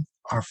time,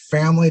 our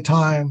family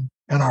time,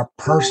 and our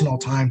personal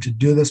time to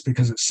do this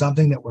because it's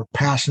something that we're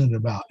passionate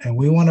about. And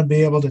we want to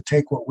be able to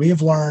take what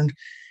we've learned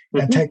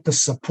and take the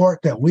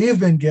support that we've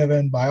been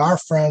given by our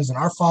friends and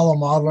our fellow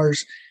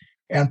modelers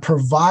and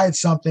provide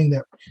something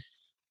that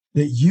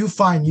you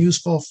find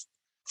useful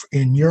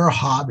in your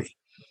hobby.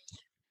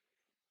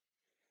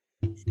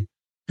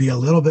 Be a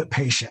little bit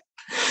patient.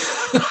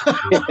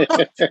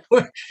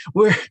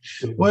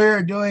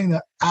 we're doing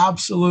the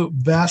absolute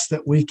best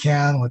that we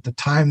can with the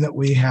time that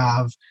we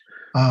have.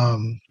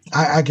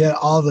 I get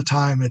all the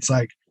time. It's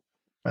like,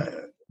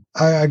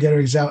 I get an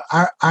example.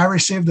 I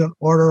received an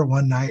order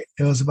one night.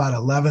 It was about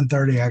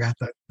 11:30. I got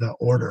the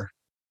order.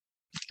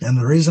 And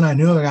the reason I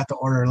knew I got the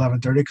order at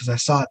 11:30 because I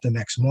saw it the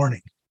next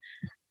morning.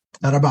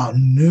 At about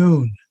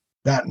noon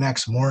that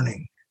next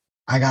morning,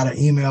 I got an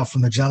email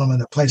from the gentleman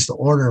that placed the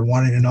order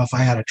wanting to know if I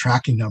had a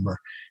tracking number.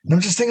 And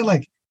I'm just thinking,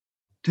 like,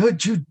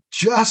 dude, you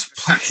just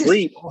placed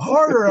the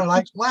order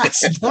like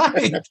last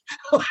night.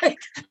 Like,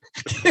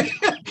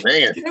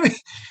 man,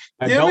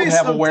 I don't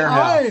have a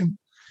warehouse. Time.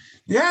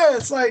 Yeah,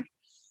 it's like,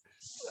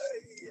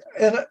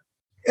 and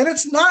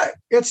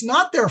it's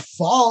not their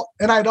fault,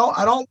 and I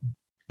don't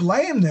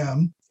blame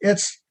them.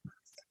 It's,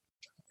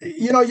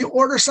 you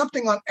order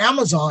something on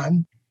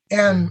Amazon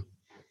and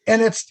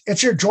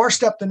it's your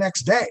doorstep the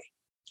next day.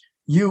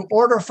 You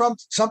order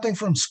something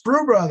from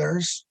Sprue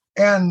Brothers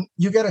and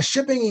you get a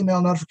shipping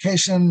email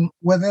notification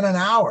within an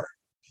hour.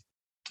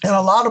 And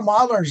a lot of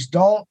modelers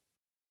don't,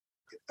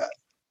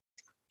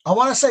 I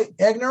want to say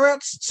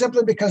ignorance,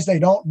 simply because they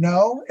don't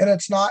know. And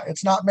it's not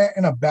meant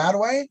in a bad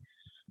way,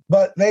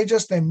 but they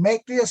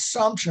make the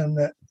assumption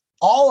that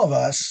all of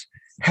us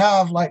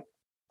have like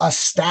a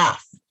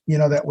staff,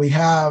 that we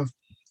have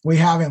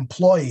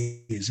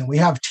employees and we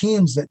have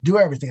teams that do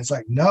everything. It's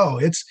like, no,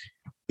 it's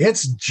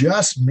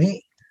just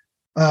me.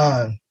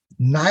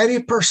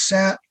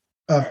 90%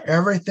 of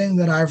everything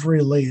that I've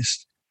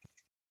released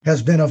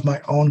has been of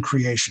my own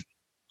creation.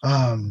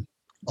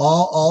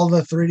 All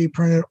the 3D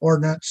printed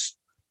ordnance.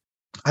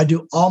 I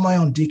do all my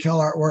own decal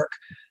artwork.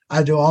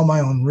 I do all my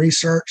own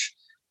research.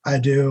 I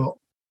do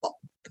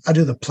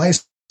the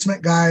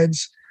placement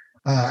guides.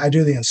 I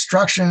do the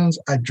instructions.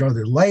 I draw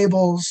the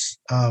labels.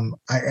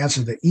 I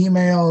answer the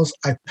emails.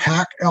 I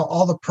pack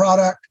all the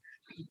product.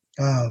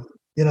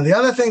 The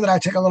other thing that I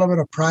take a little bit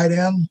of pride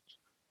in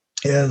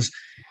is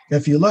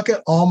if you look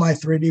at all my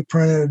 3D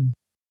printed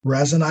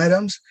resin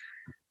items,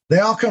 they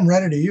all come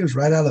ready to use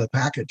right out of the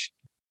package.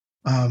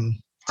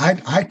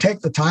 I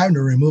take the time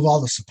to remove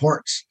all the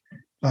supports,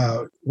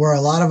 where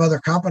a lot of other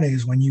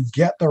companies, when you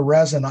get the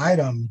resin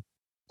item,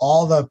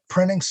 all the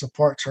printing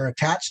supports are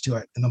attached to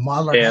it, and the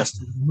modeler has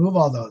to remove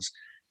all those.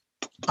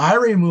 I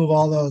remove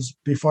all those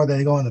before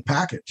they go in the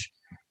package,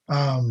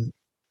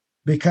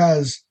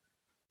 because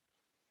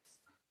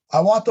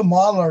I want the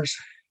modelers.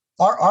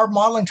 Our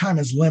modeling time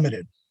is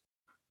limited.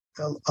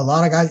 A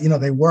lot of guys,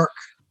 they work.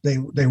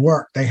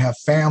 They have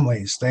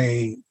families.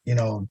 They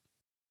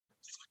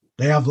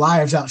They have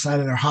lives outside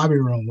of their hobby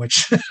room,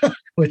 which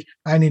which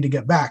I need to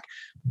get back.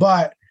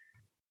 But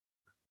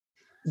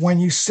when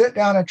you sit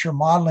down at your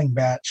modeling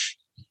bench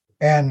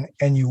and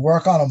you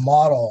work on a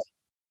model,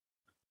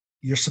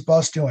 you're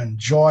supposed to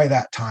enjoy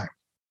that time.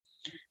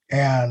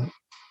 And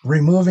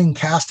removing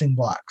casting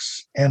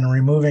blocks and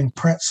removing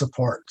print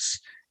supports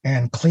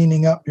and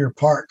cleaning up your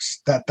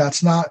parts,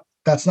 that's not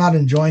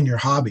enjoying your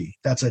hobby.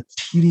 That's a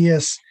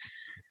tedious,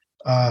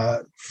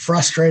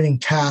 frustrating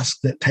task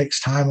that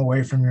takes time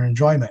away from your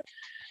enjoyment.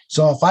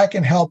 So if I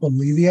can help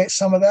alleviate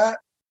some of that,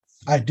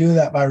 I do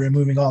that by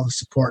removing all the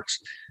supports.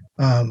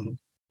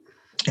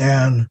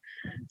 And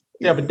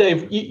yeah, but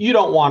Dave, you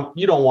don't want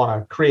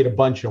to create a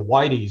bunch of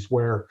whiteys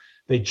where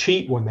they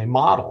cheat when they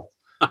model.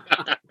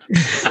 I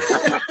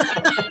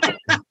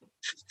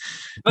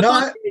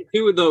think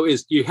too, though,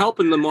 is you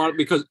helping the model,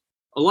 because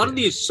a lot of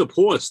these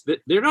supports,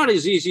 they're not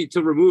as easy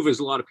to remove as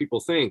a lot of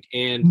people think.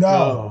 And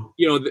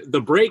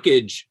the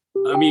breakage,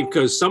 I mean,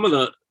 because some of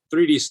the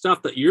 3D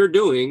stuff that you're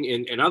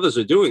doing and others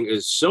are doing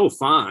is so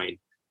fine.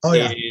 Oh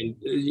yeah.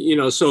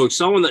 And so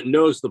someone that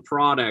knows the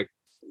product,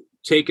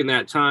 taking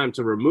that time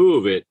to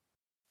remove it,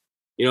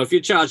 if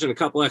you're charging a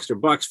couple extra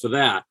bucks for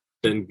that,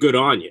 then good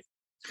on you,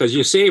 because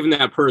you're saving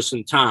that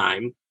person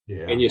time.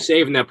 Yeah. And you're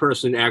saving that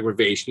person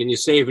aggravation, and you're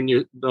saving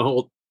the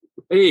whole,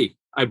 hey,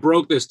 I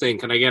broke this thing.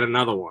 Can I get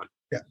another one?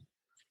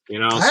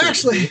 Yeah. I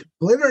actually,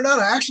 believe it or not,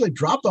 I actually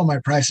dropped all my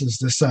prices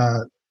this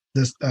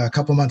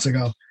couple months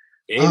ago.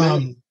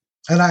 Amen.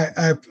 And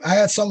I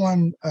had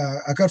someone,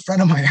 a good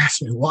friend of mine,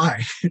 ask me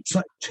why. It's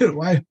like, dude,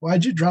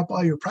 why'd you drop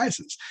all your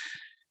prices?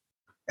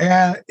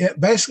 And it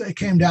basically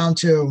came down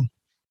to,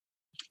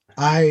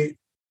 I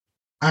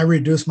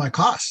reduced my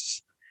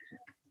costs.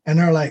 And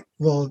they're like,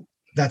 well,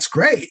 that's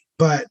great,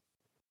 but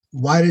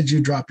why did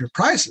you drop your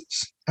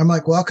prices? I'm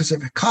like, well, because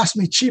if it costs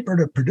me cheaper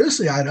to produce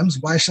the items,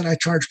 why should I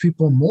charge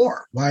people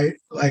more? Why,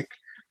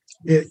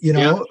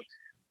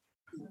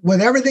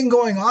 with everything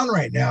going on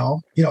right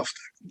now, of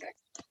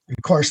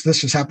course,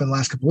 this just happened the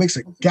last couple of weeks.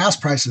 Like, gas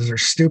prices are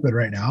stupid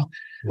right now.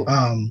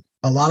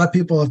 A lot of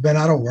people have been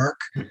out of work.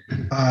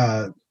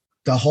 The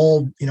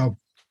whole,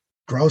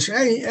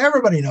 grocery,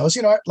 everybody knows,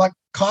 like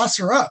costs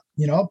are up,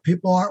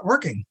 people aren't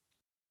working.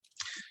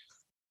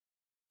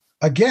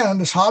 Again,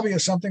 this hobby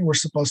is something we're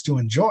supposed to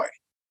enjoy.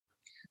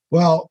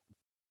 Well,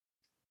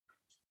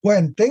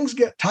 when things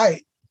get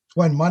tight,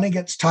 when money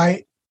gets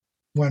tight,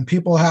 when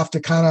people have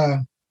to kind of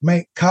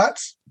make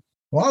cuts,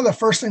 one of the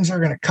first things they're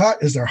going to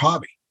cut is their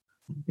hobby.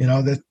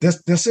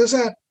 This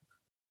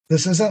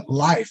isn't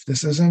life.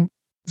 This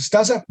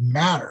doesn't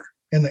matter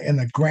in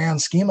the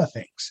grand scheme of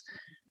things.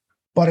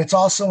 But it's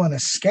also an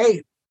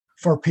escape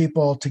for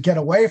people to get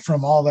away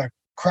from all the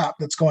crap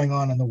that's going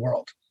on in the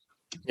world.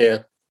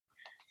 Yeah.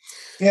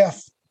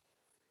 If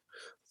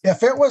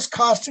it was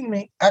costing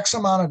me X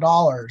amount of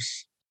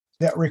dollars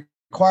that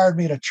required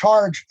me to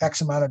charge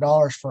X amount of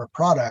dollars for a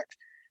product,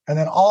 and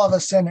then all of a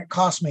sudden it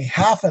cost me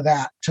half of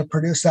that to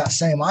produce that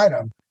same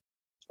item,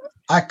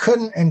 I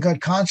couldn't in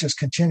good conscience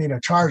continue to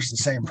charge the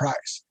same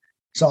price.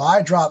 So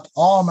I dropped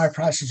all my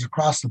prices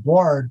across the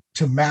board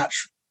to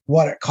match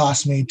what it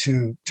cost me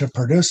to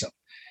produce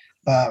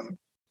them.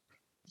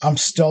 I'm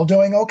still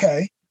doing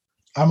okay.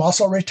 I'm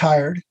also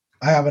retired.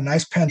 I have a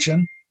nice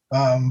pension.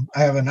 I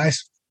have a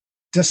nice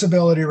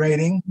disability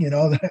rating.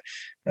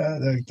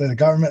 The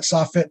government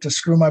saw fit to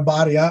screw my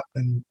body up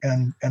and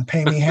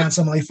pay me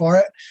handsomely for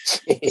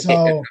it.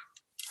 So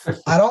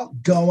I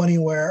don't go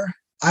anywhere.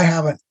 I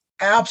have an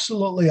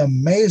absolutely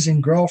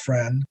amazing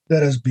girlfriend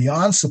that is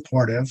beyond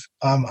supportive.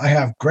 I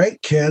have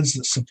great kids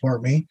that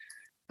support me.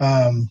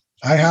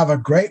 I have a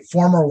great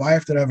former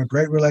wife that I have a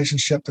great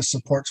relationship that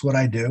supports what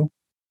I do.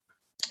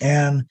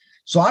 And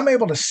so I'm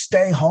able to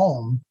stay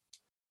home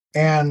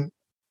and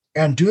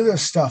do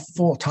this stuff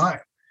full time.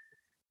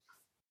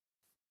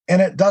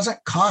 And it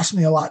doesn't cost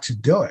me a lot to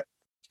do it.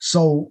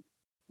 So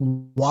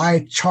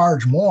why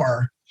charge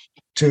more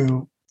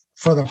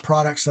for the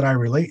products that I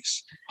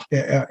release?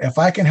 If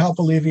I can help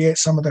alleviate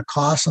some of the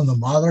costs on the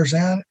modeler's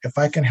end, if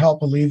I can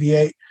help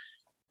alleviate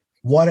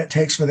what it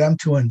takes for them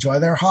to enjoy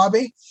their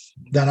hobby,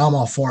 then I'm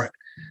all for it.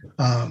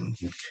 I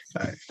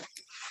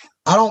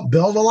don't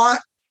build a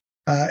lot.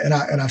 And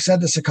I've said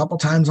this a couple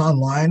times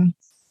online.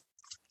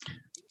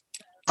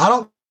 I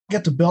don't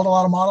get to build a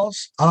lot of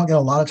models. I don't get a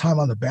lot of time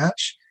on the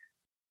bench.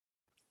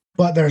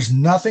 But there's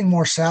nothing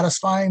more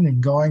satisfying than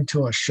going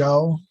to a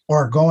show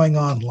or going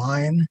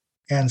online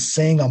and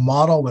seeing a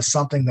model with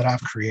something that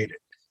I've created.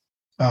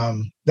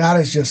 That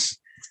is just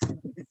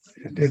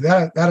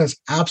that is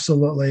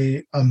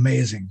absolutely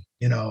amazing.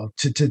 To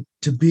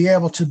be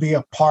able to be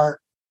a part,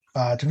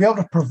 to be able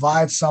to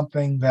provide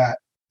something that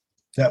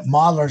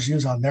modelers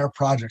use on their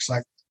projects.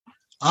 Like,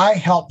 I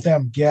help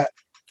them get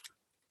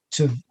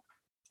to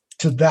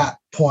that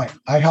point.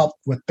 I help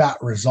with that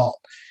result.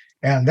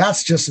 And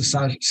that's just as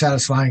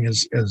satisfying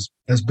as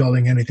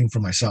building anything for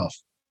myself.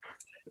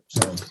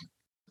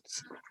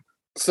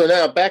 So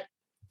now back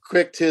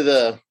quick to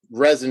the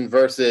resin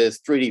versus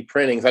 3D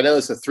printings. I know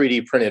it's a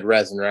 3D printed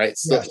resin, right?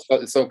 So,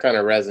 yes. Some kind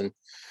of resin.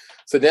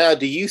 So now,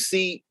 did you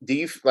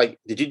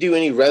do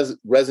any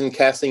resin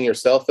casting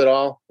yourself at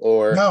all?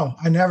 Or no,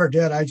 I never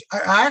did. I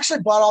actually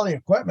bought all the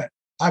equipment.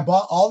 I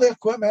bought all the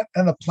equipment,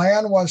 and the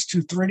plan was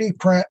to 3D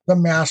print the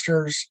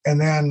masters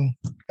and then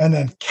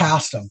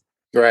cast them.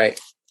 Right.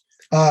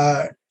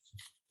 And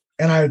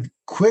I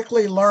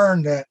quickly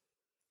learned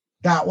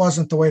that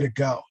wasn't the way to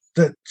go.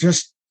 That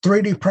just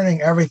 3D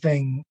printing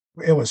everything,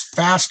 it was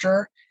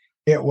faster,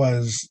 it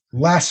was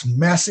less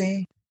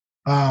messy.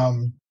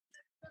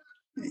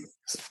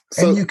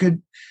 And you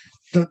could,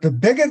 the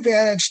big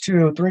advantage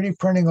to 3D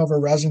printing over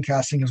resin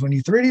casting is when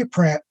you 3D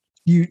print,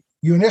 you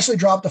initially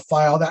drop the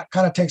file. That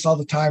kind of takes all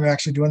the time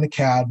actually doing the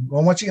CAD.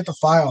 Well, once you get the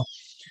file,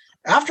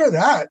 after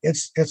that,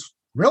 it's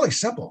really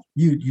simple.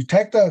 You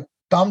take the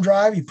thumb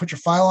drive, you put your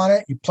file on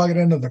it, you plug it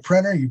into the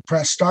printer, you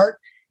press start,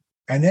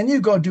 and then you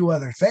go do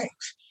other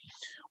things.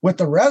 With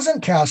the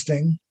resin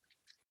casting,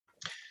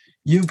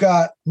 you've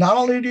got, not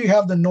only do you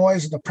have the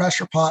noise of the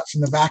pressure pots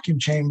and the vacuum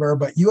chamber,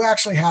 but you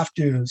actually have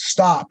to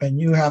stop and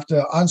you have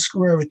to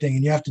unscrew everything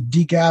and you have to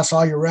degas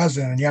all your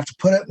resin and you have to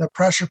put it in the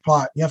pressure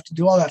pot. You have to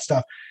do all that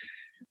stuff.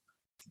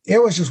 It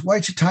was just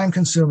way too time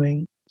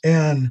consuming.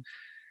 And,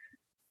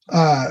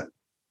 and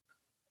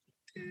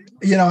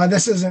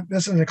this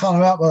isn't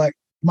calling out, but like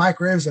Mike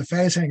Reeves, the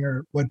face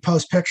hanger, would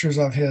post pictures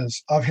of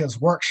his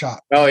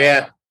workshop. Oh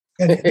yeah.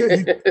 And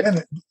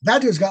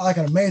that dude's got like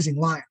an amazing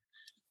line,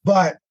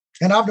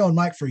 and I've known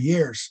Mike for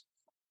years.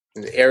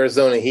 The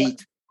Arizona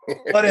heat.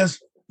 but his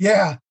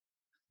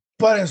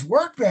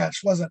workbench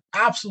was an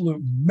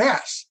absolute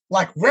mess,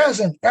 like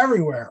resin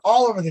everywhere,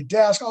 all over the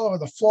desk, all over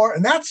the floor.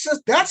 And that's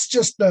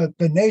just the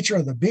nature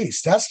of the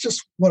beast. That's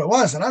just what it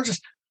was. And I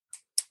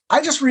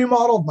just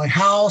remodeled my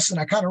house and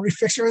I kind of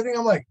refixed everything.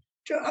 I'm like,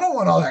 I don't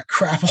want all that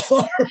crap all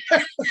over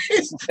my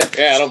place.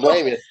 Yeah, I don't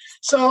blame you.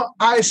 So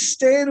I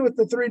stayed with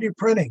the 3D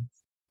printing.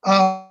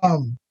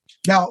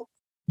 Now,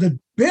 the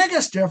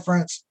biggest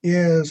difference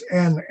is,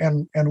 and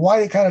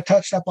Whitey kind of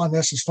touched up on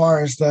this as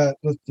far as the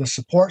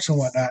supports and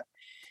whatnot.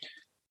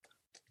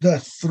 The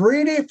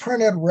 3D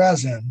printed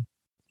resin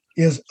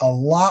is a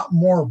lot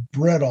more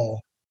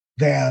brittle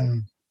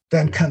than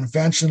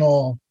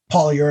conventional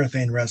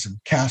polyurethane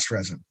resin, cast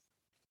resin.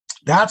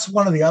 That's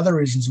one of the other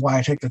reasons why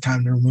I take the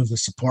time to remove the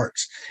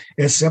supports.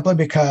 Is simply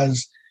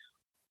because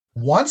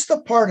once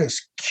the part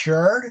is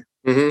cured,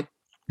 mm-hmm.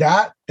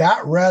 that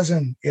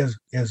resin is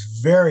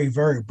very,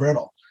 very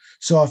brittle.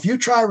 So if you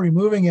try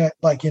removing it,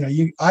 like,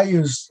 I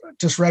use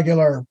just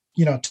regular,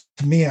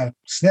 Tamiya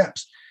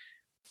snips,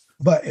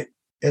 but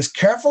as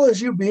careful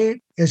as you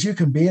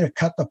can be to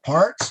cut the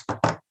parts,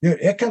 dude,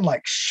 it can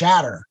like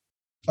shatter,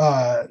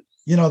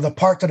 the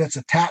part that it's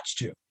attached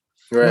to.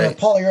 Right. With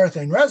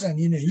polyurethane resin,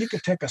 you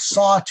could take a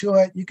saw to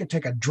it, you could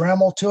take a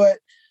Dremel to it.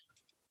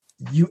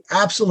 You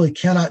absolutely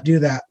cannot do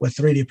that with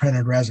 3D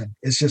printed resin.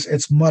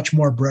 It's much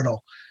more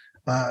brittle.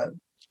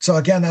 So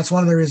again, that's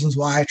one of the reasons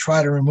why I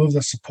try to remove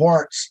the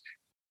supports,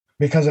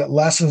 because it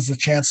lessens the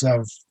chance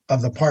of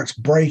the parts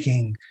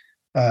breaking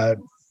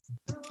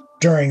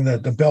during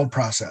the build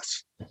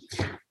process.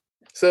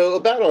 So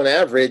about on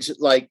average,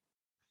 like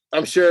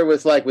I'm sure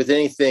with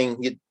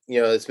anything,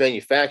 it's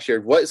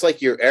manufactured, what's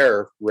like your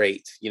error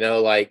rate?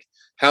 Like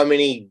how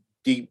many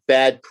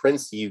bad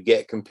prints do you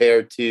get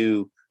compared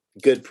to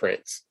good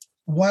prints?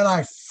 When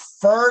I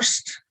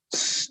first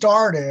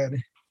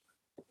started,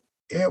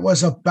 it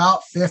was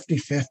about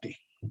 50-50.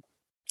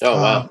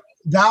 Oh, wow.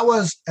 That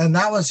was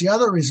the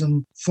other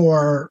reason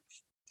for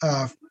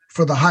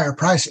the higher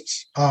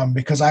prices,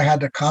 because I had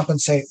to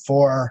compensate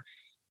for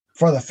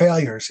the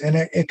failures. And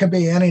it could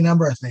be any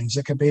number of things.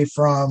 It could be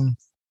from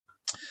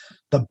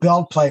the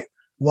build plate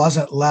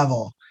wasn't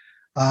level.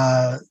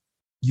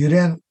 You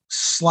didn't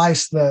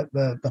slice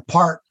the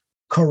part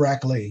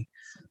correctly.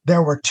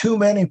 There were too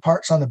many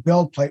parts on the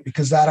build plate,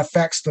 because that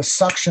affects the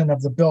suction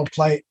of the build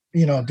plate,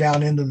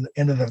 down into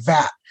the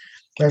vat.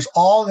 There's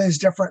all these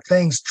different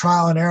things,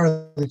 trial and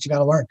error, that you got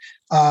to learn.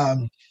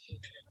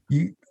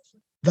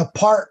 The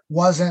part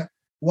wasn't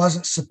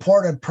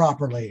supported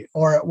properly,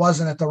 or it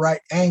wasn't at the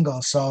right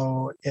angle,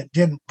 so it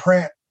didn't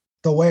print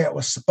the way it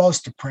was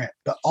supposed to print.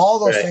 But all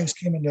those right. things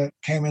came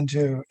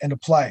into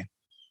play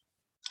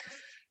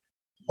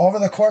over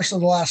the course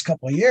of the last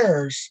couple of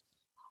years,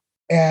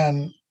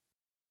 and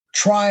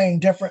trying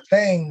different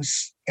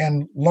things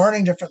and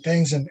learning different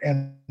things and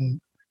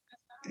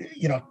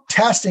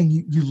testing.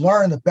 You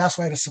learn the best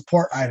way to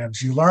support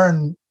items. You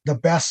learn the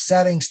best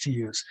settings to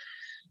use.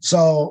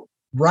 So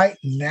right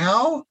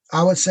now,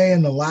 I would say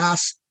in the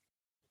last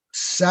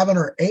 7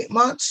 or 8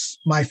 months,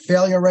 my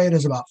failure rate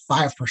is about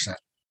 5%.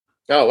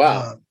 Oh,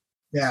 wow.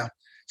 Yeah.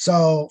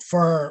 So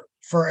for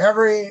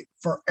every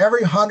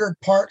 100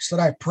 parts that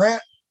I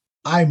print,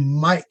 I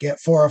might get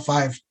 4 or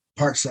 5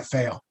 parts that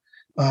fail.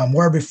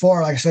 Where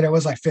before, like I said, it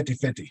was like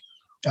 50-50.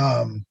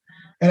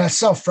 And it's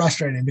so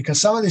frustrating because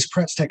some of these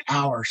prints take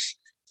hours.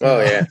 Oh,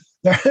 yeah.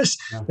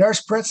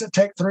 There's prints that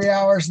take 3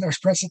 hours and there's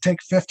prints that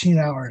take 15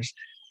 hours.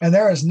 And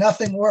there is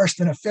nothing worse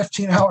than a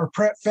 15-hour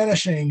print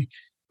finishing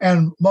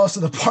and most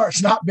of the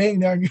parts not being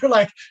there, and you're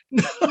like,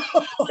 no,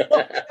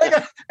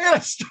 I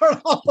gotta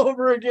start all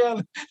over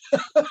again.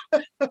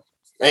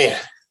 Man.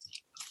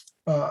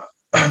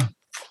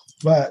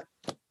 But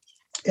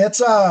it's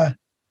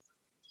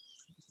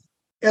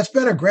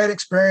been a great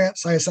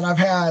experience. Like I said, I've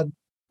had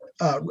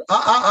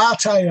I'll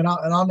tell you, and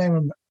I'll name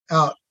him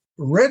out.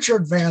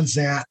 Richard Van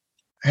Zant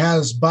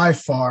has by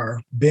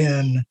far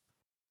been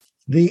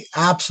the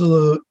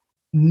absolute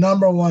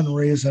number one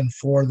reason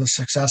for the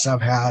success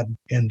I've had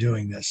in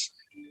doing this.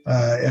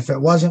 If it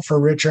wasn't for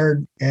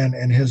Richard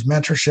and his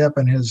mentorship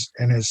and his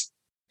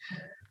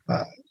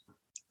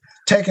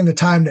taking the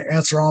time to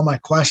answer all my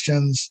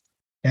questions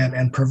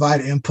and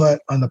provide input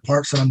on the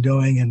parts that I'm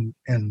doing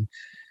and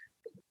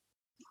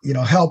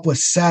help with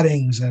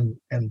settings and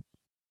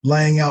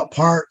laying out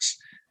parts,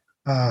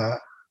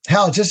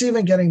 hell, just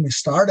even getting me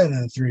started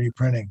in 3D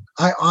printing.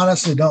 I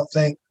honestly don't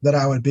think that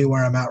I would be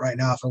where I'm at right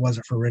now if it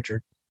wasn't for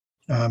Richard.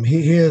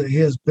 He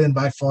has been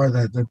by far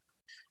the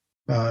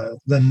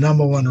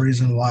number one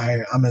reason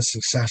why I'm as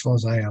successful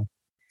as I am.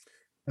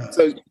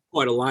 So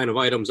quite a line of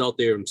items out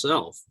there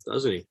himself,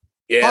 doesn't he?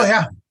 Yeah. Oh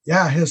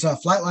yeah. His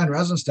Flightline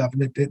resin stuff.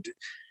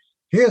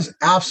 He is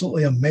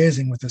absolutely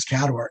amazing with his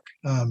CAD work.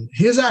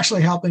 He is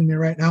actually helping me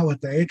right now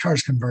with the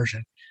HRs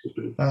conversion.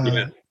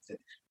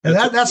 And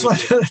that's one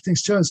of the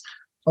things too, is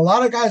a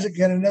lot of guys that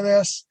get into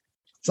this,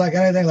 it's like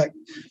anything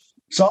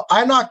so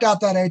I knocked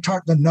out that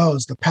HR,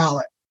 the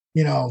palette,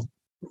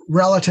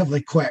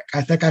 relatively quick.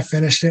 I think I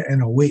finished it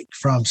in a week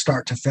from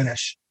start to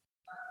finish.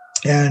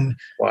 And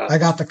wow. I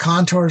got the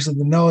contours of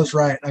the nose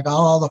right. I got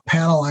all the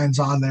panel lines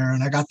on there,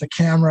 and I got the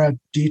camera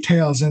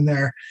details in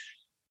there.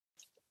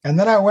 And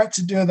then I went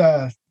to do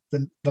the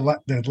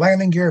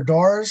landing gear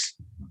doors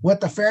with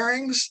the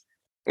fairings,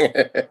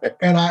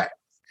 and I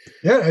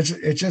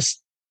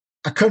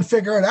couldn't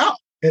figure it out.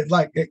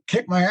 It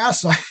kicked my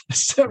ass. So I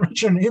sent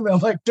Richard an email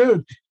like,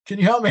 dude, can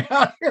you help me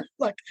out here?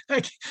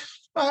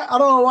 I don't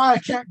know why I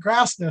can't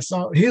grasp this.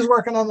 So he's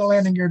working on the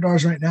landing gear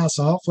doors right now.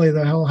 So hopefully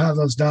he'll have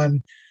those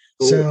done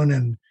soon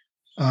and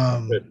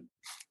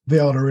be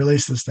able to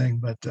release this thing.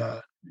 But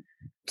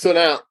so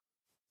now,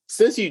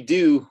 since you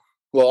do,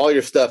 all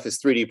your stuff is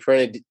 3D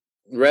printed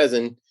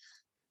resin,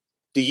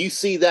 do you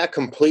see that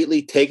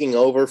completely taking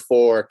over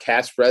for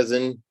cast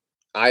resin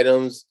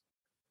items?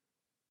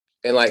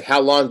 And how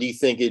long do you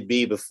think it'd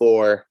be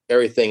before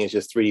everything is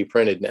just 3D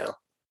printed now?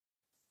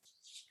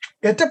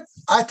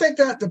 I think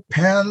that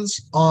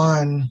depends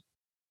on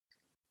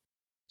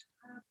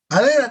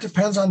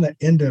the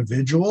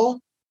individual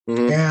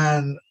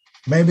and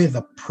maybe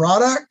the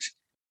product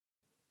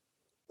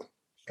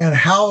and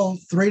how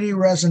 3D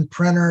resin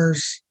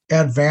printers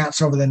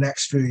advance over the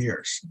next few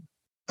years.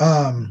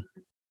 The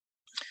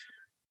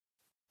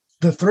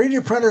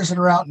 3D printers that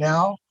are out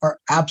now are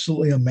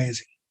absolutely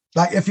amazing.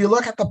 If you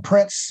look at the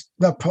prints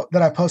that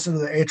I posted to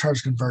the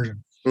HR's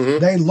conversion,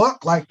 they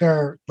look like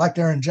they're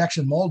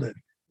injection molded.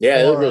 Yeah,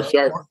 they look real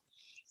sharp.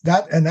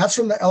 That's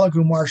from the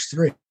Elegoo March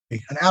 3,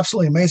 an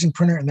absolutely amazing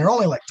printer, and they're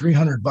only like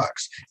 $300.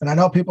 And I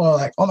know people are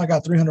like, "Oh my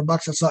God, $300!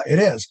 That's not." It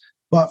is,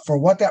 but for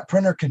what that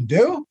printer can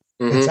do,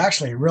 it's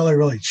actually really,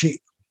 really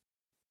cheap.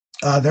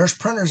 There's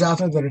printers out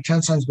there that are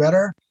 10 times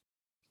better,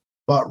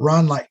 but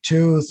run like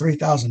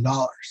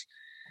 $2,000-$3,000.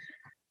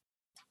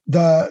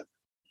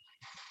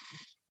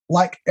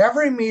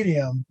 Every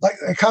medium,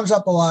 it comes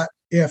up a lot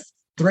if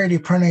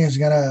 3D printing is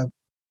gonna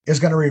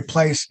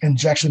replace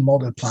injection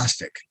molded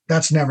plastic.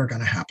 That's never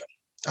gonna happen.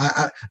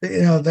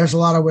 There's a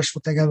lot of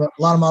wishful thinking. A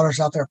lot of modelers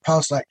out there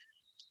post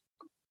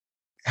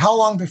how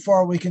long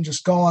before we can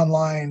just go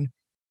online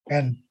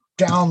and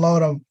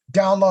download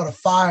a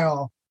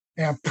file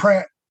and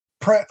print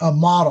a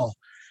model.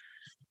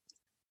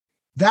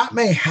 That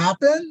may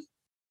happen,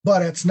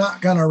 but it's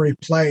not going to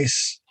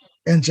replace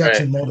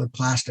injection molded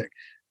plastic.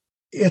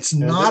 It's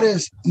not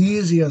as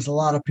easy as a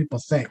lot of people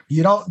think.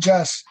 You don't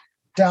just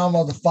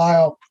download the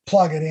file,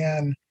 plug it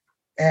in,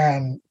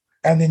 and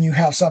then you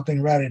have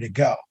something ready to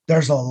go.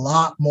 There's a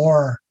lot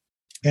more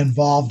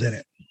involved in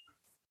it.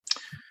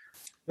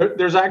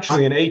 There's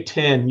actually an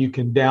A10 you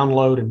can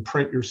download and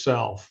print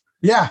yourself.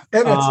 Yeah.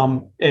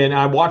 And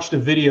I watched a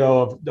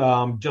video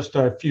of just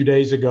a few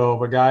days ago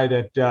of a guy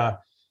that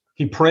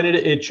he printed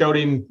it. It showed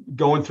him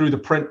going through the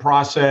print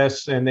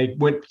process, and they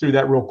went through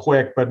that real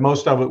quick, but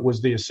most of it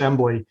was the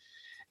assembly.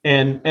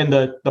 And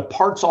the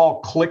parts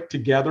all clicked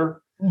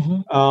together.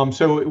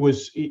 So it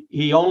was, he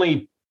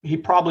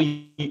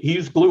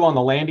used glue on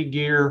the landing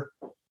gear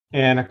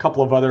and a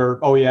couple of other,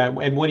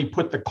 and when he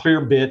put the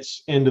clear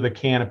bits into the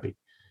canopy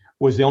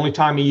was the only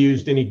time he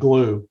used any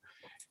glue.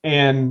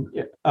 And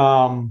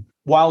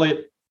while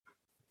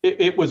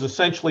it was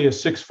essentially a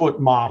 6-foot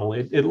model,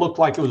 it looked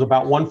like it was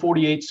about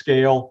 1/48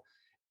 scale,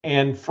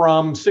 and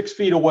from 6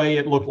 feet away,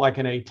 it looked like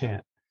an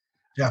A10.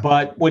 Yeah.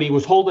 But when he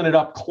was holding it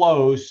up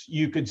close,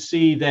 you could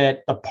see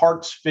that the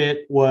parts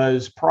fit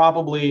was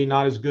probably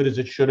not as good as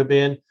it should have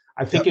been.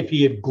 I think if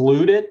he had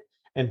glued it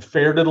and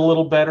faired it a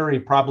little better, he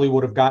probably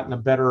would have gotten a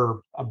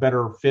better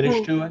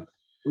finish to it.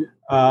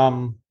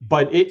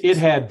 But it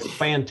had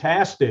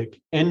fantastic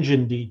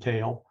engine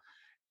detail.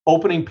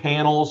 opening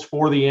panels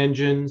for the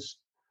engines,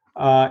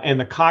 and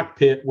the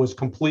cockpit was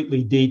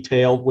completely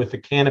detailed with the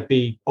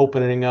canopy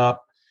opening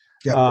up.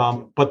 Yep.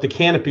 But the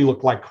canopy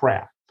looked like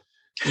crap.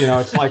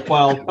 It's like,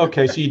 well,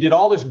 okay, so you did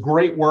all this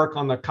great work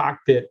on the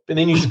cockpit, and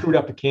then you screwed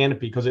up the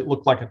canopy because it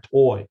looked like a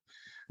toy.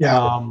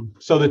 Yeah.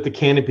 So that the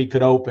canopy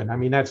could open. I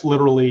mean, that's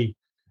literally,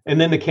 and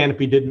then the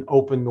canopy didn't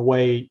open the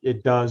way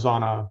it does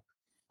on an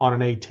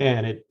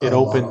A10.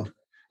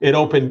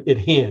 It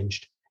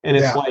hinged, and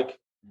it's like,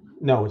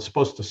 no, it's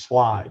supposed to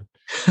slide.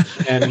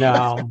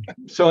 And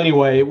so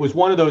anyway, it was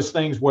one of those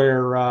things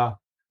where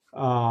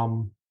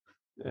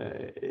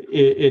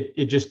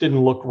it just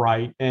didn't look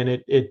right,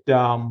 and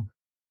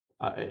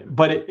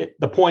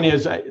the point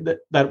is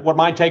that what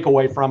my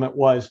takeaway from it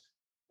was,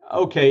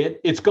 okay,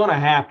 it's going to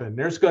happen.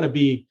 There's going to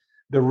be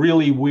the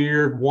really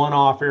weird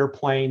one-off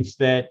airplanes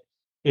that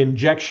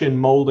injection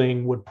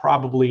molding would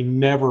probably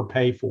never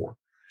pay for.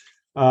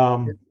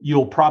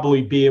 You'll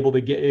probably be able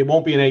to get, it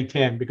won't be an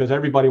A10 because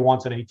everybody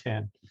wants an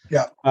A10.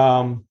 Yeah.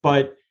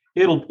 But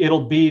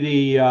it'll be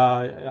the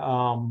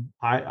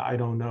I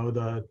don't know,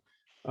 the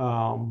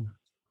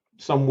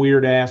some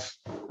weird ass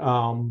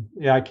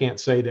I can't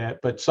say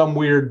that, but some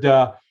weird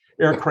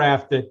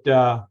aircraft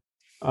that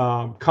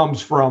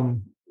comes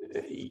from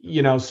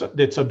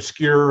that's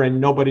obscure and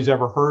nobody's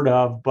ever heard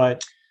of,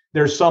 but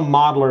there's some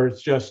modeler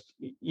that's just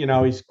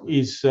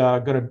he's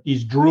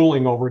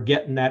drooling over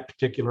getting that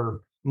particular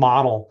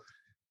model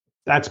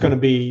that's going to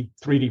be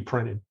 3D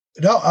printed.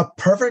 No, a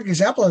perfect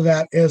example of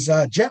that is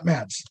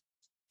JetMads.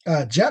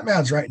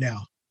 JetMads right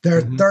now,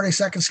 their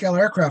 32nd scale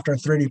aircraft are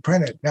 3D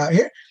printed. Now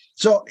here's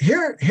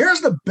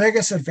the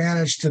biggest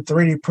advantage to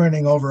 3D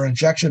printing over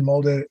injection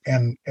molded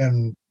and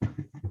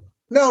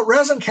no,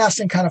 resin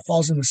casting kind of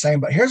falls in the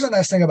same, but here's the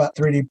nice thing about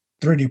 3D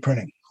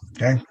printing.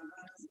 Okay.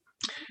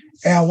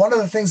 And one of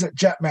the things that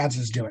JetMads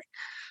is doing,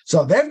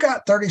 so they've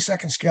got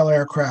 32nd scale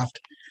aircraft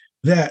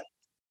that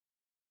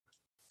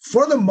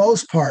for the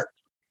most part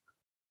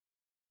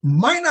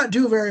might not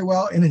do very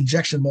well in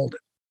injection molded.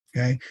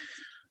 Okay.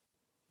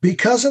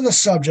 Because of the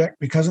subject,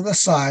 because of the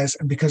size,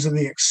 and because of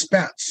the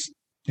expense.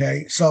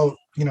 Okay. So,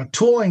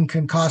 tooling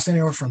can cost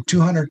anywhere from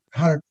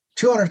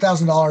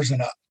 $200,000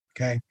 and up.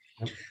 Okay.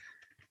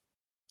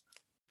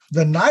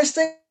 The nice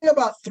thing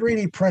about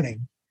 3D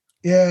printing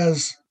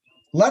is,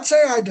 let's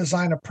say I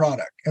design a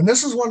product, and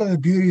this is one of the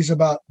beauties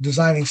about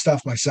designing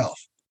stuff myself.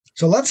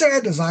 So let's say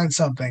I design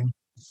something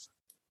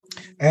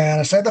and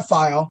I save the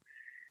file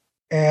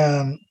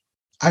and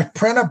I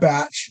print a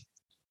batch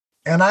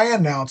and I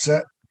announce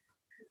it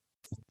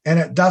and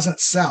it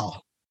doesn't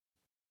sell.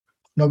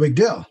 No big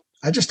deal.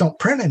 I just don't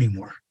print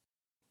anymore.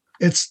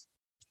 It's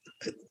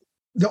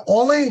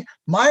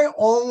my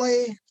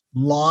only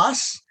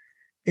loss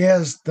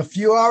is the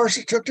few hours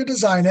it took to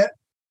design it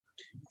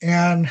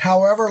and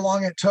however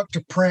long it took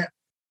to print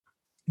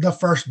the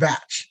first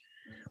batch.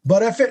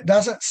 But if it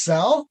doesn't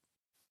sell,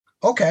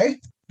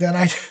 okay, then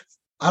I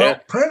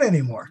don't print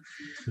anymore.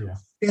 Yeah.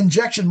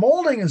 Injection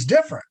molding is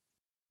different.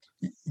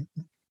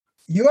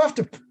 You have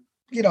to,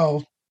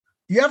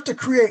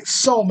 create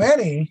so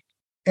many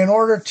in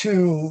order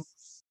to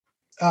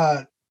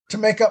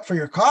make up for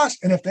your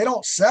cost. And if they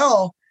don't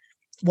sell,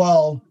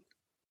 well,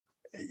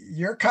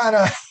 you're kind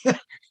of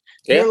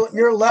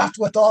you're left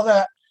with all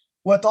that,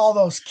 with all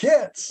those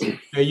kits.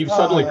 Yeah, you've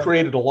suddenly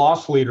created a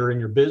loss leader in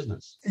your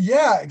business.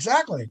 Yeah,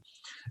 exactly.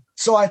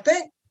 So I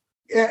think,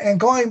 and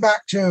going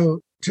back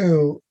to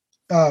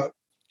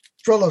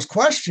Trillo's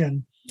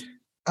question,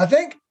 I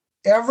think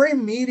every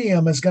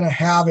medium is going to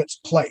have its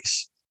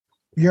place.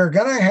 You're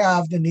going to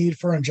have the need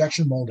for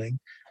injection molding.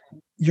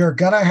 You're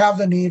going to have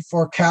the need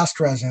for cast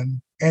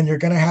resin, and you're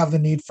going to have the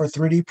need for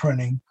 3D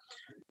printing,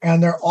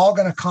 and they're all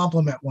going to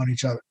complement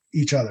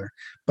each other.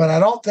 But I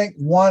don't think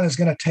one is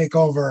going to take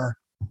over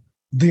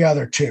the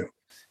other two.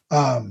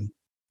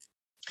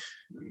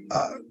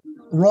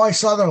 Roy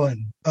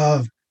Sutherland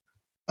of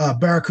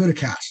Barracuda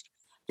Cast,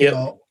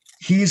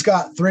 he's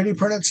got 3D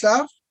printed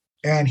stuff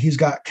and he's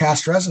got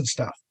cast resin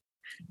stuff.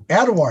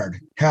 Edward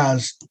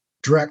has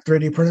direct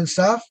 3D printed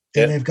stuff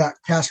and they've got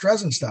cast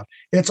resin stuff.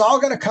 It's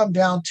all going to come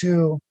down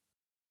to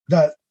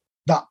the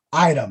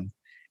item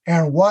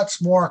and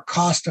what's more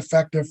cost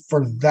effective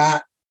for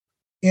that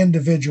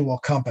individual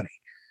company.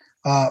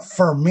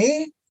 For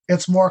me,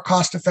 it's more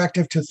cost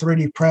effective to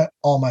 3D print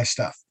all my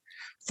stuff.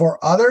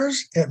 For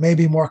others, it may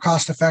be more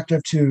cost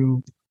effective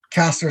to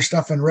cast their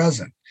stuff in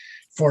resin.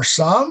 For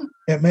some,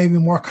 it may be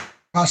more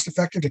cost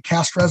effective to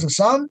cast resin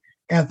some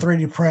and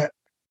 3D print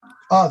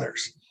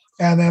others.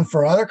 And then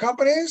for other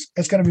companies,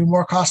 it's going to be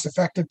more cost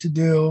effective to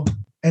do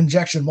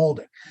injection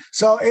molding.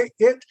 So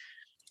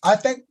I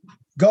think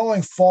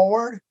going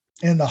forward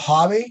in the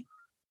hobby,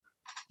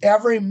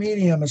 every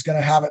medium is going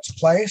to have its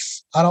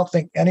place. I don't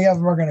think any of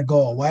them are going to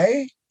go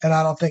away, and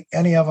I don't think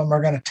any of them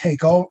are going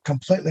to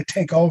completely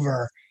take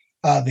over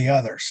the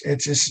others.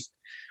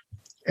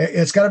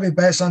 It's going to be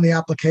based on the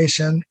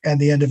application and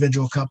the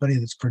individual company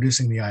that's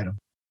producing the item.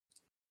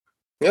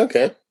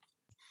 Okay.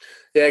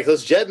 Yeah,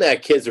 because those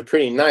JetMag kids are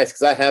pretty nice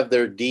because I have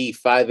their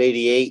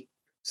D588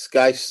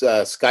 Sky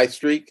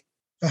Streak.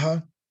 Uh-huh.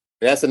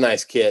 And that's a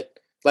nice kit.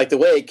 Like the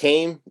way it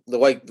came, the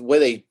way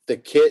the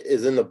kit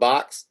is in the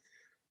box.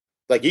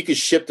 Like you could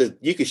ship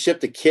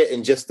the kit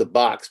in just the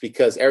box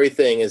because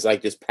everything is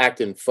like just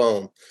packed in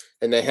foam,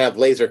 and they have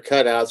laser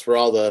cutouts for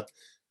all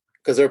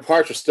because their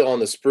parts are still on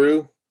the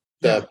sprue,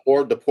 the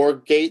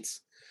port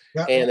gates,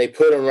 and they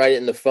put them right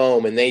in the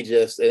foam, and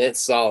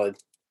it's solid.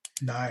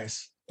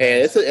 Nice.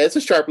 And it's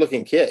a sharp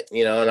looking kit,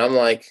 and I'm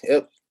like,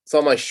 it's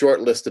on my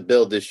short list to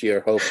build this year.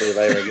 Hopefully, if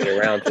I ever get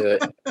around to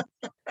it.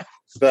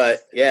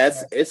 But yeah,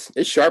 it's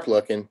sharp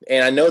looking,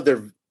 and I know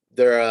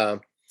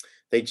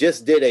they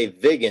just did a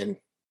Vigan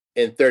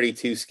in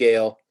 32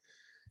 scale,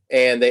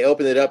 and they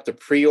opened it up to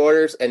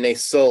pre-orders, and they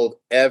sold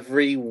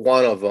every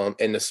one of them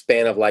in the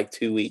span of like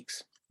 2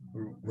 weeks.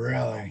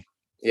 Really?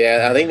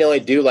 Yeah, I think they only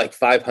do like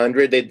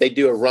 500. They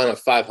do a run of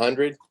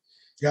 500,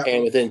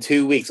 and within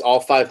 2 weeks, all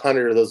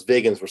 500 of those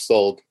Vigans were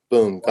sold.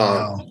 Boom,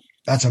 gone. Wow,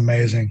 that's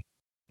amazing.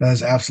 That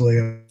is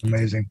absolutely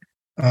amazing.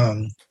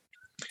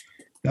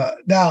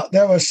 Now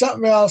there was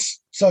something else.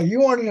 So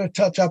you wanted to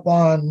touch up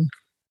on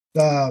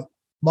the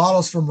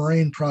Models for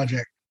Marine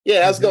project.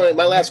 Yeah,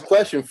 my last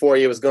question for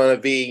you was going to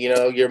be,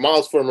 your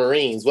Models for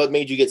Marines. What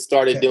made you get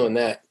started doing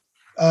that?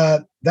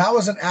 That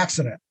was an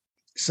accident.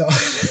 So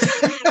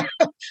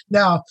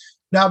now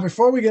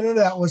before we get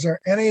into that, was there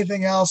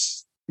anything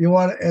else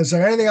is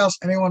there anything else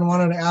anyone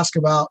wanted to ask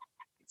about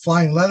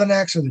flying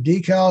leathernecks or the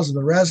decals or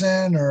the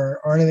resin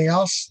or anything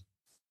else?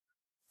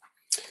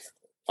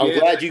 I'm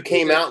glad you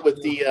came out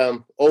with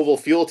the oval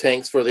fuel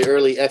tanks for the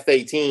early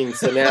F-18.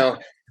 So now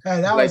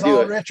that was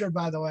all Richard,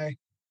 by the way.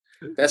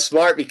 That's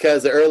smart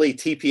because the early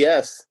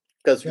TPS,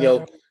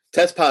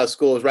 test pilot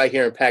school is right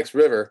here in Pax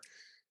River.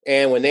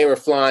 And when they were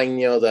flying,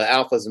 the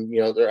Alphas and,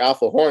 their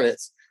Alpha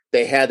Hornets,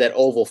 they had that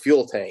oval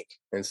fuel tank.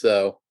 And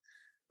so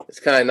it's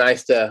kind of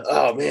nice to,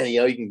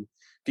 you can,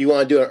 if you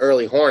want to do an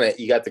early Hornet,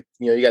 you got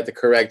the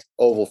correct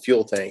oval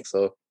fuel tank.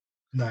 So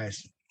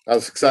nice. I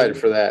was excited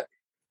for that.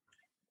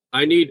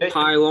 I need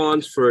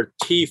pylons for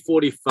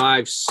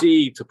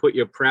T-45C to put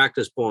your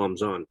practice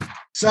bombs on.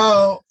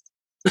 So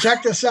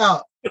check this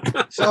out.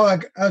 So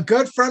a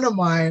good friend of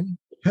mine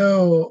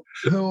who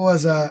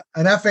was an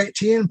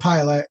F-18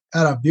 pilot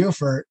out of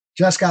Beaufort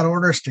just got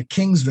orders to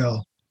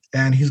Kingsville,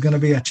 and he's going to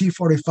be a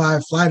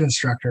T-45 flight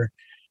instructor.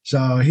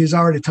 So he's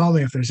already told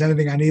me if there's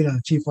anything I need on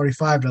the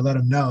T-45 to let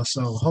him know.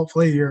 So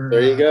hopefully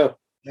there you go.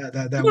 I've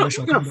got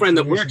a friend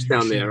that works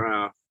down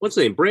there. What's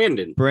his name?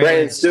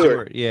 Brandon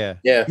Stewart. Yeah,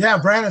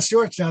 Brandon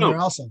Stewart's down there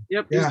also.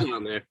 Yep, he's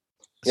down there.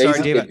 Yeah,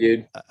 sorry, David.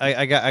 Dude.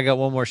 I got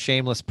one more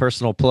shameless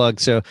personal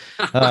plug. So,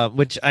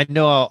 which I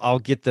know I'll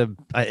get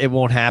it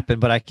won't happen,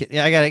 but I can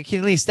at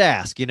least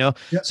ask. Yep.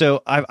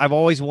 So I've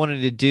always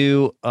wanted to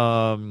do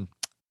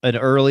an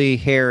early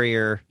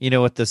Harrier,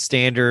 with the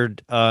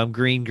standard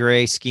green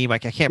gray scheme. I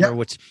can't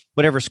remember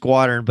whatever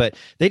squadron, but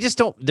they just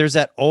don't. There's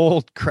that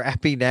old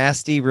crappy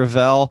nasty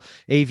Revell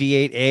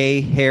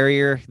AV-8A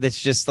Harrier that's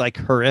just like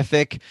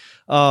horrific.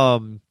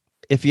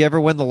 If you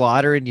ever win the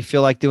lottery and you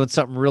feel like doing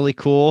something really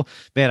cool,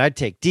 man, I'd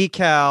take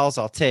decals.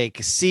 I'll take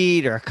a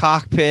seat or a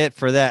cockpit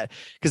for that,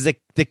 because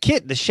the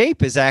kit, the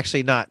shape is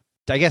actually not.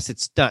 I guess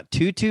it's not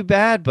too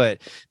bad,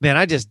 but man,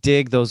 I just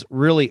dig those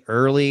really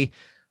early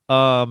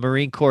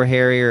Marine Corps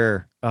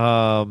Harrier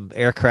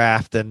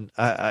aircraft, and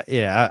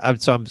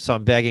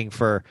I'm begging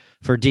for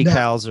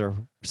decals or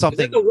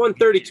something. Is that the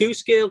 132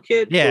 scale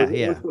kit?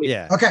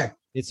 Yeah. Okay,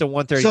 it's a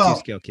 132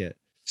 scale kit.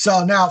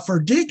 So now for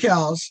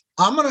decals,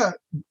 I'm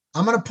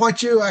gonna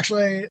point you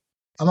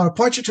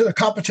to the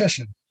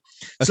competition.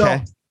 Okay.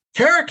 So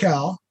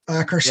Caracal,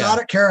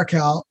 Kersonic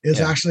Caracal is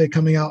actually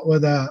coming out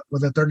with a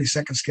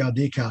 32nd scale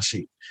decal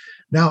sheet.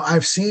 Now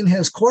I've seen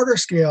his quarter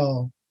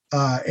scale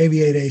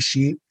AV-8A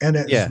sheet, and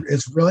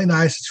it's really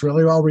nice. It's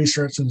really well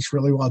researched, and it's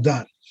really well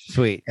done.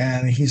 Sweet.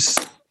 And he's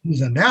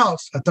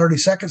announced a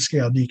 32nd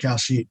scale decal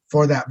sheet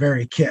for that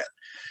very kit.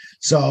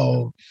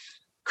 So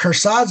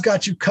Kersad's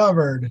got you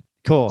covered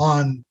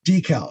on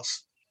decals.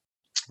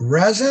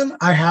 Resin,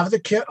 I have the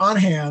kit on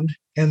hand,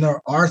 and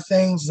there are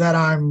things that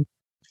I'm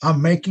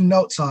making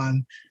notes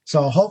on.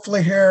 So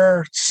hopefully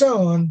here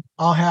soon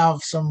I'll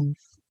have some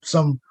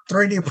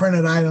 3D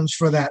printed items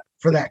for that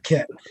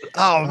kit.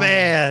 Oh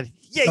man.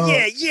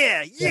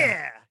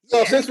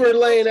 So since we're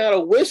laying out a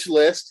wish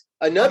list,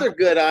 another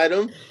good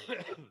item,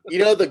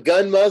 the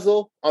gun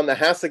muzzle on the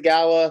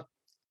Hasegawa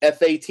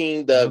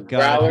F-18,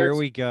 Growlers. Here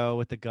we go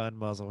with the gun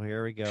muzzle.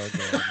 Here we go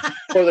again.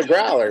 For the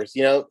Growlers,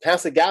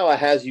 Hasegawa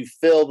has you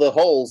fill the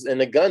holes in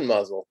the gun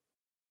muzzle.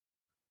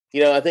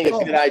 I think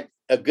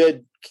a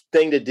good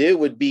thing to do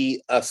would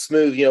be a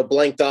smooth,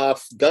 blanked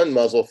off gun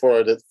muzzle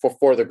for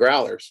the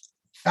Growlers.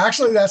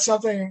 Actually, that's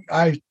something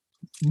I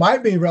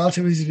might be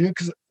relatively easy to do,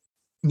 because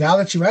now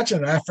that you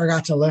mentioned it, I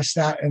forgot to list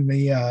that in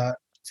the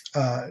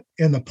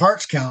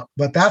parts count.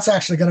 But that's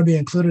actually going to be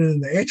included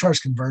in the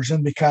ATARS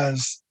conversion,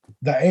 because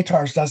the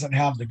ATARS doesn't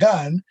have the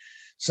gun,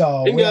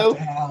 so we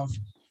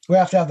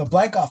have to have the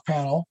blank off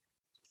panel.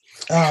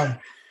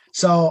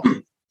 So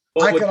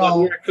I could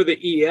all work for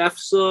the EF.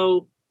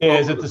 So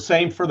is it the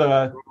same for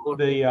the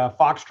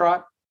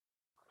Foxtrot?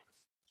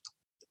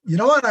 You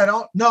know what? I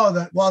don't know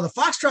that. Well, the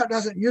Foxtrot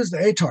doesn't use the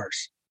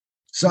ATARs.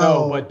 So,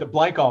 no, but the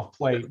blank off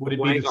plate, would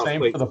it be the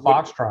same for the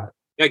Foxtrot?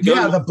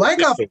 Yeah, the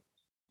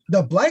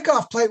blank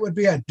off plate would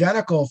be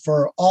identical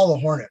for all the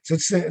Hornets.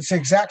 It's the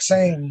exact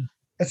same.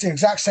 It's the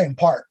exact same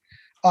part.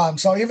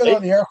 So even though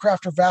the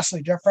aircraft are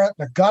vastly different,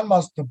 the gun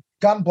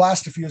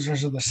blast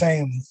diffusers are the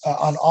same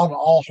on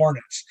all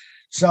Hornets.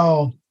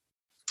 So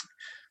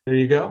there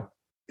you go.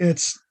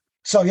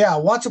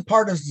 Once a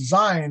part is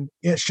designed,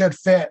 it should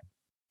fit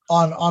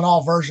on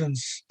all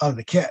versions of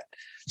the kit.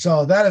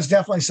 So that is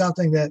definitely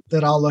something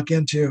that I'll look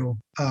into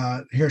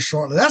here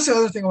shortly. That's the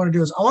other thing I want to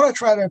do is I want to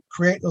try to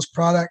create those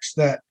products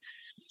that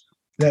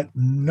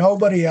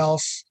nobody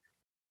else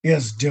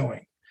is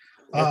doing.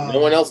 No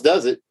one else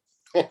does it.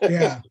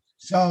 Yeah.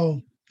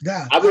 So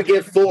yeah, I would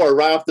get 4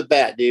 right off the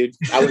bat, dude.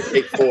 I would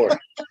take 4.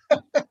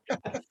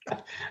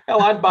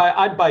 Hell,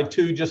 I'd buy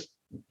 2 just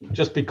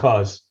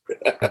because.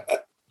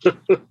 In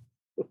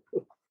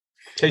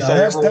case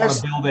I ever want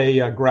to build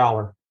a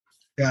growler.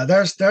 Yeah,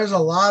 there's a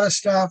lot of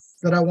stuff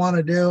that I want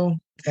to do,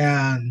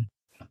 and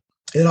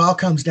it all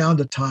comes down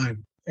to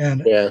time.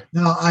 And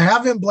now I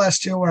have been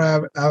blessed too, where I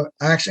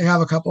actually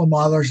have a couple of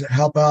modelers that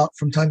help out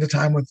from time to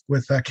time with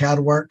CAD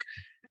work,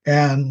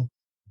 and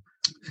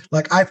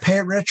like I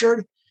pay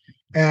Richard,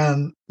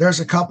 and there's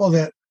a couple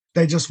that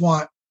they just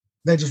want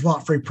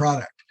free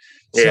product.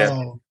 Yeah.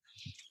 So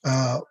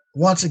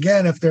once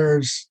again, if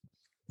there's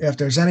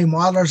any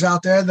modelers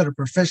out there that are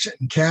proficient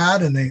in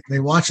CAD and they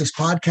watch this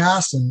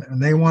podcast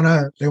and they want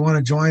to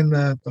join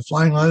the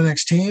Flying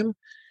Leatherneck's team,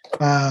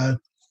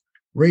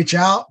 reach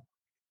out.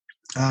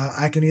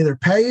 I can either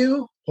pay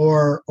you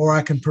or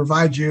I can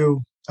provide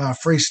you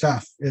free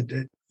stuff.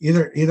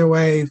 Either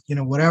way,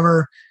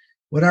 whatever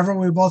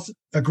we both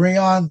agree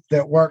on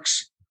that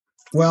works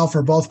well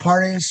for both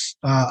parties,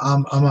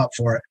 I'm up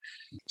for it.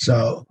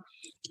 So,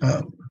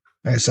 like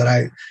I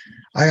said,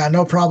 I got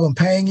no problem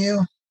paying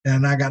you,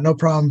 and I got no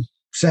problem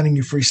sending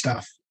you free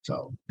stuff.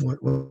 So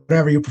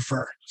whatever you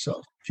prefer.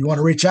 So if you want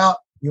to reach out,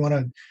 you want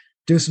to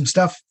do some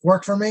stuff,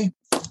 work for me,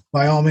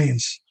 by all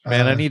means.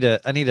 Man, I need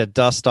to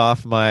dust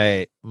off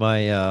my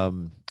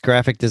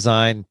graphic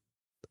design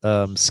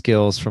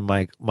skills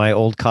from my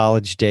old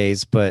college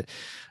days, but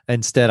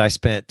instead I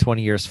spent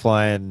 20 years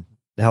flying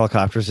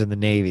helicopters in the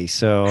Navy,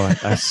 so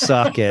I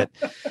suck at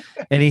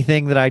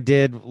anything that I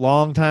did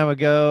long time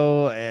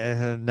ago.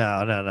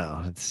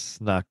 No, it's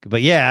not.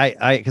 But yeah,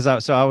 I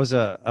was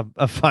a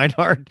fine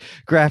art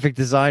graphic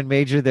design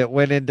major that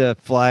went into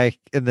fly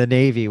in the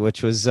Navy,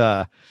 which was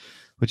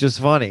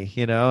funny.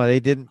 They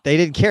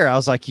didn't care. I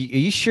was like, are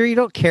you sure you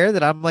don't care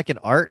that I'm like an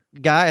art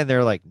guy? And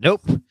they're like,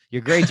 nope,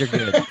 your grades are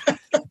good.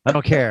 I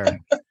don't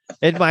care.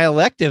 In my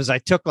electives, I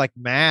took like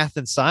math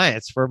and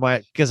science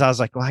because I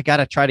was like, well, I got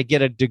to try to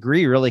get a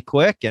degree really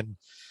quick, and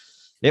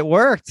it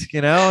worked.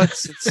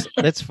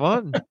 It's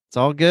fun. It's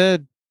all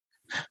good.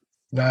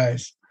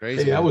 Nice.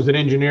 Crazy. Hey, I was an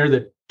engineer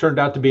that turned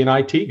out to be an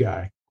IT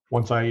guy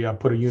once I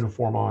put a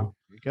uniform on.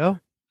 There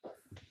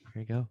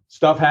you go.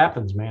 Stuff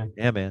happens, man.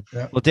 Yeah, man.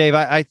 Yeah. Well, Dave,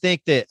 I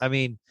think that,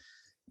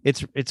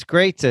 it's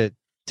great to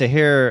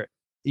hear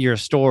your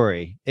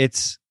story.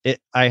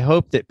 I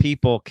hope that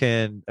people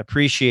can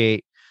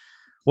appreciate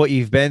what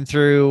you've been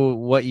through,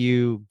 what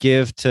you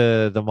give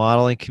to the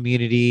modeling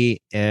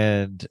community.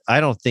 And I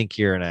don't think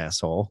you're an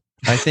asshole.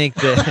 I think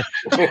that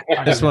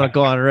I just want to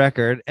go on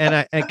record.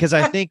 Because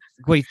I think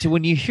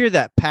when you hear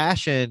that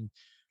passion,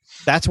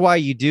 that's why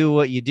you do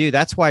what you do.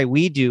 That's why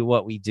we do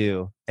what we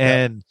do.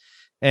 And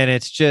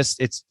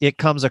it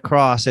comes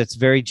across. It's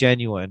very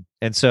genuine.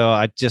 And so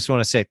I just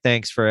want to say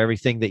thanks for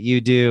everything that you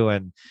do.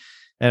 And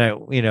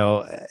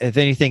if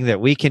anything that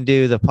we can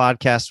do the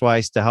podcast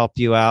wise to help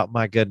you out,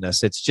 my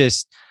goodness, it's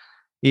just,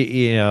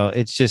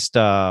 we're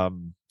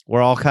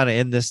all kind of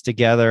in this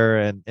together,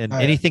 and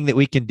anything that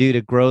we can do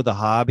to grow the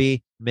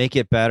hobby, make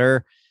it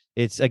better.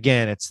 It's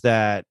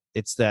that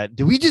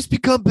do we just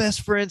become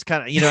best friends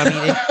kind of,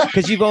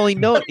 because you've only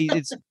known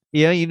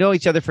you know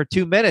each other for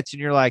 2 minutes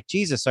and you're like,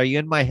 Jesus, are you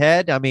in my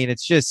head?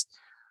 It's just,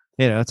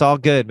 it's all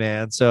good,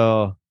 man.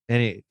 So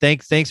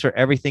thanks for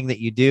everything that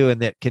you do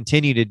and that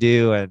continue to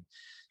do. And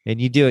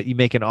you do it, you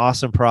make an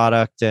awesome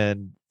product.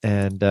 And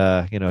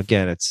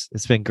again,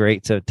 it's been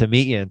great to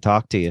meet you and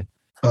talk to you.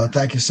 Oh,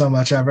 thank you so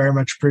much. I very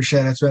much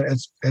appreciate it.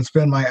 It's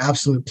been my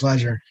absolute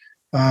pleasure.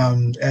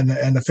 And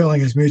the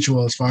feeling is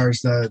mutual as far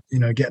as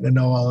getting to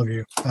know all of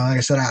you. Like I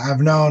said, I've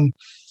known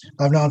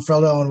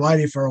Fredo and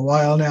Whitey for a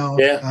while now.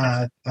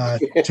 Yeah.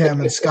 Tim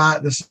and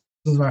Scott, this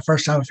is my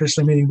first time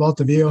officially meeting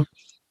both of you.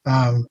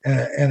 And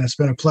it's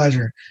been a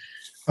pleasure.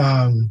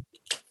 And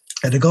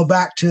to go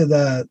back to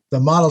the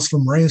Models for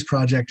Marines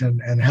project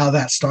and how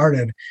that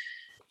started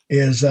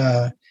is,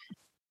 so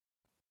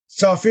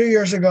a few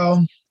years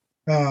ago,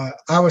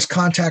 I was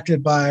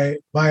contacted by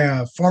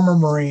a former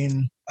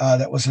Marine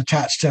that was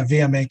attached to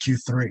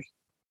VMAQ3.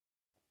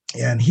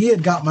 And he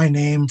had got my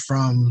name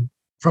from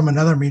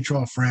another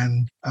mutual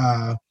friend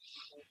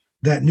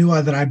that knew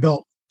that I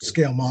built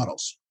scale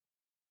models.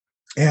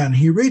 And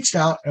he reached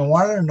out and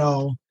wanted to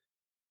know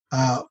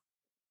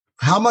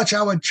how much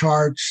I would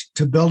charge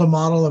to build a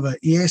model of an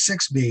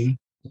EA6B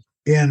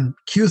in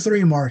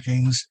Q3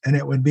 markings, and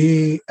it would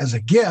be as a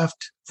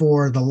gift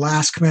for the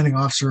last commanding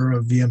officer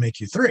of VMA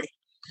Q3.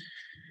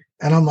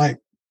 And I'm like,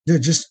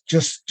 dude,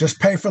 just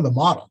pay for the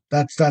model.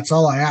 That's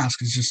all I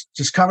ask, is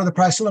just cover the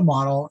price of the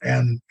model,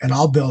 and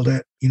I'll build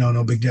it.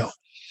 No big deal.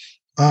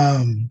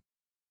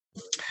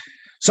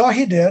 So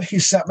he did. He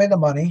sent me the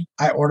money.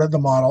 I ordered the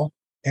model,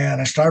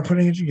 and I started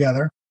putting it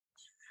together.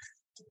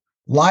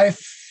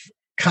 Life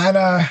kind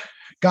of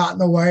got in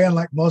the way, and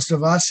like most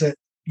of us,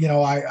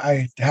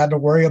 I had to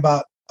worry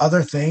about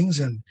other things.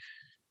 And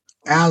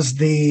as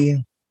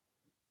the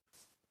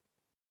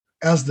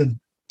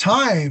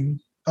time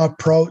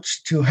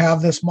approached to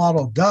have this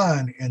model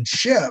done and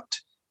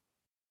shipped,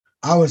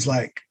 I was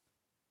like,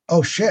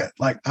 oh shit,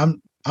 like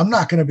I'm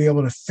not going to be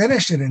able to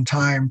finish it in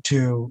time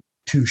to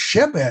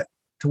ship it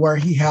to where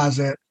he has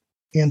it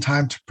in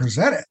time to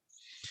present it.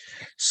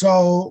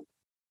 So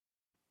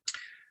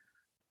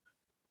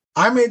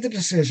I made the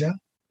decision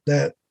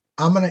that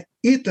I'm going to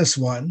eat this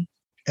one.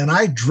 And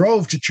I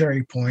drove to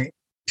Cherry Point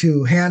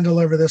to hand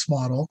deliver this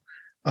model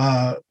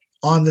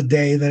on the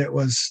day that it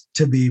was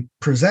to be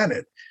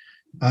presented.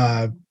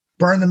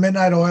 Burned the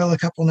midnight oil a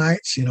couple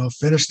nights,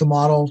 finished the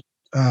model,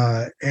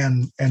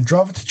 and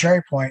drove it to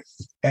Cherry Point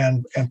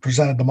and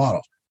presented the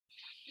model.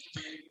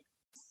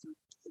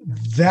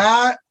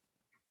 That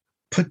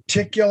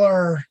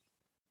particular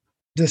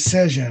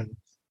decision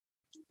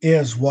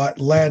is what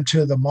led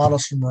to the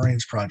Models for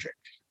Marines project,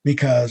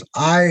 because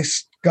I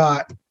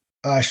got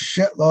a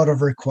shitload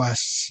of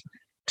requests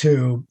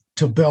to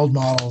build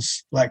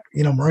models. Like,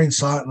 Marines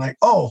saw it and like,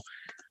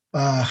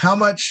 how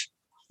much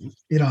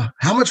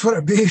would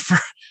it be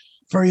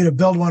for you to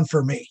build one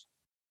for me?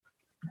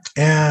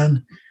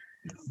 And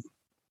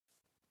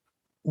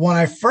when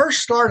I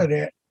first started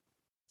it,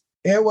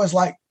 it was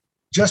like,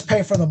 just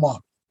pay for the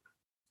model,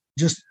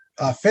 just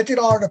a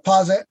 $50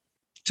 deposit.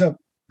 To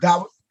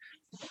that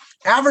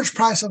average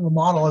price of the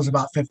model is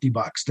about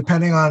 $50,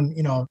 depending on,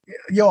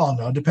 you all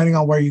know, depending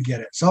on where you get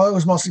it. So it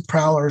was mostly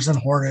Prowlers and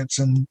Hornets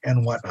and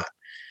whatnot.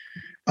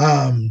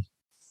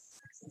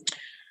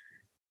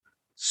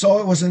 So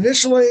it was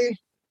initially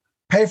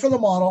pay for the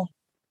model,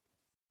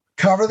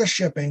 cover the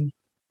shipping,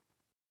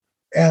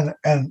 and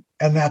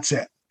that's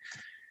it.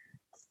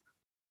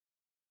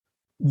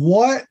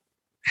 What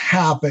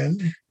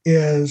happened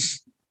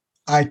is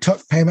I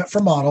took payment for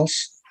models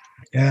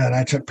and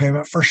I took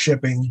payment for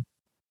shipping.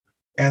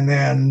 And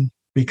then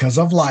because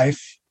of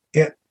life,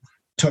 it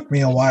took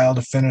me a while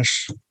to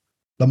finish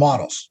the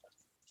models.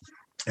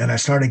 And I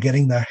started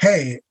getting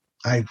hey,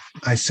 I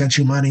sent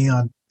you money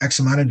on X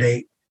amount of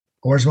date.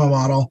 Where's my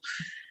model?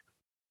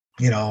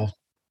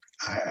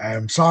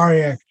 I'm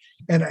sorry.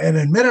 And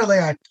admittedly,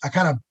 I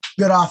kind of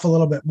bit off a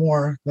little bit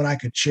more than I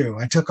could chew.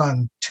 I took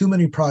on too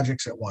many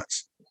projects at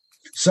once.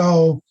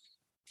 So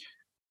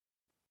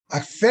I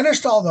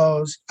finished all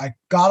those. I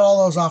got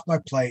all those off my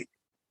plate.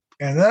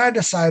 And then I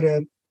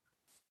decided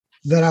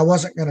that I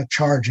wasn't going to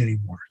charge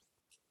anymore.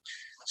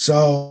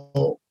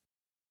 So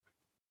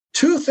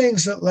two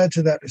things that led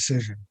to that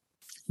decision.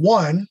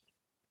 One,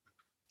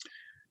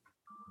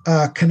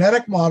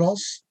 Kinetic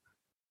Models,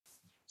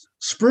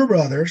 Sprue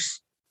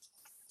Brothers,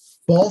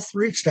 both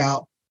reached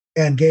out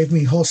and gave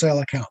me wholesale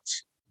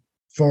accounts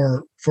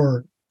for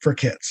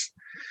kits.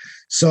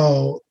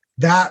 So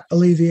that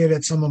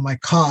alleviated some of my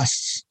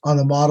costs on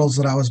the models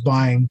that I was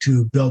buying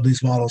to build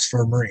these models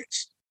for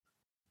Marines.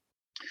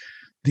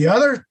 The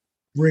other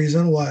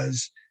reason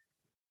was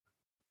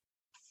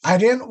I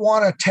didn't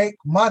want to take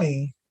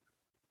money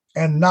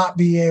and not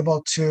be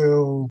able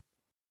to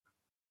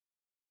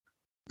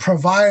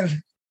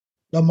provide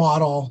the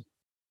model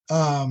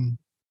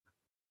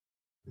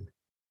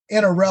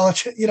in a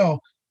relative,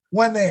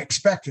 when they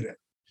expected it.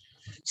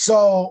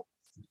 So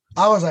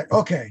I was like,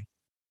 okay,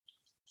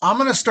 I'm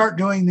going to start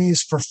doing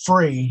these for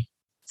free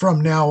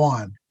from now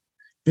on,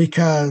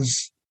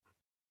 because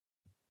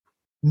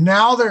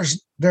now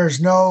there's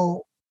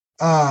no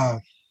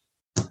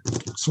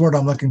what's the word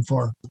I'm looking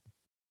for?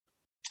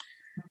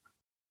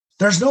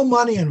 There's no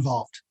money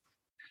involved.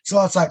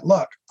 So it's like,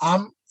 look,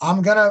 I'm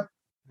gonna,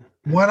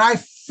 when I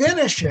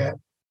finish it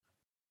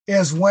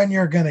is when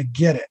you're gonna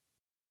get it.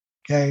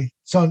 Okay.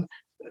 So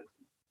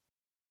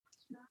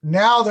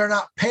now they're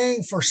not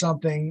paying for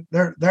something.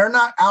 They're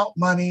not out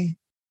money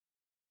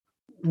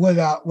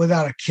without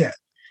a kit.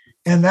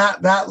 And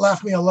that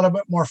left me a little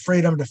bit more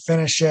freedom to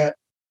finish it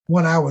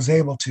when I was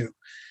able to.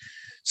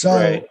 So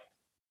right.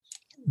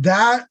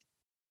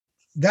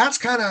 That's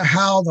kind of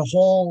how the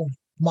whole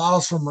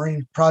Models for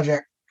Marine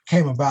project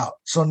came about.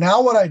 So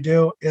now what I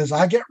do is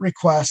I get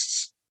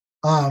requests.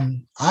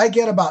 I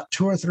get about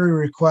 2 or 3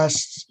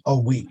 requests a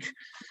week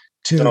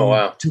to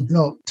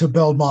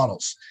build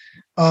models.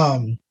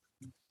 And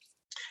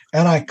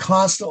I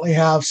constantly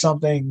have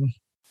something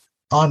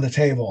on the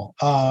table.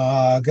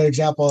 A good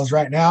example is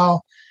right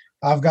now,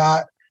 I've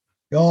got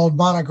the old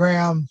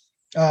monogram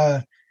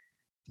UH-1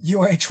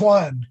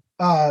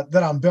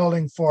 that I'm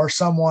building for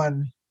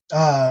someone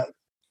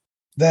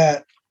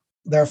that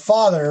their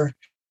father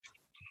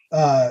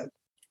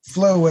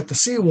flew with the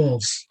Sea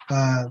Wolves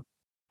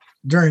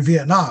during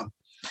Vietnam.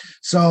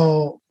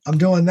 So I'm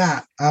doing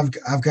that. I've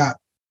got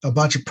a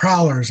bunch of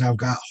Prowlers. I've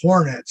got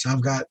Hornets.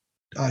 I've got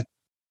a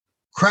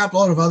crap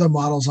load of other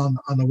models on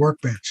the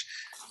workbench.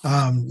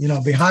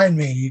 Behind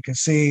me, you can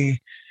see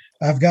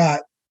I've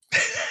got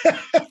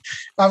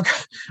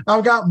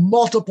I've got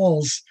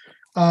multiples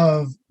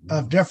of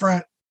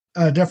different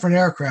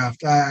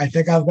aircraft. I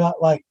think I've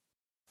got like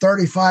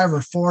 35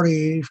 or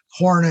 40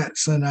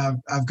 Hornets, and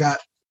I've got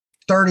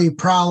 30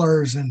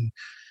 Prowlers and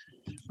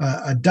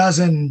a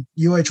dozen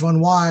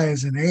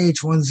UH-1Ys and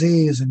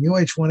AH-1Zs and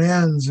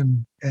UH-1Ns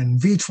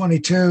and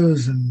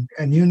V-22s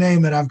and you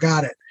name it, I've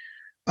got it.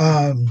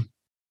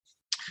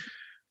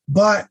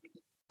 But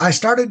I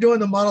started doing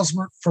the Models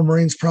for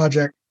Marines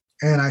project,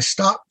 and I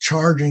stopped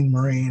charging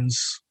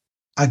Marines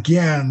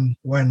again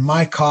when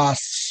my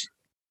costs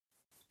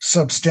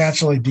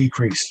substantially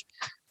decreased.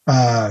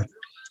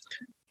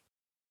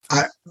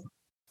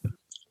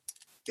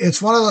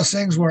 It's one of those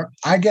things where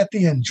I get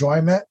the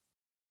enjoyment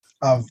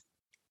of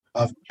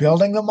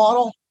building the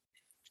model,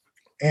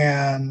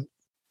 and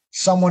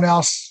someone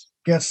else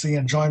gets the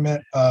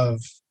enjoyment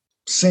of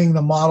seeing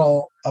the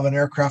model of an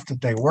aircraft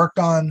that they worked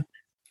on,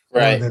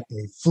 right, or that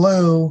they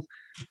flew,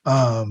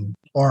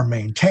 or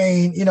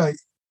maintain. You know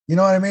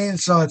what I mean?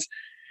 So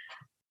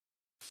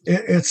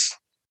it's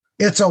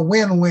a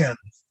win-win.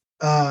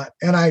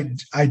 And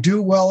I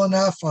do well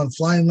enough on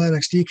Flying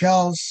Linux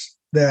decals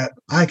that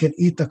I can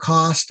eat the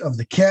cost of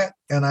the kit,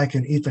 and I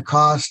can eat the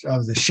cost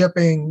of the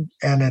shipping,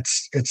 and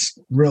it's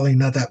really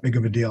not that big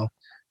of a deal.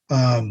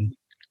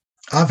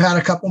 I've had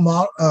a couple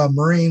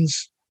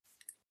Marines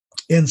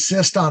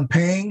insist on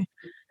paying,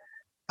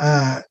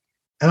 and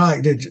I'm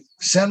like, dude,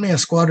 send me a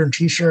squadron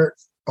T-shirt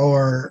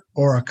or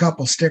a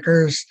couple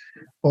stickers,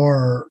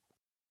 or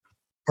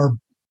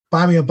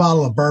buy me a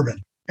bottle of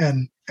bourbon,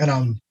 and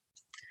I'm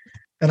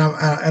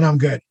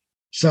good.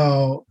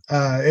 So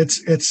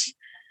it's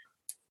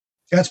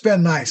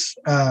been nice.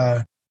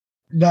 The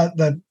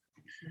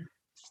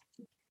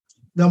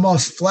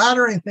most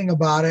flattering thing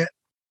about it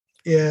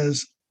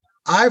is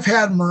I've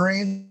had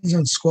Marines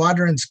and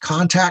squadrons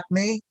contact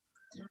me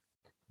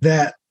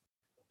that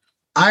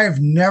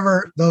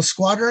those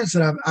squadrons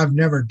that I've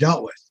never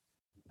dealt with.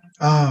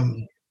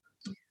 And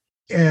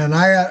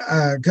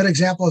a good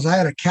example is I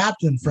had a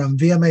captain from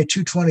VMA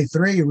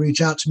 223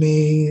 reach out to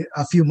me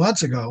a few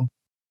months ago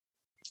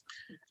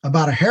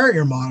about a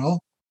Harrier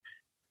model,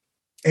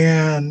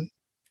 and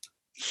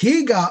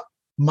he got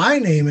my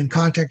name and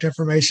contact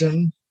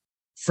information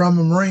from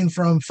a Marine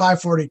from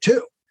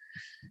 542.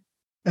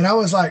 And I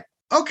was like,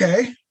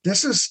 okay,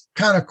 this is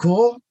kind of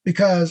cool,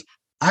 because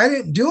I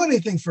didn't do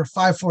anything for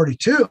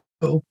 542.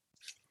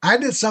 I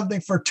did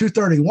something for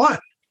 231,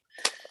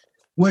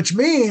 which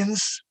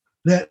means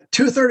that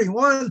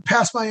 231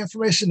 passed my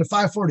information to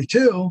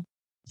 542,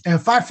 and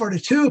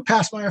 542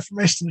 passed my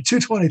information to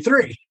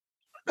 223.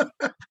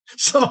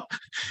 so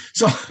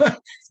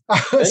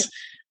I was,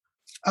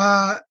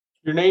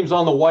 your name's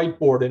on the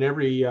whiteboard in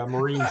every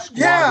Marine squadron.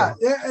 Yeah,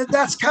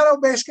 that's kind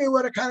of basically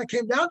what it kind of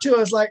came down to.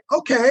 Is like,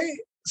 okay,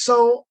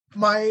 so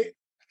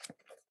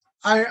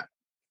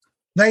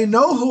they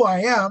know who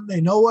I am,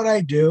 they know what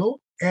I do,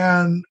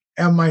 and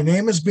my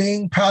name is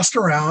being passed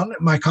around,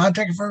 my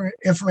contact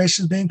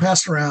information is being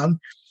passed around,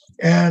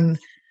 and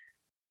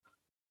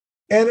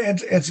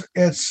it's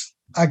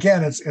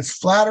again, it's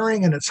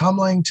flattering and it's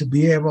humbling to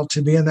be able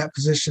to be in that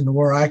position to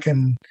where I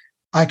can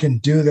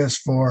do this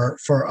for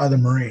other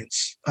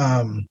Marines.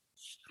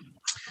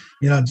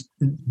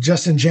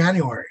 Just in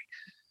January,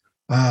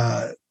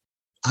 I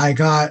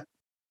had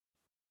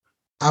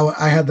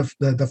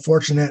the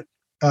fortunate,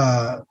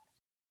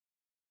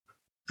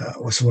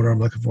 what's the word I'm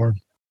looking for?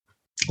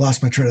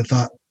 Lost my train of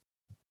thought.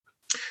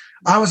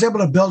 I was able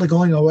to build a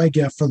going away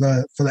gift for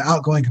the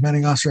outgoing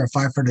commanding officer of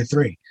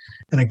 533.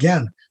 And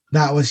again,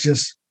 that was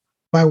just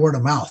by word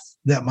of mouth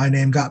that my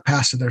name got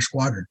passed to their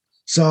squadron.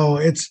 So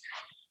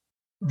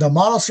the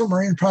Models for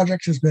Marine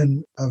project has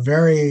been a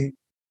very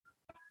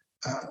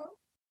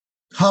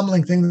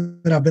humbling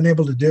thing that I've been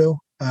able to do,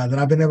 that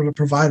I've been able to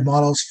provide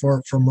models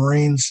for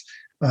Marines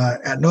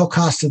at no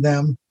cost to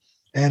them.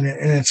 And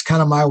it's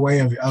kind of my way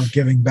of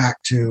giving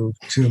back to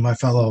my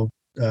fellow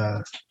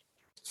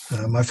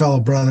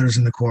brothers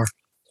in the Corps.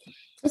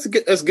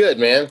 That's good,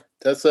 man.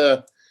 That's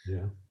you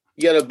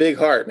got a big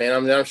heart, man.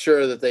 I'm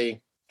sure that they're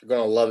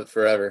going to love it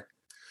forever.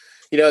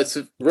 It's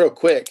real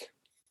quick.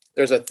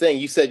 There's a thing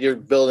you said you're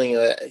building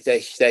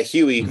that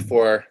Huey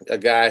for a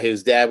guy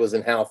whose dad was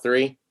in HAL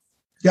 3.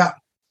 Yeah.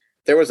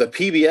 There was a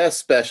PBS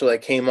special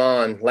that came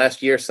on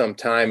last year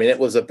sometime, and it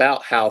was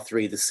about HAL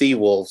 3, the Sea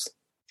Wolves.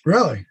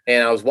 Really?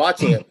 And I was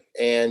watching it,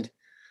 and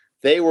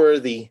they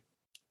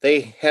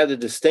had the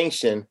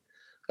distinction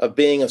of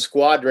being a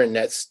squadron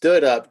that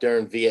stood up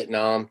during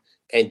Vietnam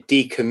and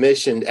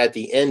decommissioned at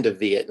the end of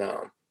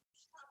Vietnam.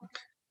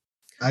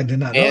 I did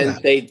not know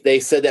that. And they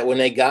said that when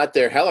they got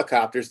their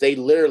helicopters, they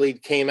literally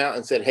came out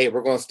and said, hey,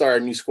 we're going to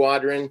start a new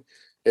squadron.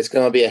 It's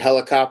going to be a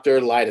helicopter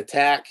light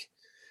attack.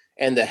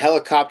 and the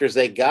helicopters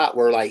they got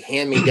were like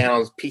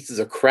hand-me-down pieces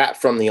of crap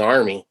from the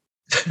Army.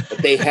 But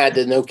they had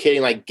to, no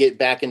kidding, like get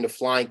back into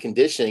flying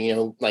condition, you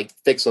know, like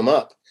fix them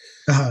up.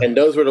 And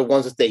those were the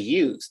ones that they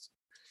used.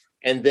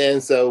 And then,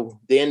 so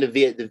the end of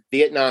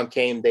Vietnam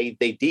came, they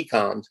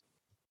decommed.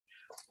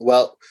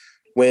 Well,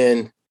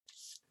 when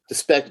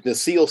the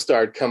SEALs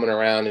started coming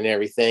around and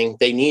everything,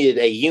 they needed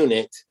a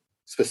unit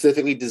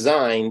specifically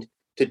designed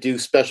to do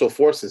special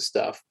forces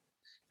stuff.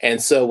 And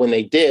so when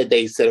they did,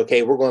 they said,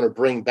 okay, we're going to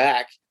bring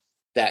back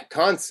that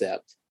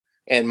concept.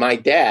 And my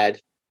dad,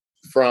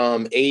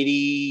 from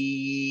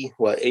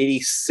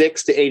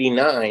 86 to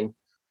 89,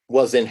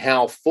 was in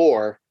HAL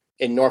 4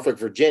 in Norfolk,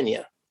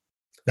 Virginia.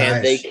 Nice.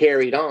 And they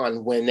carried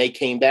on when they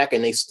came back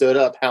and they stood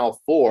up HAL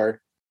 4.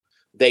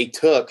 They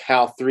took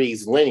HAL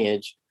 3's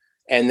lineage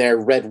and their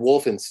Red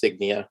Wolf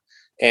insignia.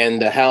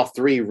 And the HAL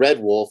 3 Red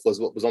Wolf was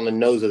what was on the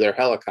nose of their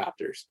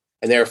helicopters.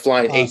 And they were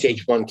flying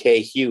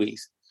HH-1K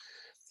Hueys.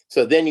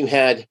 So then you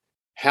had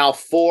HAL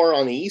 4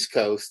 on the East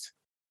Coast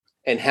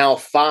and HAL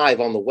 5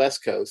 on the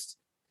West Coast.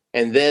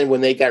 And then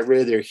when they got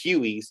rid of their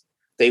Hueys,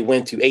 they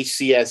went to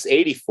HCS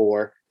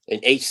 84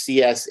 and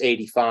HCS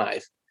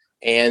 85.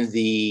 And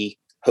the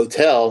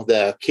hotel,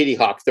 the Kitty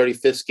Hawk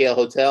 35th scale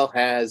hotel,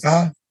 has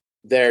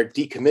their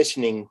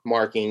decommissioning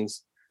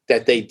markings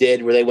that they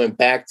did where they went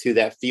back to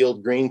that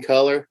field green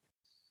color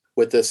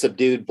with the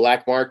subdued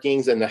black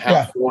markings and the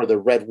HAL 4, the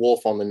Red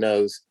Wolf on the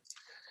nose.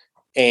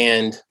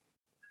 And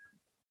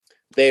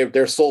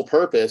their sole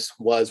purpose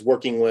was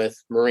working with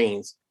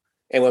Marines.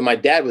 And when my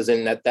dad was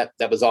in that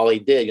was all he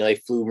did. You know, they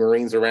flew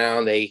Marines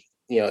around, they,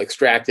 you know,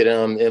 extracted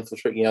them,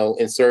 infiltrated, you know,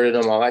 inserted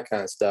them, all that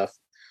kind of stuff.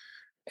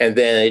 And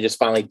then they just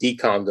finally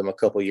decommed them a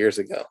couple years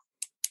ago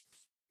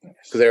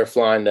because they were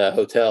flying the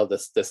hotel, the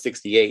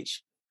 60H.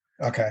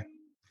 Okay.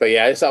 But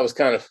yeah, I just thought it was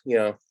kind of, you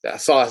know,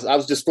 I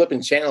was just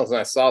flipping channels and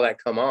I saw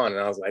that come on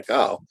and I was like,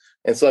 oh.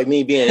 And so like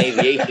me being an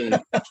aviation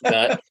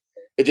nut,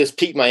 it just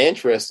piqued my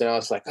interest. And I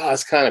was like, oh,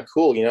 it's kind of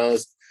cool, you know.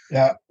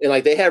 And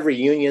like they have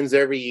reunions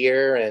every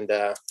year. And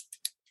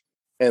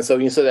so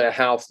you said that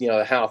HAL, you know,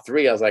 the HAL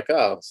 3, I was like,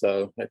 oh,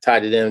 so I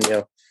tied it in, you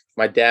know.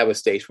 My dad was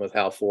stationed with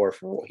HAL 4.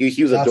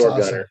 He was a door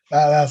gunner.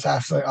 That's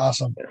absolutely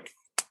awesome. Yeah.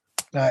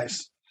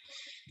 Nice.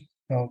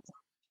 Well,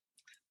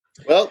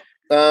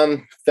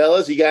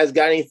 fellas, you guys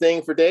got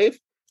anything for Dave?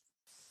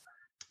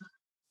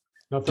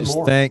 Nothing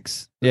more.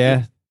 Thanks.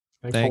 Yeah.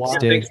 Thanks,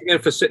 Dave. Thanks again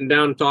for sitting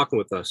down and talking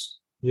with us.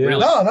 Yeah. Really.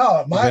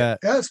 No.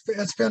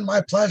 It's been my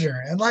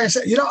pleasure. And like I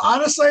said, you know,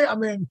 honestly, I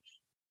mean,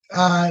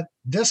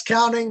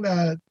 discounting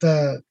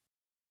the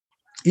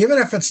even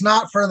if it's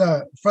not for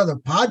the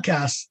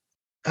podcast,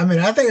 I mean,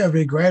 I think it would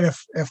be great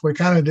if we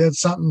kind of did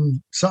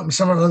something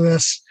similar to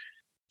this,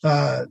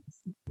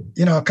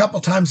 you know, a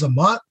couple times a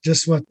month,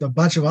 just with a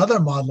bunch of other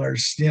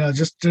modelers, you know,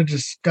 just to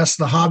discuss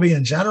the hobby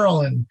in general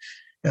and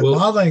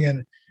modeling.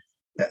 And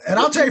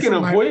I'll tell you,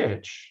 speaking of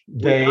which,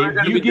 Dave,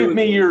 you give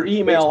me your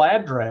email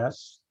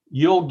address,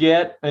 you'll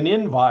get an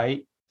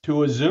invite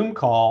to a Zoom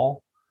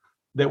call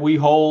that we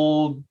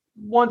hold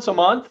once a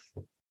month,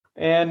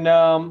 and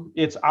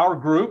it's our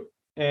group.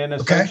 And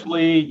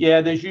essentially,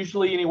 there's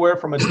usually anywhere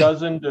from a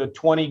dozen to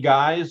 20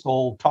 guys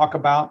who'll talk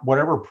about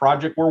whatever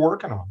project we're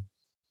working on.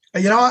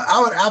 You know,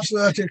 I would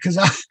absolutely, because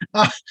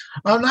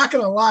I'm not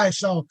going to lie.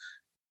 So,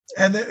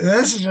 and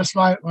this is just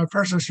my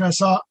personal experience.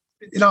 So,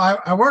 you know,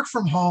 I work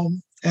from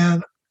home,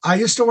 and I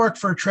used to work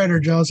for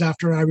Trader Joe's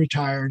after I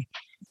retired,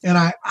 and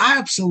I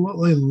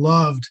absolutely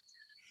loved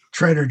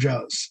Trader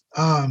Joe's.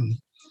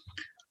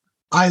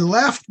 I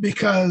left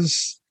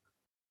because.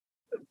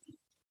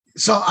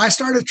 So I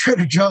started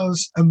Trader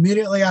Joe's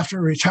immediately after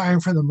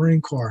retiring from the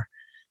Marine Corps.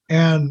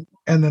 And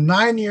the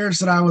 9 years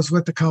that I was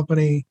with the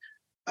company,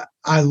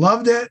 I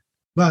loved it,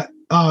 but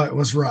it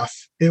was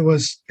rough. It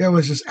was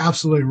just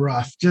absolutely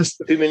rough.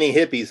 Just too many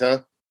hippies, huh?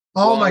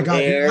 Oh Long my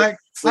God. hair, like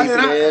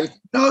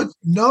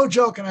no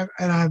joke. And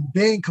I'm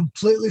being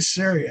completely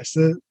serious.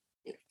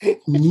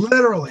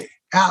 Literally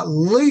at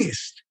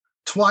least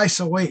twice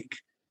a week,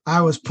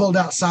 I was pulled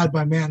outside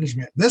by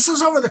management. This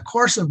is over the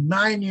course of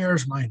 9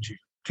 years, mind you.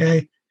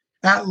 Okay.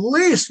 At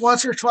least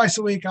once or twice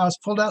a week, I was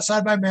pulled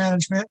outside by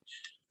management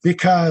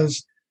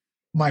because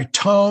my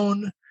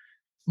tone,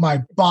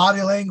 my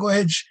body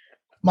language,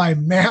 my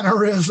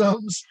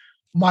mannerisms,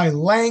 my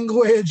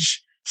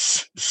language,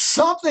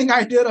 something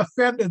I did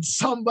offended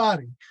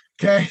somebody.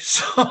 Okay.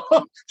 So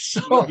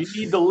you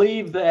need to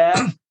leave that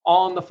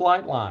on the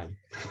flight line.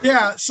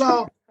 Yeah.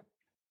 So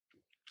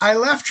I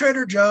left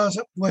Trader Joe's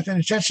with an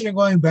intention of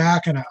going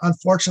back, and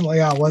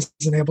unfortunately I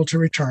wasn't able to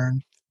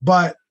return,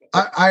 but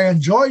I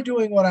enjoy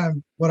doing what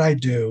I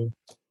do,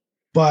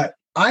 but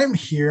I'm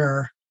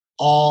here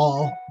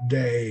all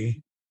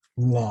day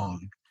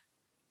long,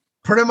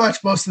 pretty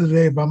much most of the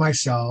day by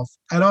myself.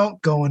 I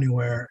don't go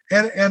anywhere.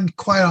 And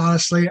quite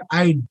honestly,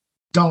 I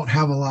don't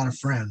have a lot of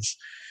friends.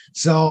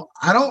 So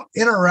I don't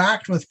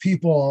interact with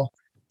people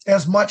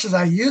as much as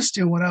I used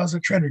to when I was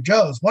at Trader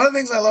Joe's. One of the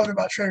things I loved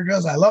about Trader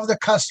Joe's, I love the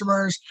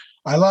customers.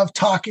 I love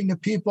talking to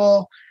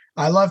people.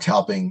 I loved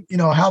helping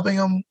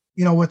them,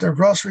 you know, with their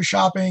grocery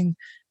shopping.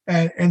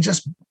 And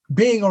just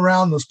being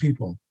around those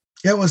people.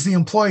 It was the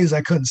employees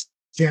I couldn't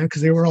stand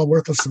because they were all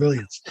worthless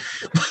civilians.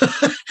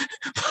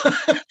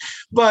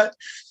 but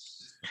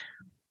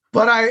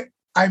I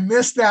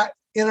miss that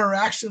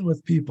interaction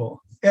with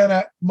people.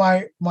 And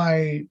my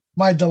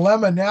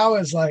dilemma now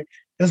is like,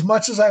 as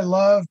much as I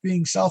love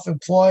being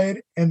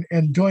self-employed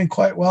and doing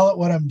quite well at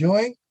what I'm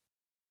doing,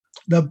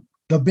 the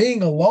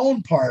being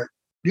alone part,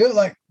 you're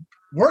like,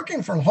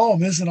 working from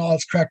home isn't all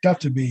it's cracked up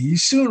to be. You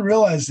soon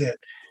realize that,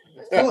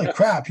 holy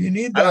crap, you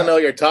need that. I don't know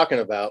what you're talking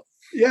about.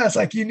 Yeah, it's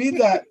like you need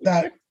that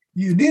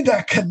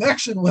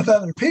connection with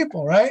other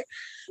people, right?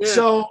 Yeah.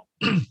 So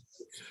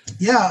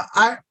yeah,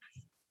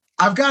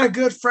 I've got a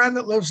good friend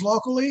that lives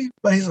locally,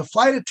 but he's a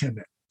flight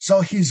attendant.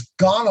 So he's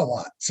gone a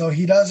lot. So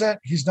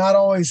he's not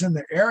always in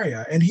the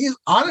area. And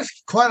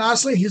quite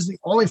honestly, he's the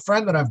only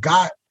friend that I've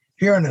got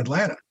here in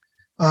Atlanta.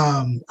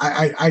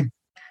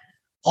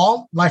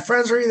 All my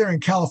friends are either in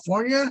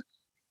California,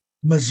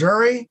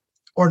 Missouri,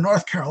 or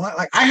North Carolina.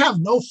 Like I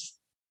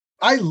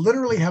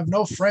literally have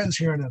no friends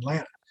here in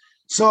Atlanta.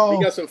 So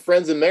we got some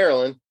friends in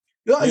Maryland.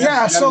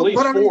 Yeah. So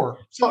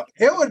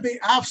it would be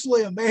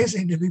absolutely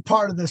amazing to be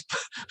part of this,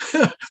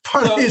 of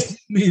these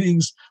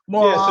meetings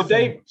more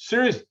often.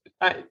 So Dave,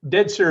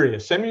 dead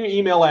serious. Send me your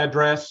email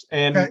address,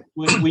 and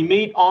we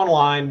meet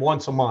online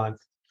once a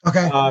month.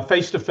 Okay.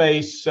 Face to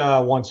face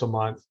once a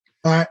month.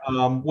 All right.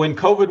 When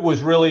COVID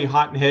was really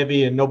hot and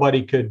heavy, and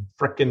nobody could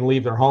frickin'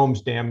 leave their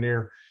homes, damn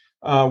near,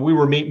 we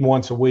were meeting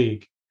once a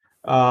week.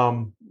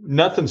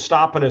 Nothing's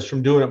stopping us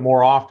from doing it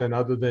more often,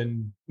 other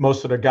than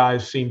most of the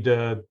guys seem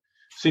to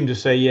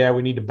say, yeah,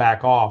 we need to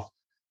back off.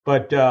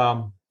 But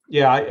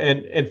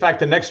and in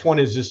fact, the next one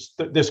is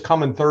this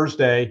coming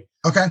Thursday.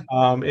 Okay.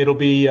 It'll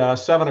be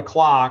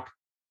 7:00,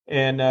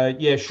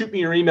 and shoot me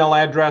your email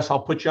address. I'll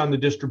put you on the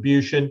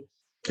distribution.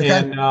 Okay.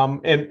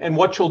 And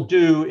what you'll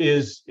do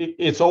is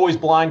it's always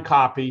blind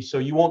copy, so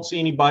you won't see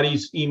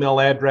anybody's email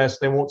address.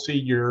 They won't see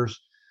yours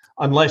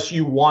unless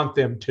you want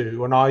them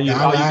to. And all you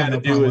got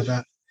to do is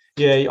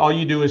all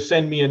you do is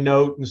send me a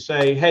note and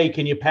say, hey,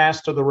 can you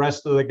pass to the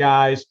rest of the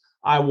guys?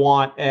 I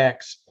want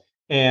X.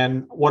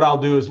 And what I'll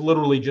do is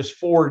literally just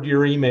forward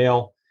your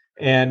email,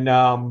 and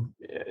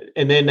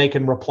then they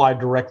can reply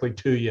directly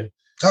to you.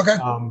 Okay.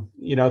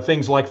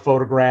 Things like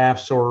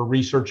photographs or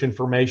research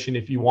information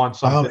if you want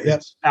something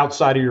that's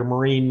outside of your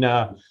marine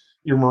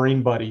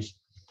buddies.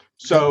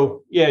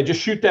 So just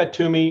shoot that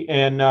to me,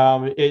 and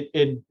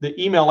the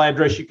email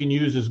address you can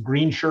use is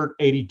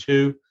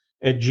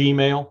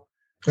greenshirt82@gmail.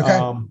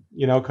 Okay.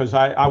 Because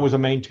I was a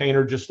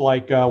maintainer just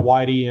like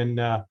Whitey and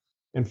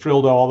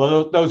Frildo,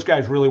 although those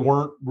guys really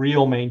weren't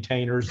real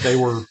maintainers. They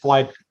were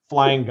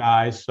flying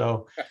guys.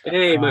 So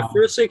hey, my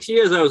first 6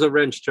 years I was a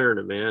wrench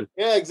turner, man.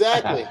 Yeah,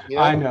 exactly.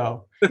 I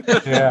know.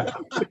 Yeah.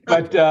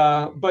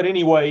 But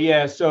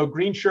anyway, so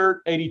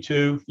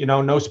greenshirt82,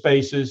 no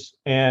spaces,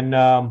 and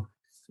at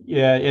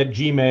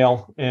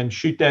Gmail, and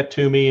shoot that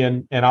to me,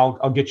 and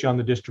I'll get you on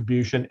the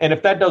distribution. And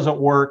if that doesn't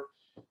work,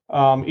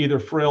 either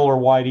Frill or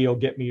Whitey will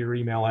get me your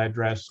email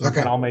address, and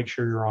I'll make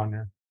sure you're on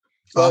there.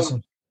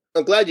 Awesome.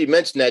 I'm glad you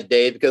mentioned that,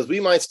 Dave, because we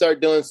might start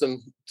doing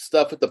some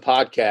stuff with the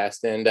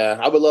podcast, and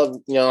I would love,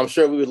 I'm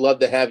sure we would love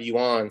to have you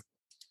on,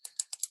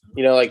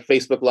 like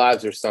Facebook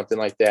Lives or something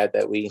like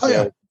that we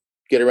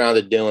get around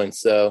to doing.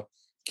 So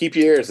keep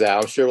your ears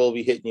out. I'm sure we'll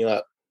be hitting you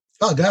up.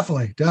 Oh,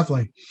 definitely.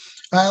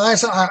 Like I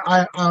said,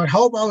 I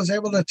hope I was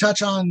able to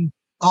touch on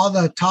all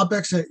the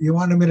topics that you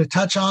wanted me to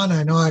touch on.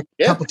 I know a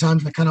couple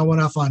times I kind of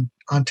went off on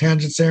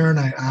tangents there, and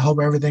I hope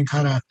everything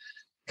kind of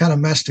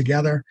meshed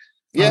together.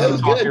 Yeah, we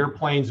can talk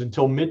airplanes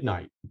until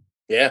midnight.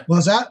 Yeah.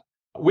 What's that?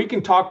 We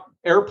can talk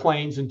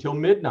airplanes until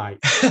midnight.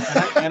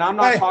 And I'm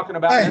not talking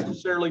about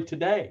necessarily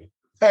today.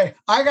 Hey,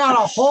 I got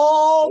a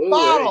whole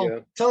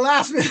bottle to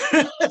last me.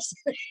 I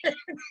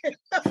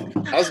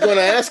was going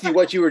to ask you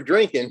what you were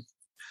drinking.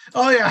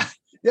 Oh, yeah.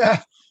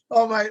 Yeah.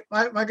 Oh, my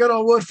good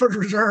old Woodford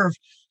Reserve.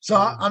 So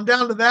I'm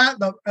down to that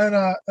and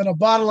a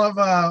bottle of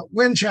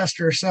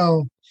Winchester.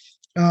 So,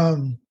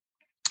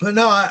 but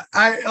no, I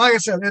like I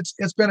said,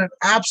 it's been an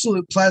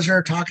absolute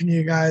pleasure talking to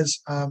you guys.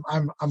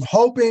 I'm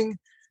hoping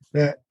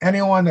that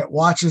anyone that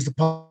watches the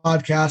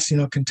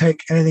podcast, can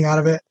take anything out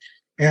of it,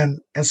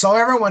 and so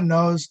everyone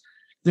knows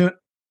that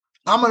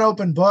I'm an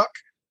open book.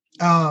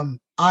 I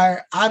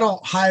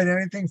don't hide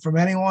anything from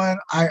anyone.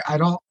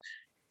 I'm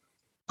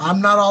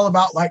not all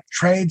about like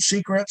trade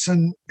secrets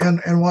and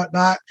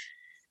whatnot.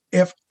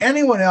 If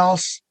anyone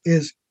else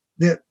is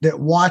that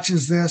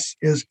watches this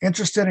is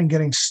interested in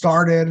getting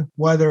started,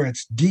 whether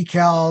it's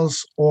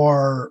decals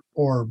or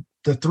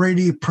the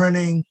 3D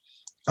printing,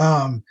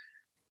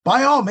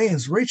 by all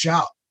means, reach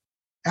out,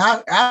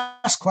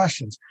 ask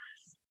questions.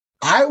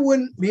 I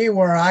wouldn't be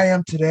where I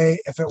am today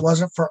if it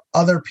wasn't for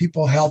other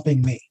people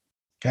helping me.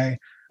 Okay.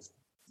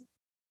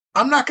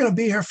 I'm not going to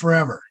be here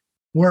forever.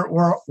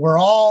 We're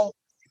all,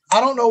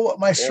 I don't know what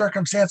my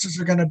circumstances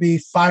are going to be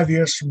 5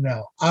 years from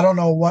now. I don't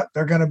know what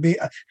they're going to be.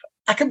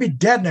 I could be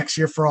dead next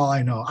year for all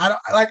I know. I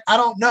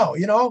don't know,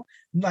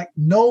 like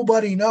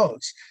nobody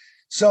knows.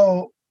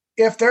 So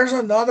if there's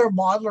another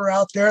modeler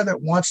out there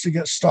that wants to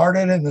get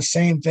started in the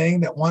same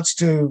thing, that wants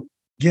to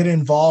get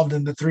involved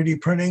in the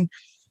 3D printing,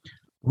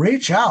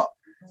 reach out.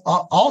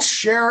 I'll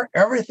share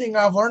everything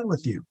I've learned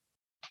with you,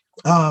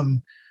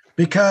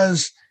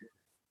 because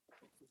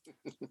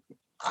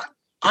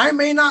I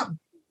may not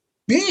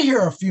be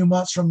here a few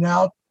months from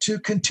now to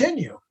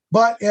continue.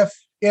 But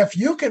if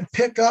you can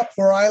pick up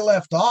where I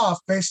left off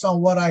based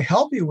on what I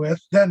help you with,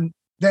 then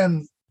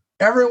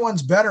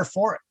everyone's better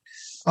for it.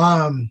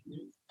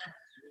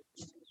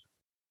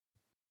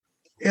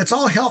 It's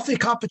all healthy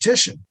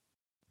competition,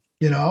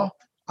 the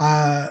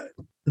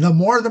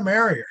more the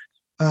merrier.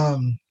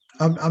 I'm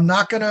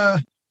not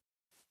gonna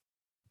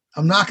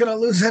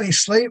lose any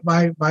sleep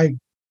by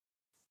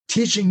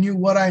teaching you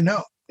what I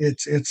know.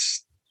 It's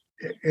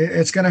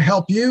going to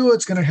help you.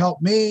 It's going to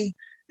help me,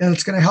 and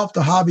it's going to help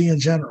the hobby in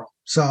general.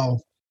 So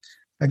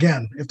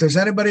again, if there's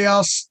anybody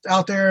else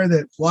out there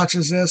that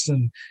watches this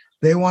and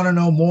they want to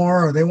know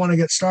more or they want to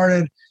get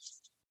started,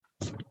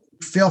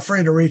 feel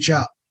free to reach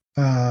out.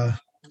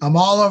 I'm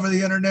all over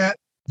the internet.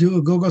 Do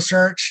a Google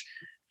search,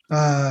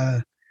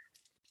 and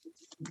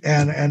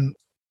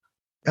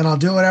I'll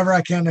do whatever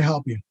I can to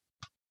help you.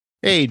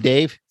 Hey,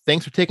 Dave,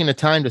 thanks for taking the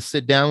time to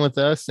sit down with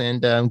us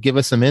and give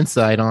us some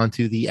insight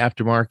onto the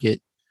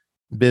aftermarket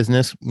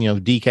business,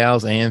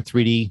 decals and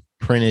 3D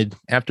printed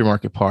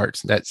aftermarket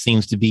parts. That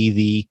seems to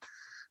be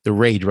the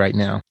rage right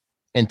now.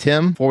 And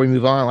Tim, before we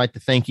move on, I'd like to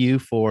thank you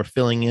for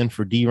filling in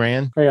for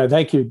D-Ran. Yeah,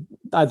 thank you.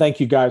 I thank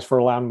you guys for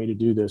allowing me to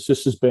do this.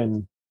 This has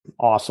been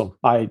awesome.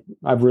 I've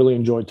really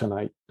enjoyed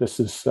tonight. This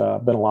has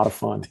been a lot of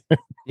fun.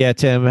 Yeah,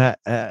 Tim,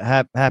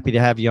 happy to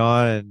have you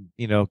on,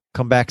 and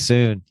come back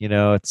soon.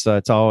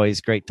 It's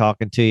always great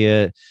talking to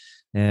you,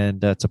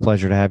 and it's a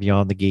pleasure to have you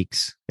on the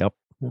Geeks. Yep.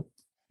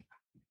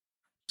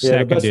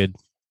 Seconded.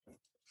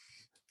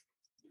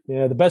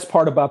 The best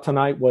part about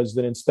tonight was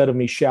that instead of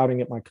me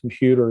shouting at my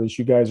computer as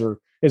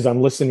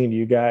I'm listening to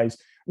you guys,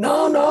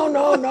 no, and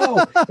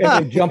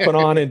then jumping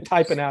on and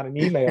typing out an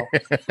email,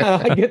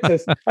 I get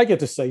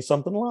to say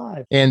something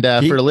live. And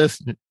for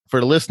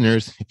the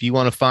listeners, if you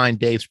want to find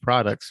Dave's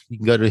products, you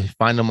can go to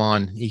find them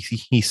on. He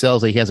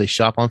has a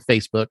shop on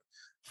Facebook,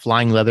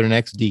 Flying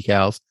Leathernecks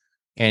Decals,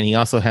 and he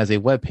also has a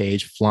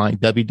webpage,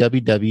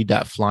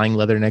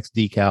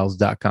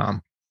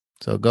 www.flyingleathernexdecals.com.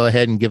 So go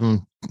ahead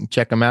and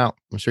check him out.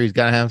 I'm sure he's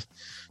going to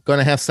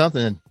have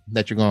something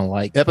that you're going to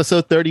like.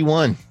 Episode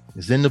 31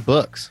 is in the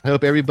books. I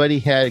hope everybody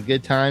had a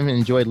good time and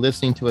enjoyed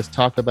listening to us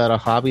talk about a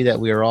hobby that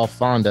we are all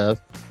fond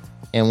of,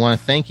 and want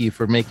to thank you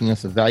for making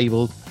us a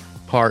valuable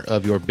part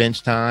of your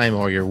bench time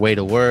or your way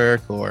to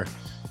work or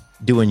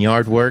doing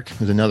yard work.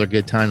 Is another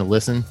good time to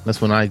listen. That's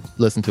when I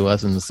listen to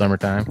us in the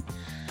summertime.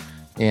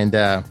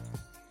 And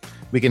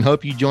we can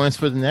hope you join us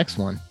for the next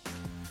one.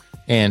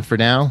 And for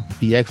now,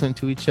 be excellent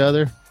to each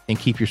other and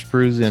keep your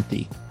sprues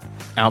empty.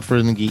 Out for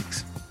the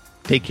geeks.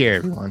 Take care,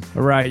 everyone.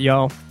 All right,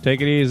 y'all.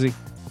 Take it easy.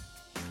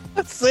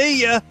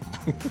 See ya.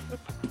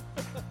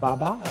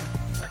 Bye-bye.